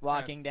 It's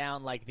Walking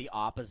down like the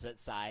opposite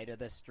side of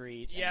the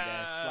street. Yeah,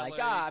 And just like, like-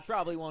 I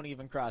probably won't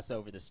even cross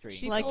over the street.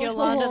 She Like pulls the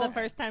Iolanda whole- the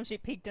first time she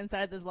peeked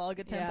inside this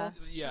Lolga temple.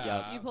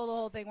 yeah. You pull the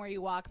whole thing where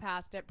you walk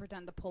past it,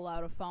 pretend to pull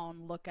out a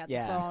phone, look at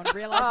Yeah. the phone,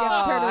 realize you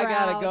have to turn I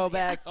around. gotta go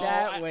back Oh,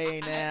 that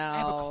way now. I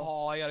have a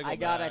call. I gotta go. I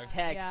got a back.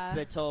 text Yeah.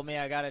 that told me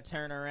I gotta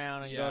turn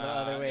around and go the Yeah,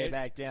 other way it-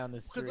 back down the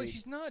street. Because like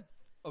she's not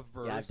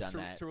averse done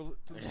that. to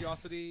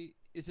religiosity.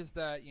 It's just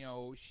that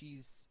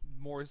she's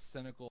more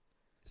cynical.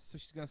 So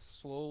she's gonna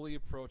slowly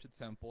approach the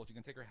temple. She's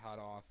gonna take her hat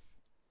off,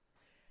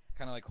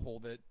 kind of like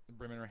hold it, the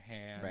brim in her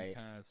hand, Right.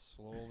 kind of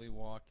slowly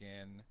walk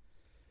in,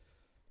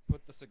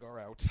 put the cigar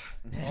out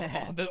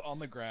on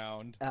the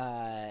ground.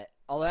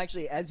 Although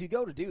actually, as you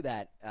go to do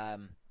that,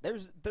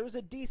 there's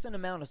a decent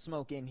amount of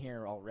smoke in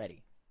here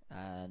already.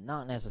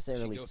 Not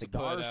necessarily goes to put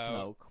cigar it out,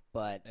 smoke,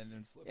 but And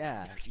then slip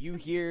yeah, back. you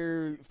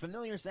hear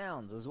familiar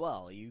sounds as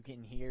well. You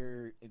can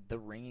hear the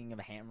ringing of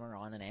a hammer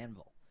on an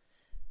anvil,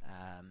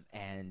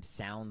 and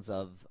sounds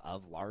of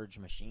large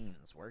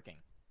machines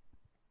working.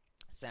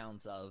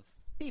 Sounds of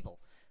people.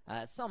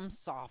 Some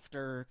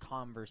softer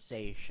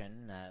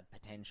conversation,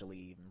 potentially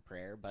even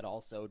prayer, but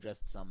also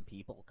just some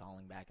people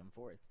calling back and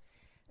forth.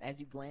 As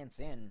you glance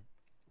in,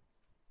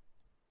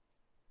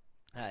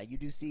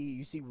 you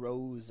see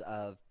rows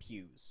of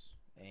pews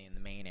in the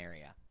main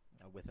area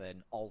with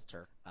an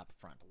altar up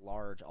front, a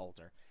large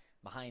altar.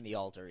 Behind the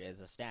altar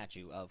is a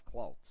statue of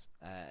Klultz.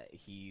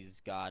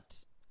 He's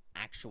got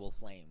actual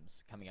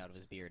flames coming out of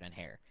his beard and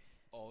hair.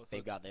 Oh, so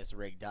They've got this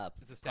rigged up,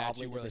 it's a statue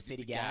probably where, with the like,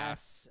 city the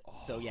gas. gas-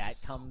 So Oh, yeah, it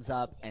so comes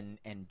up cool.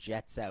 and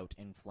jets out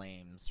in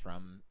flames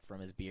from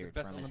his the beard,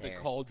 best from his Olympic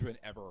hair. cauldron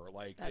ever.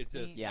 Like That's it's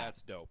just neat. Yeah.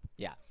 that's dope.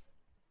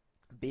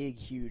 Big,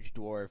 huge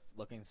dwarf,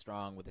 looking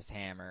strong with his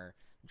hammer,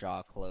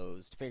 jaw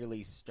closed,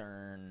 fairly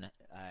stern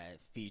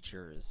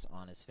features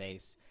on his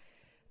face.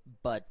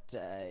 But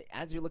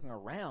as you're looking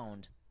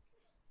around,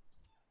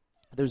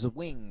 there's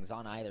wings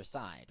on either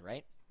side,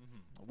 right?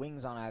 Mm-hmm.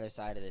 Wings on either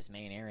side of this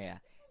main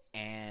area,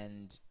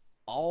 and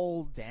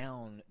all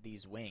down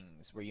these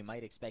wings, where you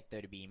might expect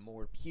there to be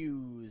more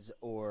pews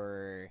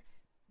or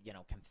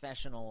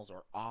confessionals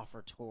or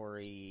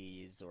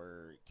offertories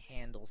or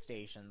candle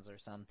stations or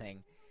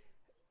something.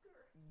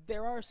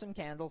 There are some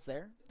candles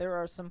there. There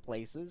are some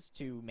places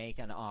to make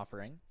an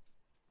offering.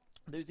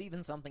 There's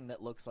even something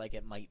that looks like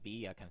it might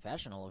be a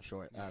confessional of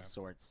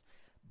sorts.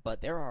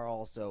 But there are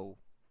also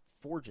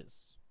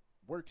forges,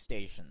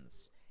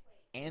 workstations,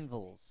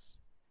 anvils,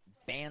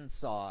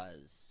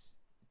 bandsaws,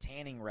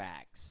 tanning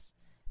racks,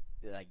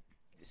 like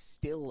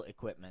still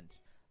equipment.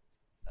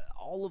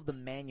 All of the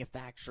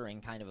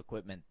manufacturing kind of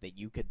equipment that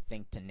you could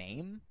think to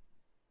name,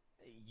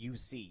 you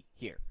see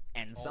here.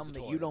 And All some the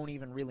that you don't toys.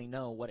 even really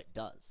know what it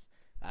does.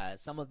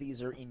 Some of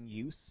these are in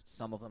use.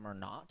 Some of them are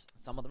not.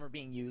 Some of them are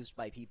being used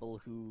by people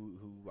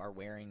who are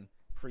wearing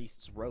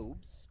priests'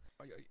 robes.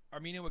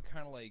 Armmina would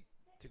kind of like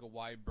take a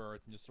wide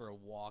berth and just sort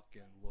of walk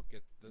and look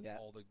at Yeah.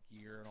 all the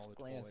gear and all the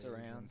Glance toys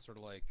around. and sort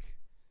of like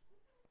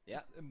Yeah.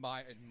 just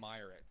admire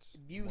it.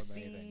 You more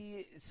than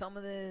anything. see some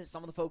of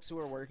the folks who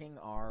are working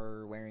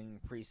are wearing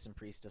priests and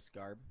priestess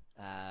garb.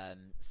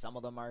 Some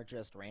of them are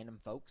just random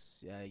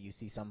folks. You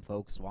see some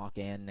folks walk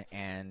in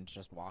and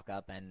just walk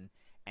up and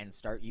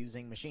start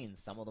using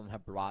machines. Some of them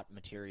have brought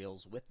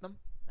materials with them.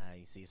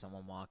 You see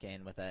someone walk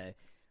in with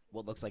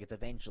what looks like it's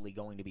eventually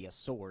going to be a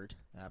sword,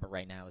 but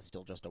right now is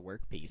still just a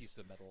work piece. Piece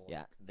of metal.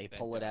 Yeah, they bent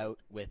pull it down. out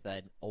with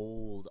an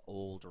old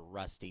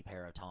rusty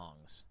pair of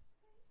tongs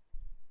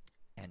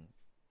and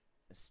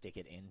stick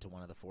it into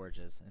one of the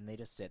forges, and they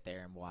just sit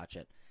there and watch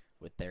it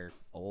with their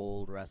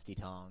old rusty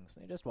tongs.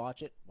 They just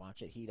watch it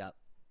heat up.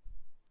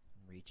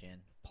 Reach in,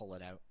 pull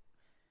it out,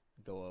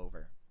 go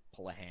over,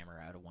 pull a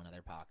hammer out of one of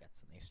their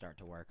pockets, and they start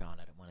to work on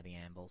it at one of the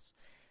anvils.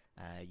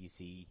 You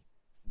see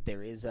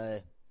there is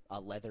a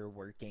leather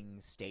working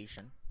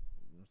station.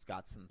 It's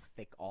got some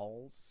thick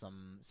awls,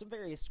 some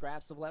various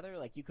scraps of leather.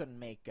 Like, you couldn't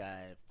make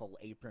a full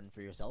apron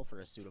for yourself or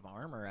a suit of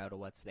armor out of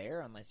what's there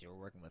unless you were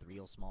working with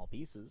real small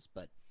pieces,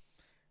 but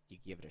you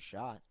could give it a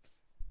shot.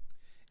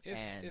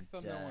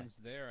 If no one's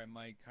there, I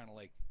might kind of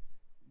like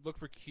look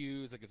for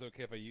cues, like, it's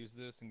okay if I use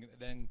this, and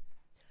then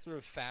sort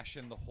of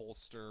fashion the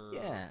holster,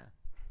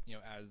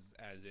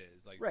 as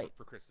is, like, right.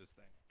 for Chris's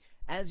thing.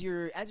 As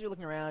you're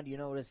looking around, you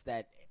notice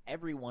that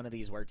every one of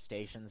these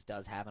workstations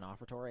does have an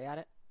offertory at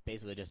it.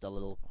 Basically just a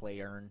little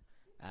clay urn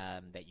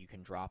that you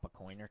can drop a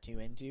coin or two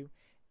into.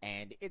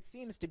 And it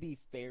seems to be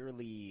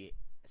fairly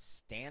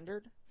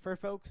standard for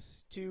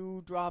folks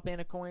to drop in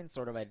a coin,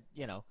 sort of a,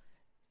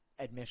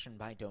 admission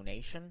by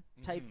donation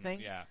type thing.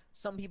 Yeah.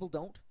 Some people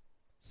don't.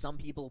 Some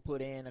people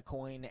put in a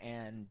coin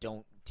and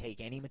don't take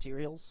any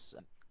materials.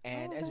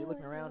 And as you're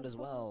looking around as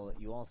well,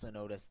 you also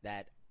notice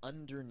that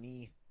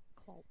underneath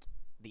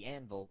the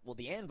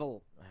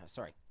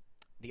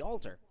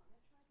altar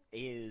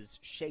is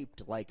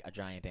shaped like a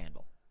giant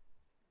anvil,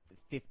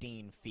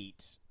 15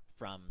 feet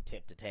from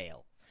tip to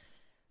tail.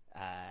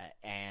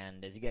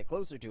 And as you get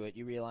closer to it,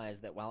 you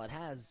realize that while it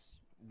has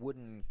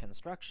wooden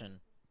construction,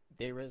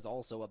 there is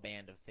also a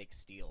band of thick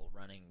steel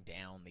running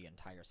down the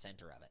entire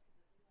center of it.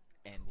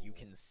 And you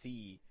can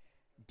see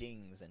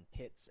dings and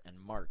pits and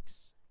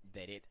marks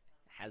that it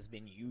has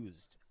been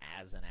used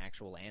as an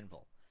actual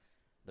anvil.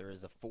 There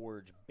is a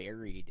forge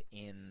buried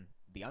in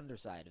the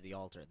underside of the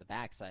altar, the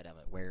backside of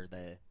it, where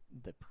the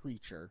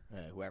preacher,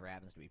 whoever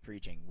happens to be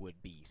preaching,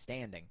 would be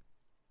standing.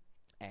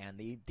 And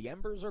the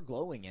embers are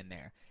glowing in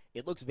there.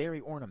 It looks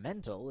very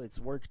ornamental. It's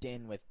worked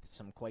in with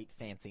some quite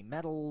fancy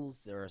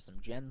metals. There are some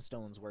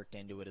gemstones worked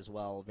into it as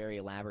well. Very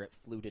elaborate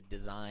fluted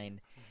design.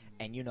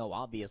 And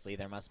obviously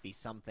there must be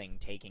something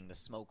taking the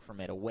smoke from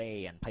it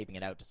away and piping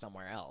it out to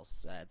somewhere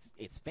else.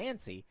 It's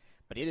fancy,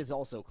 but it is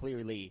also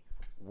clearly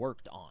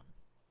worked on.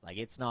 Like,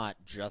 it's not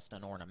just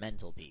an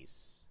ornamental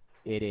piece.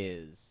 It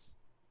is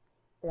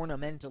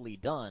ornamentally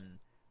done,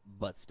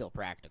 but still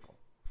practical.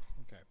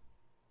 Okay.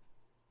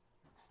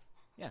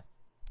 Yeah.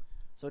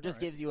 So it just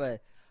gives you a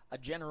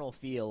general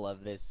feel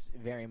of this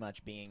very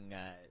much being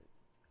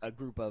a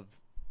group of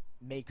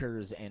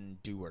makers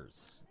and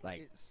doers.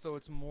 So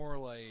it's more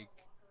like,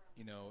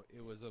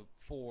 it was a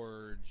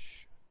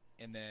forge,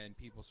 and then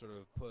people sort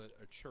of put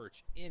a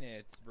church in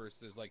it,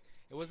 versus, like,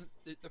 it wasn't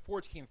the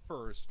forge came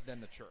first,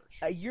 then the church.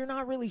 You're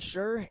not really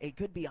sure. It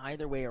could be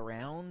either way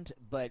around,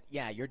 but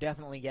yeah, you're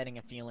definitely getting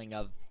a feeling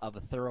of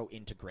a thorough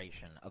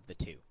integration of the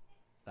two.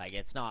 Like,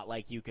 it's not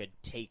like you could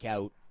take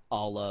out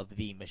all of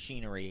the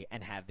machinery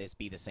and have this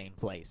be the same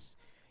place.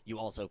 You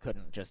also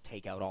couldn't just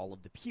take out all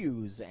of the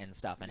pews and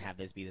stuff and have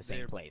this be the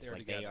same place.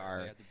 Like,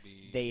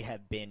 they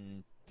have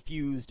been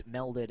fused,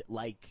 melded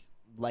like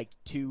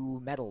two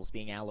metals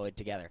being alloyed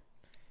together.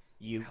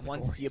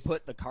 Once you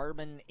put the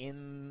carbon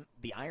in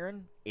the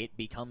iron, it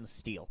becomes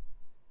steel,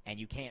 and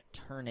you can't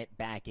turn it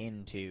back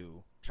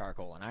into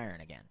charcoal and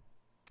iron again.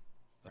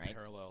 Right?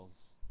 Parallels.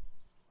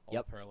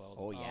 Yep. Parallels.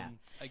 Oh yeah.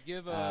 I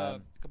give a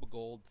couple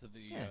gold to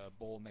the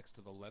bowl next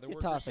to the leather. You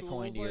toss a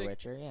coin to your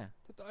witcher, yeah.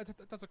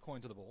 Toss a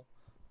coin to the bowl.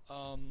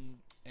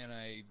 And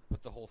I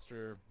put the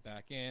holster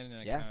back in, and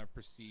I kind of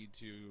proceed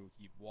to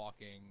keep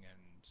walking,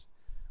 and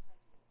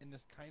in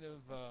this kind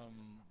of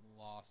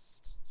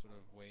lost sort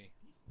of way.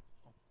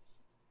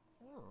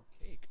 Oh,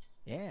 cake.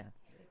 Yeah.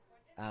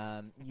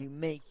 You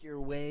make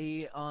your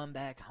way on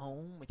back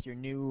home with your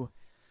new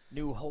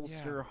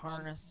holster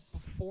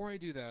harness. Before I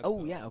do that,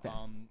 okay.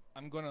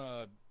 I'm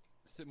gonna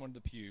sit in one of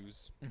the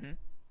pews. Mm-hmm.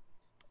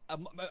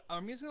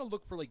 I'm just gonna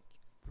look for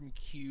from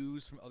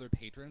cues from other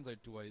patrons.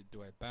 Like, do I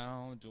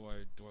bow? Do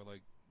I do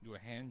a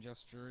hand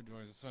gesture? Do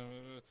I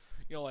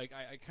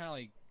I kind of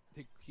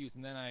take cues,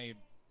 and then I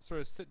sort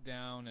of sit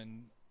down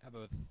and have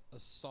a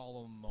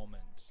solemn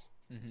moment.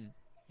 Mm-hmm.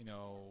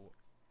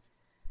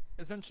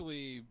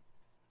 Essentially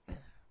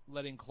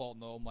letting Claude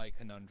know my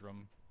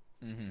conundrum.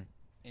 Mm-hmm.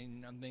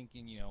 And I'm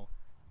thinking,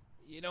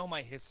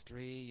 my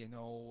history, I'm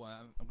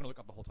going to look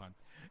up the whole time.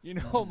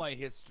 My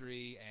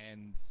history,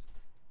 and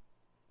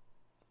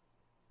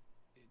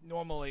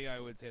normally I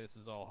would say this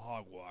is all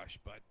hogwash,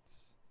 but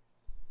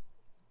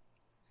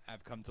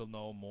I've come to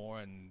know more,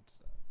 and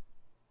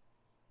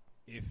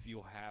if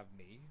you'll have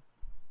me,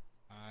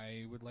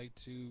 I would like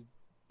to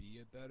be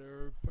a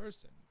better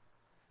person.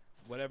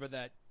 Whatever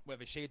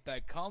shape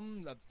that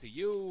comes, up to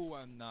you.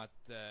 I'm not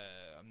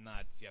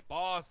your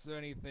boss or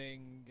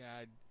anything.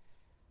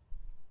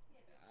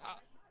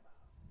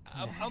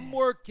 I'm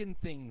working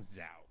things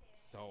out.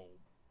 So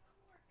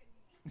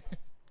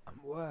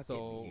I'm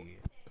working.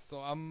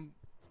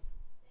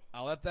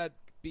 I'll let that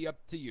be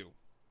up to you,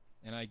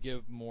 and I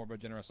give more of a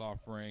generous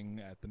offering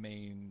at the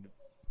main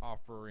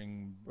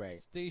offering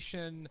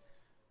station,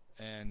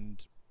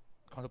 and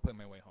contemplate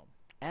my way home.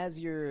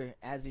 As you're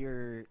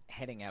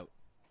heading out,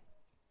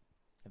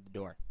 at the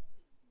door.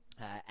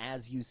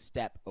 As you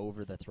step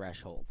over the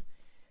threshold,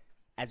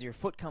 as your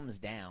foot comes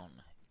down,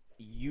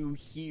 you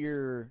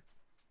hear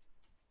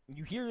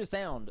a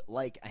sound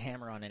like a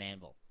hammer on an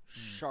anvil.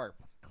 Sharp,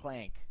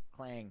 clank,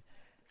 clang,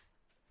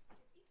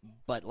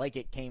 but like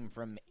it came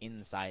from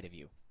inside of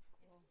you.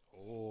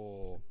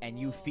 Oh. And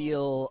you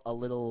feel a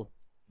little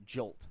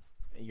jolt.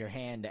 Your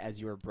hand as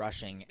you were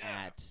brushing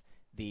at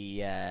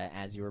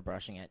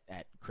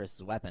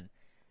Chris's weapon.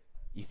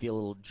 You feel a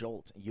little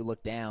jolt. You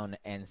look down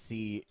and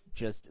see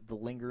just the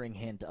lingering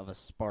hint of a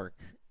spark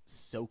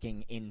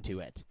soaking into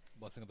it.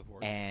 Blessing of the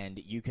Forge. And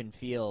you can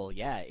feel,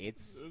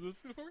 it's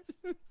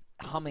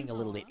humming a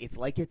little bit. It's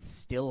like it's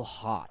still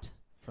hot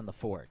from the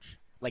forge.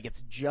 Like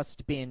it's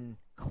just been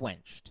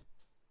quenched.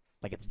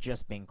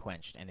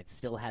 And it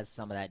still has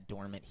some of that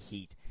dormant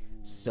heat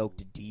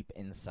soaked deep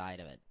inside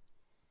of it.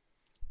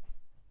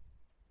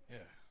 Yeah.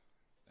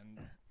 And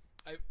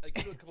I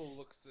give it a couple of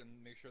looks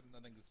and make sure that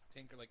nothing's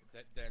tinker. Like,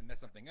 did I mess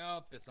something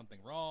up? Is something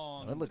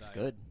wrong? It looks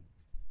good.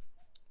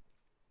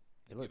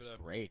 It Give looks it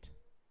a- great.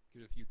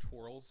 Give it a few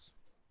twirls.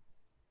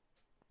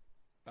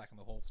 Back in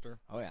the holster.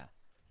 Oh, yeah.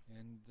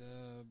 And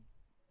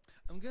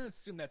I'm going to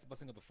assume that's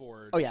Blessing of the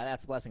Forge. Oh, yeah,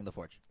 that's Blessing of the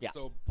Forge. Yeah.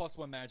 So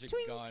 +1 magic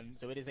gun.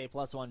 So it is a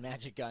 +1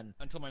 magic gun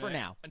Until my for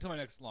now. Until my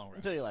next long rest.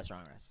 Until your last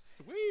long rest.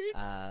 Sweet.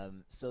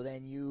 So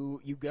then you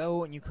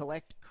go and you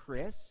collect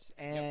Chris,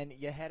 and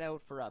you head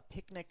out for a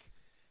picnic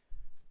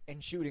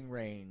and shooting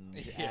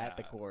range at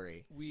the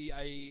quarry.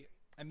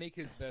 I make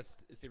his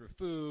favorite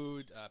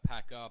food,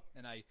 pack up,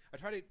 and I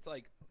try to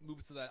like move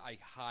so that I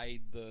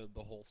hide the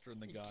holster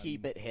and the gun.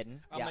 Keep it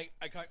hidden. I'm like,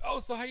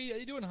 so how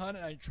you doing, hun?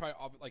 And I try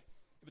like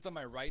if it's on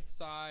my right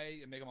side,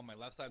 and make them on my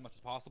left side as much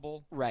as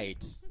possible.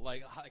 Right.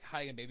 Like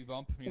hiding a baby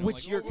bump. You know, Which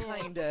like, you're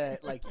kind of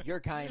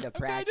I'm kinda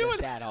practiced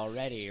doing at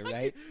already,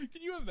 right?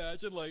 Can you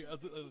imagine like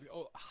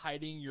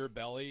hiding your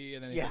belly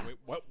and then Yeah.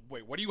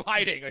 wait, what are you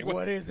hiding? Like,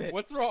 What is it?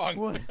 What's wrong?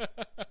 What?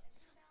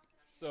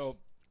 So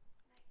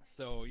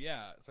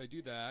I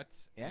do that,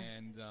 Yeah.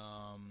 and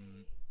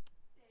I'm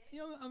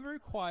very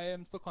quiet.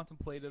 I'm still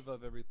contemplative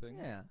of everything.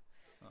 Yeah.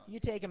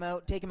 You take him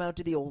out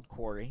to the old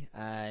quarry.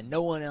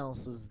 No one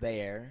else is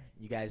there.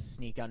 You guys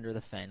sneak under the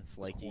fence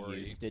like you Quarry.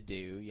 used to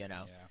do,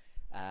 Yeah.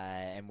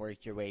 and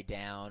work your way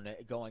down,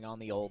 going on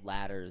the old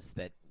ladders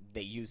that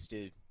they used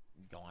to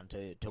go on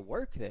to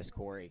work this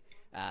quarry.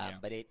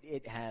 But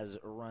it has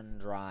run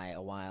dry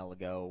a while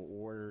ago,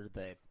 or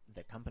the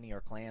company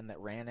or clan that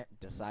ran it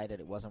decided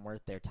it wasn't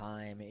worth their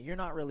time. You're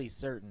not really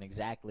certain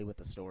exactly what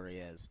the story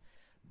is,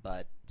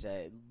 but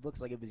it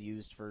looks like it was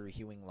used for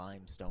hewing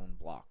limestone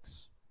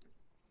blocks.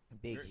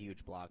 Big,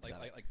 huge blocks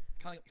of it. Like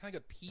kind of like a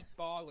peat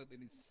bog, like they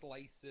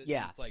slice it.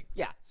 Yeah. And it's like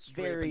Yeah,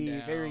 straight up very,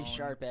 and very down.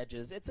 sharp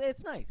edges.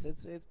 It's nice.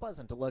 It's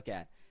pleasant to look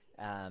at.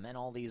 And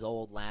all these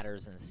old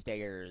ladders and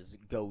stairs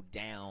go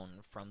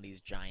down from these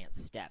giant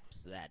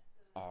steps that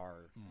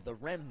are the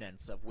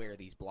remnants of where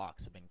these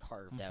blocks have been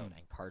carved out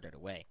and carted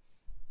away.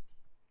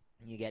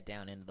 And you get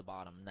down into the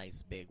bottom,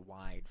 nice, big,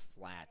 wide,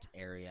 flat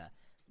area,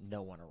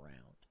 no one around.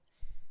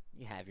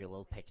 You have your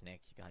little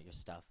picnic. You got your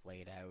stuff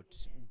laid out.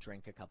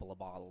 Drink a couple of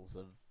bottles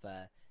of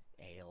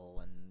ale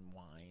and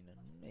wine and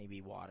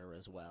maybe water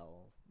as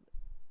well.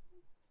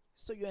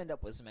 So you end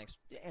up with some extra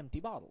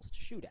empty bottles to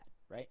shoot at,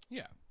 right?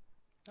 Yeah.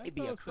 It'd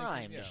be a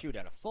crime to shoot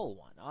at a full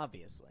one,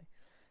 obviously.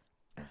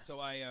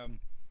 So I,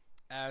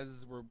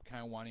 as we're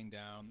kind of winding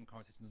down, the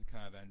conversation's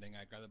kind of ending,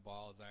 I grab the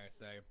bottles and I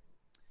say,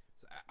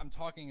 so I'm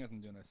talking as I'm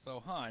doing this. So,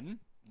 hun,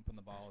 I'm putting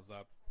the bottles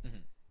up.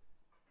 Mhm.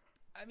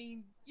 I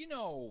mean,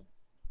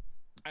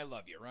 I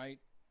love you, right?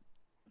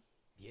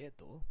 Yeah,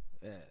 though.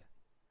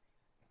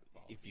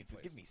 If you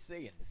forgive me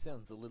saying, it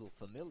sounds a little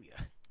familiar.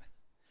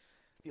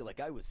 I feel like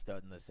I was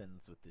starting the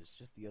sentence with this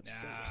just the other day.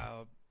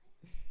 Nah,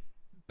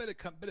 bit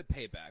of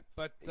payback,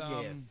 but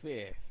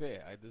Yeah,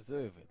 fair. I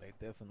deserve it. I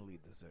definitely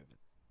deserve it.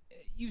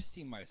 you've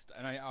seen my stuff,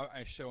 and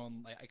I show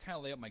him. Like, I kind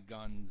of lay out my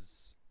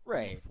guns on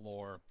Right. the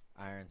floor.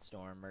 Iron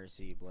Storm,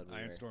 Mercy, Bloodweaver.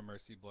 Iron Storm,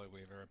 Mercy,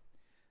 Bloodweaver.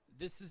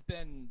 This has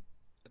been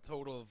a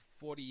total of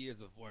 40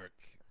 years of work,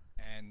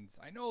 and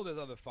I know there's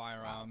other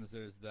firearms.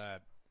 There's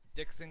the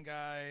Dixon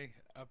guy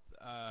up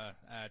out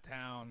of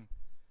town.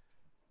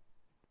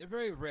 They're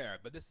very rare,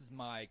 but this is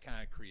my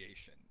kind of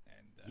creation.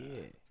 And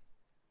Yeah.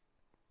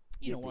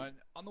 you know what?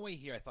 On the way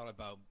here, I thought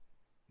about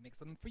make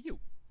something for you.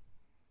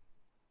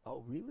 Oh,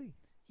 really?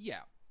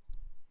 Yeah,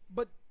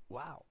 but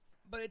Wow.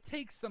 it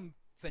takes some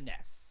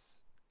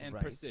finesse and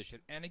Right.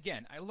 precision. And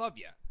again, I love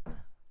you,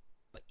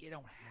 but you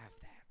don't have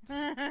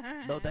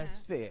that. No, that's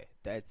fair.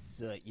 That's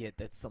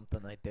that's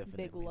something I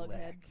definitely Big lug lack.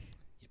 head.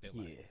 You bit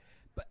Yeah.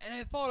 like- And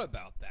I thought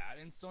about that,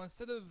 and so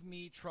instead of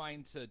me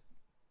trying to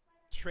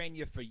train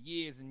you for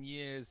years and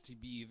years to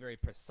be very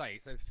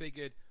precise, I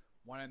figured,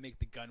 why not make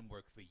the gun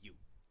work for you?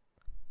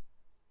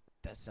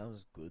 That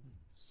sounds good.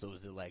 So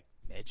is it like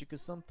magic or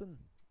something?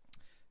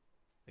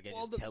 Like I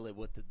Well, just tell it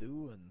what to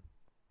do and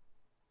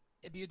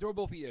It'd be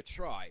adorable for you to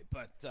try,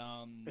 but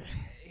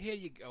here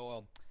you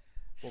go.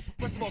 Well,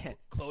 first of all,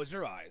 close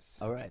your eyes.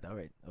 all right,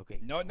 okay.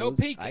 No Close-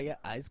 peeking.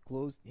 eyes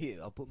closed. Here,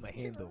 I'll put my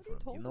hand already over 'em.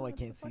 told You know him I it's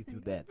can't a see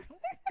through fucking-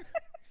 that.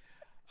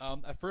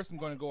 At first, I'm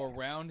going to go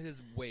around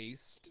his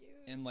waist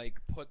and like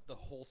put the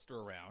holster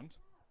around.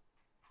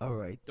 All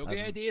right. Don't get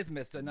any ideas,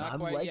 Mister. Not I'm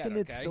quite liking yet.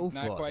 it Okay, so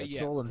not far. quite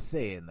That's yet. all I'm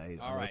saying.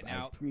 All right, I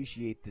now-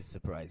 appreciate this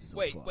surprise so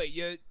Wait, far. wait.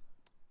 You.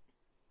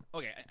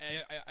 Okay,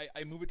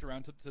 I move it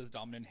around to his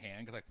dominant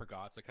hand because I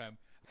forgot. So kind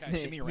of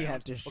shimmy You around.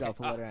 have to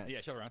shuffle it around.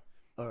 Yeah, shuffle around.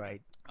 All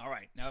right. All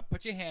right, now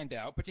put your hand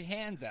out. Put your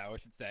hands out, I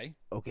should say.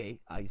 Okay.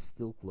 Eyes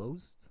still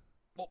closed.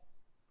 Well,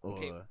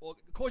 okay. Or- Well,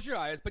 close your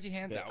eyes. Put your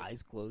hands okay, out.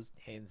 eyes closed,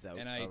 hands out.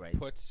 And I all right.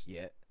 put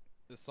Yeah.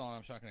 the song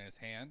I'm shocking in his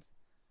hands.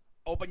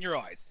 Open your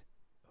eyes.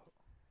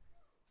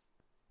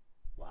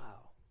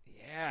 Wow.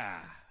 Yeah.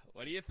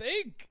 What do you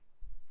think?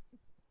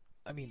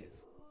 I mean,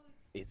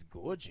 it's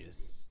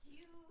gorgeous.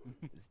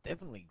 It's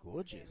definitely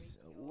gorgeous.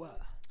 Wow.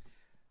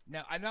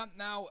 Now I don't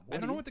know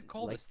What what to is-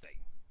 call like- this thing.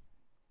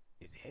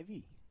 It's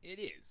heavy. It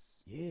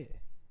is. Yeah.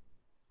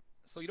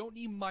 So you don't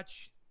need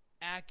much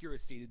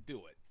accuracy to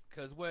do it.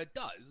 Because what it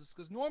does,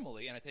 because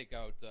normally, and I take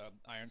out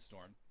Iron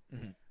Storm,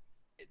 Mhm.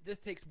 this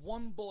takes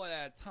one bullet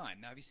at a time.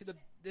 Now, if you see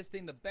this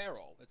thing, the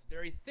barrel, it's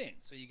very thin,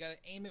 so you got to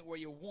aim it where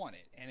you want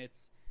it, and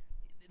it's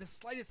the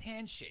slightest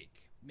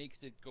handshake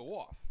makes it go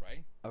off,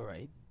 right? All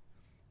right.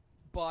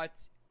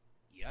 But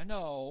you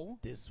know,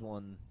 This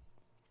one.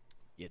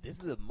 Yeah, this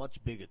is a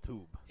much bigger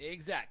tube.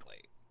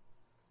 exactly.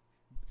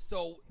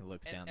 So He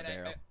looks and- down the and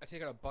barrel. I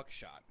take out a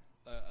buckshot.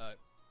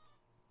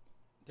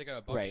 Take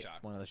out a Right.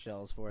 buckshot. One of the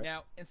shells for it.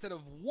 Now, instead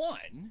of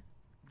one,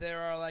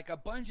 there are like a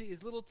bunch of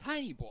these little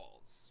tiny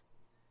balls.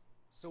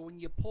 So when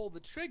you pull the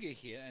trigger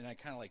here, and I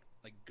kind of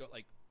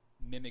like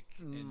mimic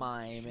and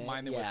Mime it,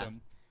 with yeah.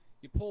 them,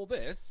 you pull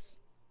this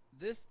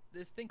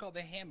thing called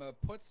the hammer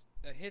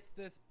hits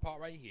this part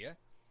right here,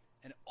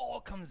 and it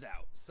all comes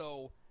out.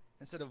 So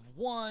instead of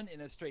one in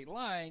a straight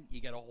line,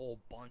 you get a whole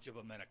bunch of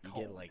them in a You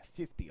cone. get like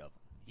 50 of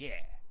them.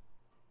 Yeah.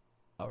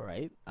 All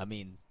right. I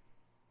mean,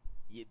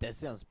 yeah, that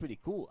sounds pretty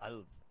cool.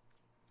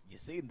 You're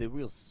saying they're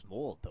real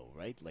small though,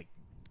 right? Like,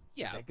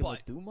 Yeah, is that gonna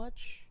but do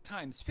much?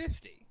 times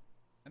 50.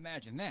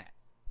 Imagine that.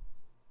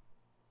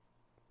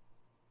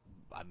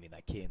 I mean,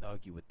 I can't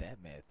argue with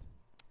that math.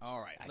 All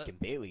right. I can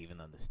barely even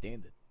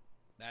understand it.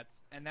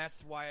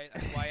 That's why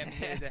I'm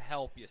here to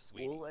help you,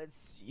 sweetie.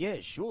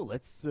 Well, sure.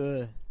 Let's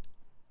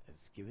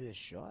give it a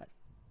shot.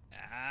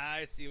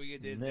 I see what you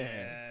did Nah.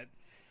 there.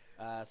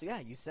 So yeah,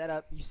 you set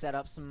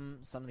up some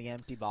of the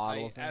empty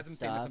bottles As and I'm saying this,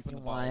 stuff. I'm putting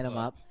You the line bottles them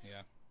up.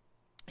 Yeah.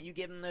 You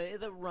give them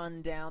the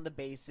rundown, the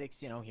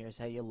basics. You know, here's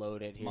how you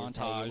load it. Here's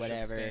how Montage. you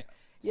whatever. Stands,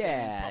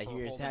 Yeah, proper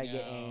here's how holding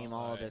you out, aim,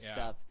 all this yeah.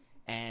 stuff.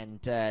 And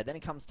then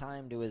it comes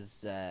time to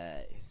his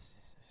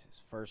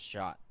first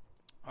shot.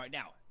 All right,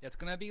 now it's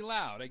gonna be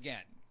loud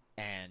again.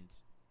 And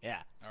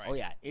yeah, All right. oh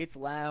yeah, it's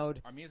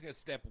loud. Armina's gonna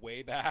step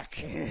way back.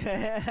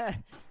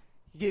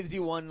 He gives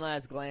you one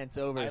last glance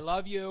over. I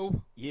love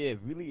you. Yeah,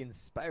 really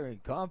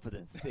inspiring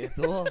confidence there,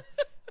 Thor.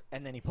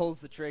 And then he pulls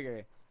the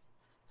trigger.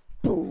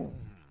 Boom!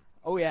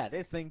 Oh yeah,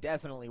 this thing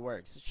definitely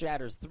works. It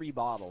shatters 3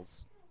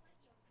 bottles.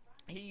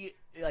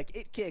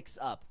 It kicks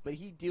up, but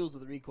he deals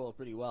with the recoil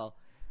pretty well.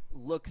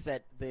 Looks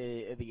at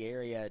the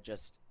area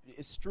just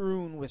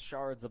strewn with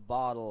shards of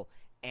bottle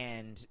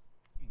and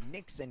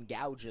nicks and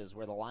gouges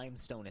where the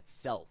limestone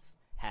itself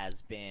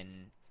has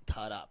been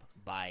cut up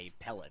by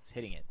pellets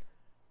hitting it.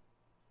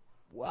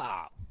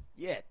 Wow.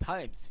 Yeah,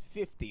 times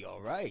 50,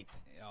 all right.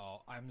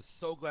 Oh, I'm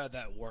so glad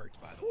that worked.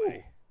 By the Whew.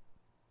 way,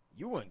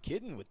 You weren't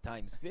kidding with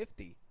times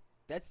 50.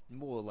 That's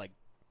more like,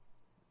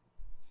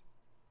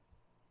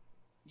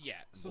 yeah.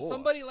 So Boy.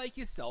 somebody like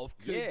yourself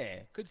yeah.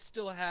 could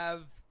still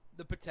have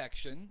the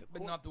protection,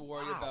 but not to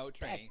worry Wow, about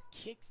training. That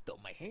kicks, though.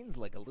 My hand's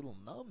like a little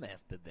numb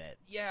after that.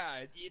 Yeah,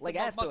 it's Like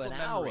about after muscle an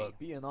memory. hour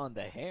being on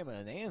the hammer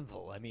and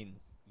anvil. I mean,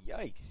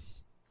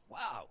 yikes.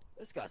 Wow,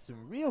 this got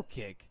some real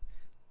kick.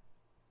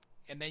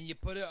 And then you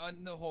put it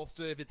on the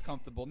holster if it's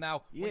comfortable.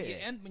 Now,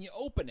 Yeah. when you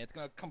open it, it's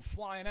gonna come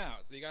flying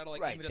out. So you gotta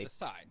Right, aim it at the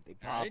side. They all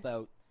pop right?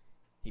 out.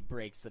 He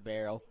breaks the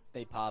barrel.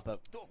 They pop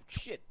up. Oh,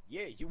 shit.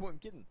 Yeah, you weren't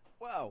kidding.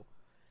 Wow.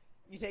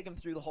 You take him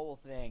through the whole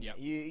thing. Yep.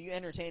 You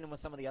entertain him with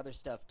some of the other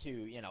stuff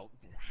too. You know,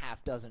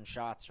 half dozen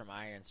shots from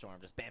Iron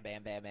Storm, just bam,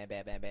 bam, bam, bam,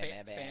 bam, bam, bam,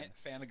 bam, bam.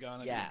 Fan the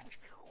gun. Yeah,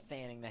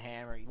 fanning the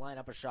hammer. You line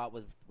up a shot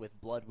with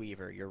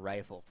Bloodweaver, your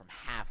rifle, from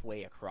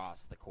halfway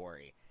across the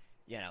quarry.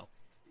 You know,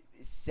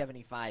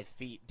 75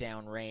 feet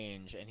down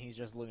range, and he's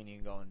just looking at you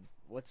and going,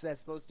 "What's that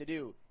supposed to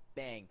do?"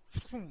 Bang,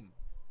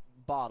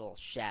 bottle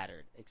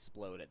shattered,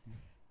 exploded.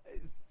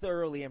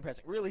 Thoroughly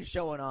impressive. Really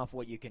showing off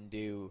what you can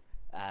do.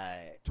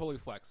 Totally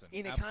flexing.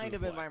 In a Absolute kind of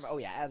flex. environment, oh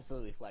yeah,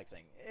 absolutely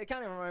flexing. A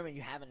kind of environment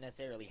you haven't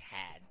necessarily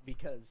had,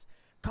 because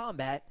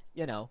combat,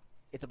 you know,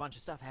 it's a bunch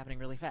of stuff happening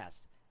really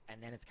fast,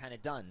 and then it's kind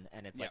of done,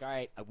 and it's like, Yep. all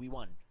right, we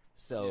won,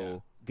 so Yeah.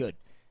 good,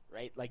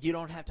 right? Like you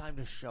don't have time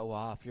to show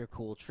off your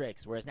cool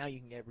tricks, whereas now you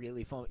can get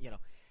really fun, you know,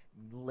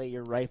 lay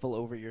your rifle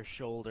over your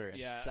shoulder and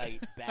Yeah.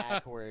 sight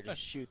backward and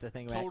shoot the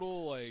thing back,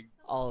 Total like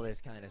all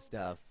this kind of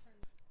stuff.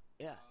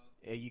 Yeah,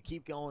 you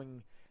keep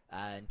going.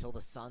 Until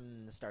the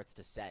sun starts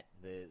to set,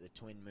 the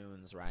twin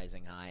moons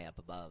rising high up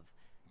above.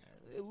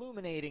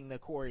 illuminating the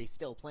quarry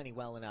still plenty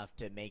well enough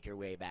to make your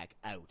way back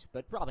out,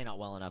 but probably not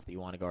well enough that you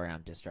want to go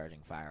around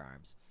discharging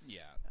firearms.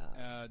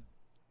 Yeah.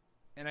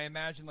 And I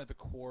imagine like the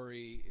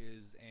quarry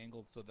is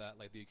angled so that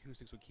like the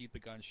acoustics would keep the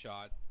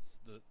gunshots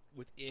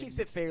within. Keeps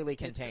it fairly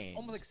It's contained.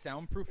 almost like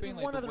soundproofing.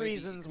 Like One of the way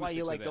reasons why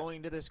you acoustics like are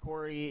going to this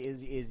quarry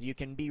is you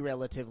can be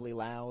relatively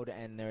loud,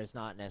 and there's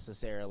not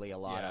necessarily a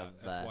lot yeah, of.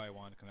 that's why I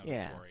wanted to come out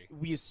Yeah, of the quarry.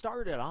 you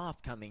started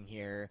off coming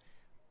here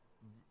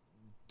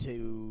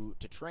to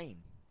train,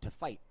 to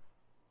fight.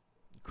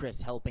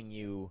 Chris helping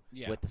you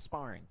Yeah. with the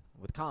sparring,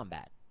 with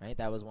combat, right?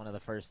 That was one of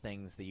the first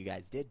things that you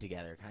guys did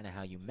together, kind of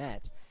how you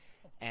met.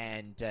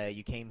 And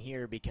you came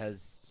here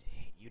because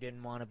you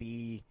didn't want to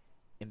be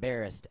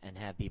embarrassed and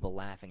have people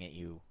laughing at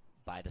you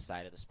by the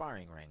side of the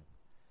sparring ring.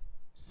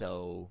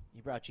 So he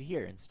brought you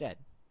here instead.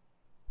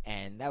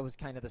 And that was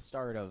kind of the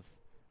start of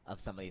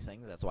some of these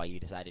things. That's why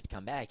you decided to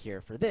come back here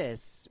for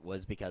this,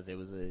 was because it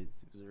was a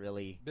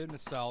really Bit of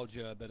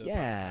nostalgia, a bit of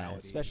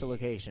vitality. special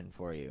location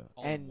for you.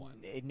 All in And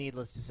one.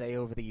 needless to say,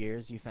 over the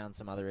years, you found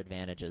some other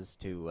advantages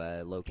to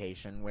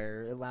location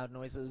where loud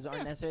noises aren't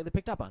Yeah. necessarily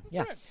picked up on. That's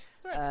Yeah, right.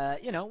 That's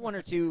right. you know, one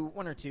or two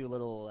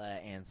little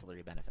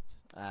ancillary benefits.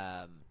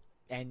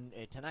 And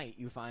tonight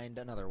you find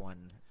another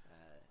one.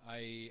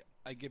 I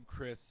give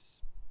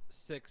Chris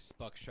 6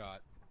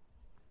 buckshot.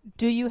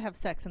 Do you have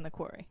sex in the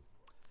quarry?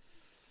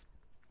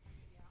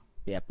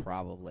 Yeah,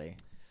 probably.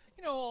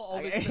 You know,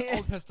 all the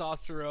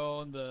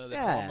testosterone, the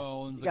Yeah,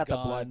 hormones, you the got the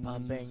guns. blood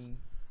pumping.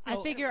 I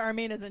Well, figure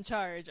Armina's in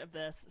charge of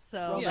this,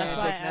 so Yeah.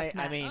 that's why I Romantic asked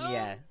night, I Matt. mean,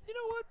 yeah, You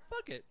know what?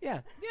 Fuck it.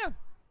 yeah. Yeah.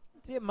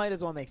 So you might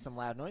as well make some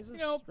loud noises,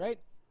 You know, right?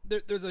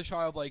 There's a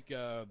shot of like,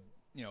 you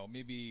know,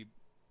 maybe,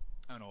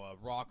 I don't know, a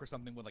rock or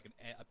something with like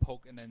a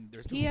poke, and then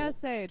there's two holes.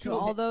 PSA two to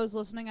all hole- those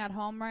listening at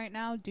home right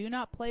now: do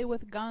not play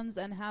with guns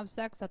and have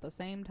sex at the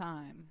same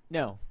time.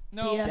 No,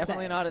 No, PSA.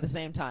 definitely not at the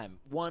same time.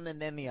 One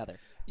and then the other.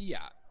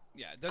 Yeah.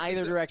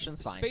 Either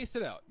direction's fine. Space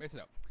it out. Space it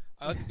out.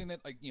 I like to think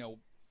that, like, you know,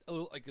 a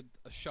little, like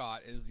a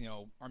shot is, you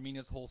know,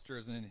 Armina's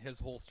holsters and then his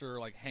holster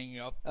like hanging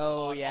up.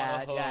 Oh on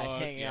yeah, a hook, yeah,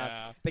 hanging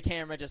yeah. up. The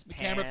camera just The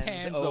camera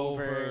pans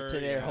over, to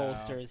their yeah.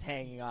 holsters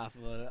hanging off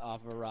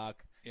of a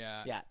rock.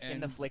 Yeah. Yeah, in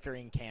the and-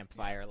 flickering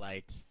campfire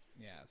light.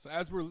 Yeah. So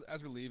as we're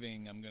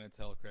leaving, I'm gonna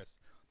tell Chris.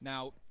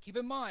 Now, keep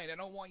in mind, I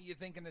don't want you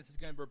thinking this is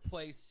gonna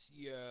replace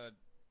your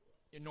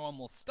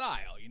normal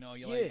style. You know,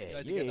 you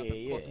like to get up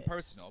close and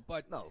personal.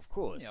 But No, of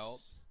course. you know,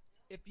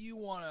 if you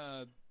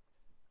wanna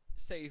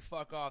say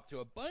fuck off to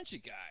a bunch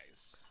of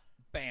guys,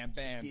 bam,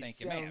 bam, thank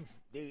you, ma'am.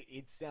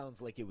 It sounds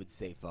like it would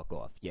say fuck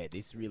off. Yeah,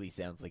 this really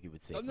sounds like it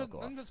would say fuck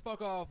off. I'm just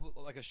fuck off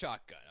like a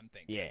shotgun. I'm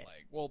thinking. Yeah.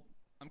 Like, well,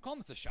 I'm calling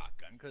this a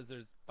shotgun because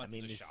there's. I It's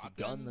mean, a it's a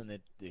shotgun. gun and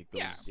it goes.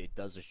 Yeah. It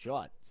does a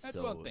shot, That's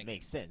so what I'm it thinking.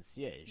 makes sense.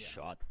 Yeah, Yeah.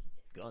 shot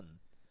gun.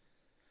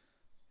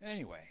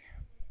 Anyway,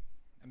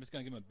 I'm just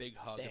gonna give him a big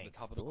hug at Thanks, the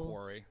top of the Thor.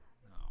 quarry.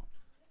 No,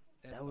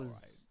 it's That was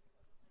alright.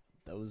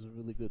 that was a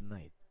really good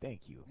night.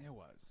 Thank you. It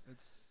was.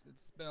 It's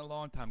been a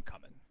long time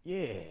coming, Yeah.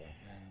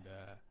 and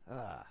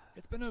Ah.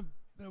 it's been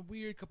a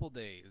weird couple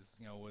days.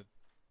 You know, with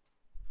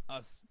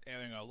us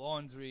airing our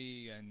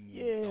laundry and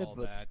Yeah, all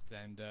but that.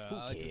 And Who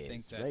I like to think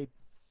cares, that right?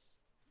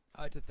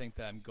 I like to think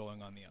that I'm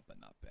going on the up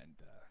and up, and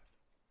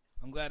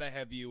I'm glad I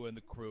have you and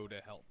the crew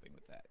to help me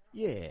with that.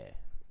 Yeah.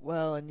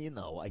 Well, and you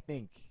know, I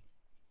think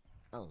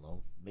I don't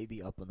know.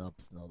 Maybe up and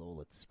up's not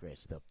all it's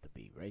scratched up to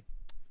be, right?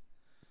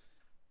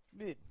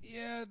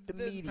 Yeah, The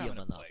there's a medium time and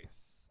a and up.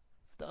 place.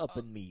 The up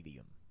and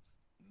medium.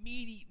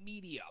 Medium.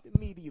 The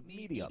medium.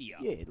 Medium.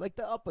 Yeah, like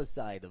the upper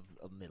side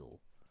of middle.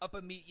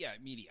 Upper medium.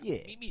 Yeah.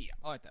 Medium.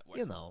 I like that word.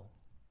 You know.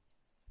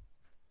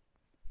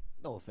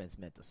 No offense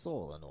meant to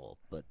soul and all,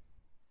 but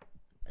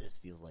it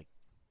just feels like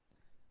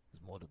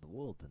there's more to the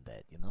world than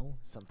that, you know?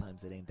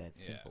 Sometimes it ain't that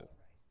Yeah. simple.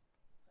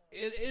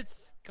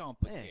 It's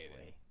complicated.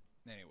 Anyway,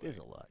 Anyway. there's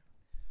a lot.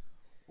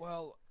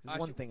 Well, There's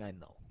one thing I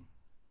know,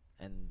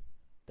 and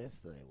that's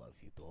that I love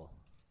you, Thor.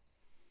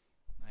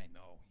 I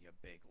know, you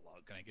big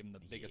lug. And I give him the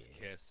biggest Yeah.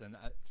 kiss, and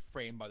it's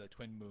framed by the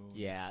twin moons.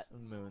 Yeah,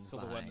 moon's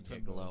Silhouette behind and you,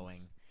 twin moons.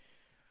 glowing.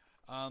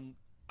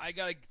 I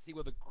gotta see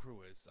where the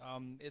crew is.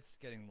 It's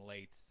getting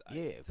late.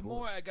 Yeah, of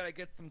Tomorrow I course. gotta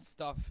get some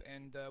stuff,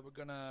 and we're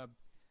gonna.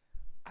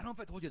 I don't know if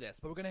I told you this,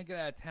 but we're gonna get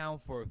out of town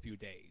for a few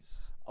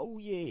days. Oh,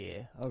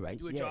 yeah. All right.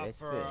 Do a yeah, job that's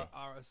for fair.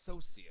 our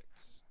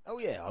associates. Oh,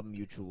 yeah, our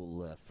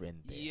mutual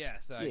friend there.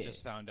 Yes, that I Yeah.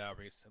 just found out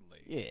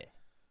recently. Yeah.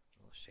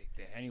 Little shake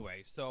there.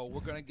 Anyway, so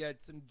we're gonna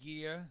get some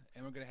gear,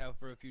 and we're gonna have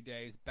for a few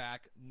days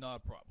back. Not a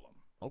problem.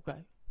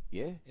 Okay.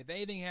 Yeah, If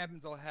anything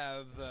happens, I'll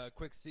have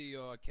Qixi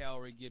or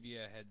Calree give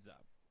you a heads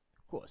up.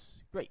 of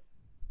course. Great.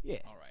 Yeah,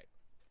 All right.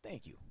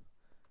 thank you.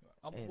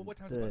 What And,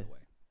 time is it, by the way?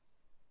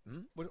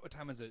 Hmm? What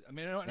time is it? I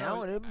mean, I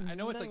Now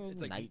know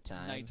it's like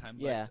nighttime. Nighttime.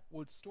 Yeah. But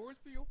would stores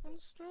be open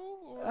still?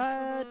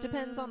 Or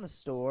Depends on the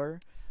store.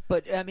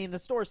 But, I mean, the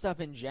store stuff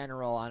in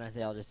general,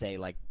 honestly, I'll just say,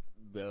 like,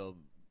 we'll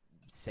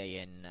say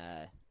in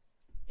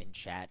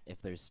chat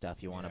if there's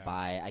stuff you want to Yeah.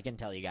 buy. I can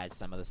tell you guys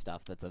some of the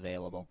stuff that's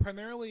available.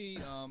 Primarily,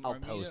 I'll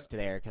Armmina- post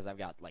there because I've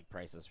got, like,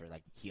 prices for,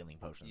 like, healing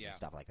potions Yeah. and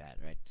stuff like that,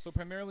 right? So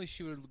primarily,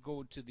 she would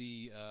go to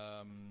the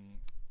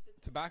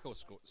tobacco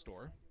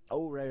store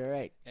Oh,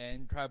 right.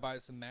 and try to buy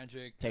some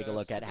magic. Take a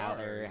look at how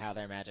cigars.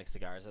 their magic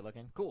cigars are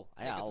looking. Cool.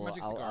 Yeah, get some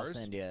magic I'll cigars.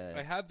 send you.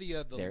 I have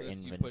the their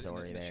list you put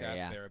inventory in the there, chat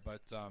yeah. there,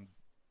 but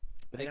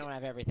But they don't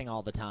have everything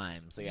all the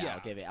time, so yeah,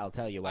 Yeah. I'll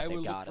tell you what I they would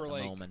look got at for, the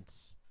like,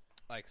 moment.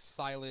 like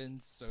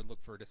silence or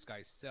look for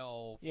disguise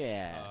self.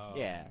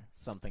 Yeah,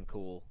 something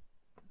cool.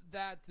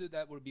 That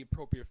would be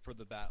appropriate for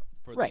the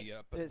Right.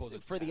 the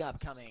supposed For the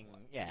task. upcoming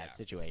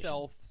situation.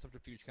 Stealth,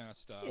 subterfuge kind of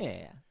stuff.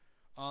 Yeah.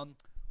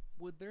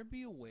 Would there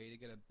be a way to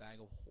get a bag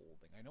of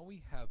holding? I know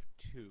we have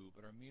two,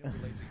 but Armmina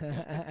would like to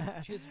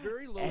get she has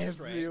very low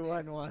strength.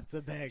 Everyone wants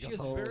a bag She of has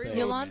holding. very low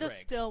Yolanda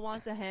strength. still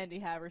wants a handy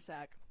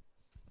haversack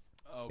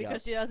Oh,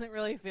 because she doesn't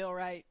really feel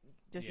right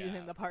just Yeah.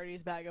 using the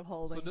party's bag of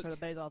holding the- for the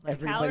baseball thing.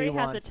 Everybody Calree has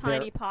a wants tiny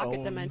their pocket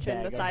own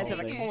dimension bag the size of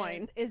a thing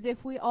coin. is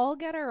if we all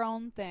get our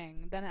own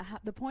thing, then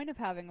the point of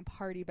having a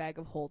party bag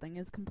of holding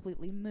is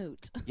completely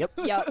moot. Yep.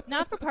 Yep.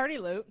 Not for party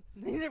loot.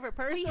 These are for We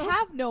personal.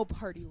 have no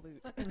party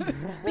loot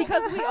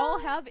because we all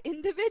have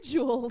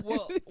individual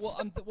loot.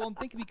 I'm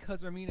thinking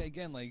because Armmina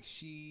again, like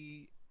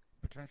she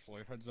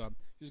potentially, if heads up,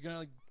 she's gonna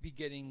like be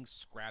getting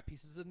scrap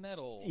pieces of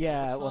metal.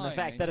 Yeah, all well, the time,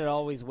 fact and that it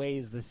always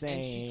weighs the she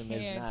same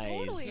is can't nice.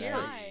 Totally Very-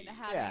 fine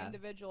having Yeah.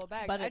 individual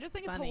bags. But I it's just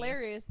think it's funny.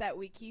 hilarious that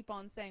we keep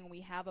on saying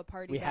we have a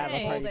party We bag have of a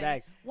party holding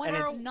bag. when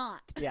and it's it's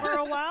not. Yeah. For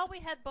a while, we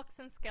had books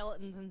and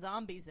skeletons and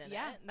zombies in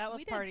Yeah, it. That was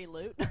we did. party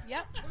loot.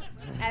 Yep.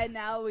 And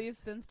now we've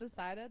since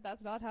decided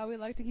that's not how we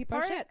like to keep our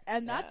Part- shit,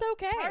 and that's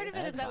okay. Part of it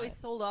That's is that we fine.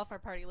 sold off our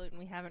party loot and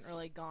we haven't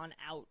really gone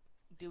out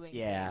doing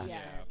Yeah. things.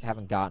 Yeah.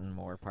 Haven't gotten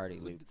more party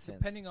So loot since.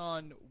 depending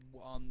on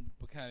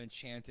what kind of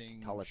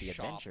enchanting Call it the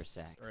adventure shops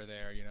sack. are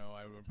there,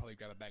 I would probably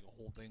grab a bag of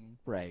holding.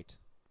 Right.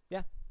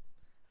 Yeah.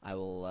 I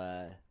will.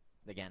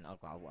 Again, I'll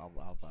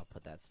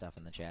put that stuff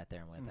in the chat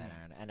there and with that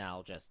iron, and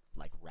I'll just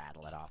like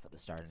rattle it off at the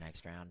start of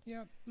next round,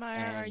 Yeah.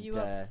 Maya, are And, you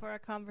up for a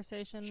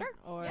conversation? Sure.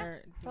 Or Yeah,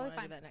 do you totally wanna do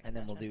fine. that next and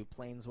then we'll session? do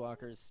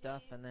planeswalkers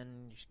stuff, and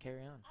then you should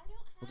carry on.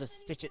 We'll just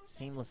stitch it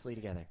seamlessly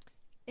together.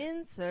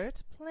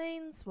 Insert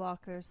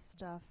planeswalker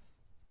stuff.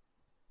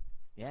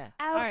 Yeah.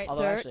 right.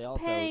 Although Outsert actually,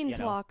 also,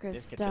 Planeswalker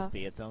this could stuff. just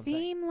be its own thing.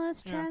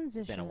 Seamless Yeah.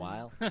 transition. It's been a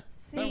while.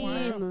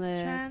 Seamless.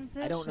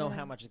 Transition. I don't know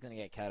how much is going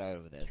to get cut out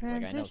of this. Like I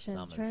know Transition.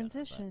 some is gonna, but-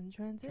 Transition.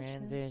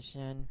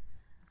 Transition.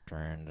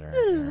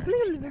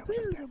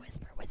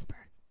 Whisper.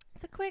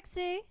 It's a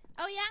Qixi.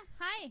 Oh yeah.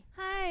 Hi.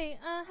 Hi.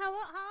 How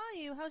are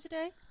you? How's your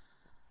day?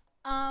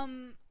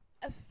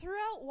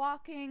 Throughout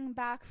walking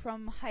back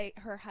from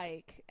her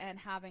hike and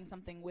having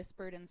something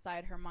whispered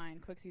inside her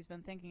mind, Quixi's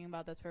been thinking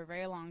about this for a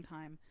very long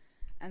time.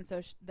 And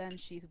so then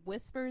she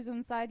whispers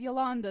inside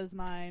Yolanda's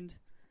mind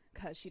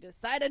because she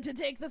decided to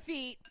take the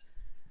feat.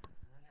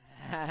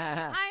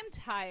 I'm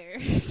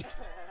tired.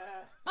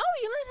 Oh,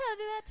 you learned how to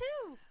do that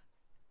too.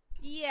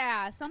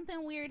 Yeah,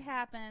 something weird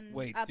happened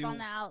Wait, up do- on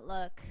the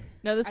Outlook.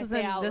 No, this I is say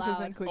in out this is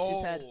loud. in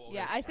Quixi's head. okay.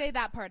 Yeah, I say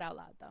that part out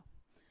loud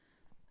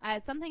though.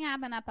 Something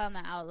happened up on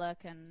the Outlook,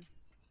 and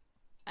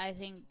I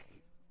think,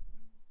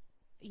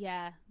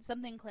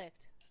 something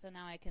clicked. So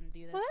now I can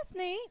do this. Well, that's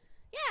neat.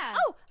 Yeah.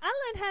 Oh, I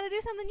learned how to do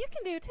something you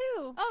can do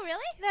too. Oh,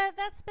 really?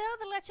 That spell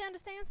that lets you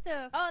understand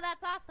stuff. Oh,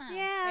 that's awesome.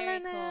 Yeah, I Very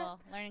learned that. cool.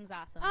 Learning's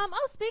awesome.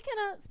 Oh, speaking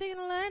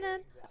of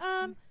learning,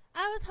 I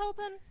was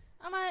hoping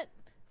I might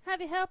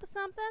have you help with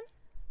something.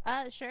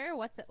 Sure.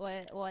 What's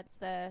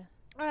the?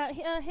 All right,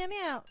 hear me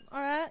out, all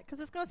right?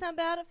 Because it's gonna sound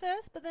bad at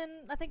first, but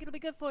then I think it'll be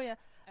good for you.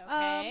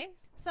 Okay.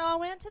 So I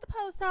went to the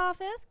post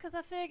office because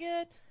I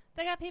figured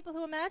they got people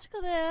who are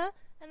magical there,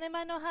 and they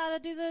might know how to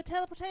do the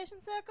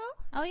teleportation circle.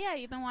 Oh yeah,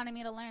 you've been wanting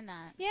me to learn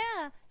that.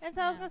 Yeah, and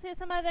so I was Yeah. going to see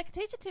somebody that could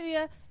teach it to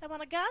you. And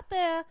when I got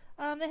there,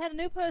 they had a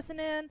new person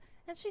in,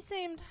 and she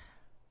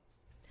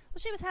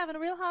was having a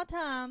real hard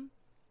time.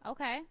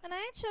 Okay. And I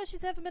ain't sure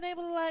she's ever been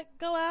able to, like,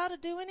 go out or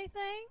do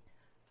anything.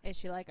 Is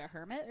she like a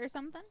hermit or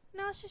something?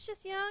 No, she's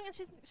just young, and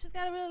she's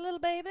got a really little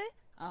baby.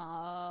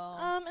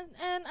 Oh.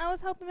 And I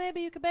was hoping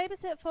maybe you could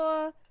babysit for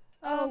her.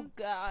 Oh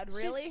God,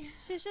 really?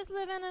 She's just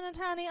living in a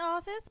tiny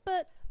office,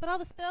 but all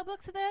the spell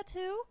books are there,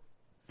 too.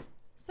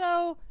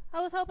 So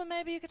I was hoping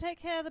maybe you could take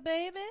care of the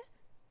baby.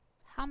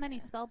 How many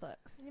spell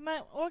books? You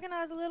might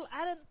organize a little.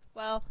 I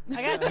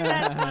got 2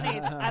 match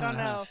 20s. I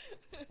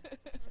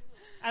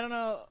don't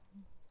know.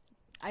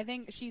 I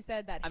think she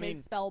said that I his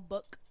mean, spell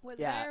book was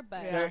yeah. there,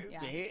 but Yeah.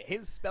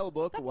 His spell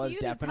book It's up to was you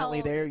to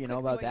definitely tell there. You know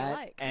Quixi about what you that.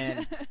 like.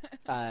 And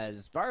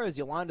as far as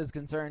Yolanda's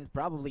concerned,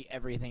 probably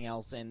everything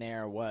else in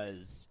there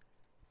was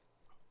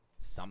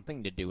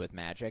something to do with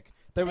magic.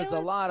 There was a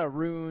lot of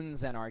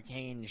runes and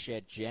arcane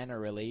shit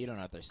generally. You don't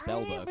know if they're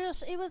spell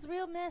books. It was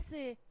real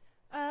messy.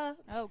 Oh,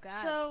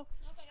 God. So,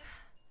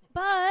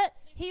 but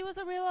he was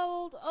a real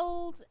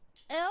old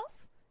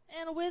elf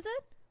and a wizard,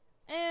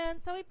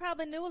 and so he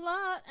probably knew a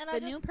lot. And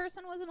the new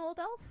person was an old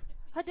elf.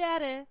 her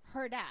daddy.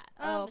 Her dad.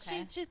 Oh,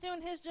 okay. She's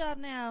doing his job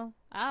now.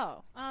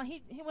 Oh,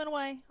 He went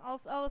away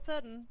all of a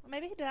sudden.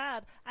 Maybe he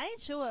died. I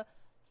ain't sure.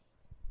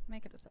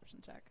 make a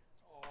deception check.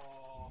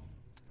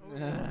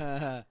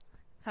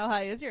 How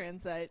high is your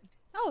insight?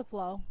 Oh, it's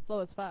low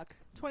as fuck.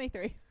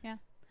 23. Yeah.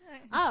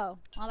 Oh,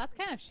 well, that's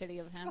kind of shitty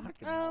of him.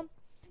 Um,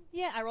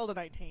 Yeah, I rolled a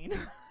 19.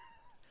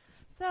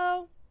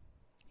 So,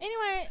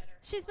 anyway,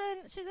 she's been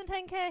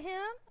taking care of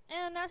him,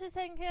 and now she's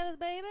taking care of this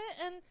baby,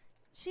 and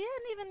she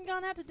hadn't even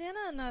gone out to dinner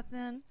or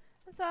nothing.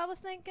 And so I was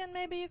thinking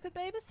maybe you could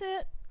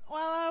babysit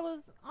while I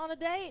was on a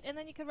date, and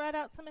then you could write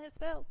out some of his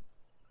spells.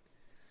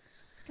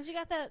 Because you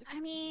got that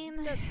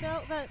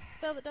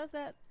spell that does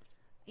that.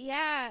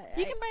 Yeah.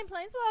 You can bring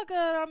Planeswalker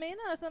or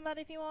Armmina or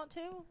somebody if you want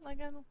to. Like,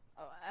 Is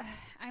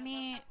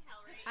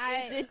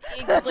it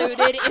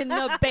included in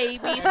the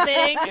baby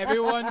thing?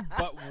 Everyone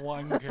but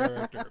one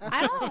character.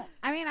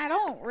 I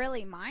don't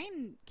really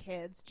mind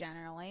kids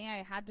generally.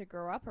 I had to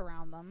grow up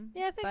around them.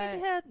 yeah, I figured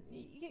you had,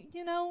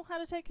 you know how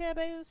to take care of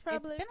babies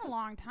probably. It's been a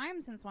long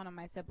time since one of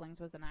my siblings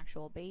was an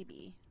actual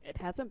baby. It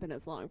hasn't been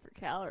as long for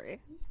Calree.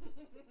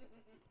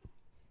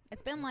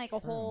 It's been like a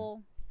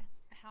whole.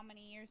 How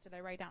many years did I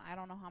write down? I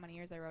don't know how many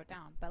years I wrote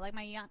down. But like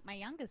my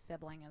youngest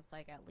sibling is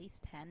like at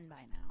least 10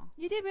 by now.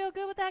 You did real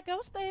good with that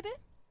ghost baby.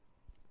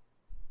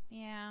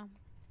 Yeah.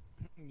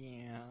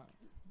 Yeah.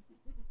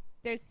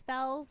 There's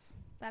spells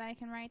that I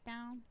can write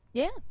down.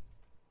 Yeah.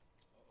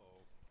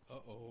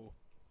 Uh-oh.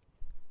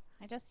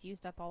 I just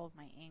used up all of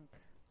my ink.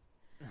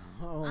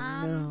 Oh,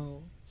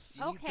 no. Do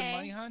you need some Okay.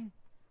 money, hon?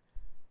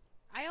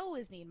 I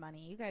always need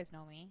money. You guys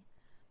know me.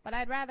 But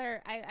I'd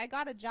rather... I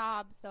got a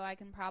job, so I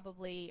can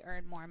probably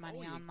earn more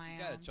money on my you own.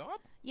 got a job?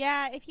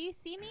 Yeah, if you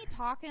see me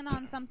talking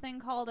on something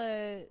called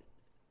a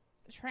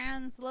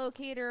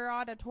translocator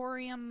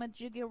auditorium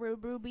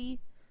majigaruby,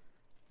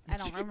 I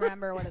don't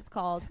remember what it's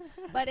called.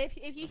 But if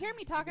you hear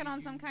me talking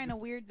on some kind of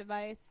weird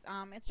device,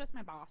 it's just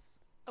my boss.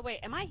 Oh, wait,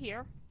 am I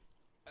here?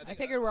 I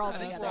figured we're all I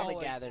think together. we're probably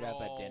like, gathered up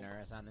we're at all- dinner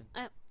or something.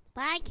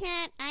 Why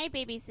can't I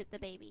babysit the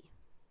baby?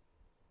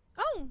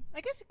 Oh,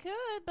 I guess you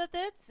could, but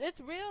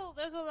it's real.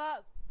 There's a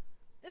lot.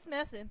 It's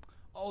messy.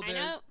 Oh, I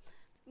there. know.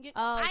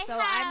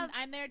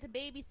 I'm there to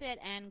babysit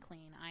and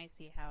clean. I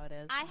see how it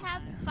is. I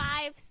have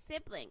 5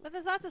 siblings. But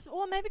there's lots of.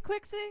 Well, maybe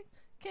Qixi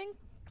can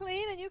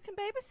clean and you can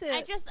babysit.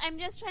 I'm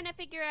just trying to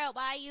figure out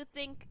why you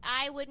think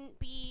I wouldn't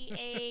be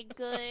a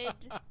good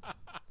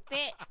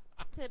fit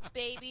to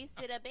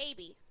babysit a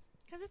baby.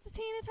 Because it's a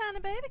teeny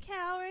tiny baby,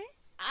 Calree.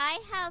 I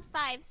have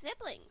 5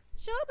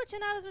 siblings. Sure, but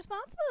you're not as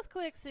responsible as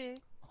Qixi.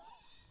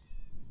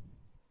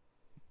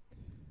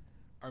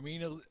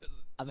 Armmina,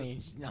 I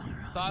mean, she's not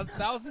wrong.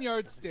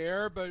 1,000-yard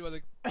stare, but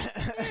like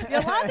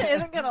Yolanda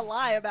isn't gonna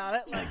lie about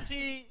it. Like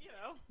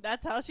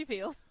that's how she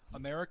feels.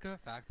 America,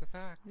 facts are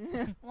facts.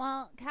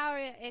 Well,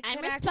 Calree, it I'm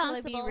could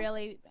actually be responsible.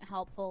 really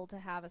helpful to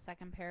have a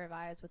second pair of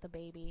eyes with a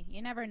baby.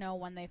 You never know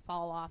when they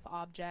fall off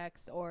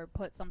objects or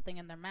put something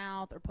in their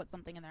mouth or put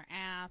something in their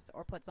ass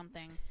or put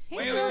something He's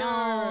Wait, real, wait,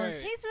 wait, wait.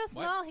 He's real What?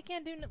 small. He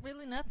can't do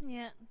really nothing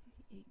yet.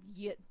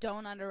 You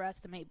don't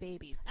underestimate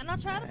babies. I'm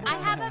not trying to. I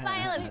have a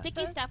vial of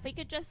sticky stuff. We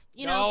could just,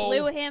 No.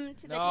 glue him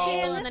to the No.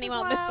 table, This and then he is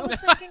won't why I move. was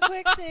thinking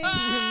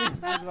Qixi.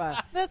 This is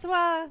why. That's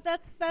why.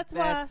 That's why.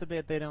 That's the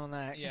bit they don't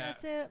like. Yeah.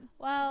 That's it.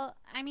 Well,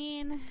 I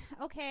mean,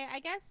 okay, I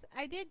guess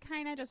I did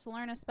kind of just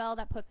learn a spell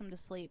that puts him to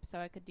sleep, so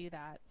I could do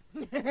that.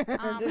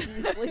 Just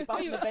you sleep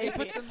on the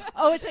baby.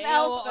 Oh, it's an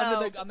elf.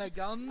 On the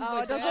gums. Oh,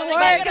 like it doesn't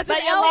that? work. But It's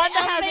an Yolanda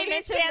elf. hasn't Babies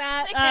mentioned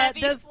can't that.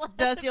 be Does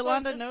slept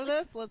Yolanda on know the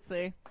this? Let's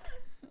see.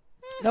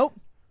 Nope.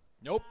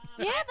 Nope.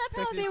 Yeah, that'd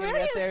probably Quixi's be gonna really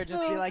get there and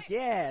just be useful. like,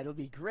 yeah, it'll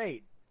be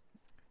great.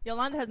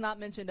 Yolanda has not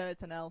mentioned that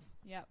it's an elf.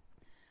 Yep.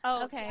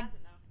 Oh, Okay. she doesn't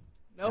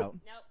know. Nope.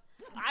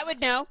 Nope. I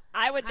would know.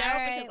 I would know All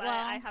right, because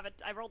well.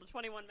 I rolled a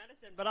 21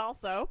 medicine, but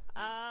also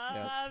she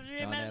Yolanda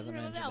mentioned hasn't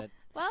it was mentioned elf. it.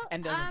 Well,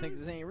 And doesn't think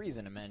there's any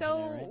reason to mention so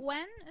it, right?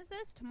 when is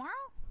this? Tomorrow?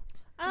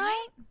 Uh,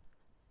 Tonight?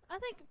 I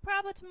think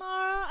probably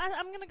tomorrow.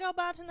 I'm gonna go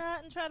by tonight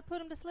and try to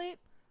put him to sleep.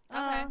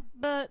 Okay.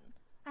 But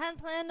I hadn't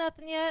planned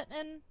nothing yet,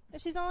 and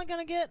if she's only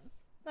gonna get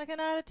like a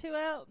night or two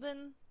out,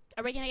 then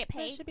Are we gonna get that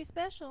paid? should be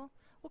special.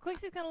 Well,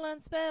 Quixi's gonna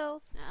learn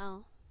spells.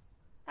 No.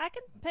 I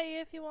can pay you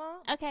if you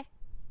want. Okay.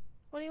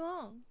 What do you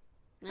want?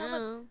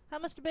 No. How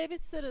much do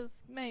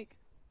babysitters make?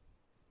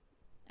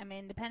 I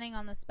mean, depending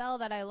on the spell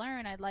that I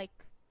learn, I'd like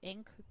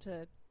ink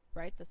to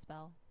write the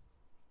spell.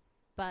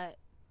 But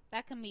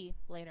that can be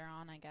later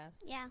on, I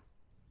guess. Yeah.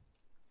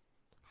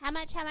 How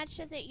much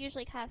does it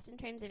usually cost in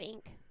terms of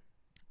ink?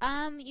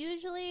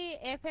 Usually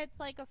if it's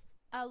like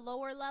a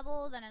lower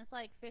level, then it's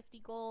like 50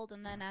 gold,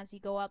 and then as you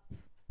go up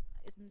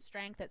in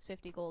strength, it's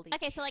 50 gold each.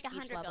 Okay, so like each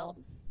 100 level.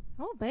 gold.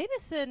 Oh,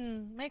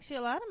 babysitting makes you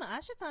a lot of money. I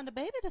should find a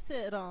baby to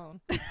sit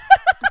on.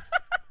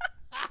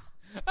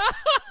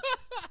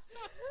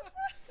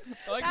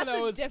 I like That's when I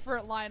a was.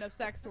 different line of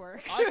sex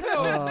work. I thought it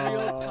was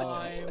Oh.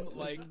 real time,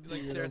 like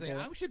Sarah saying,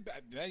 "I should,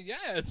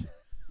 yes."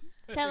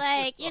 So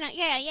like,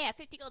 yeah,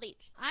 50 gold each.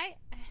 Fine.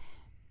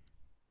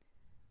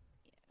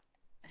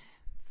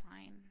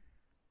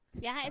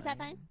 Yeah, is that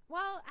fine?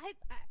 Well, I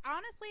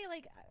honestly,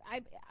 like,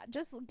 I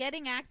just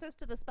getting access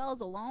to the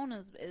spells alone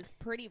is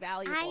pretty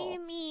valuable. I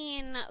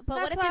mean, but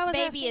That's what if why I this was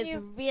baby asking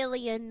is you.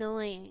 really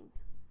annoying?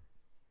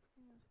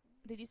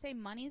 Did you say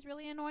money's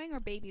really annoying or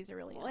babies are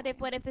really annoying?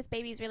 What if this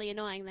baby's really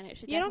annoying? Then it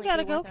should. You don't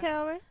definitely gotta be go,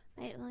 worth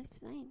it. Calree. Well, it's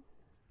fine.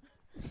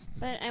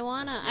 But I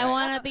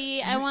wanna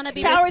be.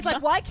 Calree's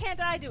like, why can't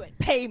I do it?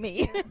 Pay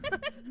me.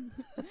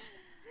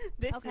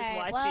 This Okay, is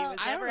why well- she was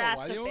I don't never know asked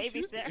why to they don't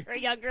choose babysit me. her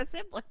younger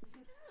siblings.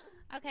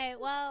 Okay,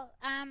 well,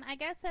 I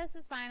guess this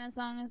is fine as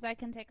long as I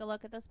can take a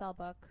look at the spell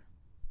book.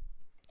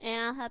 And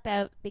I'll help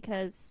out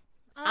because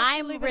I'll have to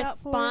I'm leave it out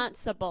for her.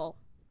 responsible.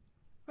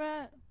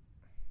 Right.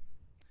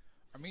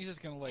 Armina's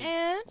just gonna like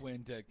And-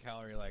 squint at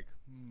Calree like,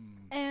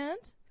 And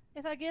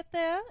if I get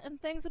there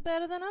and things are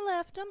better than I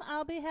left them,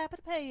 I'll be happy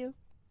to pay you.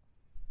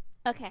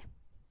 Okay.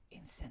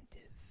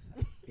 Incentive.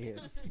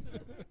 Yeah.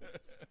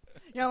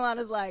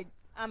 Yolanda's like,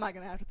 I'm not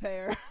gonna have to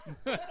pay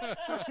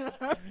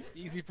her.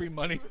 easy free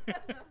money.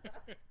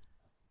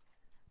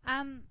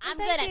 Um, I'm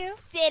Thank gonna you.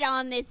 sit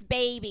on this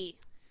baby.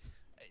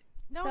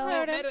 Don't So-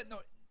 hurt him.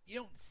 No, you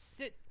don't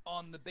sit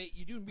on the bait.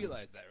 You do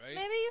realize that, right?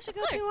 Maybe you should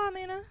Of go to course.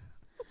 Armmina.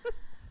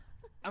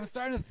 I'm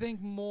starting to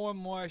think more and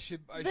more. I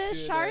should. the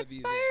shard be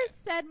spires there.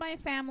 said my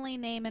family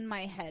name in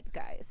my head,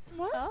 guys.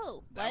 What?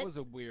 Oh, That what? was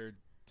a weird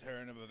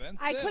turn of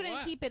events. I there. couldn't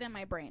What? keep it in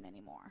my brain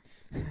anymore.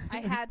 I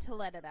had to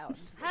let it out.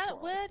 Into this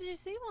world. Where did you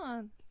see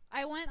one?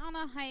 I went on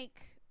a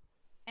hike,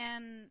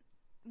 and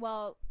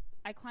well,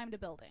 I climbed a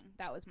building.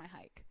 That was my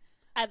hike.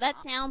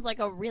 That sounds like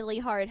a really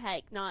hard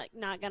hike. Not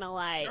gonna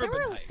lie. Urban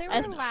There were hike. there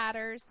As- were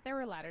ladders. There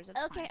were ladders. It's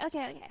Okay, fine.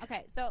 okay.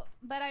 Okay, so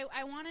but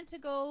I wanted to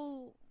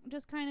go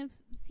just kind of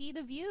see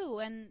the view,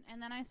 and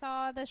then I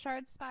saw the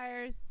shard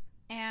spires,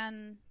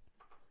 and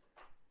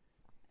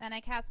then I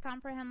cast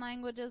comprehend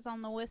languages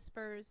on the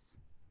whispers,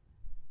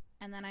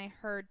 and then I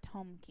heard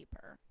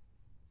Tomekeeper.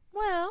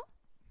 Well,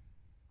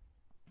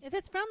 if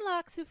it's from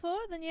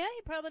Luxufor, then yeah,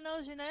 he probably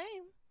knows your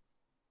name.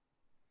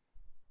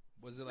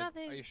 Was it like? Are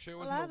you Nothing's sure it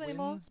wasn't alive the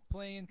anymore. winds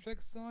playing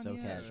tricks on So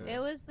you? casual. It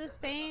was the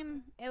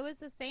same. It was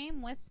the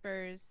same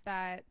whispers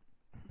that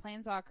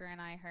Planeswalker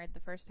and I heard the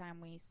first time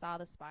we saw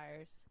the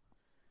spires.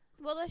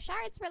 Well, the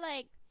shards were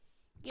like,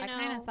 I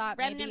kinda thought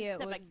maybe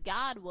remnants it of was- a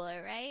god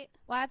war, right?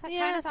 Well, I kind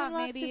Yeah, of thought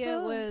from maybe it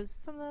Luxufor,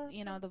 was from the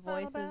the final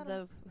voices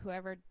battle. of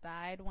whoever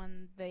died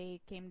when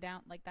they came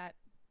down like that,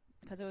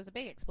 because it was a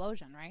big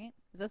explosion, right?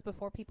 Is this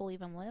before people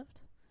even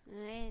lived,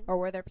 Right. or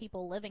were there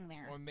people living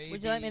there? Or maybe.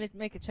 Would you like me to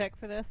make a check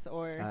for this,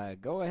 or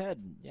Go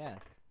ahead. Yeah.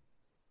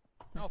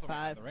 I'll throw my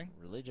hat in the ring.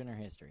 Religion or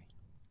history?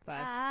 5?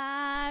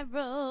 I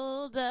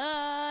rolled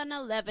an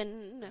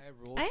 11. I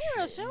rolled I ain't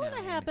real shit. sure what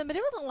 9. happened, but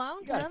it was a long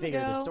You gotta time figure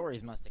ago. the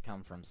stories must have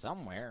come from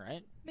somewhere,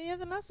 right? But yeah,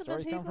 there must have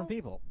Stories been come from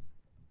people.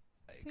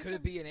 Could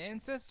it be an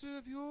ancestor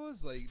of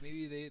yours? Like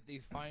maybe they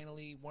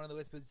finally one of the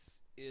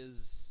whispers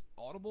is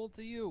audible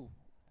to you.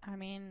 I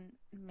mean,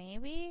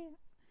 maybe.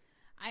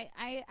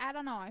 I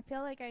don't know. I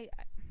feel like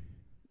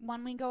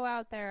when we go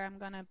out there, I'm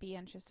gonna be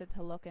interested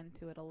to look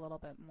into it a little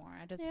bit more.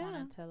 I just Yeah.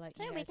 wanted to let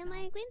you Sure, guys we can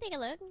know. take a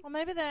look. Or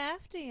maybe they're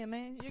after you,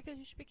 man. You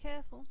should be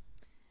careful.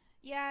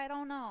 Yeah, I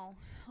don't know.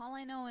 All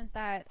I know is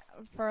that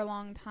for a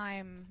long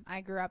time,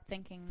 I grew up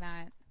thinking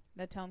that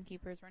the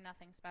Tomekeepers were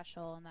nothing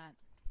special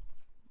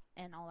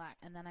and all that.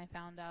 And then I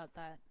found out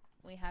that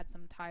we had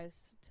some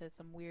ties to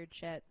some weird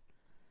shit,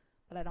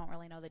 but I don't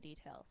really know the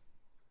details.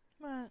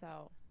 Right.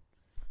 So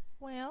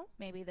Well,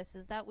 maybe this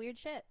is that weird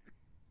shit.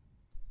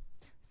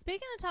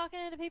 speaking of talking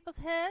into people's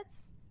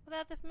heads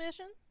without their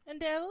permission and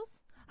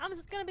devils, I'm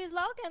just gonna be his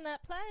logger in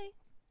that play.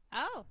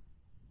 Oh,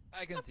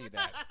 I can see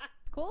that.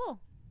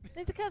 cool. Is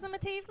it because I'm a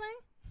tiefling?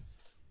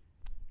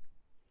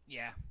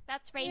 Yeah.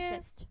 That's Yeah.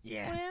 racist.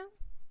 Yeah. Well,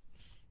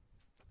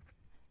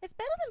 it's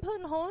better than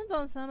putting horns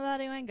on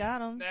somebody who ain't got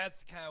them.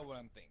 That's kind of what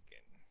I'm thinking.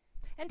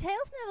 And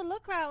tails never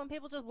look right when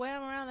people just wear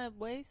them around their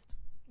waist.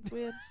 It's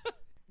weird.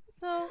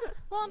 So,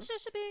 well, I'm sure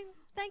she'll be.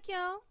 Thank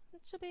y'all.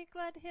 She'll be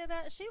glad to hear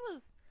that. She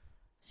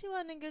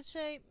wasn't in good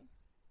shape.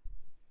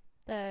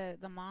 The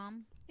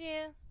mom.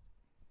 Yeah.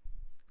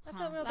 I Huh.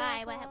 felt real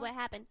Why? bad. for her. What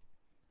happened?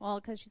 Well,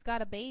 because she's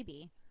got a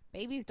baby.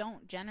 Babies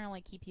don't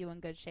generally keep you in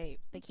good shape.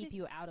 They keep She's-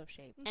 you out of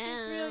shape. And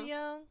she's real Oh.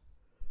 young.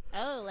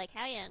 Oh, like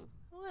how young?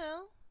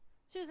 Well,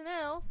 she was an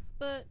elf,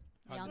 but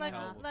Young like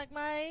enough. like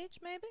my age,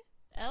 maybe.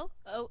 Oh,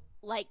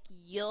 like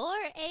your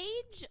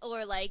age,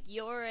 or like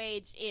your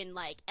age in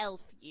like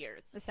elf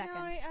years? The second.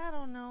 Sorry, I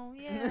don't know.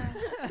 Yeah.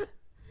 Did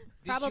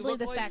she Probably look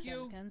the like second,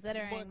 you?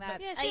 considering But-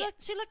 that. yeah, yeah.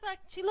 she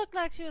looked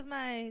like she was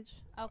my age.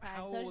 Okay,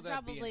 How so would she's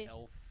that be probably an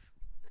elf?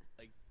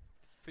 Like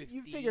 50?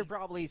 You figure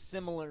probably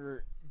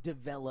similar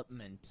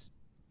development.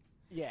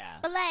 Yeah.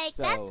 But like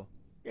so, that's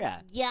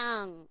yeah.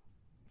 young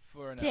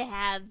for an to elf.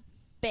 have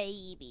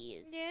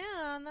babies.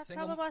 Yeah, and that's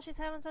Single- probably why she's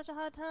having such a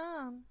hard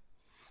time.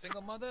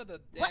 Single mother,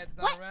 the What? dad's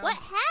not What? around. What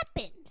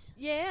happened?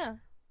 Yeah.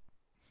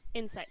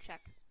 Insight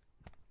check.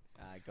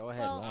 Go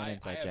ahead. Well, roll an I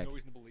insight have check. no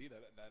reason to believe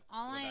that.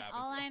 all would I happen.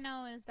 all I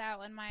know is that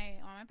when my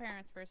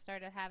parents first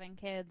started having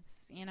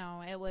kids, you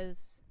know, it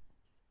was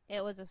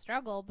a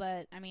struggle,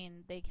 but I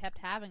mean, they kept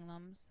having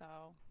them,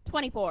 so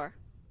 24.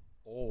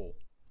 Oh.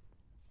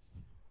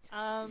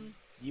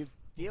 You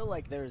feel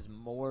like there's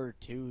more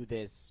to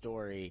this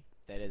story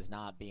that is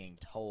not being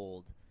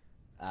told,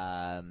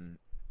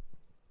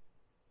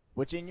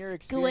 which in your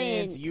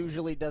experience Squint.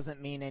 usually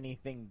doesn't mean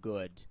anything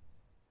good.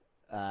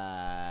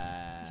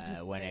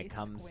 just when say it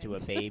comes to a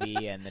squint.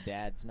 baby and the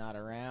dad's not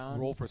around.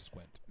 Roll for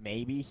squint.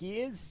 Maybe he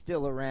is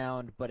still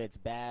around, but it's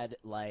bad,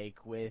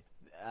 like with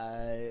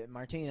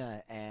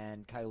Martina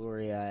and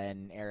Kyluria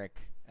and Eric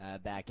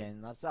back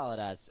in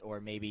Lapsaladas, or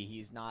maybe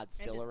he's not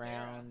still Sarah.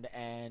 around,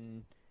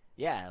 and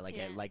like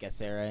Yeah. a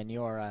Sarah and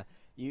Yora.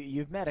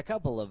 You've met a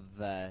couple of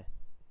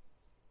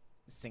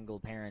single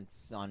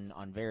parents on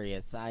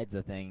various sides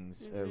of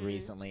things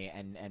recently,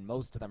 and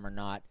most of them are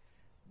not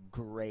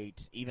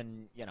great.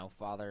 Even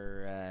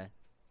Father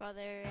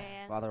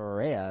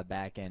Aurea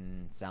back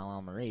in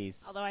Sal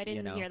Maurice. Although I didn't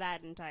you know. hear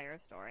that entire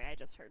story, I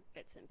just heard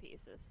bits and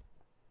pieces.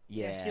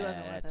 Yeah, she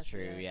wasn't with that's us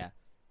true. today. Yeah.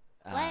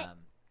 What?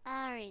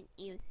 Aren't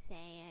you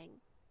saying?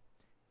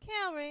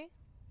 Calree,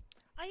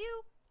 are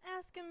you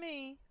asking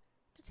me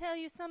to tell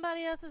you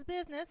somebody else's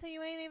business who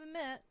you ain't even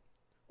met?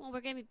 Well,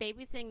 we're gonna be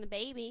babysitting the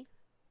baby.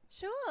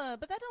 Sure,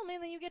 but that don't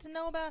mean that you get to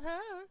know about her.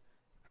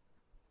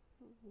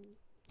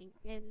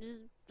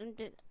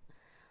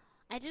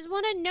 I just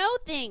want to know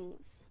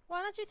things.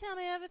 Why don't you tell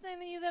me everything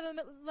that you've ever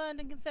learned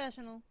in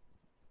confessional?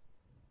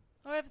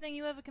 Or everything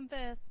you ever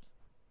confessed?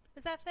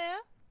 Is that fair?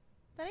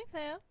 That ain't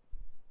fair.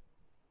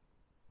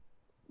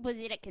 Was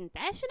it a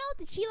confessional?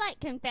 Did she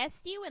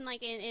confess to you in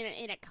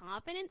in a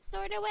confident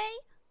sort of way?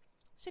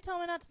 She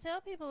told me not to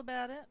tell people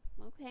about it.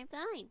 Okay,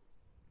 fine.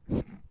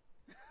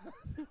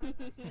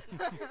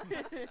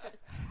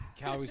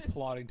 Calree's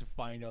plotting to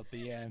find out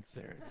the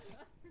answers.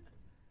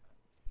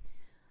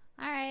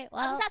 All right. I'll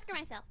Well, just ask her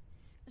myself.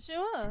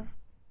 Sure.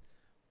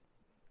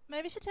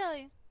 Maybe she'll tell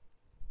you.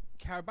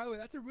 Calree, by the way,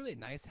 that's a really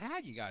nice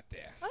hat you got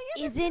there. Oh,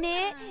 yeah, that's Isn't really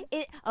it?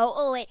 nice.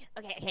 Oh, wait.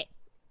 Okay.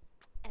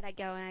 And I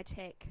go and I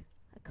take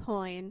a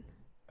coin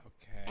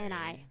Okay. and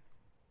I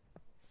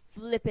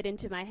flip it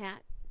into my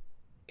hat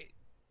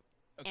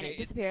and Okay, it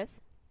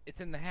disappears. it's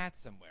in the hat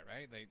somewhere,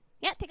 right?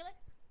 Yeah, take a look.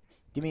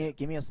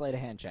 Give me a sleight of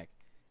hand check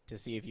to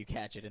see if you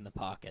catch it in the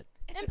pocket.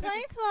 And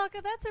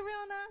Planeswalker, that's a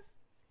real nice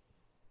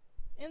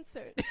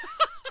insert.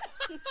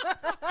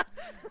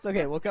 It's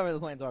okay. We'll cover the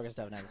Planeswalker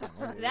stuff next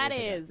time. That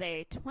is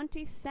a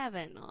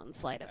 27 on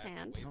sleight of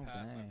hand. Actually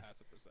passed my Okay.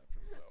 passive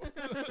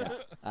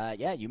perception, so.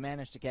 Yeah, you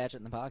managed to catch it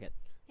in the pocket.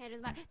 Take a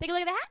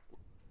look at the hat.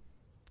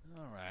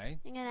 All right.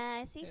 I'm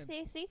gonna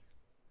see.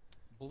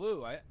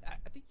 Blue. I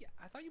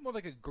thought you were more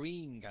like a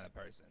green kind of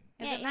person.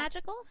 is Yeah, it yeah.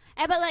 magical?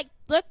 But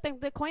look,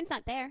 the coin's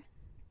not there.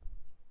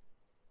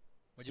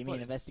 What'd Give you me an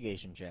put?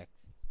 investigation check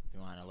if you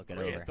want to look it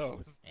Three over. of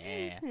those.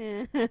 Yeah.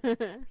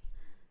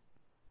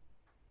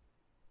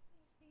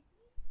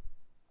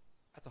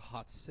 That's a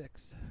hot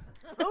 6.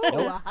 Ooh, Nope.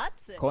 a hot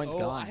six. Coin's I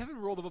gone. haven't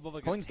rolled above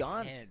like Coin's a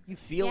gone. 10. You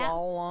feel Yeah.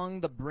 all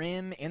along the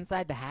brim,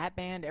 inside the hat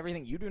band,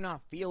 everything. You do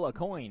not feel a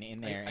coin in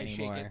there I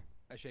anymore. shake it.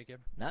 I shake it.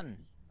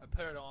 Nothing. I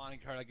put it on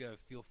and kind of get a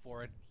feel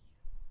for it.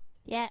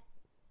 Yeah.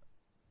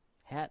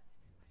 Hat.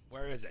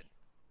 Where is it?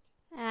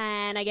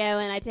 And I go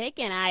and I take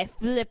and I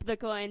flip the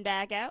coin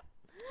back out.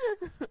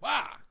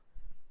 Wow!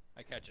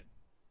 I catch it.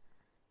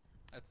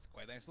 That's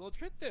quite a nice little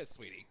trick there,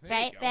 sweetie. There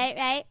Right. you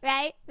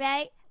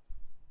go.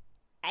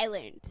 I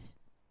learned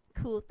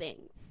cool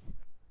things.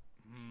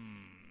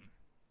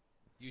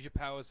 Use your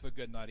powers for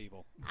good, not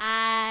evil.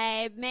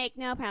 I make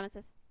no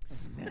promises.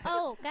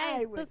 Oh,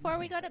 guys, would before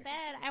we go to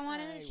bed, I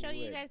wanted I to show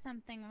you would. guys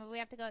something, but we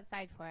have to go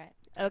outside for it.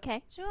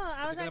 Okay. Sure,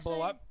 I Is was it gonna actually.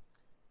 blow up?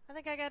 I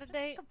think I got a Just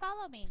date. come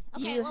follow me.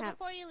 Okay, You well, have-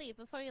 before you leave,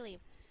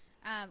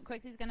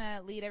 Quixi's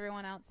gonna lead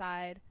everyone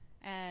outside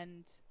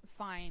and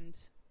find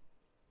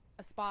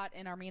a spot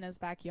in Armina's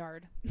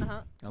backyard,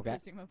 Uh-huh. Okay.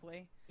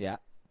 presumably. Yeah.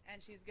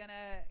 And she's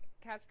gonna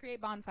cast Create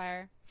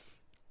Bonfire,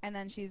 and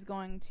then she's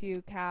going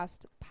to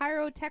cast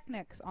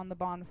Pyrotechnics on the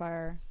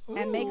bonfire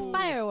and make Ooh.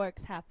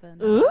 fireworks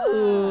happen. Ooh.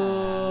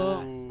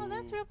 Oh,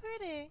 that's real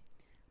pretty.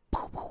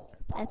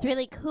 That's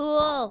really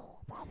cool.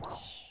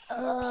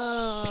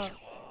 Oh.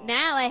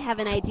 Now I have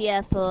an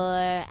idea for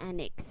an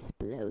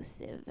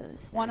explosive of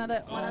some One of the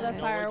sort. I know what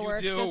you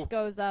fireworks do. just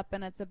goes up,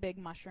 and it's a big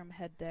mushroom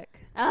head dick.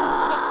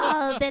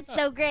 Oh, that's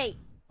so great.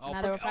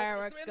 Another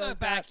fireworks it's in the goes up.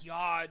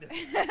 backyard.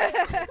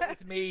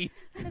 It's me.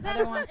 Is that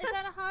Another one. is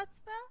that a hot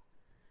spell?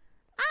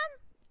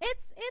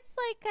 It's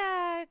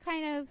like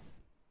kind of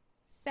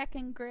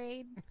second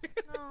grade.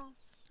 Oh,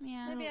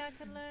 Yeah. maybe I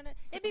could learn it.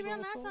 It'd be real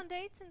middle nice school? on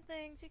dates and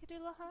things. You could do a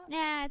little hot.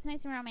 Yeah, it's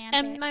nice and romantic.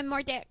 And my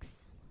more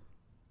dicks.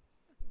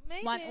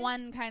 Maybe.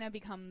 one kind of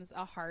becomes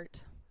a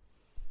heart.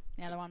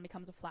 The other one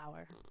becomes a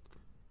flower.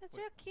 That's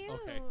real cute.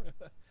 Okay.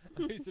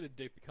 I said a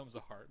dick becomes a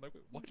heart. Like,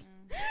 wait, what? Dick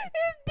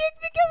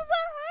becomes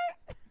a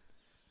heart.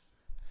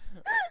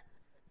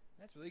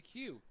 That's really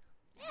cute.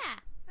 Yeah.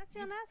 That's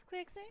real nice,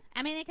 Qixi.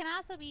 I mean, it can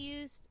also be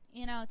used,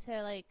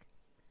 to like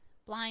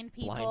blind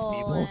people,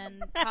 people.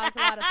 and cause a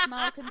lot of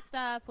smoke and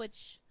stuff,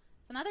 which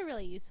is another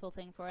really useful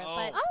thing for it. Oh.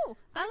 But Oh, I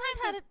sometimes learned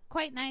how to. it's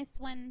quite nice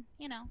when,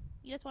 you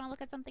just want to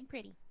look at something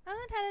pretty. I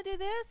learned how to do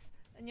this.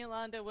 And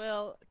Iolanda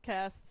will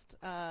cast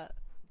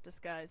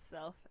disguise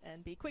self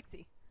and be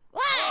Qixi.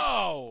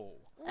 Oh!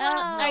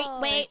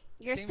 Wait,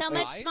 you're Same so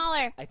much size?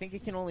 smaller. I think you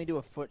can only do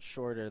a foot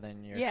shorter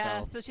than yourself.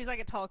 Yeah, so she's like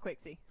a tall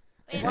Qixi.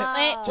 Wait, Wow.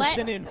 wait, Just what?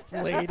 an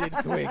inflated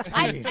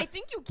Qixi. I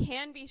think you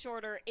can be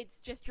shorter. It's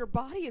just your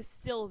body is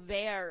still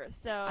there.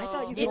 So I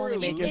thought you could it's- only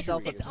make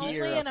yourself It's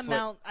appear only a an foot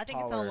amount. I think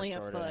it's taller or only a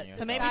shorter than foot.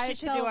 So maybe yourself. she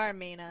should do Disguise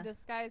Armmina.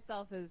 Disguise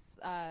self is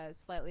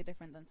slightly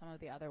different than some of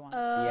the other ones.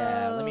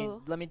 Yeah,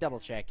 Oh. let me double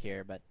check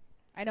here, but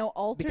I know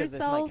alter because this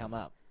might self. come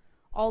up.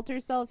 Alter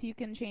self, you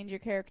can change your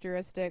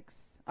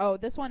characteristics. Oh,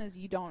 this one is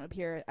you don't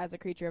appear as a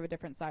creature of a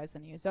different size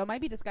than you. So it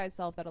might be disguise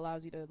self that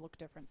allows you to look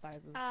different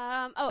sizes.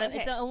 Oh, But okay.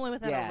 it's only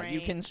within a Yeah, range.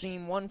 you can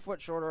seem 1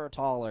 foot shorter or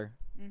taller.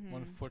 Mhm.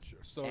 1 foot.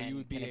 So And you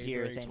would be can a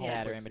appear very thin, tall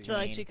fat, or in Qixi. So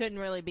like between. she couldn't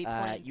really be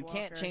You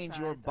can't change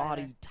your size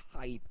body either.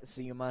 type,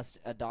 so you must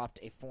adopt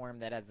a form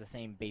that has the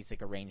same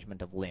basic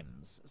arrangement of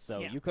limbs. So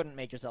Yeah. you couldn't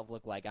make yourself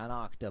look like an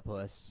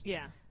octopus.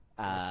 Yeah.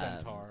 Or a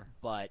centaur.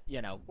 But,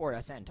 or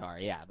a centaur,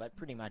 yeah. But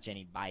pretty much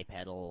any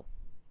bipedal.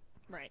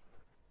 Right.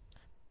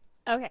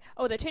 Okay.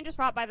 Oh, the changes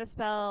wrought by the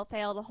spell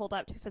fail to hold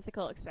up to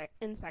physical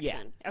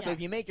inspection. Okay. So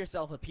if you make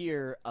yourself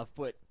appear a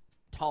foot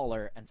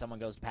taller and someone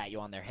goes to pat you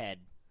on their head,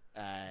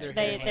 There's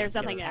hands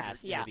nothing get there.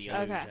 passed Yeah, through the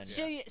okay.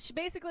 illusion. She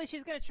basically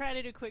she's gonna try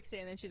to do Qixi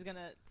and then she's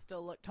gonna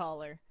still look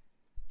taller.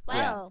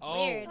 Well,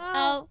 Oh. weird. Oh.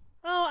 Oh,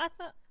 Oh, I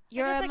thought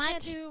you're I a guess I can't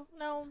much. do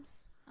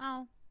gnomes.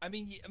 Oh. I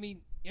mean,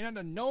 you're not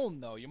a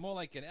gnome though. You're more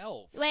like an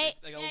elf. Wait.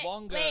 like a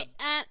longer. Wait.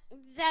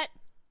 That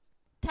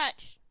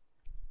touch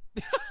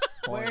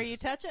Where are Horns. you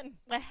touching?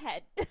 the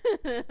head.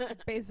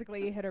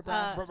 Basically, you hit her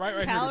breast. Right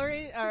here.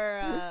 Calree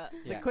or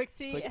the Yeah.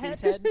 Qixi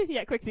Quixi's head? head?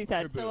 Yeah, Quixie's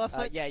head. Your So boob. a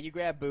foot. Yeah, you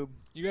grab boob.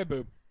 You got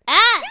boob.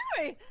 Ah!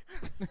 Calree!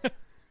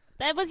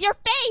 That was your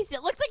face.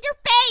 It looks like your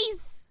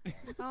face.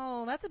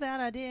 Oh, that's a bad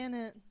idea, isn't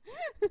it?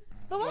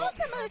 But why would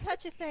somebody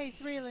touch your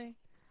face, really?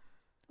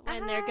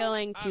 When they're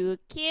going to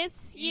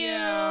kiss you.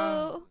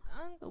 yeah.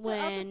 I'll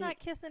When- just not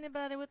kiss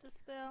anybody with the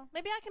spell.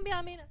 Maybe I can be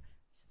Armmina.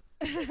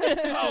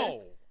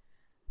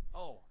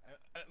 Oh.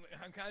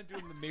 I'm kind of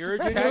doing the mirror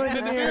You're check. doing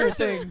the mirror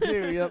thing,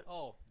 too, yep.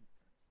 Oh.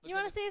 You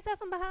want to see yourself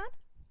from behind?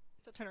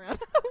 So turn around.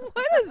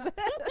 What is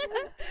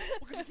that?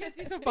 Because you can't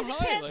see stuff behind.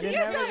 can't like, see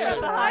yeah, yourself yeah.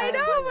 from I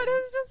know, but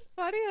it's just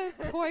funny. It's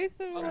twice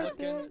in I'm one looking.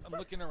 day. I'm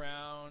looking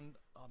around.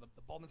 Oh, the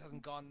baldness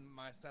hasn't gone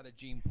my side of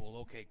gene pool.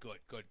 Okay, good.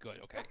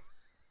 Okay.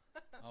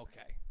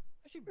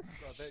 I should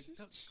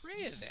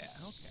create that.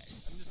 Okay.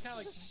 I'm just kind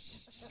of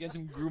like getting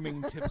some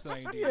grooming tips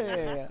and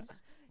ideas.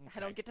 Yeah. I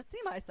don't get to see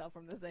myself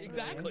from this angle.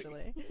 Exactly.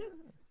 Usually.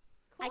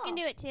 I can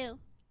do it too.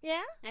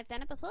 Yeah? I've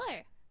done it before.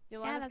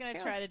 Yolanda's that's going to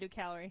true. try to do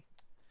Calree.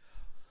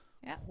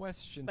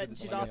 Question. But to the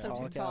she's player. also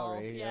too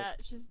tall. Yeah,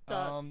 she's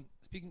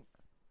Speaking,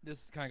 this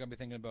is kind of got me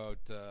thinking about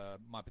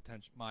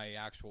my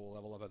actual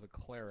level up as a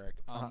cleric.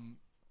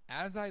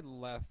 As I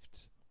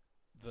left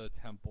the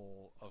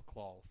Temple of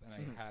Cloth and I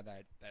had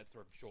that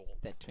sort of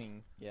jolt, That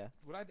twing, yeah.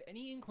 would I have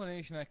any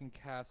inclination I can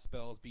cast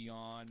spells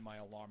beyond my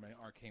alarm and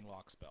arcane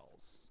lock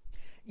spells?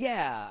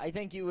 Yeah, I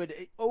think you would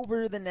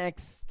over the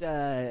next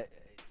kind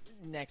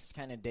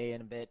of day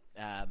and a bit.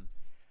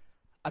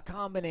 A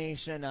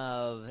combination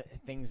of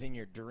things in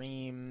your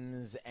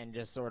dreams and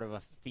just sort of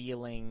a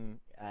feeling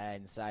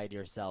inside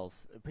yourself,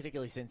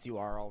 particularly since you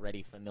are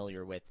already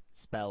familiar with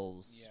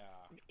spells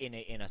in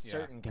a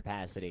certain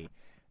capacity.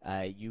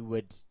 You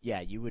would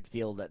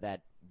feel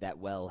that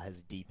well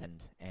has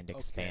deepened and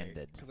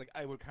expanded. Because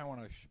I would kind of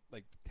want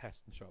to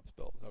test and show up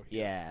spells out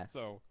here. Yeah.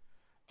 So,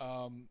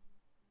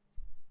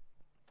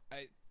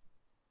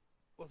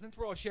 since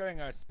we're all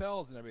sharing our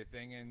spells and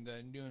everything and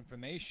new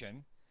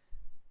information,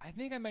 I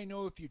think I might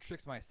know a few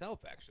tricks myself.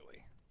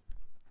 Actually,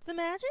 Some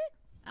magic?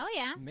 Oh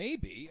yeah.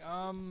 maybe.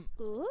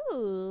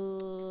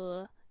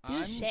 Ooh.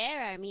 Do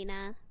share,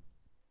 Armmina.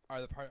 Are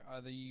the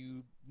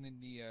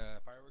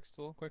fireworks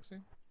still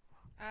Qixi?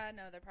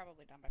 No, they're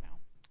probably done by now.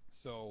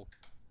 So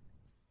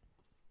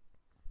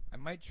I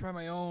might try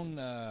my own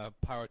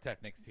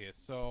pyrotechnics here.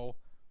 So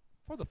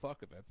for the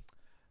fuck of it,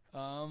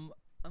 I'm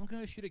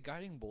gonna shoot a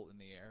guiding bolt in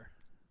the air,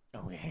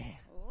 Oh yeah.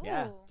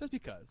 Yeah. just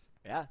because.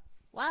 Yeah.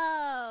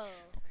 Whoa.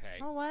 Okay.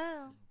 Oh,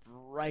 wow.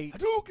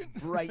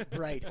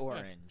 Bright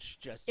orange.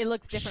 Just It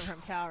looks different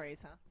from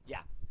Calree's, huh?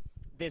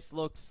 this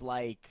looks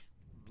like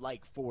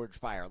forge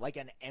fire, like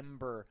an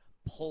ember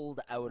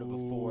pulled out of a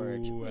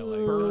forge, Ooh, I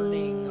like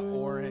burning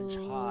orange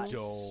hot,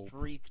 Dope.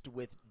 streaked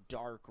with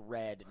dark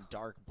red and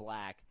dark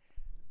black,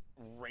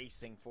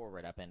 racing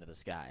forward up into the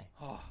sky.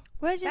 Oh,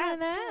 Where'd you That's learn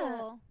that?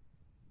 cool.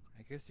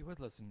 I guess he was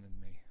listening to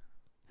me.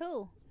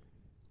 Who?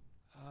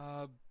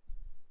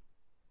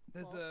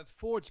 There's a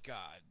forge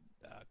god,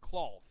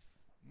 Cloth.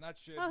 I'm not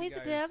sure. Oh, if you he's a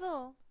guys-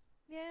 devil.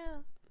 Yeah.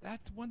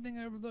 That's one thing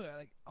I overlook.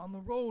 Like on the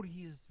road,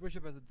 he's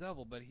worshipped as a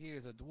devil, but here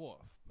is a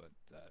dwarf. But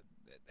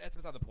that's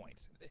beside the point.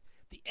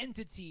 The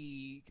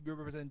entity can be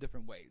represented in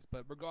different ways,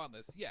 but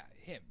regardless, yeah,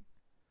 him.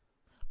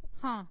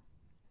 Huh.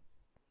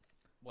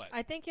 What?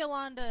 I think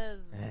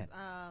Yolanda's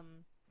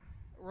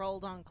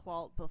rolled on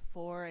Clalt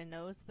before and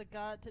knows the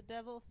god to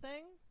devil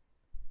thing.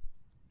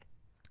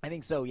 I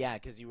think so, yeah,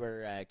 because you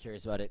were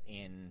curious about it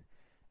in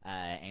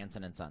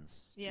Anson and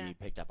Sons. Yeah. You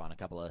picked up on a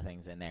couple of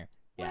things in there.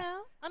 Yeah.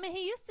 Well, I mean,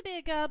 he used to be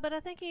a god, but I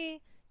think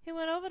he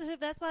went over to.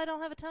 That's why I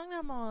don't have a tongue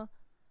no more.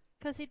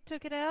 Because he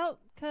took it out.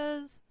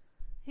 Because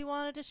he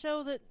wanted to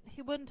show that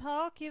he wouldn't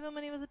talk even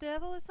when he was a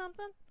devil or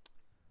something?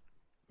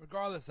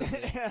 Regardless of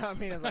it,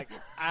 Armmina's like,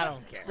 I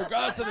don't care.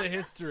 regardless of the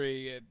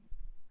history,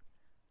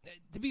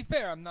 to be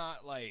fair, I'm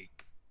not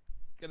like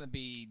gonna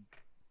be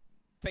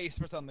face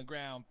first on the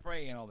ground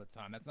praying all the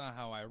time. That's not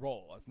how I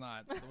roll. That's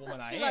not the woman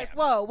I She's am. like,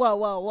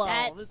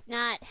 whoa. That's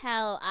not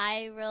how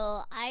I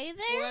roll either.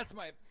 Well, that's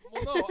my.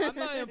 Well, no, I'm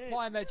not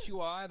implying that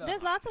you are either.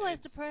 There's lots of ways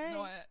to It's- pray.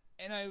 No,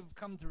 and I've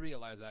come to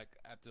realize that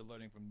after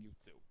learning from you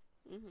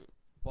two. Mm-hmm.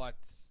 But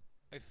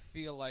I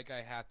feel like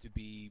I have to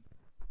be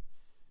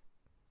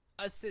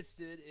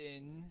assisted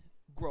in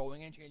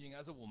growing and changing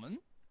as a woman.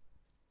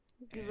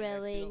 And I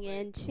Growing feel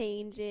and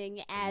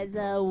changing as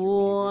grow a to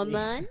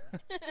woman.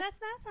 That's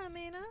nice,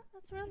 Armmina.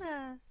 That's real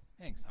nice.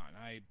 Thanks, hon.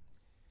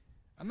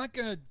 I'm not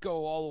gonna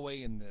go all the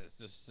way in this,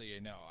 just so you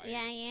know.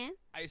 Yeah.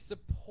 I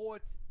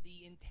support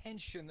the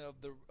intention of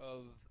the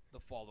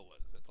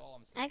followers. That's all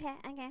I'm saying.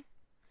 Okay.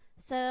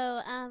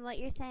 So, what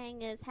you're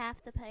saying is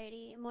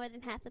more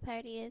than half the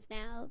party is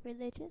now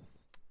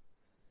religious?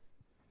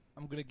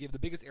 I'm gonna give the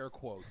biggest air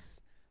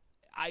quotes.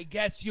 I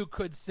guess you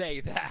could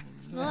say that.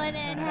 More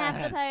than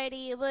half the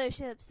party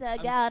worships a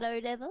god or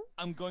devil?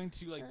 I'm going to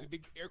do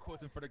big air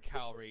quotes in front of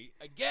Calree.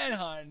 Again,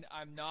 hon,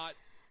 I'm not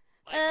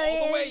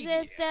all the way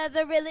It's just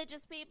the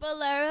religious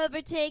people are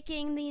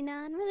overtaking the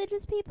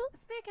non-religious people?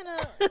 Speaking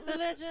of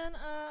religion,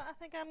 I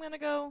think I'm gonna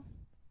go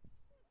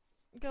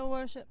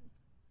worship.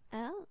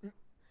 Oh.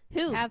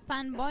 Who? Have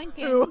fun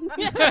boinking.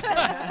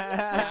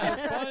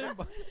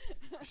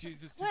 She's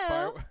just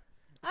Well,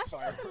 I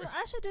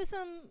should do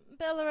some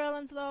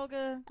Bellarellen's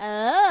Loga.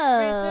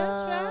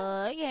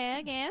 Oh. Research,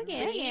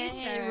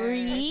 Okay.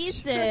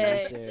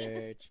 Research.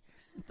 Research.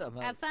 The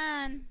most- Have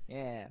fun.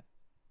 Yeah.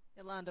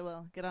 Yolanda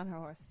will get on her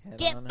horse. Head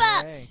Get on her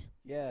fucked! way.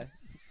 Yeah.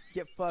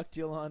 Get fucked,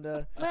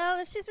 Yolanda. Well,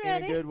 if she's In a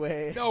ready. good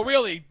way. No,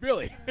 really.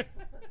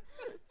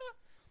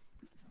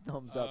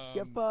 Thumbs up.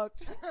 Get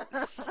fucked.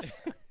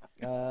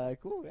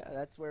 Cool. Yeah,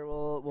 that's where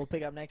we'll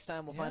pick up next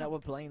time. We'll find Yeah. out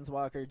what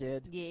Planeswalker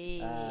did.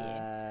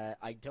 Yeah.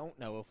 I don't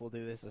know if we'll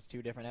do this as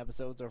 2 different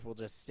episodes or if we'll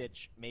just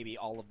stitch maybe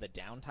all of the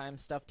downtime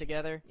stuff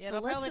together. Yeah, The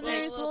it'll probably take a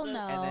listeners little will bit.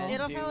 know. And then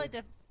It'll do- probably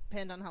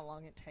depend on how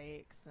long it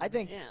takes. I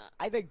think Yeah.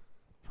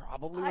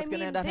 probably what's I going to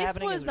mean, end up this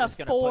happening was is we're a just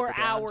going to put the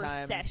 4-hour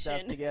downtime stuff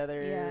session.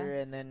 together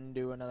Yeah. and then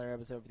do another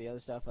episode for the other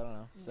stuff. I don't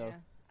know. So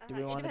Yeah. do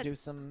we want to do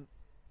some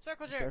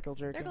Circle jerk. circle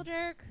jerking? Circle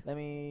jerk.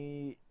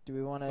 Do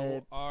we want to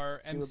So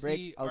our do a break?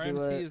 MC, our I'll do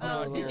MC a, is I'll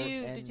not do a did little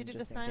you- end did you do the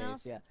just in sign case,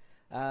 off?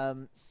 Yeah.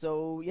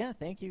 So yeah,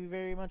 thank you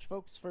very much,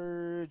 folks,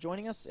 for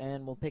joining us,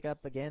 and we'll pick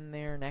up again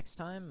there next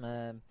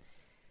time.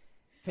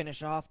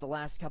 Finish off the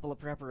last couple of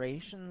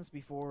preparations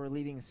before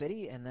leaving the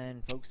city, and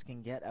then folks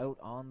can get out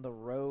on the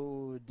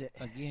road.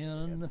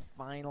 again.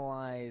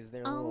 Finalize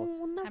their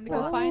little On the Time to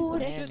go find some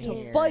road. shit plan to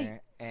here,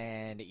 fight.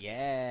 and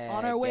yeah,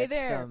 On our way get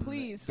there, some-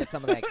 please. get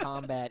some of that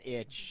combat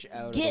itch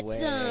out Get of the way.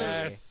 some.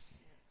 Yes.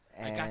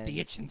 I got the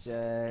And, itchins.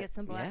 Get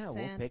some black yeah, we'll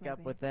sand, pick up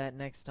maybe. with that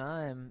next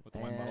time. With the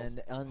wine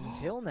And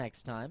until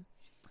next time,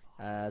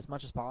 as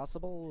much as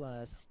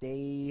possible,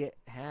 stay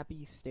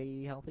happy,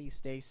 stay healthy,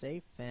 stay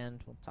safe,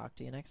 and we'll talk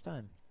to you next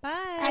time. Bye.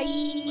 Bye.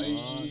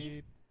 Bye.